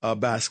women's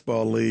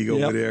basketball league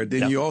over there.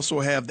 Then you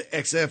also have the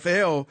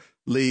XFL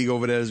league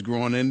over there that's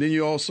growing. And then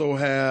you also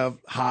have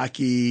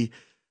hockey.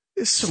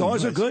 It's so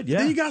Stars are good, yeah.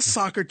 Then you got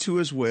soccer, too,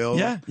 as well.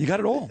 Yeah, you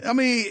got it all. I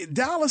mean,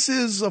 Dallas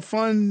is a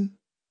fun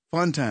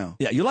town.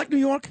 Yeah, you like New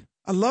York?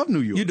 I love New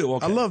York. You do,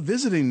 okay. I love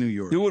visiting New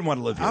York. You wouldn't want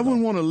to live here. I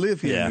wouldn't want to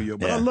live here in New York,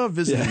 but I love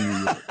visiting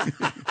New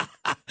York.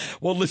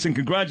 Well, listen,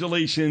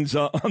 congratulations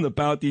on the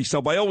bounty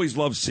sub. I always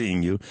love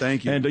seeing you.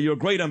 Thank you. And you're a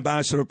great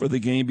ambassador for the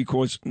game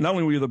because not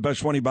only were you the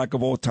best running back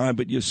of all time,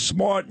 but you're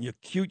smart and you're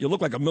cute. You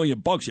look like $1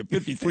 million. You're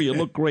 53. You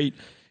look great.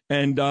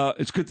 And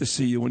it's good to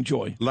see you.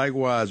 Enjoy.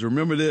 Likewise.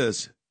 Remember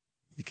this.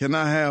 You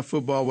cannot have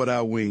football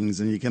without wings,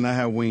 and you cannot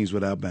have wings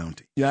without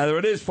bounty. Yeah, there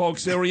it is,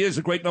 folks. There he is,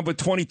 the great number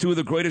 22,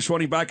 the greatest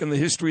running back in the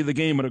history of the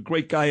game, and a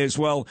great guy as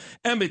well,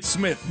 Emmitt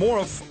Smith. More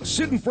of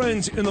Sid and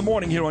Friends in the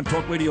morning here on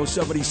Talk Radio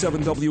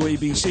 77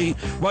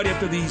 WABC, right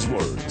after these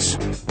words.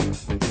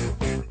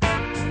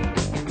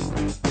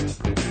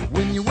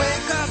 When you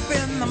wake up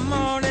in the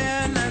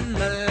morning and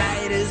the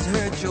light has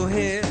hurt your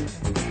head,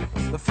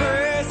 the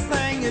first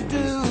thing you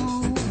do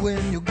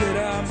when you get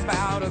up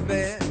out of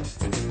bed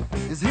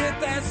is hit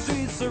that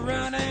streets a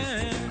running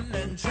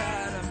and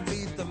try to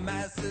beat the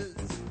masses.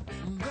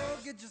 Go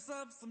get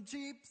yourself some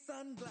cheap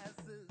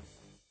sunglasses.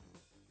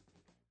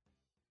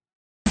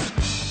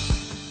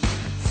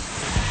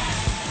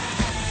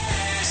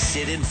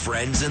 Sid and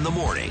Friends in the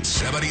morning.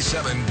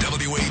 77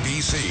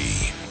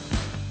 WABC.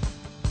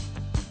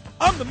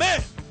 I'm the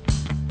man.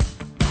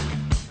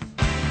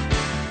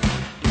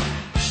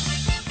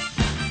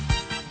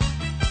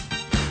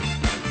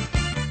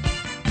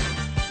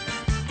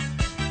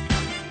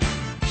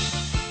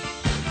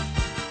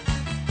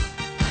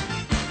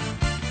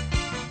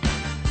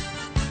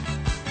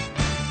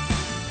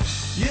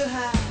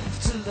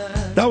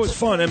 That was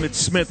fun, Emmitt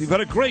Smith. We've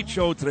had a great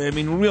show today. I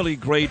mean, really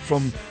great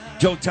from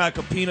Joe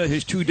Tacopina,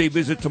 his 2-day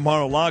visit to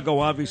Mar-a-Lago.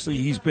 Obviously,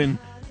 he's been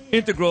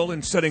integral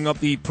in setting up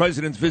the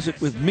president's visit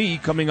with me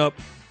coming up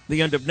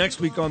the end of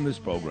next week on this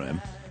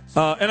program.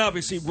 And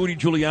obviously, Rudy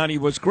Giuliani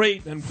was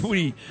great. And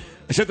Rudy,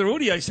 I said to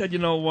Rudy, I said,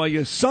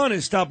 your son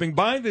is stopping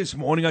by this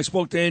morning. I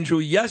spoke to Andrew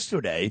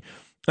yesterday.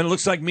 And it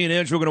looks like me and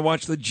Andrew are going to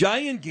watch the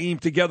Giant game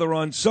together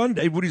on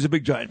Sunday. Rudy's a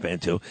big Giant fan,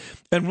 too.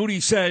 And Rudy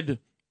said,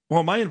 well,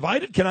 am I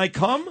invited? Can I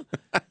come?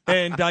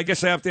 And I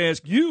guess I have to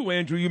ask you,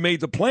 Andrew, you made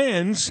the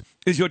plans.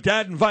 Is your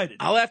dad invited?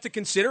 I'll have to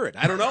consider it.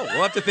 I don't know.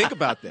 We'll have to think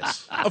about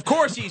this. Of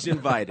course he's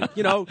invited.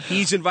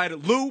 He's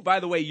invited. Lou, by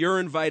the way, you're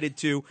invited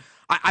too.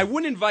 I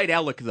wouldn't invite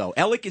Alec, though.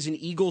 Alec is an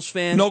Eagles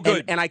fan. No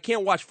good. And I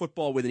can't watch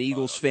football with an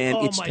Eagles fan.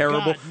 Oh, It's my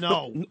terrible. God,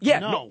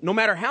 no. No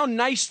matter how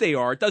nice they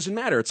are, it doesn't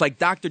matter. It's like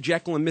Dr.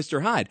 Jekyll and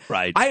Mr. Hyde.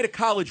 Right. I had a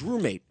college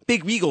roommate,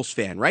 big Eagles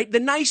fan, right? The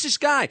nicest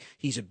guy.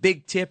 He's a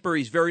big tipper.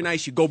 He's very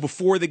nice. You go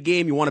before the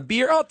game. You want a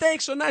beer? Oh,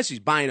 thanks. So nice. He's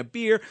buying a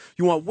beer.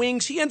 You want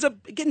wings? He ends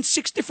up getting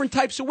 6 different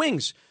types of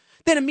wings.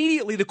 Then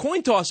immediately the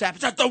coin toss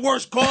happens. That's the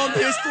worst call in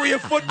the history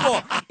of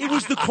football. It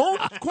was the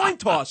coin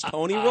toss,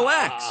 Tony.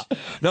 Relax.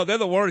 No, they're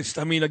the worst.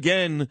 I mean,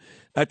 again,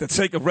 at the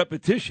sake of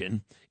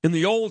repetition, in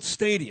the old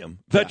stadium,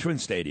 Veteran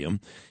Stadium,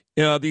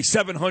 the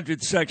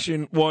 700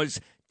 section was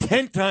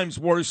 10 times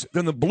worse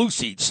than the blue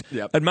seats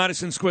at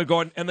Madison Square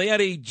Garden, and they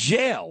had a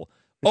jail.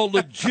 A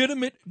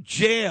legitimate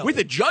jail. With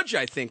a judge,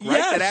 I think, right?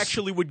 Yes. That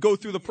actually would go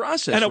through the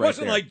process. And it right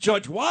wasn't there. like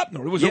Judge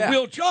Wapner. It was a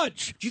real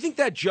judge. Do you think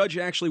that judge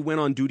actually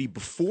went on duty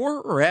before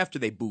or after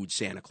they booed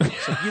Santa Claus?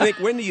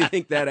 When do you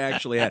think that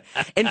actually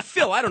happened? And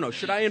Phil, I don't know.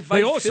 Should I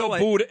invite They also Phil?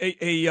 booed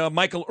a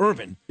Michael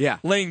Irvin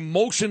laying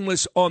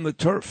motionless on the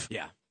turf.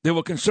 Yeah. They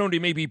were concerned he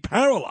may be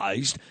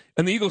paralyzed,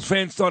 and the Eagles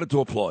fans started to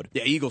applaud.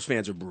 Yeah, Eagles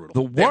fans are brutal.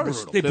 The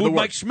worst. They booed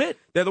Mike Schmidt.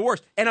 They're the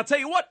worst. And I'll tell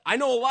you what, I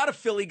know a lot of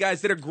Philly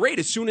guys that are great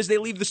as soon as they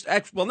leave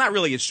well, not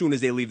really as soon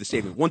as they leave the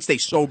stadium. Once they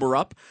sober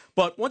up,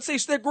 but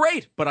they're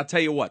great. But I'll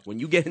tell you what, when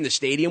you get in the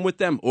stadium with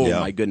them,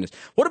 my goodness.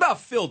 What about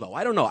Phil, though?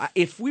 I don't know.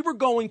 If we were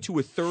going to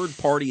a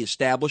third-party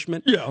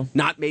establishment,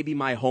 not maybe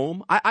my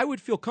home, I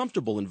would feel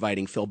comfortable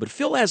inviting Phil. But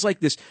Phil has like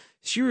this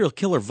serial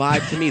killer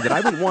vibe to me that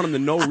I wouldn't want him to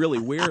know really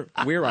where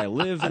I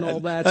live and all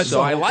that.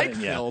 So I like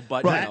Phil,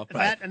 but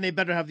that and they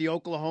better have the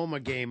Oklahoma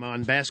game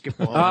on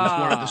basketball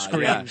on one of the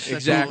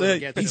screens.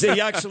 Yeah,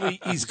 exactly.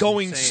 He's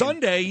going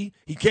Sunday.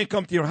 He can't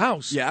come to your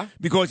house. Yeah,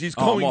 because he's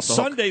going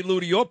Sunday, Lou,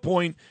 to your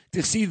point,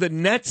 to see the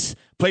Nets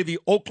play the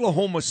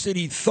Oklahoma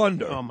City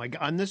Thunder. Oh my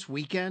God! On this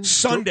weekend,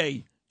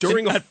 Sunday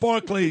at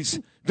Barclays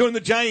during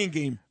the Giant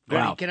game.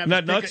 Wow.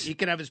 Not nuts? He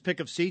can have his pick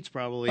of seats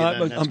probably.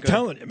 I'm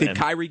telling you, man. Did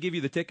Kyrie give you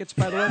the tickets,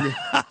 by the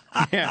way?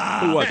 Yeah.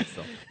 Who was it,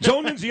 Phil?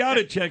 Joe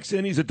Nunziata checks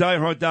in. He's a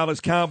diehard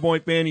Dallas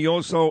Cowboy fan. He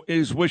also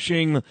is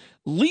wishing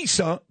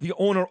Lisa, the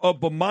owner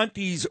of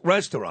Bamonte's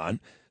restaurant,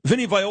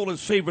 Vinny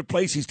Viola's favorite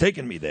place, he's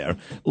taken me there,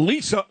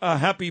 Lisa, a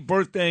happy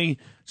birthday.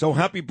 So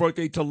happy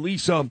birthday to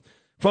Lisa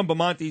from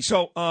Bamonte.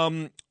 So,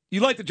 you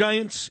like the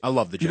Giants? I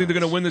love the Giants. You think they're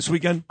going to win this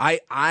weekend?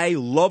 I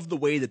love the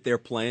way that they're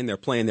playing. They're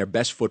playing their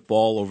best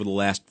football over the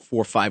last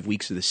 4 or 5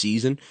 weeks of the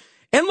season.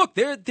 And look,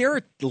 they're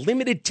a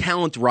limited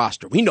talent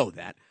roster. We know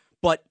that.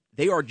 But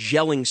they are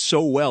gelling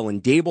so well,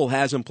 and Dable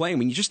has them playing.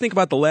 When you just think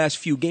about the last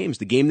few games,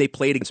 the game they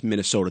played against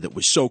Minnesota that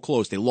was so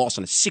close, they lost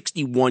on a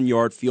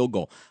 61-yard field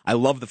goal. I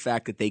love the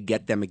fact that they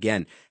get them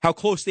again. How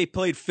close they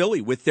played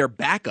Philly with their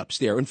backups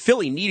there, and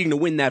Philly needing to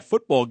win that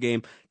football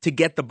game to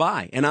get the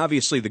bye. And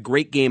obviously the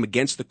great game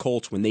against the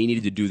Colts when they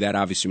needed to do that.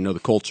 Obviously we know the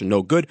Colts are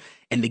no good.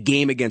 And the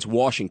game against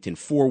Washington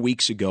 4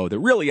 weeks ago that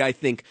really, I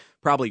think,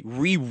 probably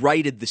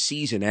rewrited the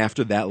season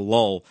after that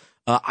lull.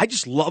 I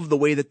just love the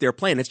way that they're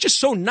playing. It's just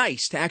so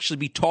nice to actually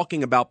be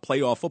talking about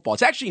playoff football.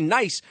 It's actually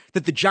nice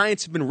that the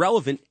Giants have been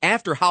relevant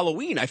after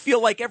Halloween. I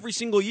feel like every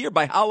single year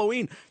by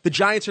Halloween, the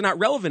Giants are not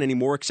relevant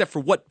anymore except for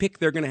what pick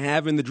they're going to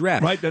have in the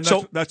draft. Right, then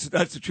that's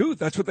the truth.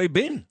 That's what they've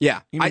been.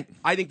 Yeah,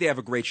 I think they have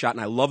a great shot, and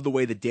I love the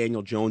way that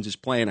Daniel Jones is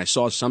playing. I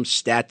saw some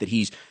stat that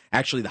he's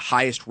actually the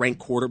highest-ranked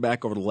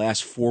quarterback over the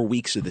last 4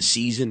 weeks of the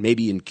season,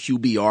 maybe in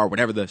QBR,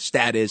 whatever the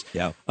stat is.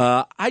 Yeah.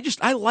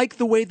 I like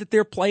the way that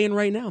they're playing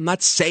right now. I'm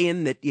not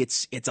saying that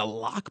it's a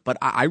lock, but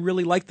I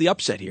really like the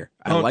upset here.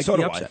 I like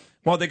the upset.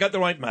 Well, they got the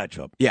right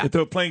matchup. Yeah. If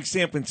they're playing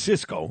San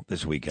Francisco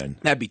this weekend.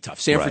 That'd be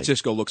tough. San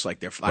Francisco looks like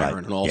they're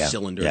firing on all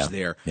cylinders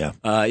there. Yeah.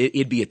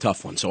 It'd be a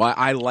tough one. So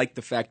I like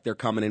the fact they're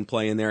coming in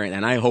playing there,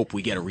 and I hope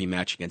we get a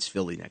rematch against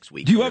Philly next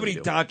week. Do you have any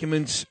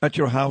documents at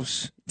your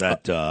house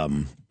that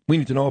we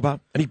need to know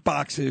about? Any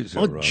boxes?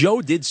 Well,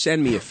 Joe did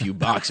send me a few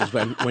boxes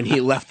when he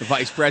left the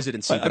vice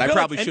presidency, but I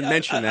probably shouldn't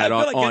mention that I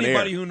feel like on air.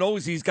 Anybody who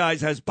knows these guys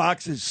has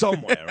boxes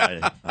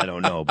somewhere. I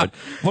don't know. But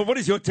what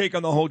is your take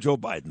on the whole Joe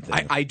Biden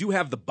thing? I do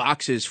have the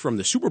boxes from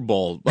the Super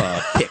Bowl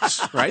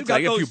picks, right? So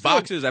I got a few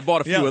boxes. I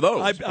bought a few of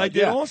those. I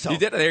did also. You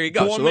did? There you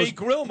go. Gourmet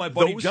Grill, my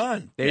buddy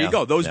John. There you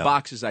go. Those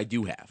boxes I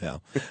do have. Yeah.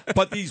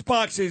 But these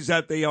boxes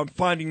that they are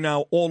finding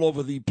now all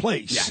over the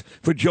place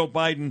for Joe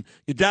Biden.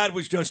 Your dad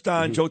was just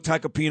on, Joe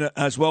Tacopina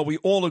as well. We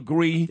all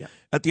agree.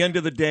 At the end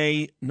of the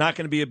day, not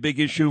going to be a big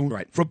issue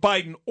for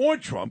Biden or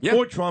Trump,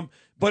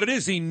 but it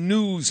is the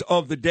news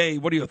of the day.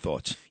 What are your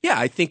thoughts? Yeah,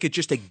 I think it's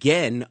just,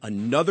 again,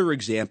 another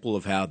example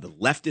of how the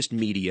leftist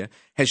media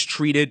has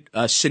treated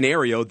a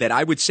scenario that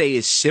I would say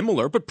is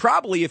similar, but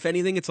probably, if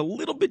anything, it's a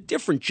little bit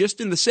different,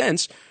 just in the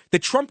sense that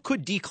Trump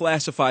could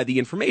declassify the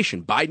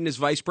information. Biden, as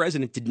vice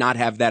president, did not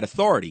have that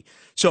authority.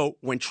 So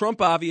when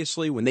Trump,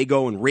 obviously, when they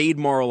go and raid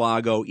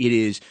Mar-a-Lago, it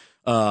is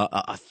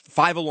a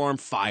 5-alarm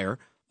fire.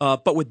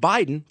 But with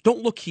Biden,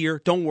 don't look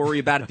here. Don't worry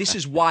about it. This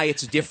is why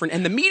it's different.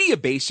 And the media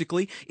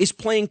basically is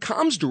playing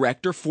comms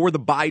director for the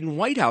Biden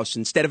White House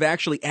instead of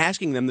actually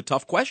asking them the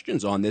tough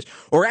questions on this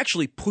or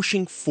actually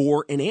pushing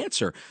for an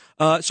answer.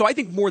 So I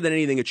think more than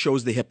anything, it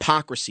shows the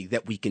hypocrisy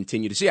that we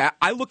continue to see.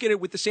 I look at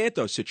it with the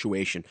Santos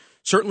situation.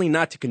 Certainly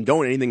not to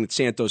condone anything that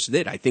Santos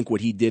did. I think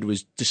what he did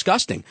was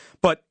disgusting.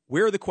 But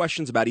where are the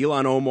questions about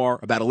Ilhan Omar,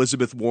 about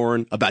Elizabeth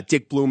Warren, about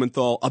Dick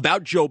Blumenthal,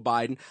 about Joe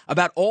Biden,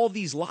 about all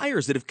these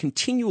liars that have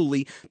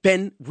continually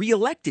been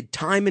reelected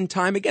time and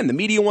time again? The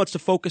media wants to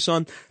focus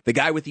on the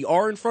guy with the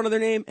R in front of their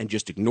name and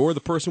just ignore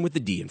the person with the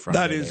D in front of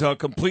their name. That is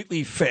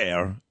completely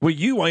fair. With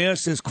you, I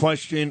asked this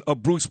question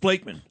of Bruce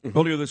Blakeman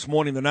earlier this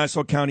morning, the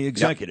Nassau County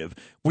executive.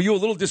 Yep. Were you a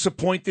little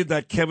disappointed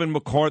that Kevin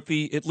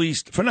McCarthy, at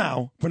least for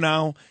now,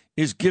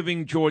 is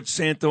giving George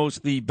Santos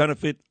the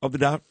benefit of the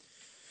doubt?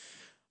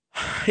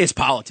 It's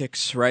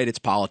politics, right? It's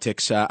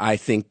politics. I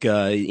think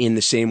in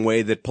the same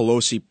way that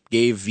Pelosi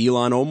gave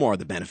Ilhan Omar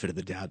the benefit of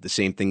the doubt, the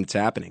same thing that's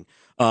happening.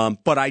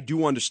 But I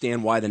do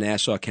understand why the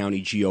Nassau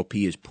County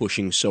GOP is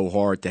pushing so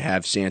hard to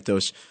have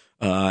Santos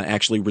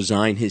actually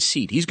resign his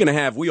seat. He's going to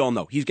have, we all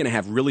know, he's going to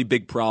have really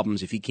big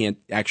problems if he can't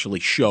actually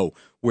show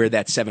where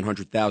that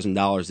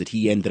 $700,000 that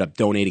he ended up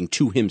donating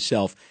to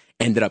himself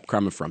ended up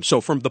coming from. So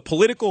from the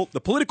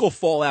political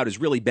fallout is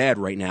really bad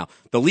right now.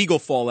 The legal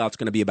fallout's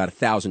going to be about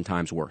 1,000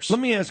 times worse. Let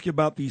me ask you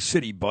about the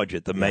city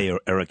budget. The mayor,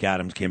 Eric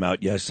Adams, came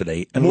out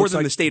yesterday. And more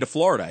than the state of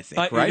Florida, I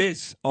think, right? It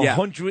is.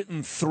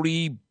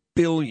 $103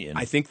 billion.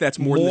 I think that's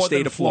more than the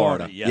state of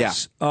Florida.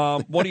 Yes.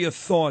 Yeah. What are your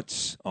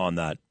thoughts on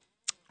that?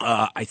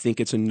 I think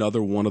it's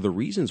another one of the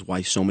reasons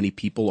why so many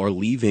people are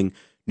leaving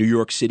New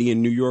York City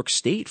and New York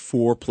State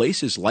for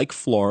places like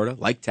Florida,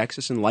 like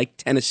Texas, and like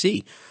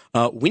Tennessee.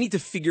 We need to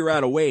figure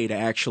out a way to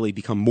actually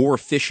become more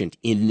efficient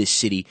in this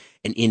city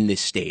and in this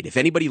state. If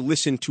anybody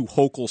listened to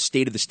Hochul's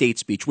State of the State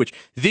speech, which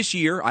this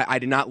year I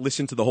did not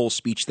listen to the whole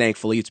speech,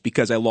 thankfully. It's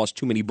because I lost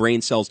too many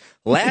brain cells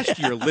last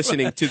year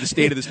listening to the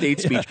State of the State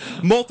speech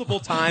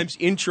multiple times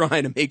in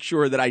trying to make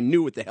sure that I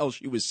knew what the hell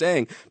she was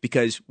saying,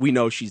 because we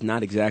know she's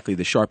not exactly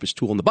the sharpest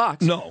tool in the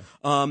box. No.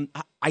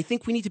 I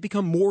think we need to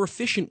become more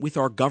efficient with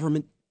our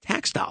government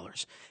tax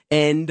dollars.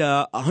 And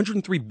a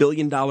 $103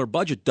 billion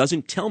budget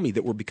doesn't tell me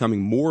that we're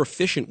becoming more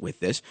efficient with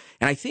this.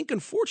 And I think,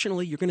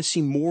 unfortunately, you're going to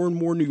see more and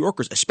more New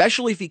Yorkers,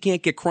 especially if you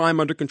can't get crime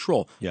under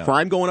control. Yeah.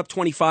 Crime going up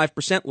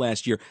 25%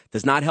 last year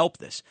does not help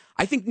this.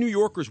 I think New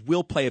Yorkers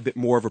will pay a bit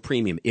more of a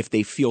premium if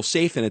they feel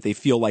safe and if they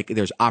feel like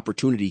there's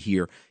opportunity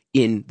here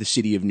in the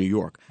city of New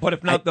York. But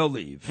if not, they'll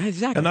leave.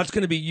 Exactly. And that's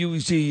going to be you,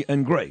 Z,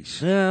 and Grace.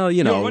 Well,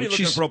 you know. You're already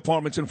looking for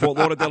apartments in Fort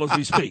Lauderdale as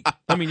we speak.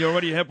 I mean, you're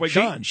already halfway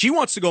gone. She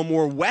wants to go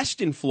more west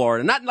in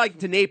Florida. Not like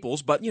to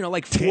Naples, but, you know,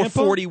 like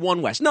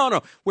 441 west.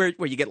 No. Where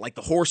you get like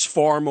the horse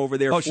farm over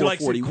there,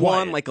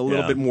 441, like a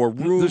little bit more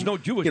room. There's no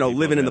Jewish people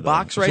living in the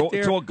box right there.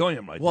 It's all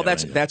Goyim right there. Well,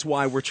 that's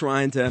why we're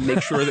trying to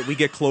make sure that we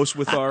get close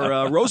with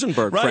our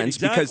Rosenberg friends,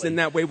 because then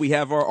that way we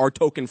have our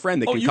token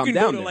friend that can come down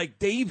there. You can go to like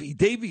Davie.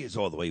 Davie is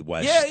all the way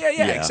west.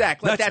 Yeah, exactly.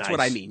 That's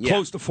what I mean. Yeah.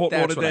 Close to Fort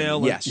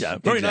Lauderdale. Yes,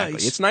 very exactly.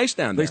 nice. It's nice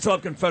down there. They still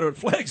have Confederate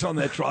flags on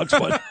their trucks.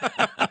 But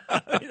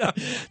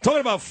talking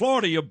about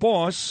Florida, your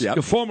boss,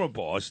 your former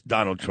boss,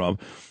 Donald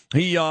Trump,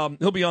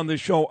 he'll be on this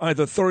show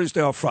either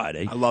Thursday or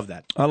Friday. I love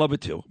that. I love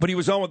it too. But he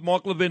was on with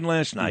Mark Levin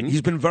last night.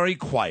 He's been very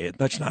quiet.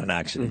 That's not an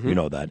accident. You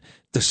know that.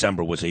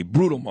 December was a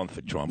brutal month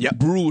for Trump.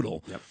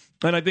 Brutal. Yep.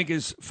 And I think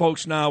his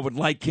folks now would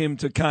like him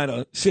to kind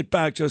of sit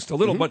back just a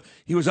little. But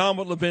he was on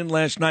with Levin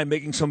last night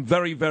making some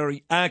very,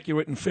 very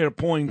accurate and fair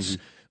points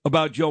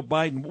about Joe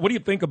Biden. What do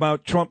you think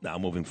about Trump now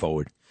moving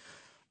forward?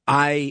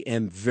 I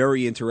am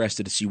very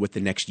interested to see what the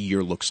next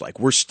year looks like.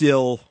 We're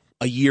still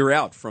a year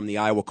out from the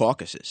Iowa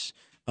caucuses.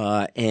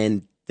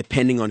 And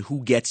depending on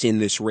who gets in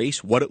this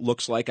race, what it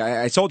looks like,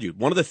 I told you,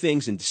 one of the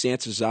things, and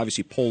DeSantis is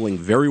obviously polling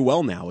very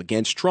well now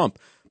against Trump,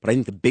 but I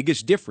think the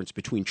biggest difference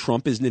between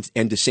Trump and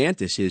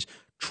DeSantis is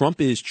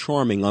Trump is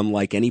charming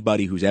unlike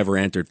anybody who's ever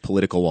entered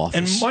political office.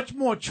 And much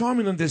more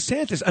charming than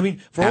DeSantis. I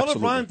mean, for all of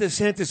Ron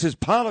DeSantis'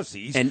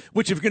 policies,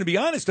 which if you're going to be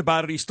honest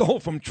about it, he stole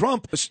from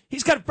Trump,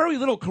 he's got very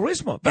little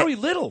charisma. Very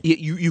little.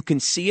 You can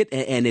see it,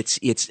 and it's.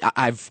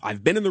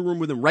 I've been in the room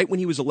with him right when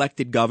he was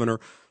elected governor,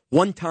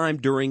 one time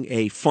during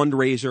a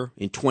fundraiser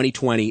in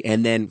 2020,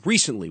 and then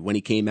recently when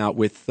he came out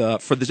with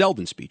for the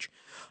Zeldin speech.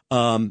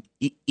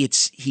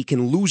 He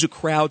can lose a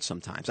crowd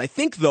sometimes. I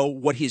think, though,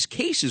 what his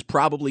case is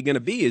probably going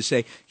to be is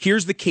say,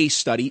 here's the case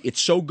study.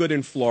 It's so good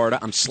in Florida.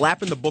 I'm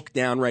slapping the book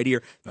down right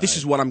here. This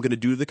is what I'm going to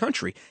do to the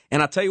country.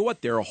 And I'll tell you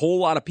what, there are a whole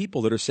lot of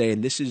people that are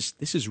saying this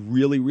is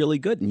really, really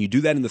good. And you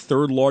do that in the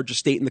third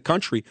largest state in the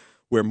country,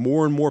 where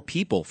more and more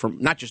people from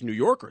not just New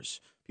Yorkers,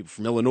 people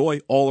from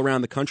Illinois, all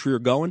around the country are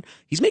going.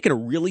 He's making a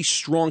really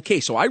strong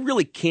case. So I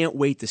really can't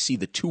wait to see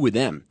the two of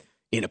them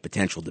in a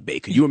potential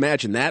debate. Could you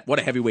imagine that? What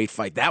a heavyweight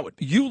fight that would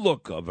be. You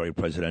look very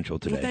presidential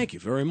today. Well, thank you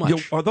very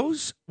much. Are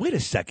those? Wait a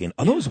second.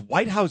 Are those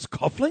White House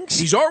cufflinks?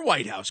 These are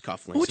White House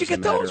cufflinks. Where'd you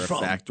get those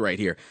from? Fact, right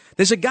here.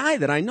 There's a guy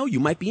that I know you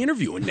might be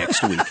interviewing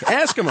next week.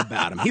 Ask him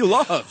about him. He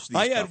loves these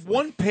I had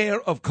one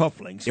pair of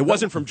cufflinks. It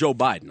wasn't from Joe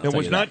Biden. It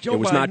was not Joe Biden. It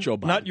was not Joe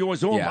Biden. Not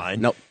yours or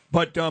mine. Nope.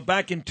 But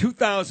back in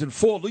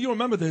 2004, do you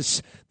remember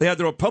this? They had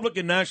the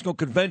Republican National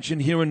Convention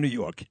here in New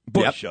York.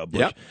 Bush.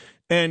 Yep.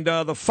 And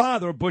the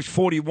father, Bush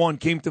 41,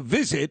 came to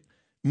visit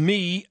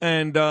me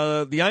and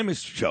the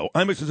Imus show.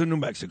 Imus is in New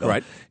Mexico.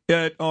 Right.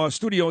 At our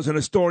studios in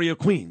Astoria,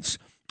 Queens.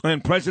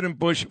 And President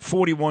Bush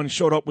 41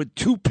 showed up with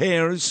two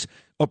pairs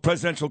of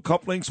presidential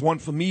cufflinks, one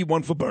for me,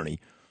 one for Bernie.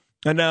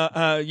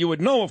 And you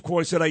would know, of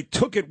course, that I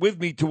took it with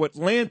me to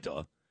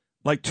Atlanta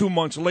like 2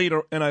 months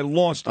later, and I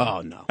lost them.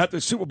 Oh, no. At the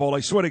Super Bowl,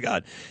 I swear to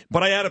God.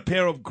 But I had a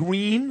pair of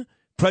green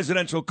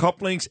presidential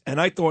cufflinks, and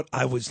I thought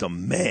I was the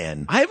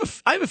man. I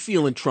have a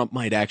feeling Trump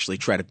might actually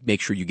try to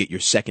make sure you get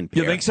your second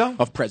pair You think so?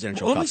 of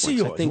presidential Well, let me cufflinks. see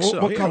yours. I think What-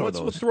 so. what Here, color are let's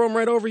those? throw them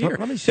right over here.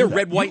 Let me see They're that.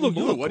 red, white, You and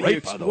look blue. What do great,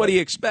 you by the what do way.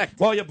 you expect?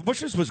 Well, yeah, but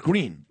Bush's was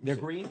green. They're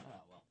green?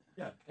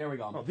 Yeah, there we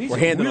go. these We're are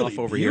handing really off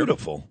over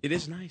beautiful. here. It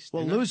is nice.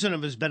 Well, losing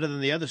them is better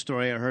than the other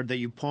story I heard that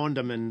you pawned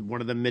them in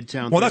one of the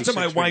Midtown. Well, that's what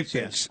my 36 wife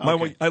streets. thinks. My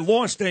Okay. wife, I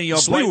lost a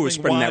Slew was Breitling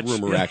spreading that watch.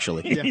 rumor, Yeah.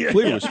 actually. Yeah.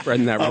 Slew was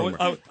spreading that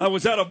rumor. I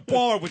was at a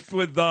bar with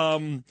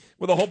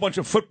a whole bunch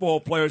of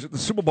football players at the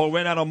Super Bowl.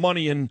 Ran out of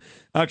money and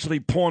actually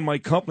pawned my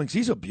cufflinks.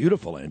 These are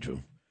beautiful, Andrew.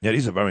 Yeah,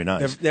 these are very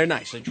nice. They're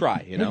nice. They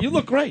try, you know. You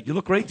look great. You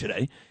look great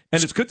today,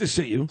 and it's good to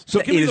see you. So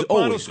It give me is the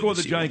final always good score of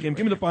to the see you. Giant game.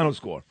 Give me the final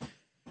score.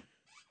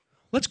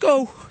 Let's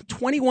go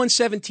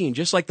 21-17,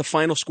 just like the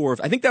final score of,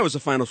 I think that was the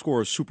final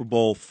score of Super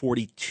Bowl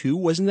 42,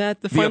 wasn't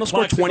that the final score?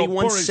 Plaxico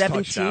Burress 21-17?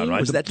 touchdown,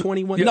 right? Was that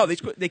 21? Yeah. No,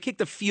 they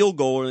kicked a field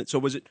goal, so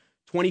was it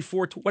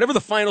 24? Whatever the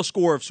final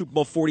score of Super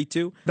Bowl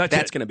 42,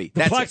 that's going to be. The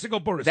That's Plaxico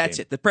it. Burress That's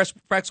game. it. The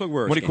Plaxico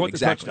Burress When he game, caught the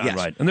exactly. touchdown,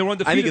 yes. right. And they were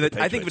undefeated, the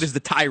I think of it as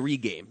the Tyree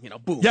game.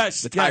 Boom.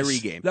 Yes, the Tyree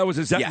yes. game. That was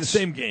exactly Yes. the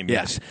same game.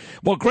 Yeah. Yes.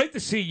 Well, great to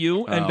see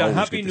you, and Always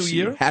happy good to New see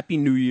Year. you. Happy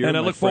New Year, And I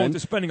my look forward friend. to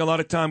spending a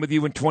lot of time with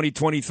you in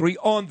 2023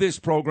 on this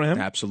program.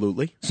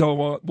 Absolutely.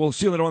 So we'll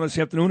see you later on this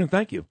afternoon, and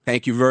thank you.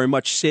 Thank you very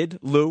much, Sid,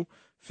 Lou,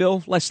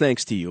 Phil. Less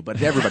thanks to you,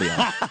 but everybody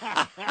else.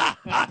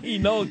 He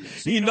knows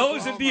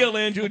the deal,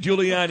 Andrew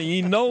Giuliani.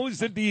 He knows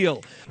the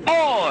deal.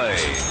 Oi!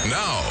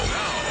 Now,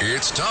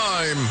 it's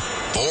time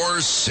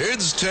for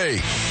Sid's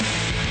Take.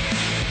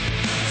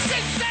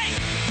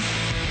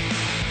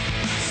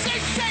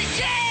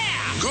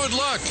 Good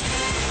luck.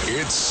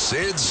 It's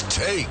Sid's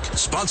Take,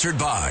 sponsored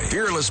by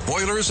Fearless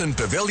Boilers and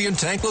Pavilion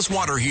Tankless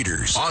Water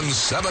Heaters on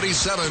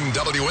 77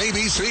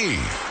 WABC.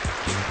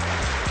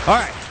 All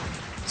right,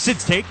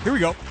 Sid's Take. Here we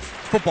go.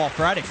 Football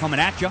Friday coming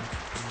at you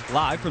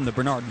live from the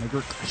Bernard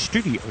McGurk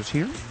Studios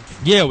here.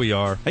 Yeah, we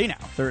are. Hey now,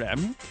 3rd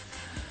Avenue.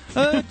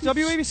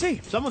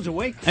 WABC. Someone's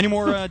awake. Any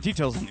more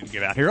details I need to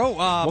give out here? Oh,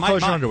 What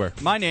color's your underwear?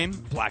 My name,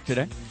 black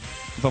today,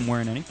 if I'm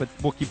wearing any, but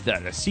we'll keep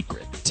that a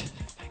secret.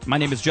 My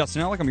name is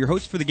Justin Ellick. I'm your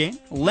host for the game.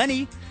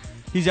 Lenny,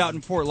 he's out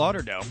in Fort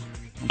Lauderdale.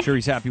 I'm sure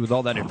he's happy with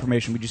all that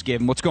information we just gave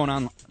him. What's going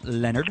on,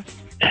 Leonard?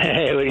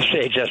 Hey, what do you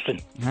say,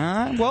 Justin?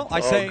 Well,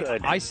 I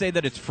good. say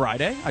that it's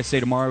Friday. I say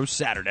tomorrow's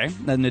Saturday.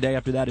 Then the day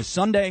after that is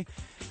Sunday.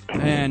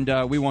 And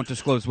we won't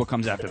disclose what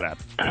comes after that.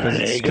 Because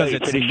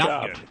it's pretty not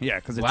sharp. good. Yeah,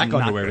 because it's Black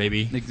not underwear, good.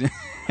 baby.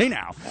 Hey,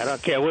 now. I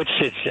don't care what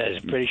Sid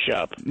says. Pretty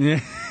sharp. Yeah,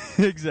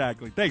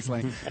 exactly. Thanks,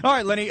 Lenny. All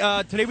right, Lenny.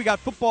 Today we got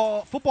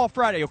Football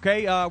Friday,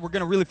 okay? We're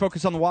going to really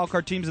focus on the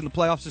wildcard teams in the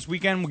playoffs this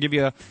weekend. We'll give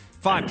you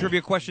 5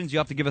 trivia questions. You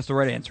have to give us the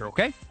right answer,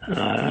 okay?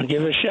 I'll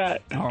give it a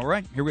shot. All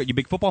right. Here we go. You a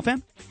big football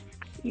fan?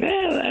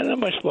 Yeah, not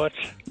much sports.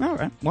 All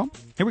right. Well,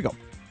 here we go.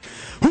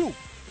 Who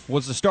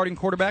was the starting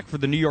quarterback for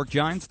the New York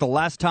Giants the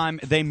last time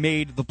they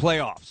made the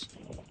playoffs?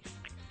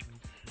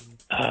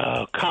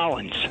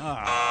 Collins.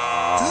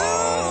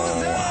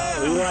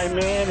 Eli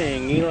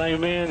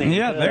Manning.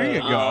 Yeah, there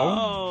you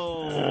go.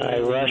 I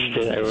rushed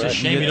it. It's a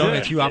shame you don't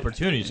get 2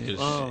 opportunities because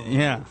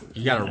Yeah.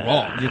 you got it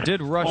wrong. You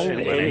did rush Oh, it,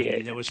 Lenny.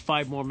 idiot. There was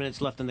 5 more minutes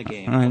left in the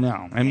game. I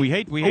know, and we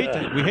hate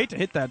to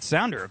hit that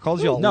sounder. It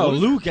calls you all No,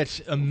 loose. Lou gets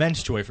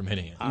immense joy from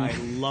hitting it. I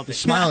love The it.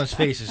 smile on his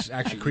face is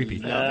actually creepy.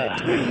 You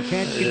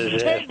can't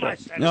take my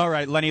sense. All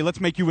right, Lenny,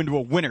 let's make you into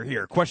a winner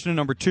here. Question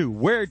number 2.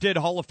 Where did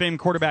Hall of Fame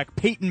quarterback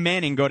Peyton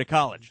Manning go to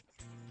college?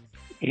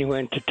 He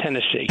went to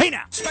Tennessee. Hey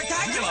now!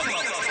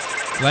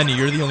 Lenny,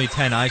 you're the only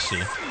 10 I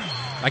see.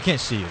 I can't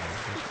see you.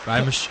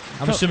 I'm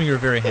assuming you're a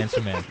very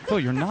handsome man. Phil,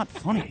 you're not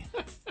funny.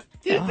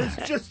 It's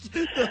just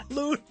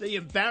the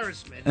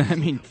embarrassment. I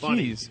mean,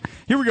 jeez.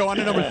 Here we go, on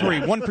to number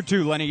 3. 1 for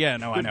 2, Lenny. Yeah,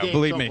 no, I Good know. game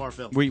Believe so me. far,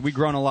 Phil. We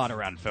grown a lot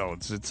around Phil.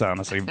 It's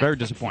honestly very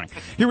disappointing.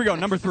 Here we go,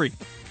 number 3.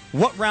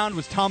 What round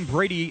was Tom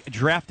Brady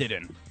drafted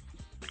in?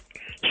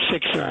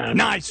 6th round.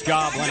 Nice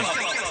job, Lenny.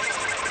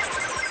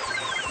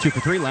 2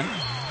 for 3, Lenny.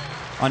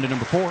 On to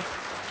number 4.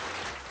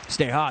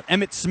 Stay hot.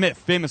 Emmitt Smith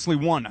famously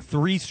won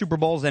 3 Super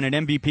Bowls and an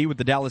MVP with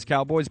the Dallas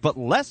Cowboys, but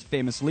less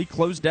famously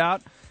closed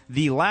out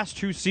the last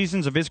 2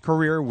 seasons of his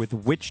career with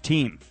which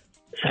team?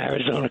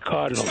 Arizona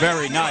Cardinals.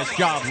 Very nice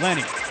job,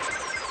 Lenny.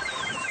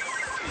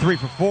 3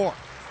 for 4.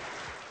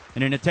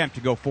 in an attempt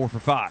to go 4 for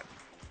 5.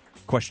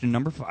 Question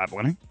number 5,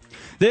 Lenny.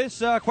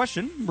 This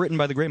question, written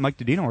by the great Mike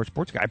Didino, our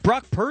sports guy.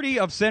 Brock Purdy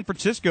of San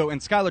Francisco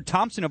and Skylar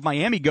Thompson of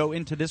Miami go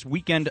into this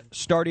weekend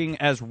starting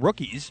as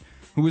rookies.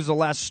 Who is the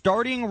last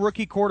starting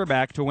rookie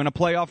quarterback to win a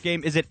playoff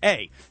game? Is it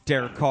A,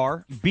 Derek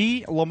Carr,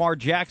 B, Lamar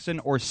Jackson,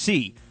 or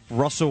C,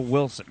 Russell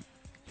Wilson?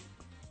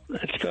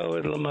 Let's go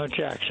with Lamar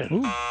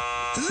Jackson. Not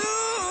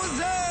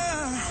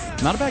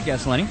a bad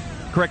guess, Lenny.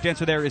 Correct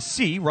answer there is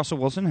C, Russell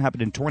Wilson.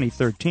 Happened in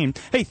 2013.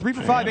 Hey, 3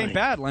 for 5 ain't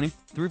bad, Lenny.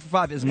 3 for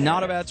 5 is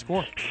not a bad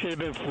score. Should have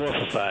been 4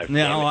 for 5.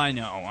 No, I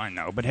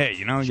know. But hey,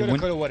 you know, Shoulda, you win.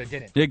 coulda, woulda,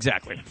 didn't.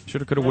 Exactly.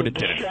 Shoulda, coulda, woulda,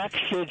 didn't. Distract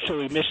Sid so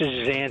he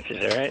misses his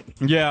answers, all right?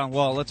 Yeah,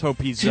 well, let's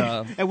hope he's...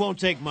 It won't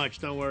take much,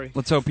 don't worry.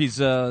 Let's hope he's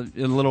a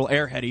little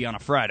airheady on a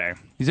Friday.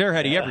 He's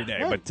airheady every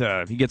day,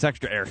 but he gets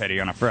extra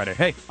airheady on a Friday.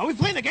 Hey. Are we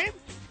playing the game?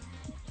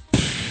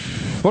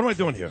 What am I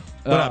doing here?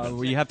 What happened?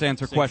 Well, you have to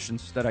answer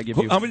questions that I give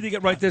you. How many did you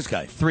get right this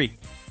guy? 3.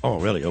 Oh,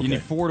 really? Okay. You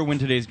need 4 to win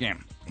today's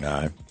game. All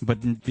right.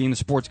 But being the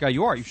sports guy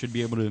you are, you should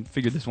be able to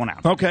figure this one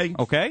out. Okay.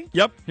 Okay?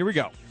 Yep. Here we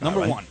go.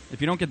 Number 1.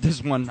 If you don't get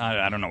this one,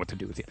 I don't know what to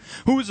do with you.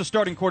 Who was the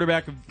starting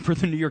quarterback for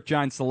the New York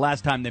Giants the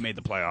last time they made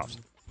the playoffs?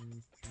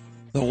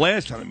 The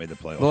last time they made the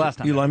playoffs? The last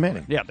time. Eli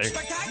Manning. Yeah, there.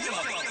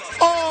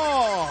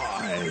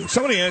 Oh!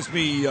 Somebody asked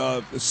me,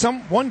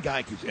 one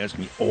guy keeps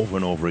asking me over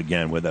and over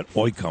again where that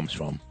oi comes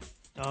from.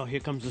 Oh,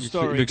 here comes the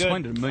story. You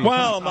explained it a million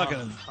Well, times. I'm not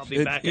going to. I'll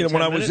be back in 10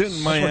 when I was minutes.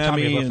 in That's what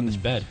Tommy Miami left in and his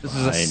bed. This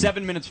is a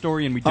 7-minute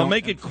story, and we don't... I'll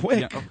make it quick.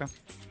 Yeah, okay.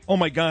 Oh,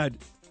 my God.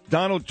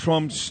 Donald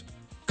Trump's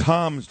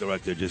comms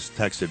director just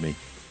texted me.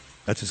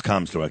 That's his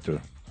comms director.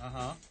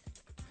 Uh-huh.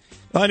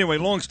 Anyway,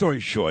 long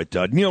story short,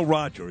 Neil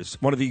Rogers,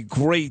 one of the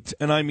great,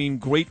 and I mean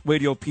great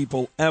radio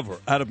people ever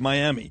out of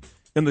Miami,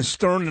 in the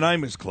Stern and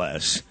Imus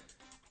class,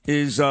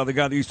 is the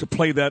guy that used to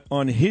play that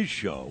on his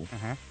show.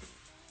 Uh-huh.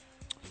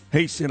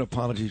 Hey, Sid,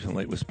 apologies for the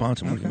late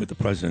response. I'm working with the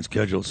president's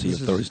schedule. See if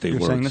Thursday you're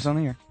works. saying this on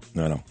the air?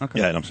 No.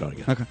 Okay. Yeah, I'm sorry.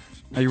 Again. Okay.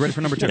 Are you ready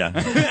for number 2?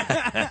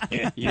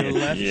 Yeah. You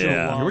left your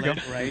Here we go.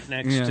 wallet right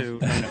next Yeah. to...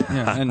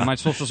 Yeah, and my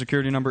social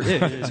security number is...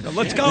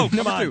 Let's go. Come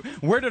Number on. 2.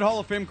 Where did Hall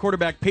of Fame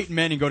quarterback Peyton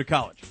Manning go to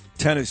college?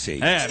 Tennessee.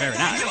 Yeah, very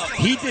nice.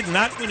 He did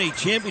not win a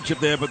championship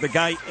there, but the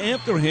guy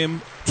after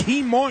him,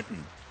 T.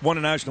 Martin, won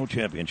a national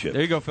championship.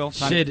 There you go, Phil.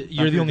 Sid,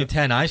 you're the only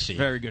 10 I see.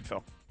 Very good,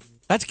 Phil.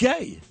 That's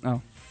gay.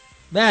 Oh.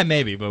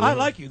 Maybe, but I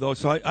like you, though,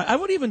 so I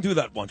would even do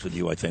that once with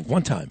you, I think.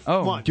 One time.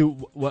 Oh. Do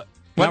what?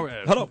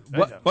 Hello.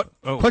 What?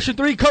 Oh. Question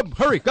 3, come,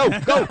 hurry, go.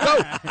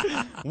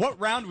 What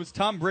round was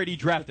Tom Brady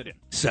drafted in?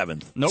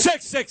 7th. Nope.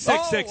 Six.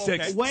 Okay.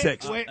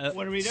 Six. Wait,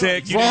 what are we doing?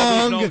 6.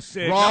 Wrong. No,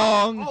 6.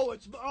 Wrong.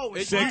 Oh,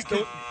 it's 6.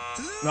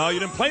 No, you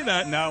didn't play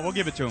that. No, we'll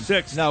give it to him.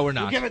 6. No, we're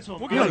not. We'll give it to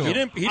him. No, he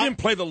didn't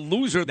play the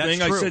loser That's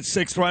thing. true. I said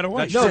 6 right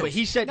away. That's No, true. but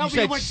he said No, you but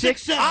you said went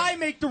 6. 6-7. I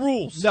make the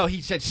rules. No,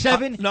 he said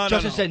 7. No.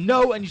 Justin said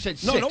no, and you said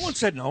 6. No one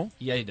said no.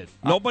 Yeah, he did.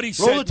 Nobody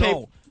roll said the tape.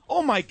 no.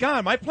 Oh, my God.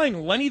 Am I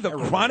playing Lenny the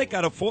Chronic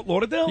out of Fort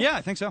Lauderdale? Yeah,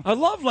 I think so. I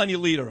love Lenny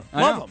Leader.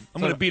 I Love know. him.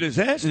 I'm going to beat his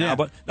ass now, Yeah.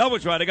 but that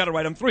was right. I got it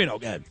right. I'm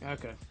 3-0. Go ahead.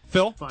 Okay.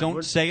 Phil, Fine, don't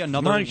we're- say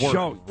another Nice word.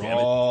 show. Damn it.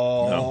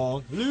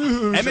 No.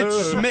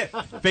 Emmitt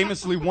Smith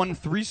famously won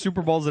 3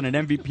 Super Bowls and an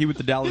MVP with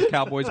the Dallas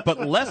Cowboys, but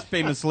less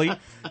famously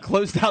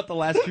closed out the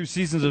last 2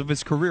 seasons of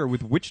his career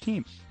with which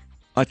team?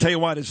 I'll tell you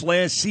what, his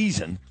last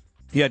season,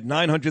 he had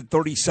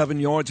 937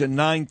 yards and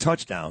 9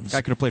 touchdowns. Guy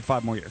could have played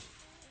 5 more years.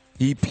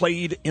 He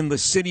played in the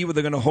city where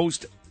they're going to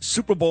host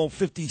Super Bowl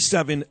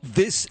 57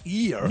 this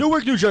year.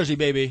 Newark, New Jersey,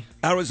 baby.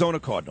 Arizona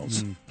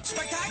Cardinals.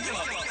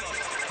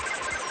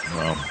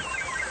 Well,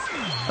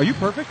 Are you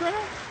perfect right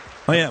now?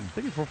 I am.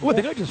 for Well,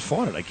 the guy just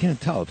farted. I can't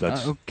tell if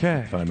that's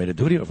okay. if I made a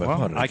duty or if I Well,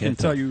 farted. I can can't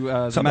tell you,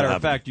 as a Something matter of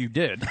happened. fact, you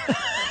did.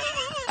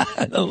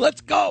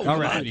 Let's go. All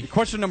right.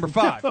 Question number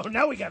 5. Oh,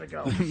 now we got to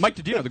go. Mike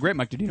Didino, the great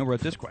Mike Didino,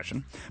 wrote this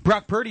question.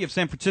 Brock Purdy of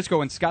San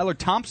Francisco and Skylar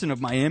Thompson of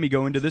Miami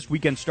go into this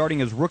weekend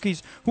starting as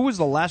rookies. Who was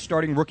the last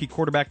starting rookie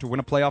quarterback to win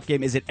a playoff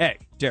game? Is it A,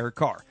 Derek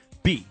Carr,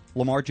 B,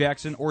 Lamar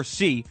Jackson, or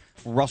C,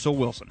 Russell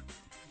Wilson?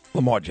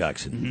 Lamar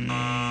Jackson.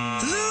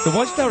 It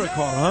was Derek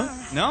Carr,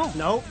 huh?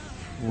 No.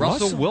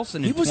 Russell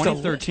Wilson in He was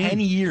 2013. 10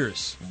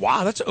 years.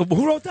 Wow, that's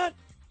who wrote that?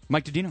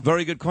 Mike Didino.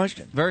 Very good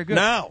question. Very good.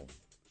 Now,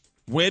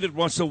 where did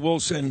Russell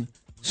Wilson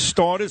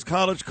start his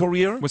college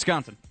career?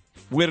 Wisconsin.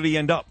 Where did he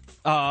end up?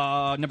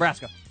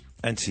 Nebraska.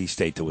 NC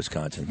State to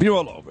Wisconsin. You're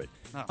all over it.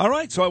 All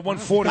right, so I won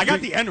 4 to I got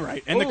 3. the N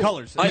right and the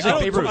colors. I Is it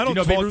Babe Ruth? don't Do you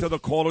know talk Babe to the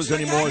callers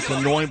anymore. It's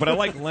annoying, but I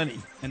like Lenny.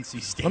 NC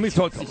State. Let me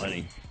talk to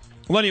Lenny.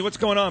 Lenny, what's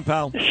going on,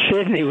 pal?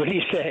 Sydney, what do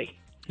you say?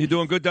 You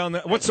doing good down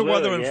there? What's the Good,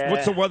 weather? yeah.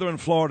 What's the weather in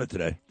Florida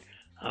today?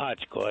 Oh,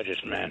 it's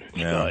gorgeous, man. It's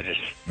Yeah. gorgeous.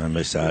 I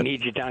miss We that.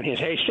 need you down here.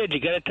 Hey, Sid, you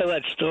got to tell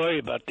that story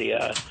about the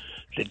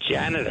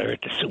janitor at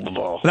the Super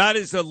Bowl. That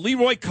is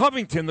Leroy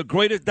Covington, the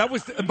greatest. That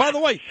was, and by the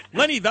way,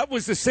 Lenny, that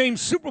was the same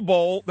Super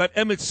Bowl that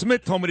Emmitt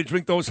Smith told me to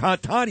drink those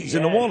hot toddies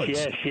in New Orleans.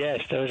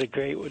 Yes. That was a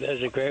great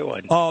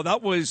one. Oh,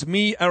 that was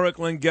me, Eric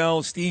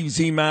Lingell, Steve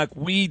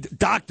Zemak,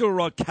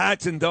 Dr.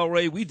 Katz and Del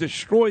Rey. We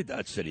destroyed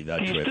that city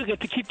that Do you trip. still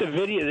get to keep the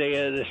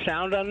video, the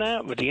sound on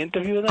that with the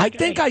interview? With that I guy?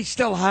 think I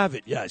still have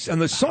it, yes.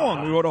 And the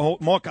song, we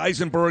wrote Mark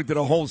Eisenberg did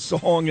a whole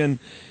song, and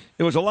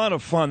It was a lot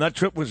of fun. That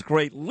trip was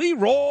great.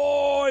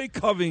 Leroy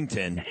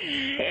Covington.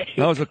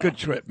 That was a good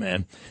trip,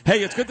 man.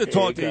 Hey, it's good to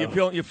talk to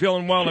you. You're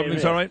feeling well?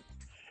 Everything's all right?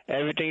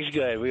 Everything's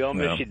good. We all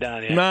miss you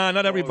down here. Nah,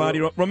 not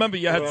everybody. Remember,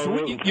 you had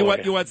three. You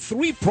had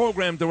three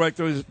program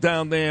directors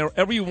down there.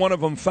 Every one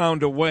of them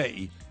found a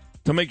way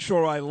to make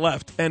sure I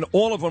left, and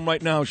all of them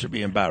right now should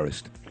be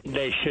embarrassed.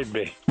 They should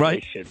be.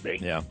 Right? They should be.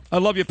 Yeah. I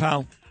love you,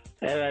 pal.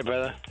 All right,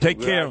 brother. Take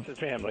We're care. out to the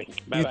family. You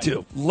Bye-bye.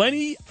 too.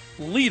 Lenny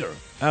Leader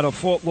out of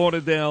Fort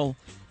Lauderdale.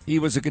 He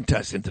was a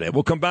contestant today.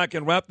 We'll come back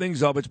and wrap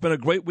things up. It's been a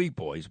great week,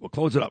 boys. We'll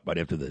close it up right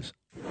after this.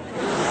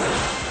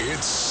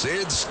 It's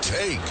Sid's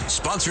Take,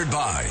 sponsored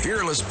by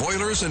Fearless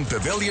Boilers and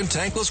Pavilion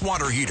Tankless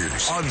Water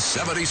Heaters on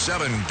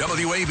 77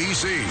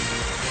 WABC.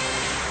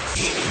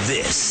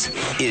 This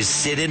is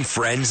Sid and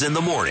Friends in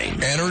the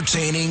Morning.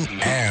 Entertaining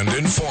and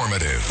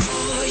informative.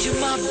 Oh, you're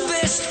my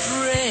best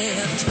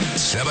friend.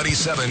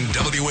 77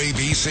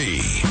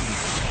 WABC.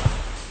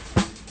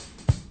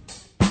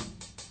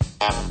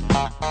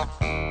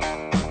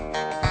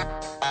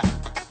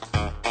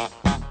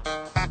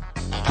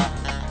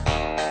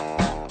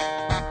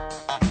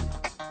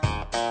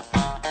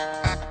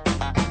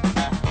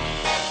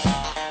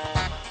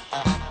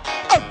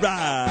 All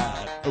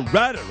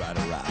right.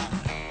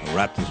 I'll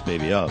wrap this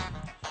baby up.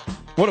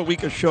 What a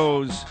week of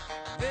shows.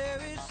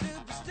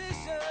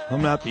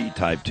 I'm not the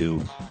type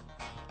to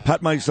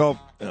pat myself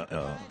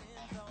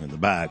in the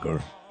back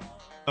or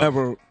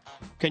ever.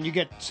 Can you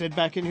get Sid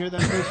back in here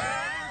then, please?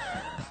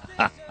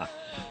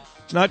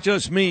 It's not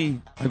just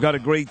me. I've got a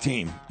great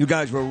team. You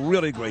guys were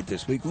really great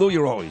this week. Lou,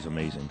 you're always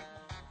amazing.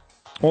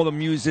 All the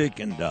music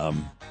and the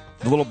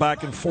little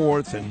back and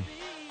forth, and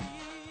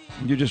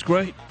you're just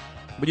great.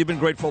 But you've been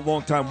great for a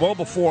long time. Well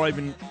before I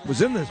even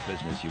was in this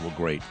business, you were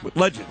great with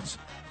legends.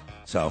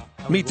 So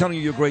me telling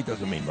you you're great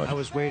doesn't mean much. I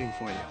was waiting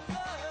for you.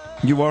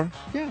 You are?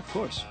 Yeah, of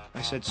course.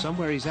 I said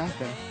somewhere he's out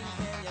there.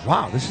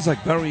 Wow, this is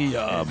like very...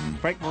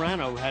 Frank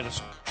Morano had a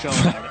show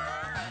about it.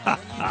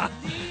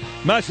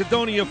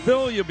 Macedonia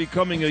Phil, you're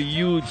becoming a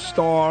huge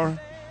star,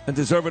 and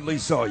deservedly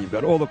so. You've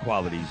got all the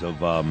qualities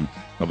of a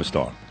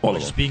star. All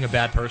of Just them. being a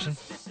bad person.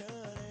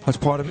 That's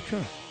part of it,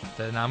 sure.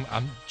 Then I'm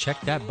check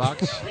that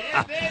box.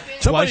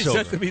 Somebody Twice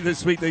said over. to me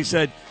this week, they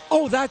said,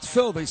 "Oh, that's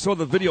Phil." They saw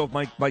the video of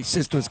my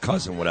sister's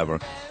cousin, whatever,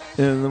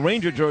 in the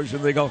Ranger jersey,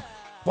 and they go,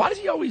 "Why is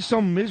he always so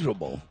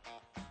miserable?"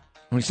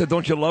 And we said,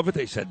 "Don't you love it?"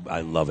 They said,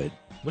 "I love it."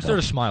 What's there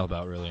to smile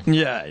about, really?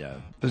 Yeah.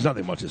 There's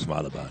nothing much to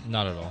smile about.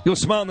 Not at all. You'll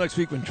smile next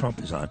week when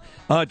Trump is on.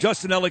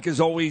 Justin Ellick, is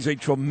always, a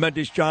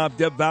tremendous job.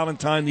 Deb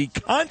Valentine, the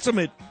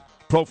consummate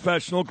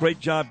professional. Great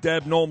job,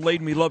 Deb. Noam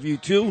Layden, we love you,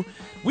 too.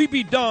 We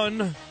be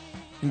done.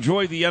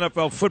 Enjoy the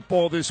NFL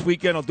football this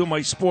weekend. I'll do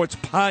my sports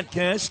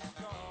podcast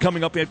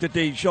coming up after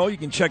today's show. You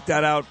can check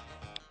that out,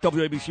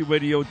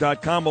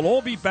 WABCRadio.com. We'll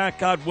all be back,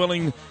 God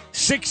willing,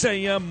 6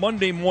 a.m.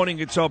 Monday morning.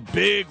 It's a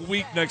big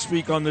week next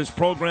week on this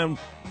program.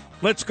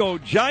 Let's go,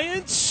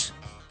 Giants.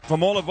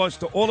 From all of us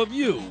to all of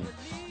you,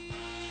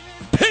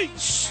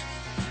 peace.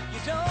 You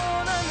don't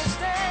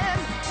understand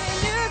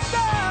when you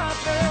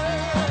suffer.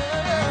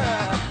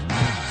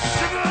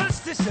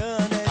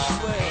 Superstition is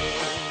way.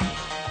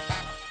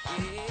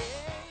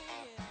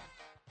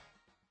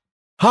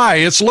 Hi,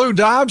 it's Lou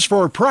Dobbs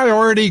for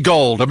Priority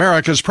Gold,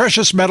 America's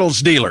precious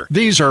metals dealer.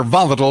 These are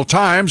volatile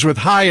times with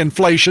high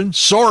inflation,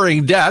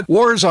 soaring debt,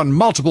 wars on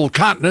multiple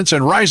continents,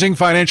 and rising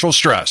financial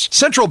stress.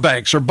 Central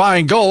banks are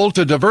buying gold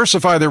to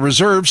diversify their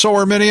reserves, so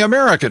are many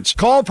Americans.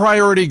 Call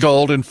Priority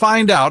Gold and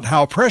find out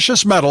how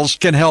precious metals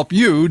can help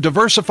you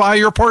diversify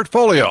your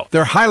portfolio.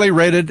 They're highly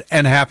rated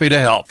and happy to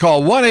help.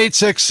 Call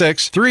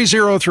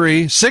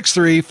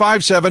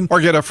 1-866-303-6357 or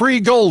get a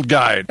free gold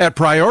guide at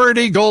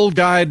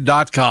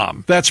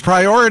PriorityGoldGuide.com. That's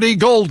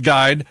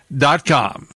PriorityGoldGuide.com.